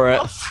you for it.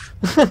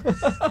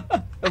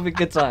 It'll be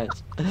good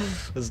times.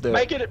 Let's do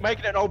it. Make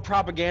it an old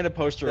propaganda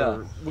poster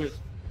Yeah. with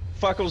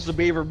Fuckles the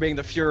Beaver being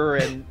the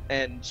Fuhrer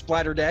and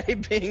Splatter Daddy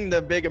being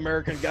the big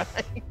American guy.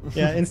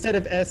 Yeah, instead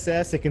of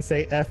SS, it can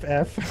say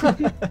FF.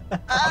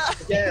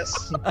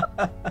 Yes.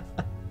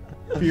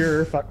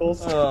 Pure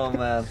Fuckles. Oh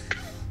man,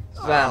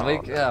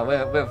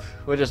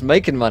 we're just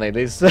making money.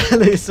 These dear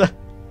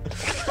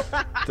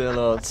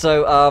lord.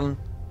 So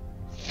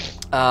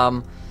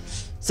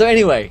So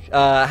anyway,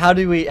 how are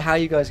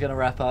you guys going to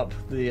wrap up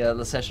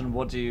the session?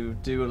 What do you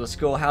do with the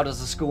school? How does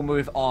the school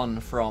move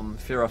on from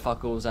Fuhrer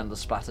Fuckles and the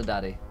Splatter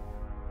Daddy?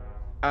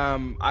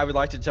 I would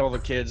like to tell the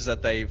kids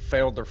that they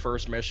failed their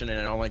first mission and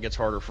it only gets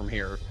harder from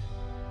here.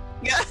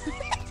 Yeah.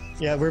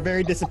 Yeah, we're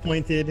very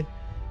disappointed.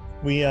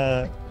 We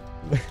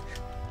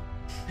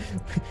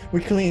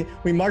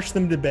we march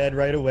them to bed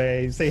right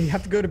away. Say you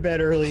have to go to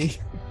bed early.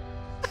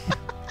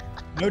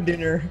 No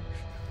dinner.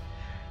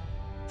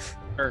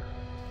 Or-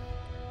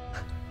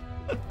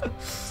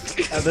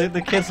 And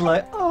the kids are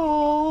like,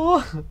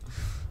 oh.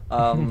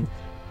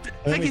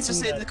 Vicky's just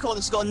sitting in the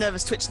corner. She's got a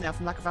nervous twitch now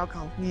from lack of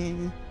alcohol.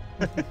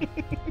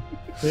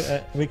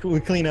 Yeah. We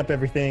clean up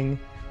everything.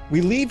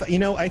 We leave. You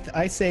know,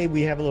 I say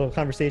we have a little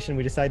conversation.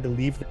 We decide to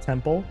leave the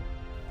temple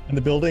and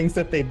the buildings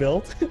that they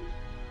built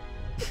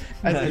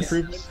as Nice.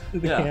 improvements to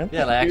the Yeah, camp.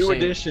 yeah, they New actually.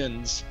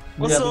 additions.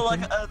 What's Yeah, sort of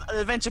like an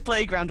adventure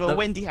playground or a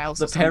Wendy house?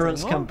 The or something.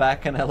 parents come Oh.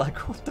 back and they're like,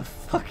 "What the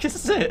fuck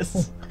is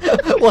this?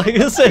 Why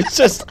is it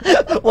just?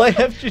 Why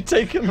have you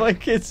taken my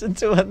kids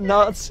into a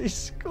Nazi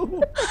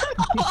school?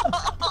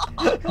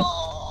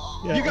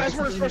 Yeah, You guys it's-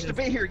 weren't supposed to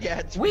be here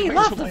yet. We Wait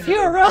love till the later.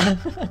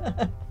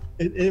 Führer."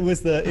 It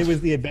was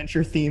the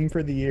adventure theme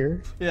for the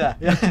year. Yeah,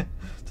 yeah.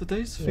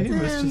 Today's theme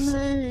is just.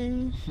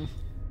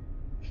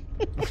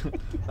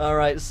 All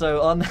right,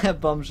 so on that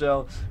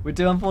bombshell, we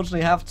do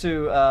unfortunately have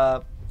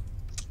to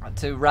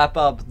wrap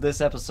up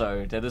this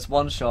episode, this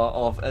one shot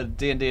of a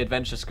D&D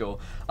Adventure School.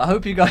 I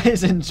hope you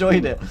guys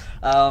enjoyed it,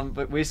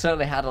 but we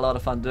certainly had a lot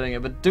of fun doing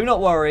it. But do not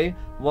worry,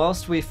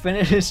 whilst we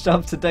finish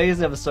up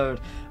today's episode,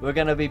 we're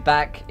going to be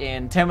back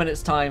in 10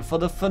 minutes time for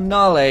the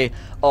finale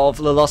of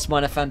The Lost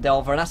Mine of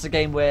Fandelver, and that's a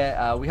game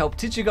where we help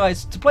teach you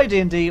guys to play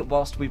D&D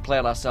whilst we play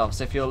it ourselves.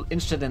 So if you're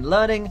interested in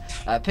learning,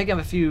 picking up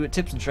a few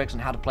tips and tricks on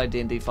how to play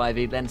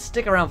D&D5E, then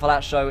stick around for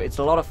that show. It's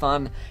a lot of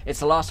fun.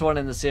 It's the last one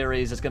in the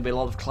series. There's going to be a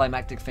lot of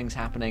climactic things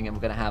happening, and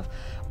we're going to have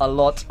a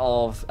lot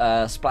of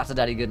Splatter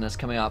Daddy goodness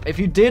coming up. If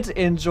you did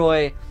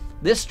enjoy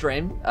this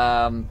stream,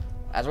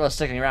 as well as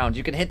sticking around,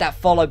 you can hit that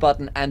follow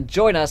button and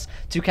join us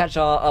to catch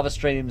our other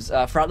streams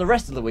throughout the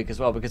rest of the week as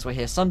well, because we're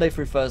here Sunday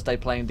through Thursday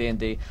playing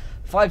D&D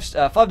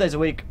 5 days a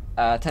week,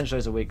 10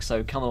 shows a week.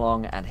 So come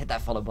along and hit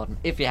that follow button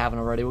if you haven't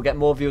already. We'll get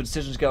more viewer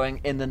decisions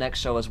going in the next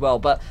show as well.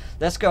 But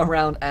let's go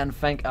around and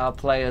thank our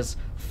players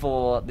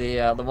for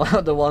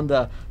the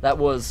wonder that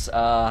was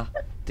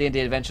D&D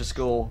Adventure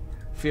School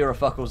Führer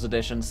Fuckles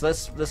edition. So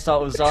let's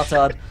start with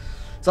Zartard.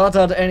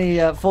 Zartard, any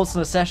thoughts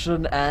on the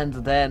session, and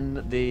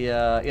then the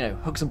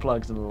hooks and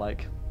plugs and the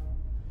like.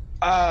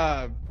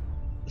 The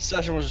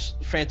session was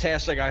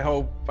fantastic. I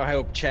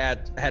hope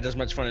chat had as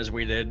much fun as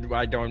we did.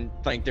 I don't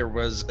think there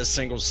was a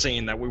single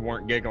scene that we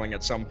weren't giggling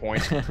at some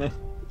point.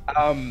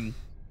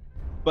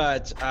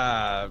 But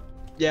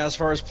yeah, as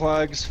far as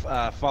plugs,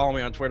 follow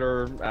me on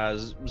Twitter,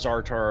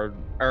 Zartard,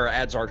 or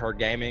 @Zartard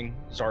Gaming,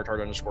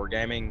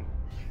 Zartard_gaming.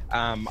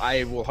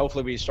 I will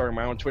hopefully be starting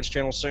my own Twitch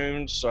channel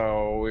soon,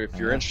 so if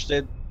you're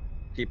interested,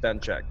 keep that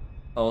in check.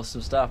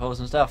 Awesome stuff,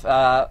 awesome stuff.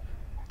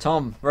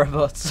 Tom,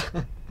 robots.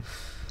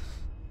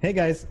 Hey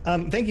guys,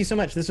 thank you so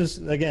much. This was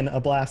again a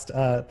blast.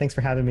 Thanks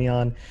for having me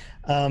on.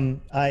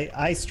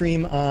 I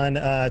stream on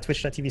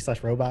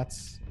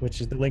twitch.tv/robots, which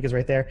is the link is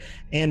right there,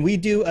 and we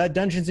do a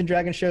Dungeons and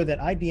Dragons show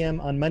that I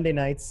DM on Monday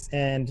nights.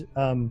 And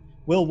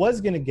Will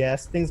was gonna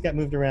guest, things got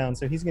moved around,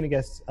 so he's gonna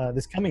guest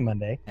this coming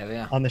Monday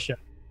on the show.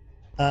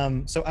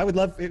 So I would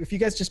love if you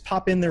guys just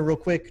pop in there real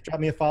quick, drop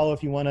me a follow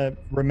if you want to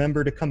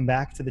remember to come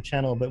back to the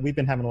channel. But we've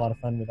been having a lot of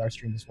fun with our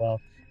stream as well,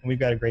 and we've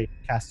got a great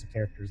cast of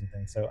characters and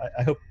things. So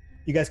I hope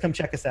you guys come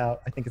check us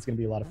out. I think it's going to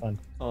be a lot of fun.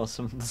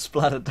 Awesome. The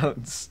splatter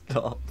don't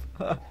stop.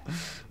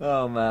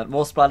 Oh man,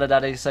 more Splatter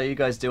Daddy. So you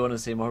guys do want to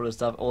see more of this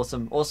stuff.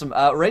 Awesome, awesome.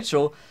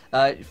 Rachel,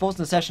 thoughts on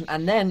the session,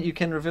 and then you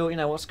can reveal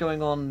what's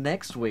going on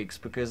next week's,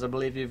 because I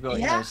believe you've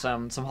got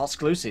some hot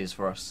exclusives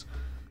for us.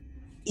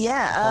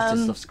 Yeah,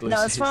 Hottest of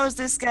no, as far exclusives. as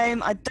this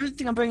game, I don't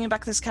think I'm bringing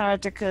back this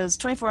character because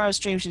 24-hour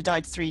stream, she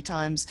died 3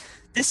 times.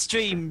 This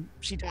stream,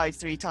 she died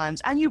 3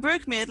 times, and you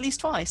broke me at least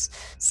twice.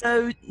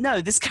 So,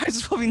 no, this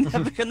character's probably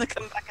never going to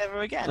come back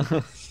ever again.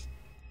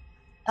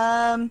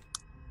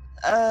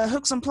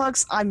 Hooks and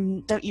plugs, I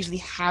don't usually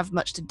have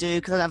much to do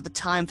because I don't have the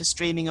time for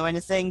streaming or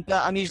anything,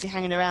 but I'm usually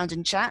hanging around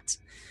in chat.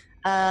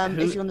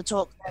 If you want to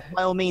talk,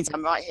 by all means,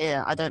 I'm right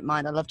here. I don't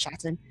mind. I love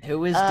chatting.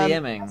 Who is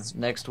DMing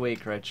next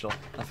week, Rachel?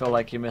 I feel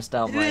like you missed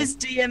out. Who is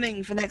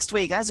DMing for next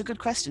week? That's a good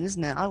question,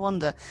 isn't it? I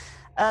wonder.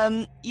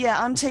 Yeah,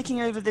 I'm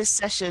taking over this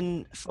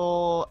session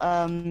for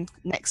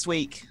next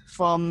week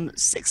from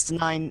 6 to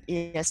 9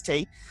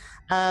 EST.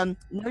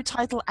 No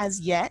title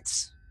as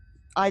yet.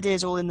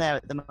 Ideas all in there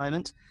at the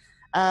moment.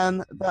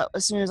 But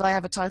as soon as I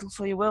have a title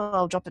for you, Will,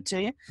 I'll drop it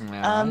to you.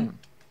 Alright.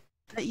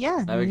 But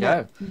yeah, There we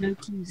go. No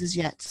clues as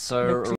yet. So No clues.